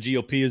believe in the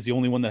GOP is the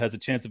only one that has a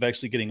chance of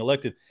actually getting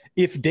elected,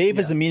 if Dave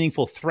is a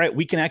meaningful threat,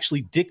 we can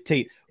actually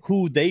dictate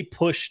who they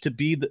push to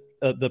be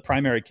the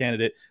primary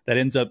candidate that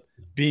ends up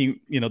being,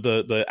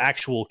 the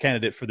actual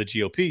candidate for the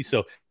GOP.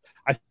 So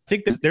I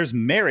think that there's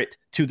merit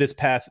to this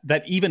path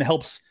that even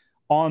helps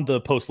on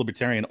the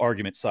post-libertarian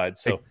argument side.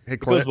 So it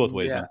goes both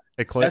ways. Yeah. Man.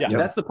 Hey, Clint.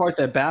 That's the part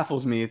that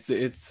baffles me. It's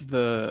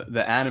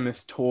the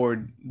animus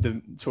toward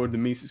the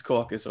Mises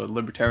Caucus or the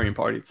Libertarian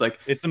Party. It's like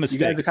it's a mistake.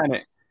 You guys are kind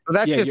of.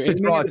 Well, that's just to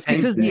draw attention.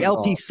 Because the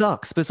LP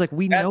sucks, but it's like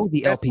we know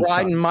the LP sucks.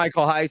 Riding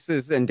Michael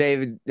Heiss's and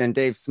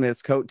Dave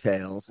Smith's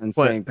coattails and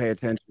saying pay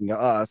attention to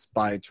us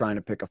by trying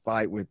to pick a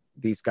fight with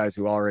these guys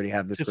who already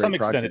have this. To great some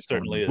extent, project. It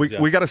certainly is.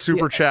 We got a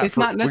super chat. It's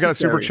not necessary. We got a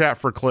super chat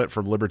for Clint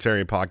from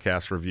Libertarian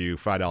Podcast Review,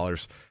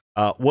 $5.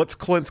 What's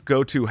Clint's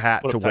go-to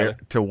hat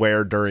to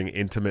wear during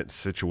intimate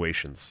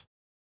situations?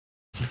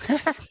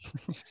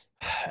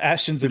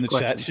 Ashton's in the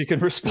chat. She can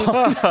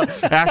respond.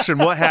 Ashton,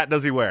 what hat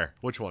does he wear?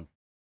 Which one?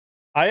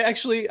 I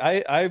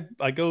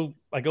go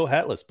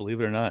hatless, believe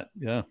it or not.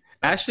 Yeah.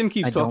 Ashton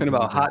keeps talking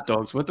about hot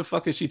dogs. What the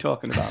fuck is she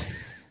talking about?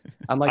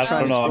 I'm like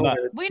trying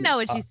to. We know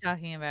what she's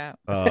talking about.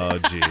 Oh,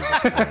 Jesus.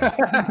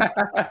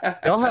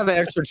 Y'all have an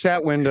extra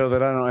chat window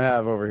that I don't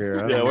have over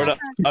here. Yeah,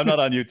 I'm not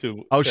on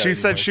YouTube. Oh, she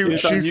said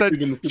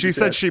she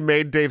said she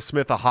made Dave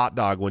Smith a hot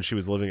dog when she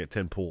was living at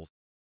 10 Pools.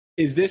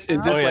 Is this like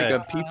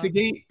a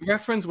Pizzagate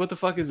reference? What the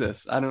fuck is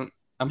this?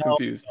 I'm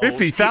confused.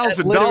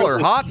 $50,000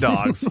 hot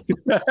dogs. He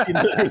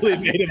literally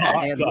made him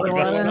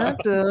hot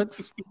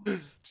dogs.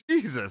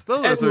 Jesus,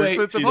 those are some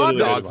expensive hot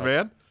dogs,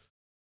 man.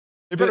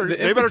 They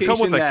better come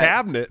with a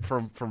cabinet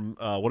from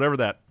whatever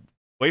that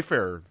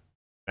Wayfarer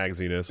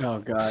magazine is. Oh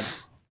God.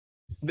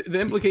 The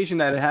implication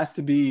that it has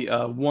to be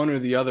one or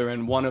the other,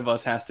 and one of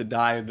us has to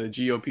die, the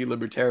GOP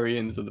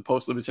libertarians or the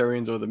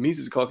post-libertarians or the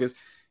Mises Caucus,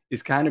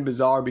 is kind of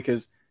bizarre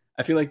because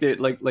I feel like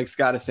like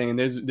Scott is saying,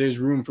 there's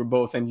room for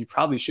both, and you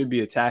probably should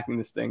be attacking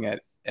this thing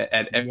at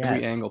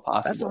every angle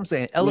possible. That's what I'm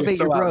saying. Elevate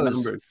your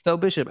bros. Phil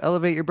Bishop,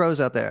 elevate your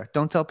bros out there.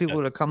 Don't tell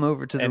people to come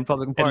over to the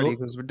Republican Party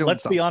because we're doing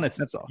Let's something. be honest.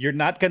 That's all. You're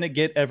not going to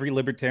get every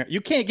libertarian. You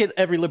can't get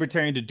every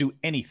libertarian to do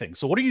anything.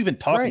 So what are you even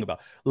talking about?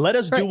 Let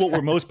us do what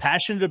we're most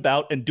passionate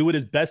about and do it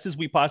as best as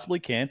we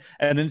possibly can,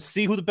 and then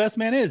see who the best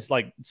man is.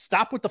 Like,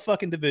 stop with the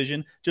fucking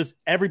division. Just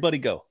everybody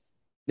go.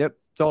 Yep,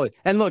 totally.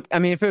 And look, I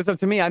mean, if it was up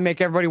to me, I'd make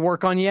everybody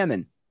work on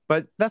Yemen.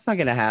 But that's not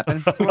going to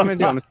happen. So what I'm going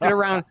to do, I'm going to sit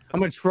around. I'm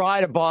going to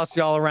try to boss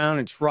y'all around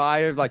and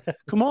try to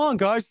come on,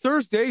 guys,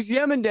 Thursday's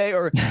Yemen Day.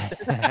 Or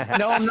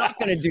no, I'm not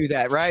going to do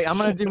that, right? I'm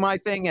going to do my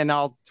thing, and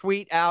I'll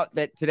tweet out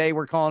that today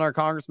we're calling our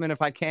congressman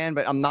if I can,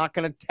 but I'm not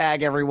going to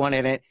tag everyone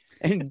in it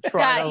and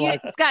try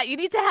Scott, you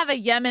need to have a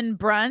Yemen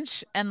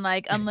brunch and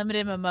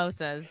unlimited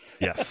mimosas.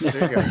 Yes.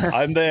 There you go.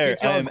 I'm there.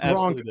 I am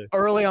drunk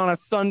early on a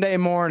Sunday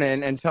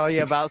morning and tell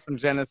you about some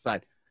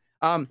genocide.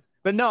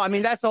 But no, I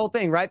mean, that's the whole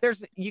thing, right?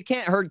 You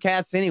can't herd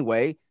cats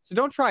anyway, so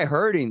don't try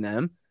herding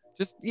them.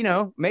 Just,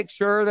 make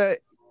sure that,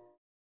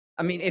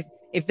 I mean,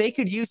 if they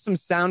could use some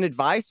sound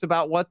advice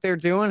about what they're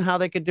doing, how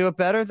they could do it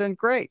better, then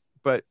great.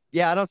 But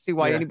yeah, I don't see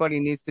why anybody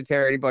needs to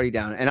tear anybody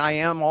down. And I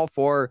am all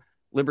for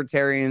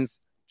libertarians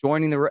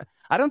joining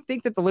I don't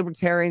think that the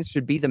libertarians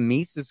should be the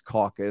Mises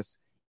caucus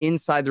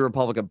inside the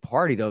Republican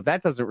Party, though.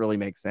 That doesn't really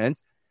make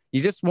sense.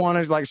 You just want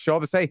to like show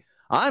up and say,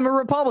 I'm a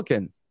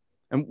Republican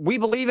and we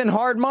believe in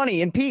hard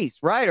money and peace,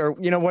 right? Or,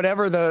 you know,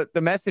 whatever the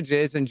message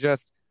is, and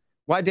just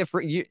why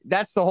different.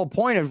 That's the whole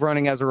point of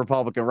running as a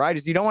Republican, right?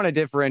 Is you don't want to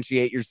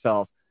differentiate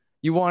yourself.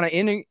 You want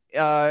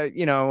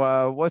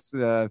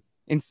to,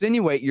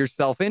 insinuate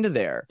yourself into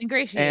there.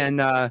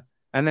 Ingratiate.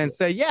 And then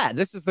say, yeah,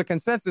 this is the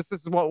consensus.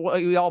 This is what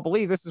we all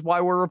believe. This is why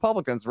we're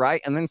Republicans,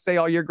 right? And then say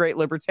all your great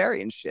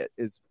libertarian shit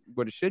is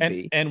what it should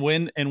be. And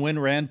when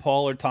Rand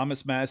Paul or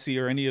Thomas Massie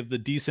or any of the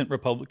decent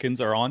Republicans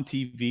are on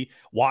TV,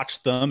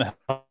 watch them,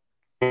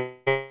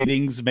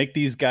 make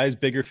these guys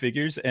bigger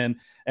figures and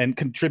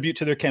contribute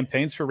to their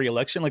campaigns for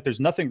re-election. Like, there's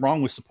nothing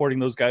wrong with supporting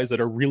those guys that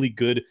are really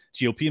good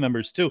GOP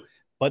members too.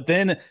 But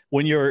then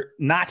when you're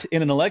not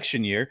in an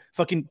election year,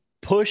 fucking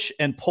push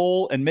and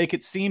pull and make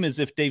it seem as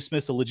if Dave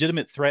Smith's a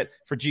legitimate threat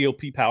for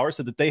GOP power,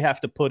 so that they have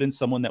to put in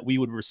someone that we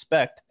would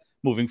respect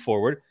moving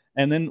forward.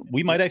 And then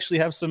we might actually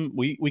have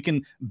we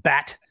can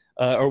bat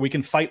or we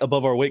can fight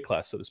above our weight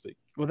class, so to speak.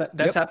 Well,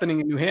 that's happening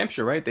in New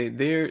Hampshire, right?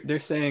 They're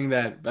saying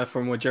that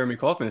from what Jeremy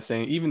Kaufman is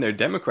saying, even their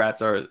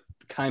Democrats are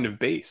kind of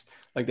based.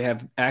 Like, they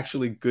have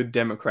actually good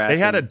Democrats. They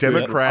had a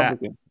Democrat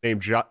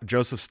named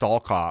Joseph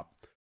Stalkop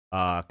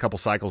a couple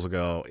cycles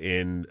ago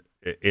in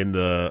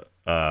the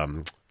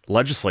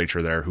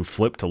legislature there, who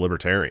flipped to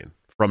libertarian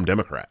from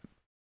Democrat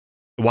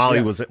while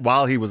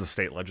he was a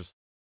state legislator.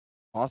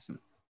 Awesome.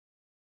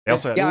 They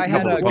also I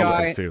had a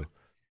guy too.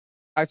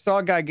 I saw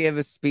a guy give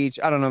a speech.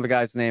 I don't know the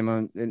guy's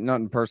name,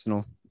 nothing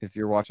personal if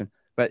you're watching,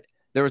 but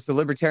there was a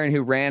libertarian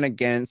who ran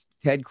against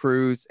Ted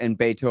Cruz and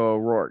Beto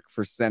O'Rourke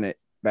for Senate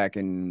back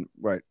in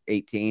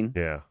 18.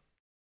 Yeah.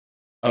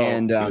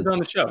 And he was on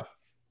the show.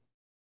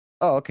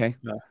 Oh, okay.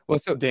 Yeah. Well,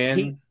 so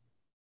Dan.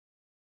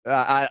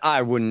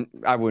 I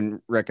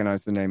wouldn't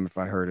recognize the name if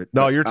I heard it.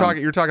 No, but, you're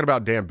talking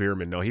about Dan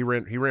Bierman. No, he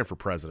ran for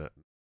president.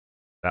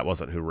 That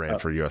wasn't who ran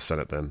for U.S.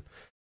 Senate then.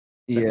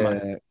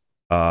 Yeah.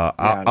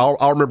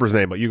 I'll remember his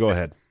name, but you go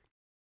ahead.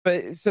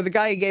 But so the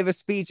guy gave a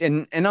speech,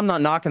 and I'm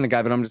not knocking the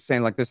guy, but I'm just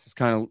saying, like, this is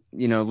kind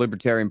of,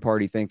 Libertarian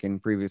Party thinking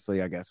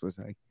previously, I guess, was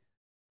like,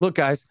 look,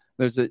 guys,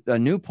 there's a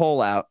new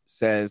poll out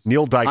says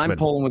Neil Dykman. I'm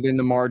polling within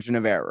the margin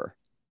of error.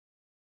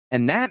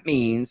 And that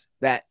means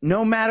that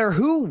no matter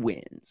who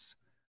wins,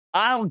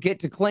 I'll get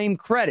to claim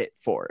credit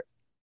for it.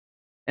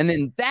 And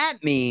then that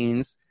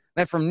means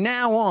that from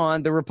now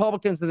on, the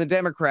Republicans and the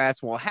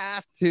Democrats will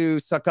have to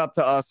suck up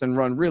to us and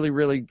run really,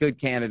 really good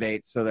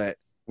candidates so that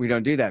we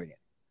don't do that again.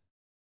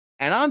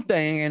 And I'm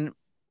thinking,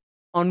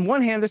 on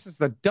one hand, this is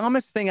the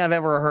dumbest thing I've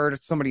ever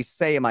heard somebody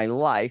say in my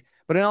life.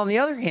 But on the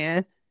other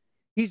hand,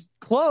 he's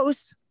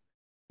close.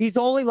 He's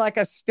only like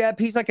a step.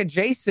 He's like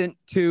adjacent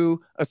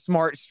to a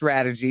smart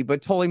strategy,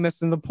 but totally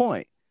missing the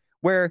point.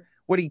 Where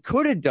what he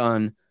could have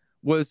done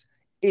was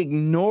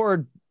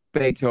ignored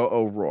Beto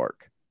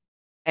O'Rourke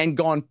and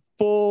gone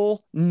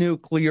full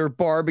nuclear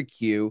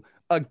barbecue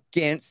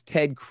against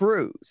Ted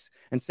Cruz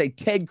and say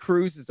Ted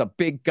Cruz is a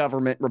big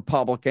government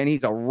Republican.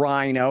 He's a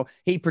rhino.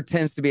 He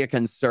pretends to be a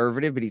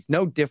conservative, but he's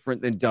no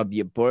different than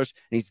W. Bush.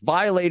 And he's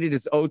violated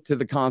his oath to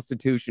the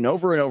Constitution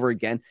over and over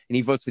again. And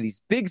he votes for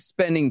these big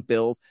spending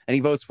bills, and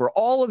he votes for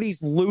all of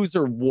these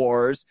loser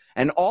wars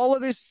and all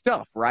of this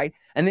stuff, right?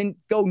 And then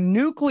go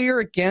nuclear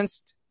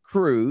against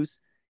Cruz.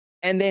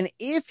 And then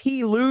if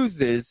he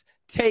loses,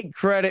 take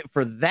credit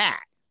for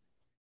that.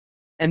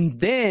 And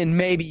then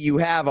maybe you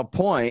have a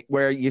point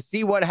where you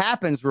see what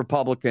happens,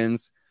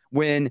 Republicans,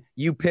 when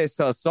you piss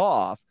us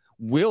off.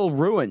 We'll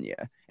ruin you.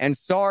 And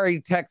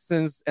sorry,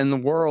 Texans and the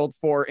world,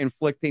 for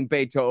inflicting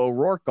Beto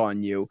O'Rourke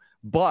on you.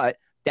 But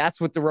that's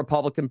what the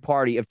Republican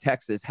Party of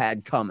Texas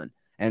had coming.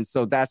 And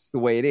so that's the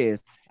way it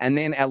is. And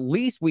then at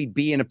least we'd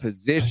be in a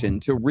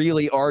position to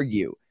really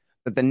argue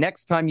that the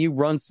next time you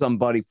run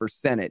somebody for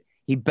Senate,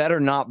 he better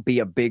not be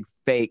a big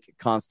fake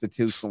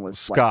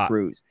constitutionalist like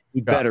Cruz. He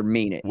better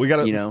mean it. We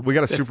got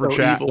a super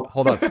chat. Evil.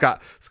 Hold on,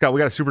 Scott, we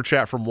got a super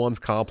chat from One's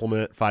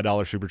Compliment,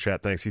 $5 super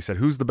chat. Thanks. He said,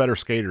 "Who's the better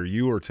skater,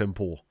 you or Tim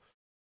Pool?"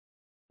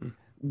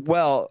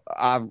 Well,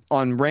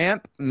 on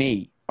ramp,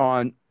 me.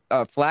 On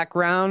flat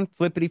ground,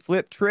 flippity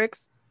flip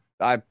tricks,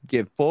 I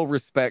give full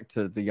respect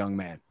to the young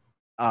man.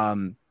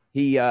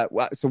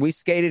 So we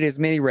skated his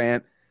mini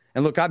ramp,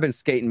 and look, I've been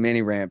skating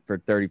mini ramp for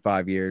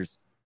 35 years,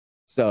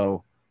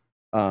 so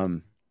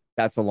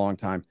that's a long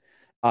time.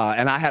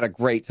 And I had a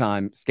great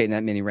time skating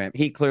that mini ramp.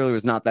 He clearly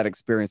was not that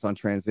experienced on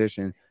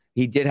transition.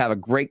 He did have a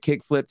great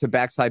kick flip to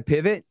backside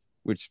pivot,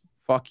 which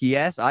fuck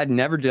yes. I'd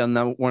never done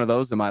one of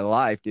those in my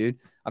life, dude.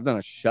 I've done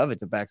a shove it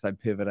to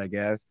backside pivot, I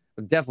guess,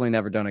 but definitely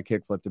never done a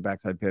kick flip to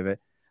backside pivot.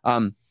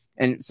 And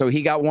so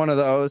he got one of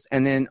those.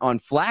 And then on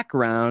flat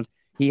ground,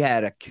 he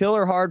had a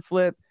killer hard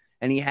flip,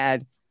 and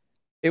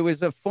it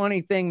was a funny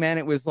thing, man.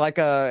 It was like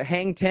a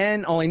hang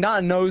 10, only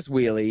not a nose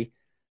wheelie,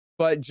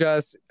 but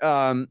just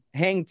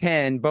hang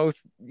 10, both,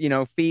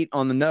 feet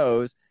on the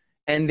nose,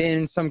 and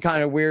then some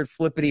kind of weird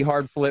flippity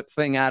hard flip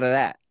thing out of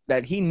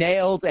that he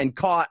nailed and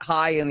caught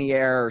high in the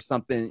air or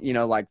something,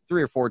 like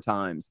 3 or 4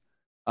 times.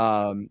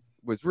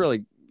 Was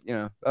really,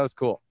 that was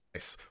cool.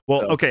 Nice.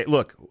 Well, okay,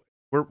 look,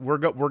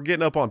 we're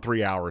getting up on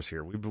 3 hours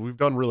here. We've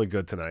done really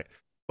good tonight.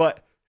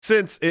 But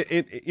since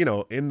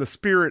in the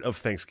spirit of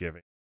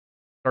Thanksgiving,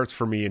 starts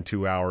for me in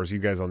 2 hours. You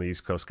guys on the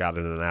East Coast got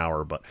it in an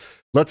hour, but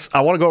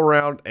I want to go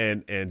around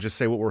and just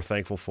say what we're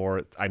thankful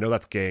for. I know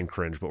that's gay and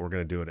cringe, but we're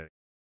going to do it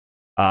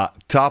anyway.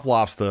 Top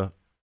Lobster,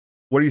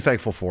 what are you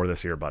thankful for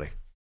this year, buddy?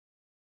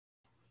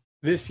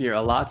 This year,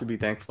 a lot to be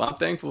thankful. I'm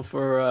thankful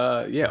for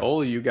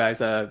all of you guys.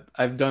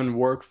 I've done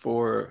work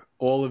for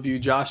all of you.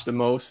 Josh the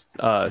most.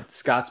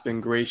 Scott's been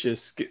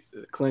gracious.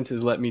 Clint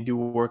has let me do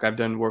work. I've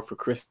done work for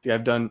Christy.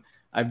 I've done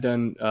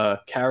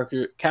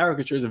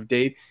caricatures of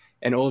Dave,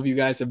 and all of you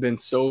guys have been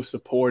so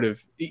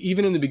supportive.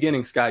 Even in the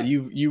beginning, Scott,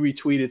 you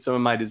retweeted some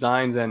of my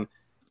designs, and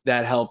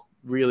that helped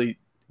really,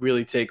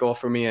 really take off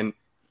for me. And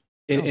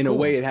in a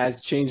way, it has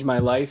changed my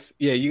life.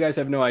 Yeah, you guys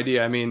have no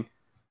idea. I mean,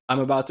 I'm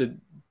about to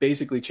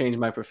basically change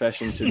my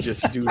profession to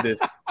just do this.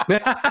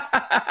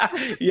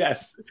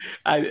 Yes,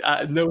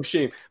 I no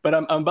shame, but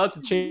I'm about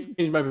to change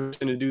my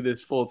profession to do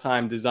this full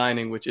time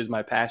designing, which is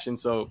my passion.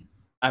 So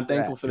I'm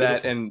thankful for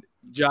that. And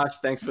Josh,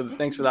 thanks for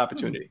the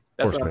opportunity.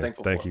 That's what I'm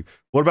thankful for. Thank you.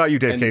 What about you,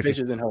 Dave Casey? And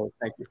the bitches and hoes.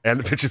 Thank you. And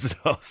the bitches and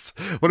hoes.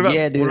 What about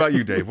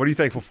you, Dave? What are you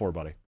thankful for,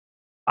 buddy?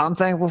 I'm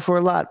thankful for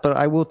a lot, but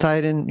I will tie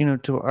it in,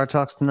 to our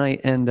talks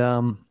tonight. And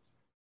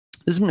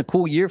this has been a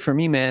cool year for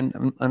me,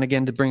 man. And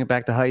again, to bring it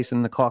back to Heist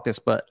and the caucus,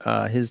 but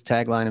his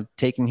tagline of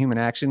taking human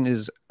action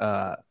is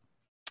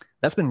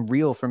that's been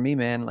real for me,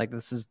 man. Like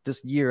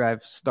this year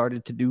I've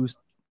started to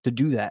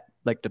do that,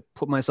 like to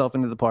put myself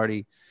into the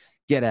party,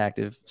 get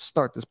active,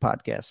 start this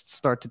podcast,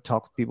 start to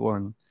talk with people.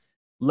 In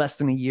less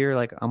than a year,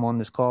 like I'm on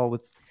this call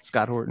with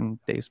Scott Horton,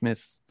 Dave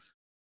Smith,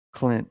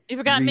 Clint. You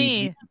forgot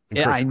me.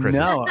 Yeah, I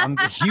know. I'm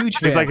a huge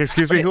fan. He's like,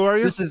 excuse me, who are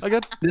you?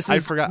 I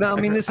forgot. No,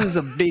 I mean, this is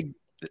a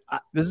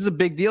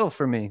big deal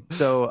for me.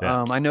 So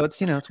I know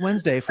it's it's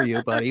Wednesday for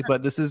you, buddy,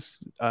 but this is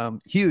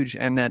huge,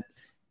 and that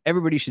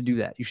everybody should do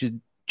that. You should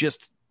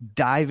just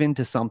dive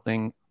into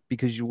something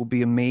because you will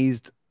be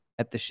amazed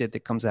at the shit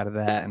that comes out of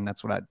that, and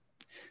that's what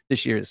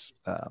this year's.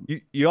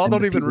 You all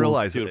don't even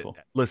realize it.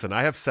 Listen,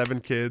 I have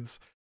 7 kids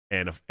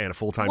and a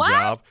full-time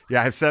job.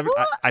 Yeah, I have 7.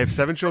 I have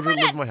 7 children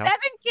who live in my house. 7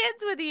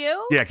 kids with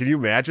you? Yeah, can you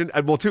imagine?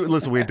 Well,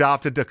 listen, we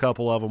adopted a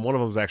couple of them. One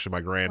of them is actually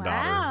my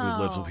granddaughter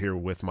who lives here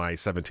with my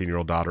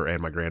 17-year-old daughter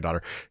and my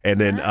granddaughter. And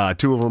then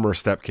 2 of them are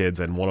stepkids,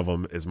 and one of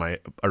them is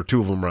 2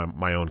 of them are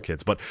my own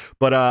kids. But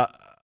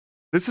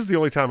this is the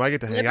only time I get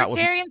to hang out with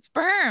libertarian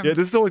sperm. Yeah,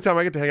 this is the only time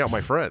I get to hang out with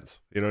my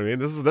friends. You know what I mean?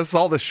 This is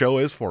all this show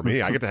is for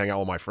me. I get to hang out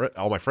with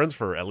all my friends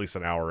for at least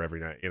an hour every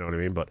night. You know what I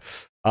mean? But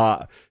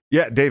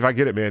yeah, Dave, I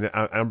get it, man.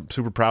 I'm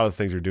super proud of the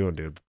things you're doing,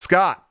 dude.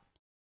 Scott,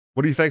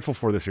 what are you thankful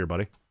for this year,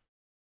 buddy?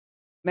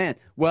 Man,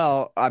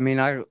 well, I mean,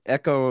 I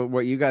echo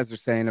what you guys are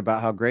saying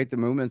about how great the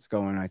movement's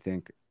going. I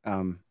think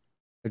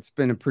it's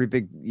been a pretty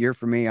big year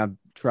for me. I've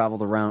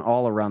traveled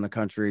all around the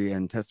country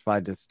and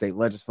testified to state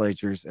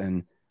legislatures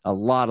and a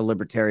lot of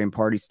Libertarian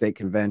Party state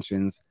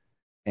conventions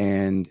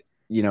and,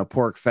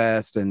 Pork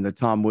Fest and the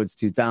Tom Woods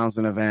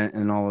 2000 event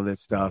and all of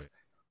this stuff.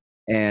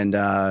 And,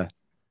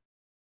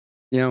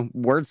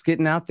 word's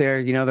getting out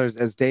there. There's,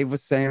 as Dave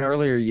was saying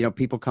earlier,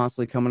 people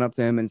constantly coming up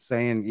to him and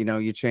saying,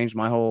 you changed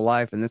my whole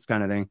life and this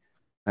kind of thing.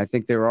 I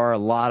think there are a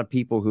lot of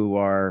people who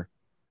are,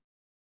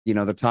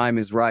 the time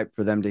is ripe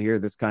for them to hear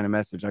this kind of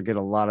message. I get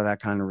a lot of that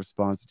kind of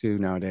response too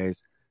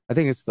nowadays. I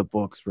think it's the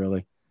books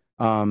really.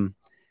 And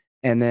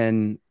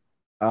then,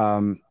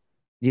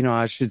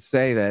 I should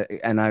say that,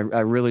 and I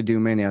really do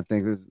mean it. I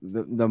think this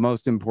the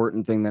most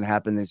important thing that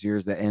happened this year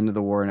is the end of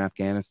the war in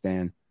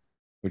Afghanistan,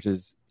 which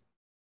is,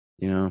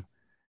 here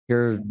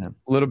a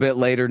little bit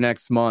later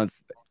next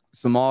month,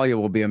 Somalia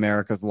will be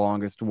America's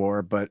longest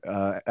war, but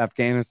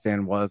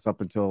Afghanistan was up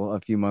until a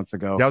few months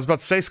ago. Yeah, I was about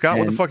to say, Scott,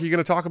 what the fuck are you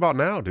going to talk about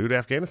now, dude?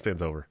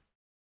 Afghanistan's over.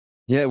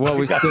 Yeah, well,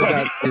 we still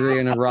got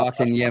Syria and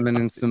Iraq and Yemen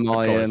and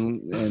Somalia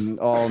and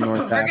all North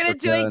Africa. We're going to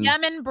do a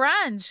Yemen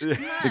brunch.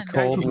 The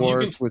Cold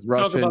Wars with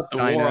Russia and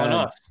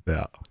China.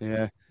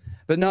 Yeah.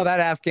 But no, that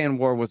Afghan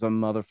war was a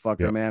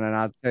motherfucker, man. And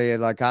I'll tell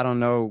you, I don't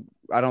know.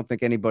 I don't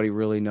think anybody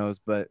really knows,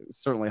 but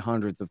certainly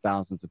hundreds of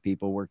thousands of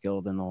people were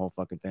killed in the whole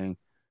fucking thing.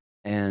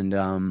 And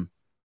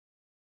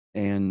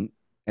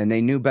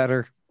they knew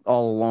better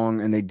all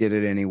along, and they did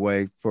it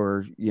anyway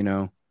for,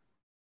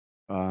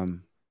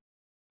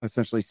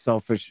 essentially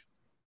selfish,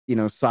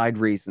 side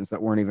reasons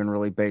that weren't even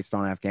really based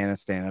on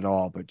Afghanistan at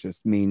all, but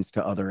just means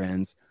to other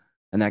ends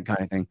and that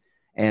kind of thing.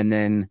 And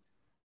then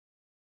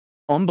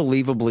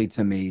unbelievably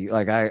to me,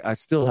 I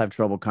still have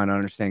trouble kind of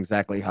understanding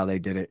exactly how they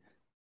did it.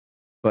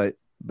 But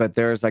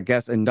there's, I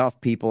guess,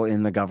 enough people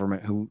in the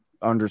government who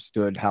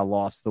understood how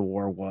lost the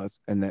war was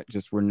and that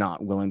just were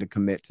not willing to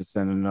commit to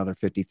send another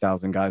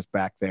 50,000 guys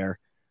back there.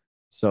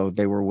 So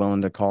they were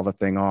willing to call the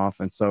thing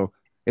off. And so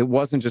it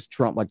wasn't just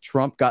Trump.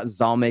 Trump got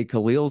Zalmay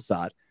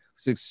Khalilzad,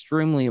 It's an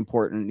extremely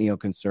important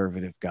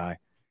neoconservative guy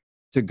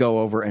to go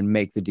over and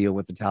make the deal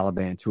with the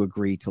Taliban to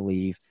agree to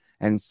leave.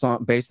 And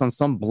based on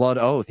some blood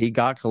oath, he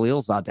got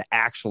Khalilzad to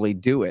actually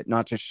do it,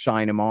 not just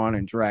shine him on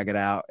and drag it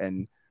out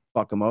and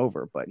fuck him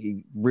over, but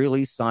he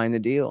really signed the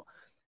deal.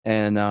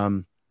 And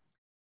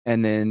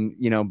then,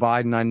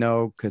 Biden, I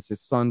know, because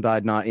his son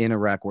died not in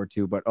Iraq War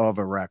II, but of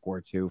Iraq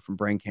War II from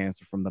brain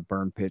cancer from the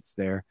burn pits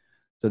there.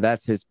 So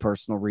that's his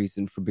personal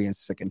reason for being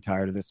sick and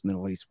tired of this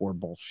Middle East war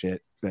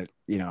bullshit that,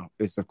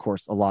 is, of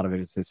course, a lot of it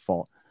is his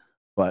fault.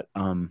 But,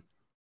 and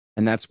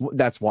that's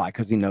why,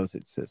 because he knows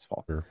it's his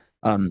fault. Sure.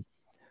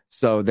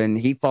 So then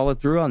he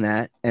followed through on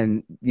that.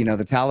 And, the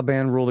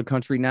Taliban rule the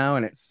country now,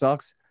 and it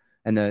sucks.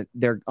 And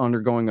they're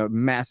undergoing a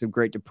massive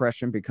Great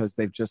Depression because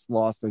they've just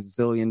lost $1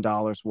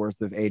 zillion worth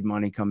of aid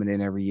money coming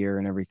in every year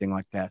and everything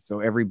like that.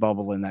 So every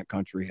bubble in that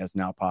country has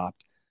now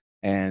popped,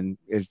 and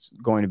it's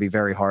going to be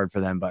very hard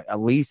for them. But at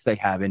least they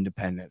have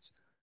independence,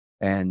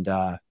 and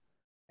at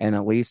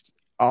least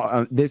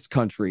this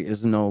country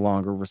is no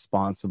longer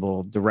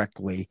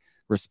directly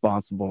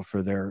responsible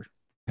for their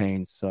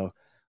pains. So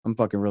I'm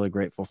fucking really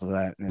grateful for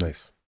that. And,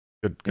 nice.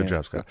 Good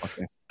job, Scott.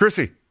 Okay.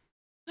 Chrissy,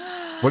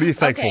 what are you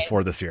thankful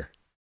for this year?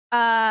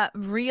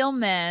 Real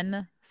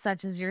men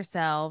such as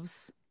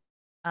yourselves,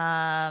 being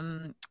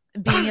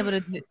able to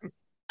do.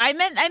 I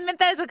meant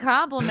that as a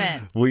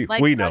compliment. We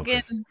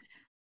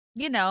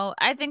know.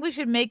 I think we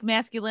should make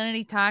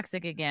masculinity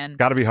toxic again.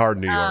 Got to be hard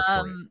in New York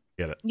for you.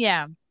 Get it?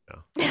 Yeah.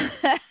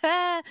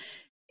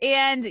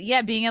 And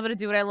being able to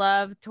do what I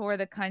love, tour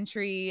the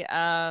country,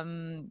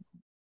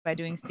 by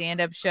doing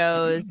stand-up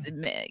shows,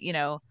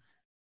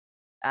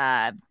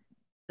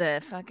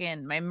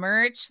 my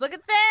merch. Look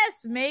at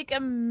this. Make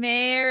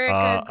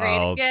America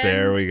great again.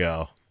 There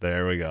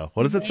we go.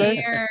 What does it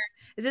say?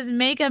 It says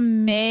make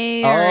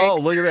America. Oh,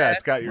 look at that.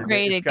 It's got your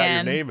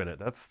name in it.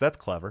 That's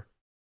clever.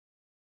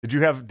 Did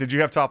you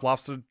have Top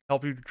Lobster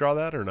help you draw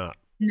that or not?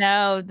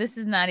 No, this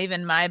is not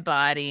even my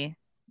body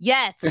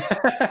yet.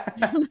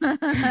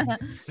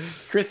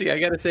 Chrissy, I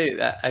gotta say,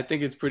 I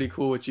think it's pretty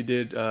cool what you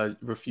did,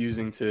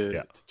 refusing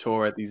to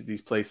tour at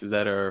these places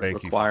that are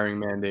requiring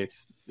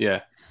mandates.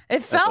 Yeah.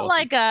 It felt awesome.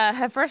 Like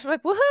at first we're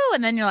like woohoo,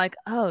 and then you're like,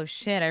 oh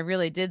shit, I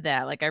really did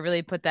that. Like I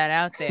really put that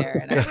out there,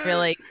 and I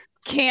really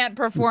can't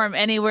perform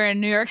anywhere in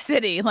New York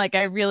City. Like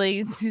I really,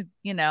 And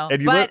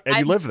you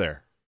live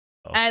there.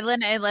 Oh. I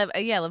live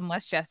in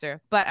Westchester,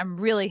 but I'm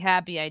really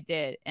happy I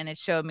did, and it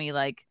showed me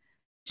like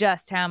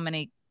just how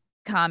many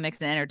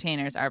comics and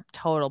entertainers are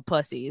total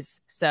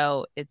pussies.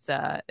 So it's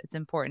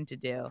important to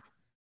do.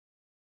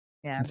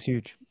 Yeah, that's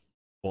huge.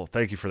 Well,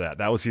 thank you for that.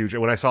 That was huge.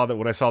 When I saw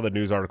the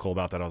news article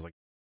about that, I was like,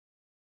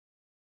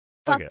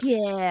 fuck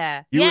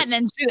yeah.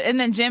 And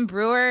then Jim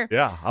Brewer.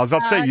 Yeah, I was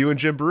about to say you and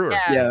Jim Brewer.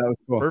 Yeah, that was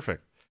cool.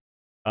 Perfect.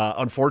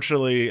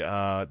 Unfortunately,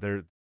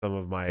 there's some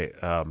of my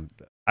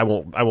I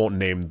won't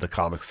name the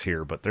comics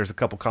here, but there's a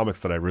couple comics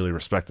that I really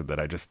respected that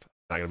I just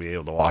not gonna be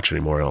able to watch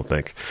anymore, I don't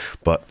think.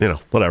 But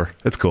whatever.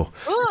 It's cool.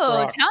 Ooh,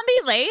 tell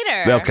me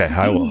later. Okay,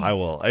 I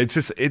will. It's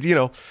just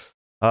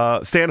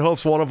Stan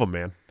Hope's one of them,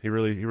 man. He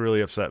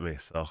really upset me.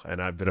 So,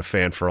 and I've been a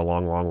fan for a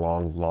long Why, fucking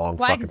time.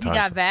 Why? Because he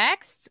got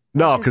vaxxed?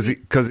 No,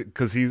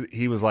 because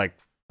he was like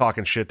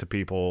talking shit to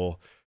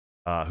people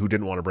who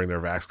didn't want to bring their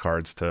vax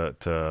cards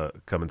to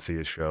come and see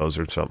his shows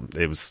or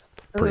something. It was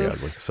pretty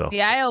ugly. So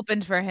yeah, I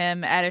opened for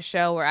him at a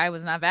show where I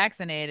was not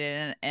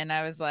vaccinated, and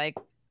I was like,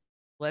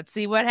 let's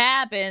see what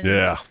happens.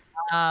 Yeah.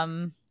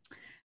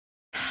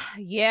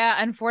 Yeah.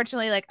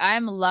 Unfortunately, like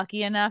I'm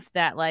lucky enough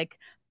that like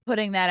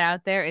putting that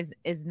out there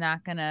is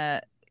not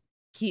gonna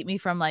keep me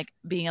from like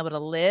being able to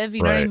live.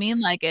 You know what I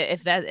mean? Like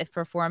if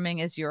performing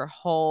is your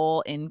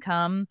whole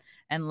income,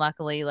 and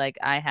luckily like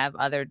I have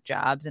other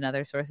jobs and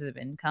other sources of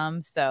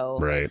income. So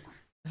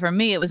for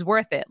me, it was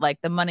worth it. Like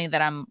the money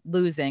that I'm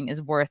losing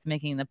is worth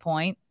making the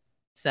point.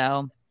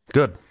 So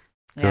good.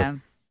 Yeah.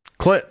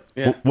 Clint,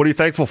 what are you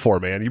thankful for,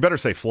 man? You better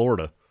say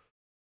Florida.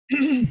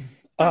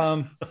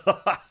 I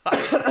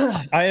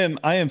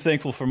am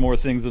thankful for more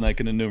things than I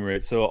can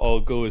enumerate, so I'll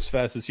go as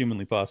fast as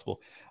humanly possible.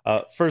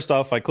 First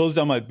off, I closed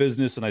down my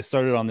business and I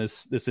started on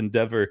this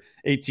endeavor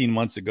 18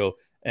 months ago.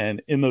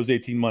 And in those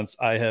 18 months,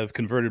 I have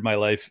converted my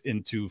life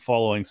into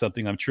following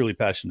something I'm truly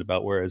passionate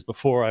about. Whereas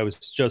before I was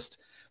just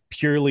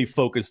purely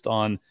focused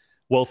on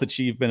wealth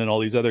achievement and all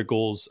these other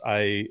goals,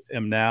 I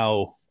am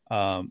now,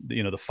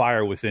 the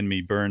fire within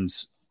me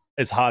burns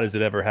as hot as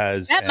it ever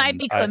has. That might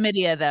be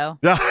chlamydia, though.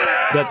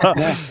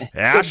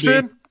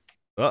 Ashton?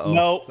 Uh-oh.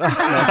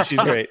 No, she's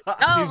great. Oh,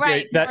 she's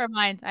right. Great. Never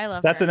mind. I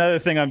love That's her. another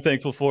thing I'm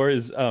thankful for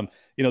is,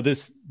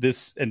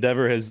 this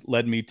endeavor has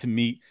led me to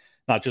meet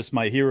not just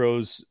my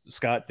heroes,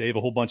 Scott, Dave,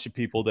 a whole bunch of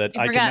people that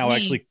I can now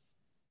actually,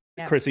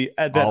 Chrissy,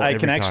 that I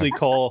can actually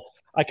call.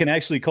 I can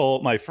actually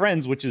call my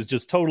friends, which is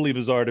just totally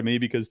bizarre to me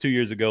because 2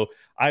 years ago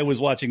I was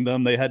watching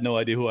them. They had no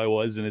idea who I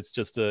was. And it's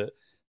just the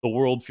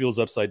world feels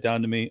upside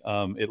down to me.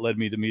 It led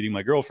me to meeting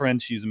my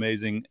girlfriend. She's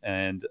amazing.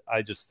 And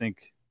I just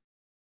think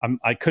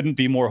I couldn't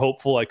be more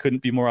hopeful. I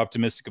couldn't be more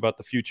optimistic about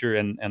the future.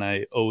 And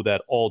I owe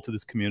that all to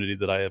this community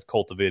that I have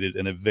cultivated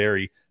in a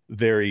very,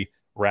 very,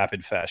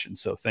 rapid fashion.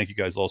 So thank you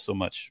guys all so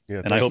much.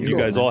 Yeah, and I hope you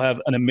guys all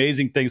have an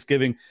amazing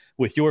Thanksgiving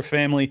with your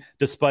family,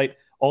 despite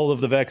all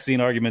of the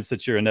vaccine arguments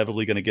that you're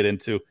inevitably going to get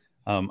into.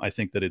 I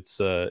think that it's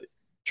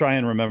try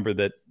and remember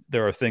that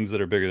there are things that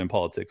are bigger than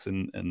politics,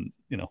 and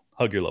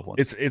hug your loved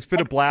ones. It's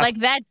been a blast. Like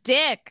that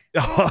dick.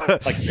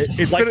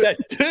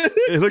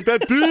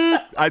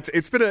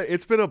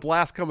 It's been a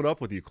blast coming up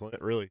with you, Clint.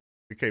 Really,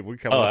 we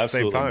come up at the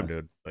same time,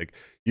 dude. Like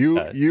you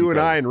and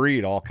I and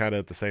Reed all kind of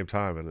at the same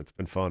time, and it's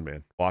been fun,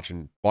 man.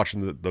 Watching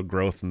the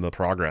growth and the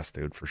progress,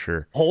 dude, for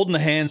sure. Holding the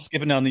hands,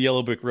 skipping down the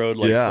yellow brick road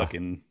like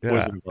fucking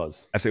Wizard of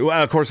Oz. I say,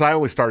 well, of course, I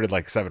only started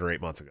like 7 or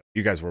 8 months ago.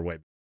 You guys were way.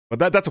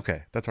 But that's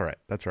okay. That's all right.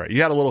 That's all right.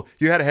 You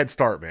had a head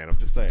start, man. I'm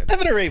just saying.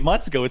 7 or 8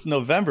 months ago. It's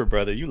November,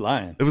 brother. You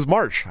lying. It was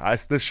March.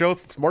 March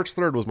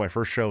 3rd was my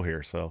first show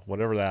here. So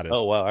whatever that is.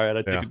 Oh, wow. All right.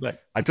 I take it back.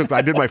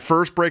 I did my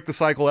first Break the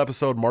Cycle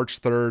episode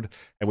March 3rd,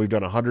 and we've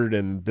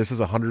done this is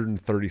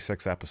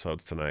 136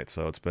 episodes tonight.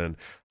 So it's been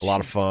a lot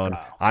of fun.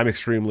 Wow. I'm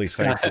extremely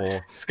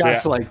thankful.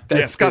 Scott's like,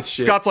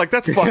 Scott's like,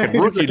 that's fucking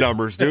rookie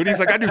numbers, dude. He's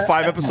like, I do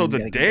 5 episodes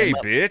a day,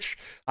 bitch.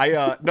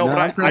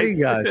 I'm proud of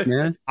you guys,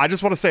 man. I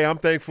just want to say I'm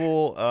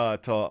thankful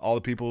to all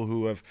the people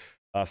who have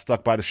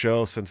stuck by the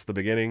show since the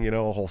beginning, a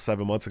whole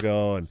 7 months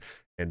ago,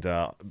 and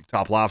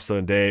Top Lobster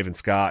and Dave and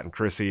Scott and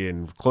Chrissy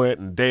and Clint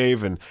and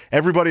Dave and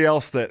everybody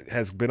else that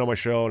has been on my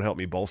show and helped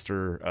me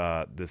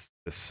bolster this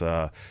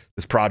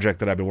project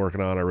that I've been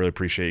working on. I really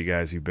appreciate you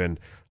guys. You've been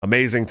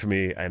amazing to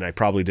me, and I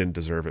probably didn't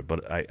deserve it,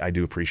 but I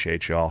do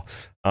appreciate y'all.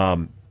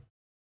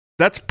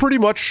 That's pretty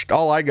much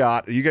all I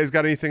got. You guys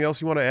got anything else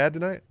you want to add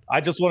tonight?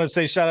 I just want to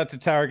say shout out to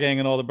Tower Gang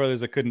and all the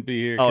brothers that couldn't be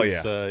here. Oh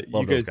yeah,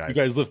 you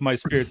guys lift my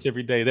spirits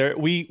every day.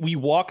 We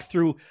walk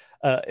through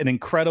an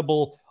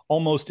incredible,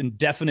 almost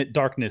indefinite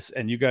darkness,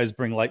 and you guys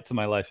bring light to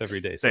my life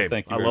every day. So Same.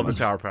 thank you. I love the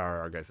Tower Power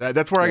Hour guys.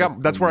 That's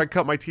where I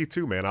cut my teeth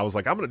too, man. I was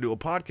like, I'm gonna do a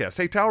podcast.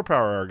 Hey, Tower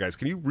Power Hour guys,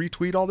 can you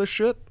retweet all this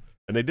shit?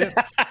 And they did.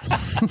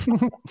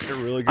 They're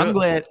really good.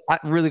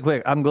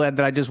 I'm glad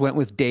that I just went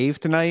with Dave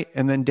tonight,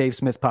 and then Dave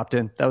Smith popped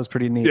in. That was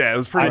pretty neat. Yeah, it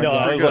was pretty.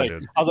 I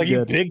was like,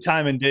 you big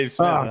time in Dave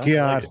Smith. Oh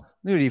God,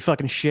 dude, you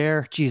fucking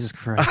share. Jesus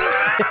Christ.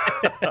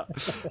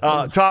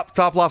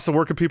 Top Lobster,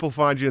 where can people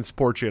find you and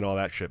support you and all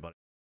that shit, buddy?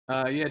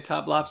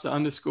 Top Lobster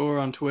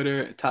 _ on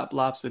Twitter,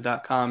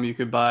 toplobster.com. You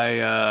could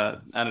buy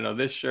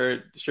this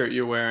shirt, the shirt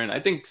you're wearing. I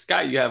think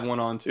Scott, you have one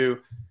on too.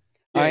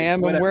 Yeah, I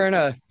am. I'm wearing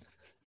a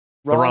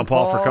Ron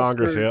Paul for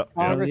Congress.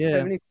 Congress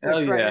 76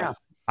 right now.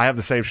 I have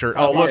the same shirt.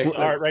 Oh, look,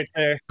 all right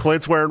there.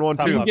 Clint's wearing one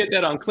too. You can get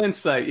that on Clint's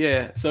site.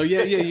 Yeah. So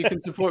you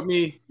can support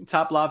me,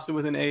 Top Lobster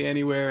with an A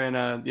anywhere,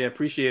 and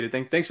appreciate it.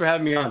 Thanks for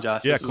having me on,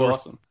 Josh. Yeah, this was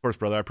awesome. Of course,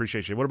 brother. I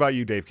appreciate you. What about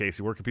you, Dave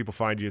Casey? Where can people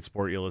find you and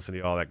support you, listen to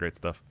you, all that great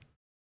stuff?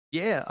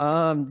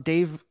 Yeah,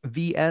 Dave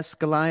VS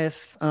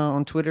Goliath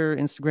on Twitter,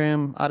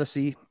 Instagram,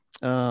 Odyssey.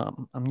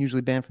 I'm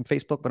usually banned from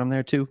Facebook, but I'm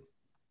there too.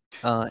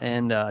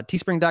 And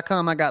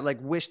teespring.com. I got like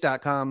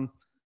wish.com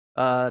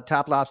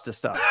Top Lobster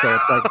stuff, so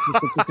it's like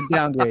it's a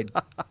downgrade.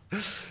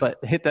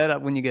 But hit that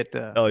up when you get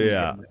oh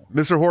yeah,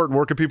 Mr. Horton,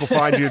 where can people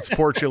find you and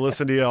support you,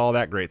 listen to you, all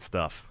that great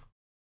stuff?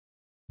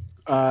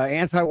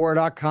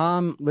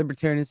 Antiwar.com,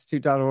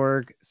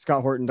 libertarianinstitute.org,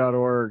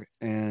 scotthorton.org,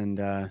 and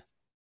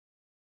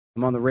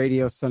I'm on the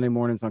radio Sunday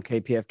mornings on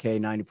KPFK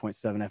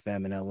 90.7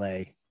 FM in LA,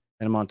 and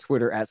I'm on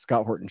Twitter at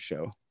Scott Horton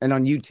Show, and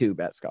on YouTube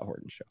at Scott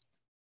Horton Show.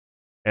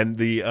 And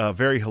the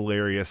very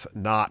hilarious,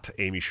 not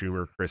Amy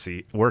Schumer,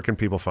 Chrissy, where can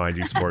people find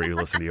you, support you,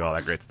 listen to you, all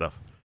that great stuff?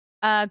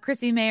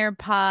 Chrissy Mayer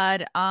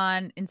Pod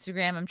on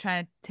Instagram. I'm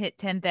trying to hit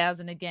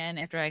 10,000 again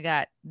after I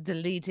got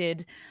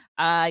deleted.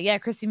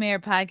 Chrissy Mayer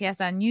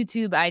Podcast on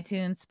YouTube,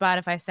 iTunes,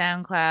 Spotify,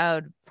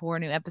 SoundCloud, 4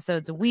 new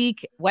episodes a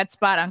week. Wet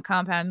Spot on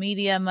Compound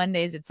Media,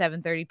 Mondays at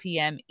 7:30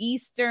 p.m.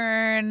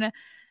 Eastern.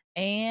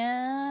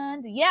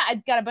 And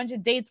I've got a bunch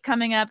of dates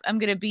coming up. I'm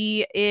going to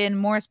be in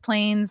Morris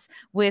Plains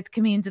with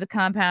Comedians of the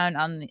Compound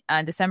on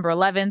December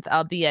 11th.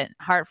 I'll be at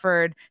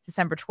Hartford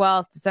December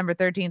 12th. December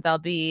 13th, I'll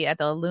be at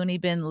the Looney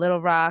Bin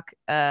Little Rock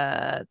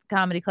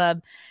Comedy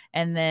Club.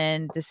 And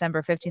then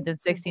December 15th and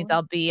 16th,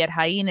 I'll be at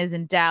Hyenas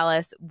in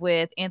Dallas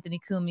with Anthony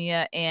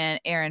Cumia and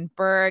Aaron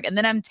Berg. And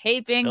then I'm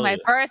taping my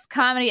first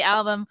comedy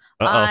album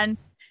on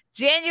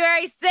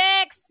January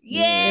 6th.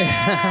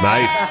 Yeah.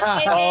 Nice.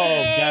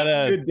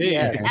 Good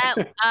day.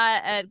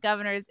 At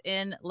Governor's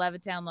in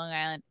Levittown, Long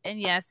Island. And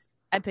yes,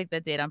 I picked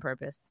that date on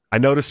purpose. I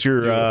noticed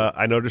you're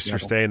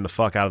staying the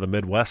fuck out of the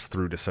Midwest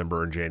through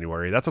December and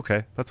January. That's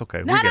okay.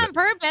 Not on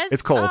purpose.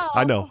 It's cold. Oh.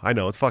 I know.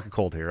 It's fucking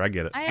cold here. I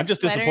get it. I'm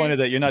just disappointed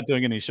that you're not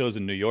doing any shows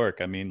in New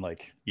York. I mean,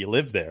 like, you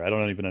live there. I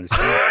don't even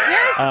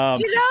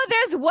understand.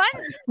 There's one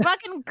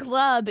fucking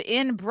club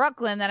in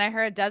Brooklyn that I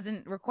heard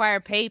doesn't require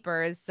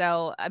papers,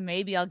 so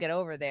maybe I'll get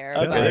over there.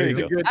 Okay, there you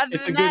go.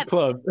 It's a good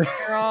club.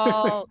 They're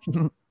all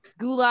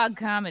gulag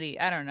comedy.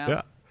 I don't know.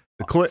 Yeah.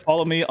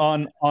 Follow me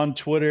on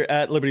Twitter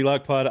at Liberty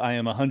Lock Pod. I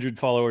am 100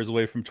 followers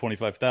away from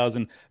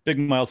 25,000. Big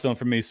milestone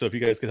for me. So if you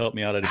guys could help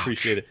me out, I'd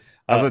appreciate it.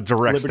 That was a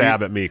direct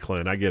stab at me,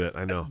 Clint. I get it.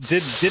 I know.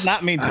 Did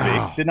not mean to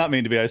be. Did not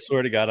mean to be. I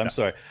swear to God. I'm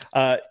sorry.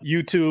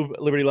 YouTube,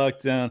 Liberty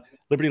Lockdown,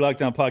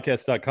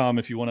 LibertyLockdownPodcast.com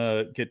if you want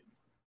to get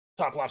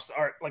Top Lobster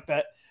art like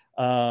that.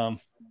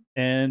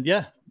 And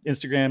yeah,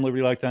 Instagram,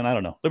 Liberty Lockdown. I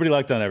don't know. Liberty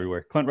Lockdown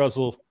everywhere. Clint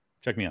Russell,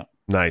 check me out.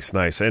 Nice.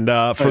 And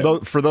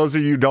for those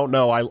of you who don't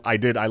know,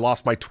 I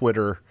lost my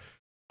Twitter.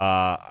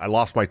 I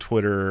lost my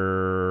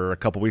Twitter a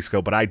couple weeks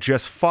ago, but I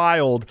just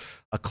filed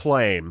a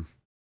claim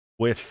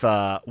with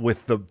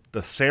the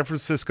San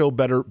Francisco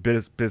Better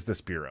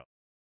Business Bureau,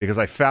 because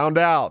I found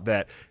out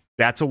that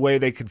that's a way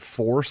they could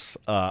force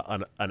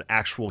an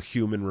actual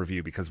human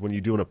review, because when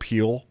you do an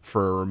appeal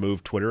for a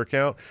removed Twitter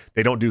account,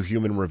 they don't do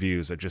human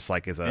reviews. It just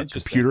like is a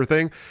computer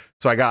thing.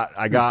 So I got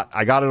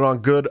it on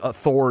good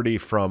authority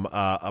from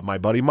my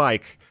buddy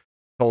Mike.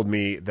 Told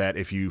me that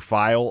if you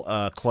file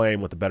a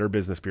claim with the Better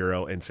Business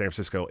Bureau in San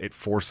Francisco, it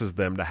forces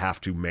them to have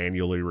to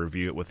manually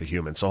review it with a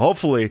human. So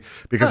hopefully,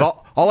 because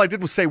all I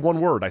did was say one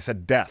word, I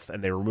said death,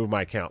 and they removed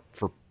my account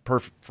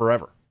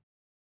forever.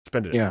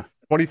 Suspended it. Yeah.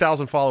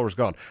 20,000 followers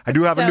gone. I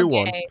do have a new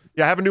one.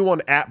 Yeah, I have a new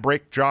one at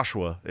Break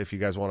Joshua if you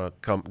guys want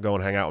to go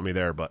and hang out with me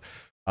there. But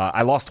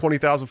I lost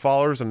 20,000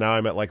 followers, and now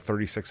I'm at like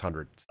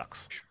 3,600.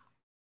 Sucks.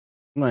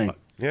 Like,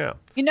 yeah.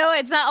 You know,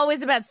 it's not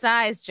always about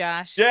size,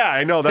 Josh. Yeah,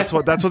 I know. That's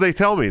what they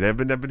tell me. They've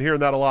been hearing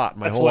that a lot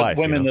my whole life.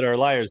 Women that are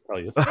liars tell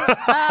you.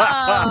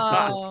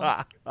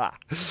 Oh.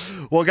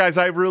 Well, guys,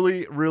 I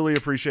really, really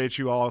appreciate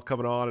you all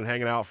coming on and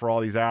hanging out for all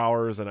these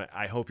hours, and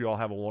I hope you all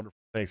have a wonderful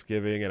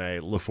Thanksgiving, and I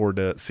look forward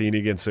to seeing you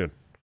again soon.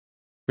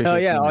 Oh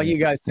yeah, all you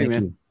guys too,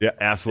 man. Yeah,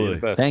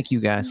 absolutely. Thank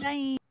you, guys.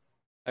 Bye.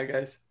 Hi,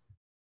 guys.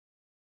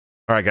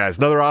 All right, guys,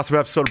 another awesome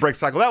episode of Break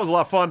Cycle. That was a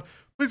lot of fun.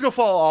 Please go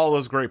follow all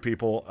those great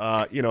people.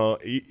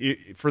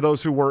 For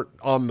those who weren't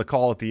on the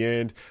call at the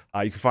end,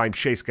 you can find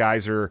Chase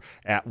Geyser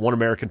at One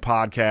American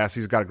Podcast.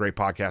 He's got a great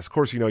podcast. Of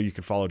course, you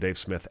can follow Dave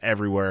Smith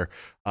everywhere,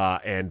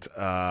 and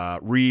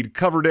read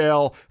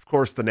Coverdale, of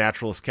course, The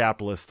Naturalist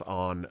Capitalist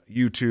on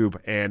YouTube.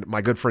 And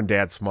my good friend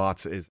Dad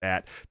Smots is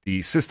at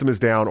The System Is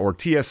Down, or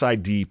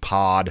TSID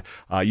Pod.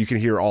 You can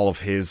hear all of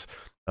his.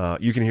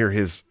 You can hear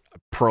his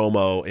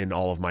promo in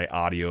all of my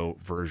audio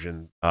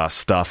version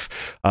stuff.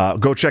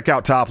 Go check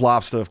out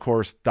toplobster, of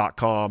course,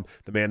 .com,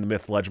 the man, the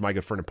myth, the legend, my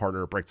good friend and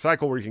partner at Break the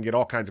Cycle, where you can get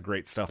all kinds of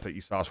great stuff that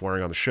you saw us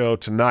wearing on the show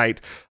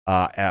tonight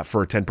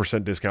for a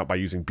 10% discount by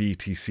using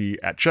BTC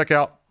at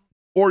checkout.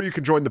 Or you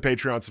can join the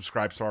Patreon,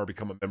 subscribe star,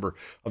 become a member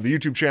of the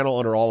YouTube channel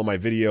under all of my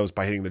videos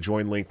by hitting the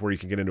join link, where you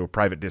can get into a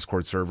private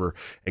Discord server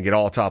and get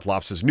all of Top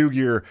Lobster's new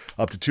gear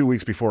up to 2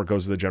 weeks before it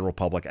goes to the general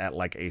public at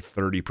like a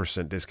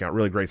 30% discount.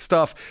 Really great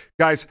stuff.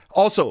 Guys,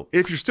 also,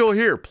 if you're still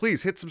here,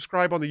 please hit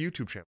subscribe on the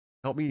YouTube channel.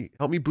 Help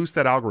me boost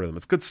that algorithm.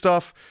 It's good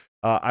stuff.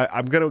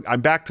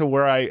 I'm back to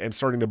where I am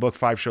starting to book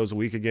 5 shows a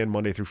week again,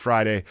 Monday through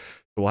Friday.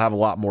 We'll have a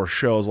lot more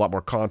shows, a lot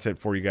more content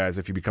for you guys.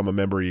 If you become a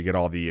member, you get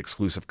all the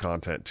exclusive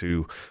content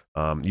too.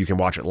 You can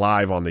watch it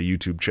live on the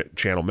YouTube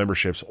channel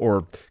memberships,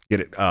 or get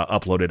it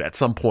uploaded at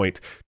some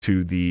point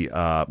to the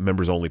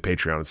members only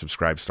Patreon and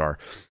Subscribe Star.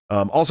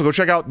 Also, go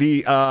check out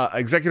the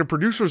executive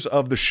producers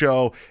of the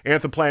show,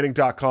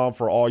 anthemplanning.com,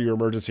 for all your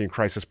emergency and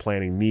crisis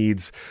planning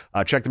needs.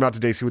 Check them out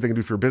today, see what they can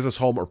do for your business,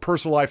 home, or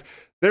personal life.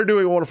 They're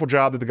doing a wonderful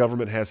job that the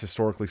government has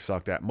historically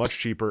sucked at, much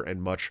cheaper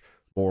and much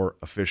more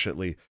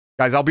efficiently.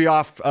 Guys, I'll be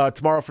off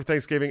tomorrow for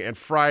Thanksgiving and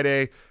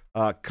Friday.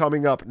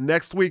 Coming up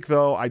next week,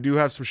 though, I do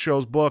have some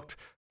shows booked.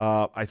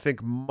 I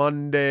think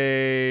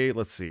Monday,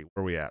 let's see,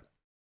 where are we at?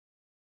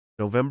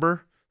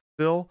 November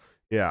still?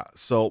 Yeah,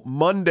 so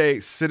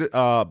Monday,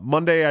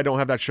 I don't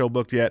have that show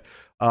booked yet.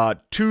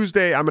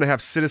 Tuesday, I'm going to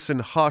have Citizen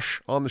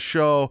Hush on the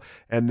show.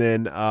 And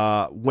then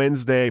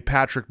Wednesday,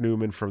 Patrick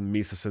Newman from the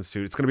Mises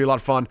Institute. It's going to be a lot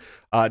of fun.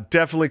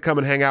 Definitely come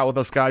and hang out with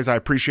us, guys. I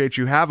appreciate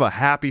you. Have a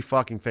happy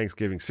fucking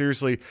Thanksgiving.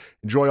 Seriously,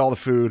 enjoy all the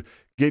food.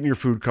 Get in your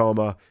food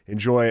coma.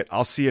 Enjoy it.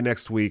 I'll see you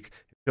next week.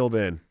 Until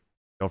then,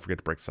 don't forget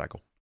to break the cycle.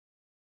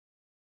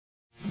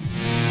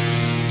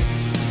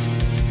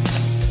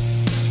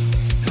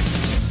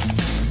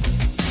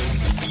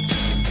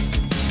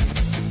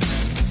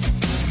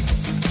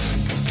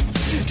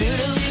 Due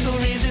to legal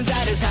reasons,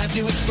 I just have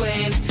to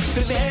explain.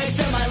 The lyrics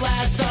of my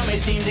last song may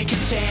seem to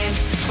contain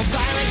a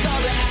violent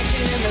call to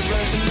action in the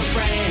verse and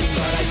refrain,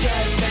 but I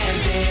just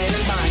meant it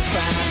in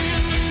Minecraft.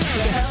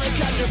 The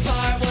helicopter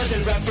part was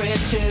in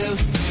reference to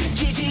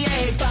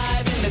GTA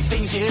 5 and the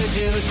things you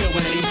do. So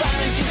any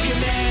violence you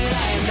commit,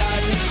 I am not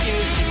an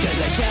excuse, because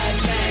I just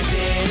meant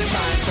it in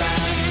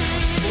Minecraft.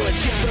 Well,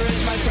 Chipper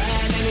is my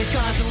friend and he's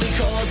constantly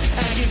cold.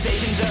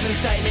 Accusations of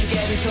incitement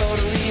getting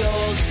totally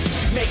old.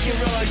 Make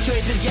your own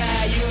choices,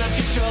 yeah, you have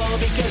control,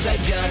 because I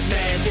just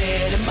meant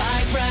it in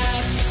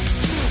Minecraft.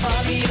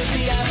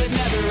 Obviously, I would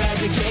never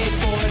advocate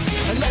force,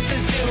 unless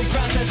there's due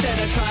process and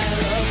a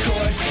trial, of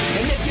course.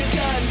 And if you're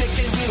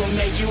convicted, we will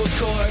make you a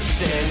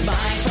corpse in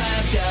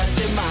Minecraft, just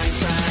in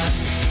Minecraft.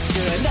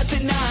 You're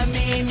nothing, I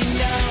mean, you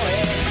know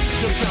it.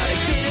 No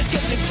product theaters,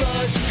 cause it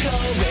closed from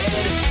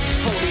COVID.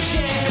 Holy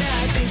shit,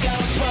 I think I'm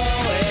pro.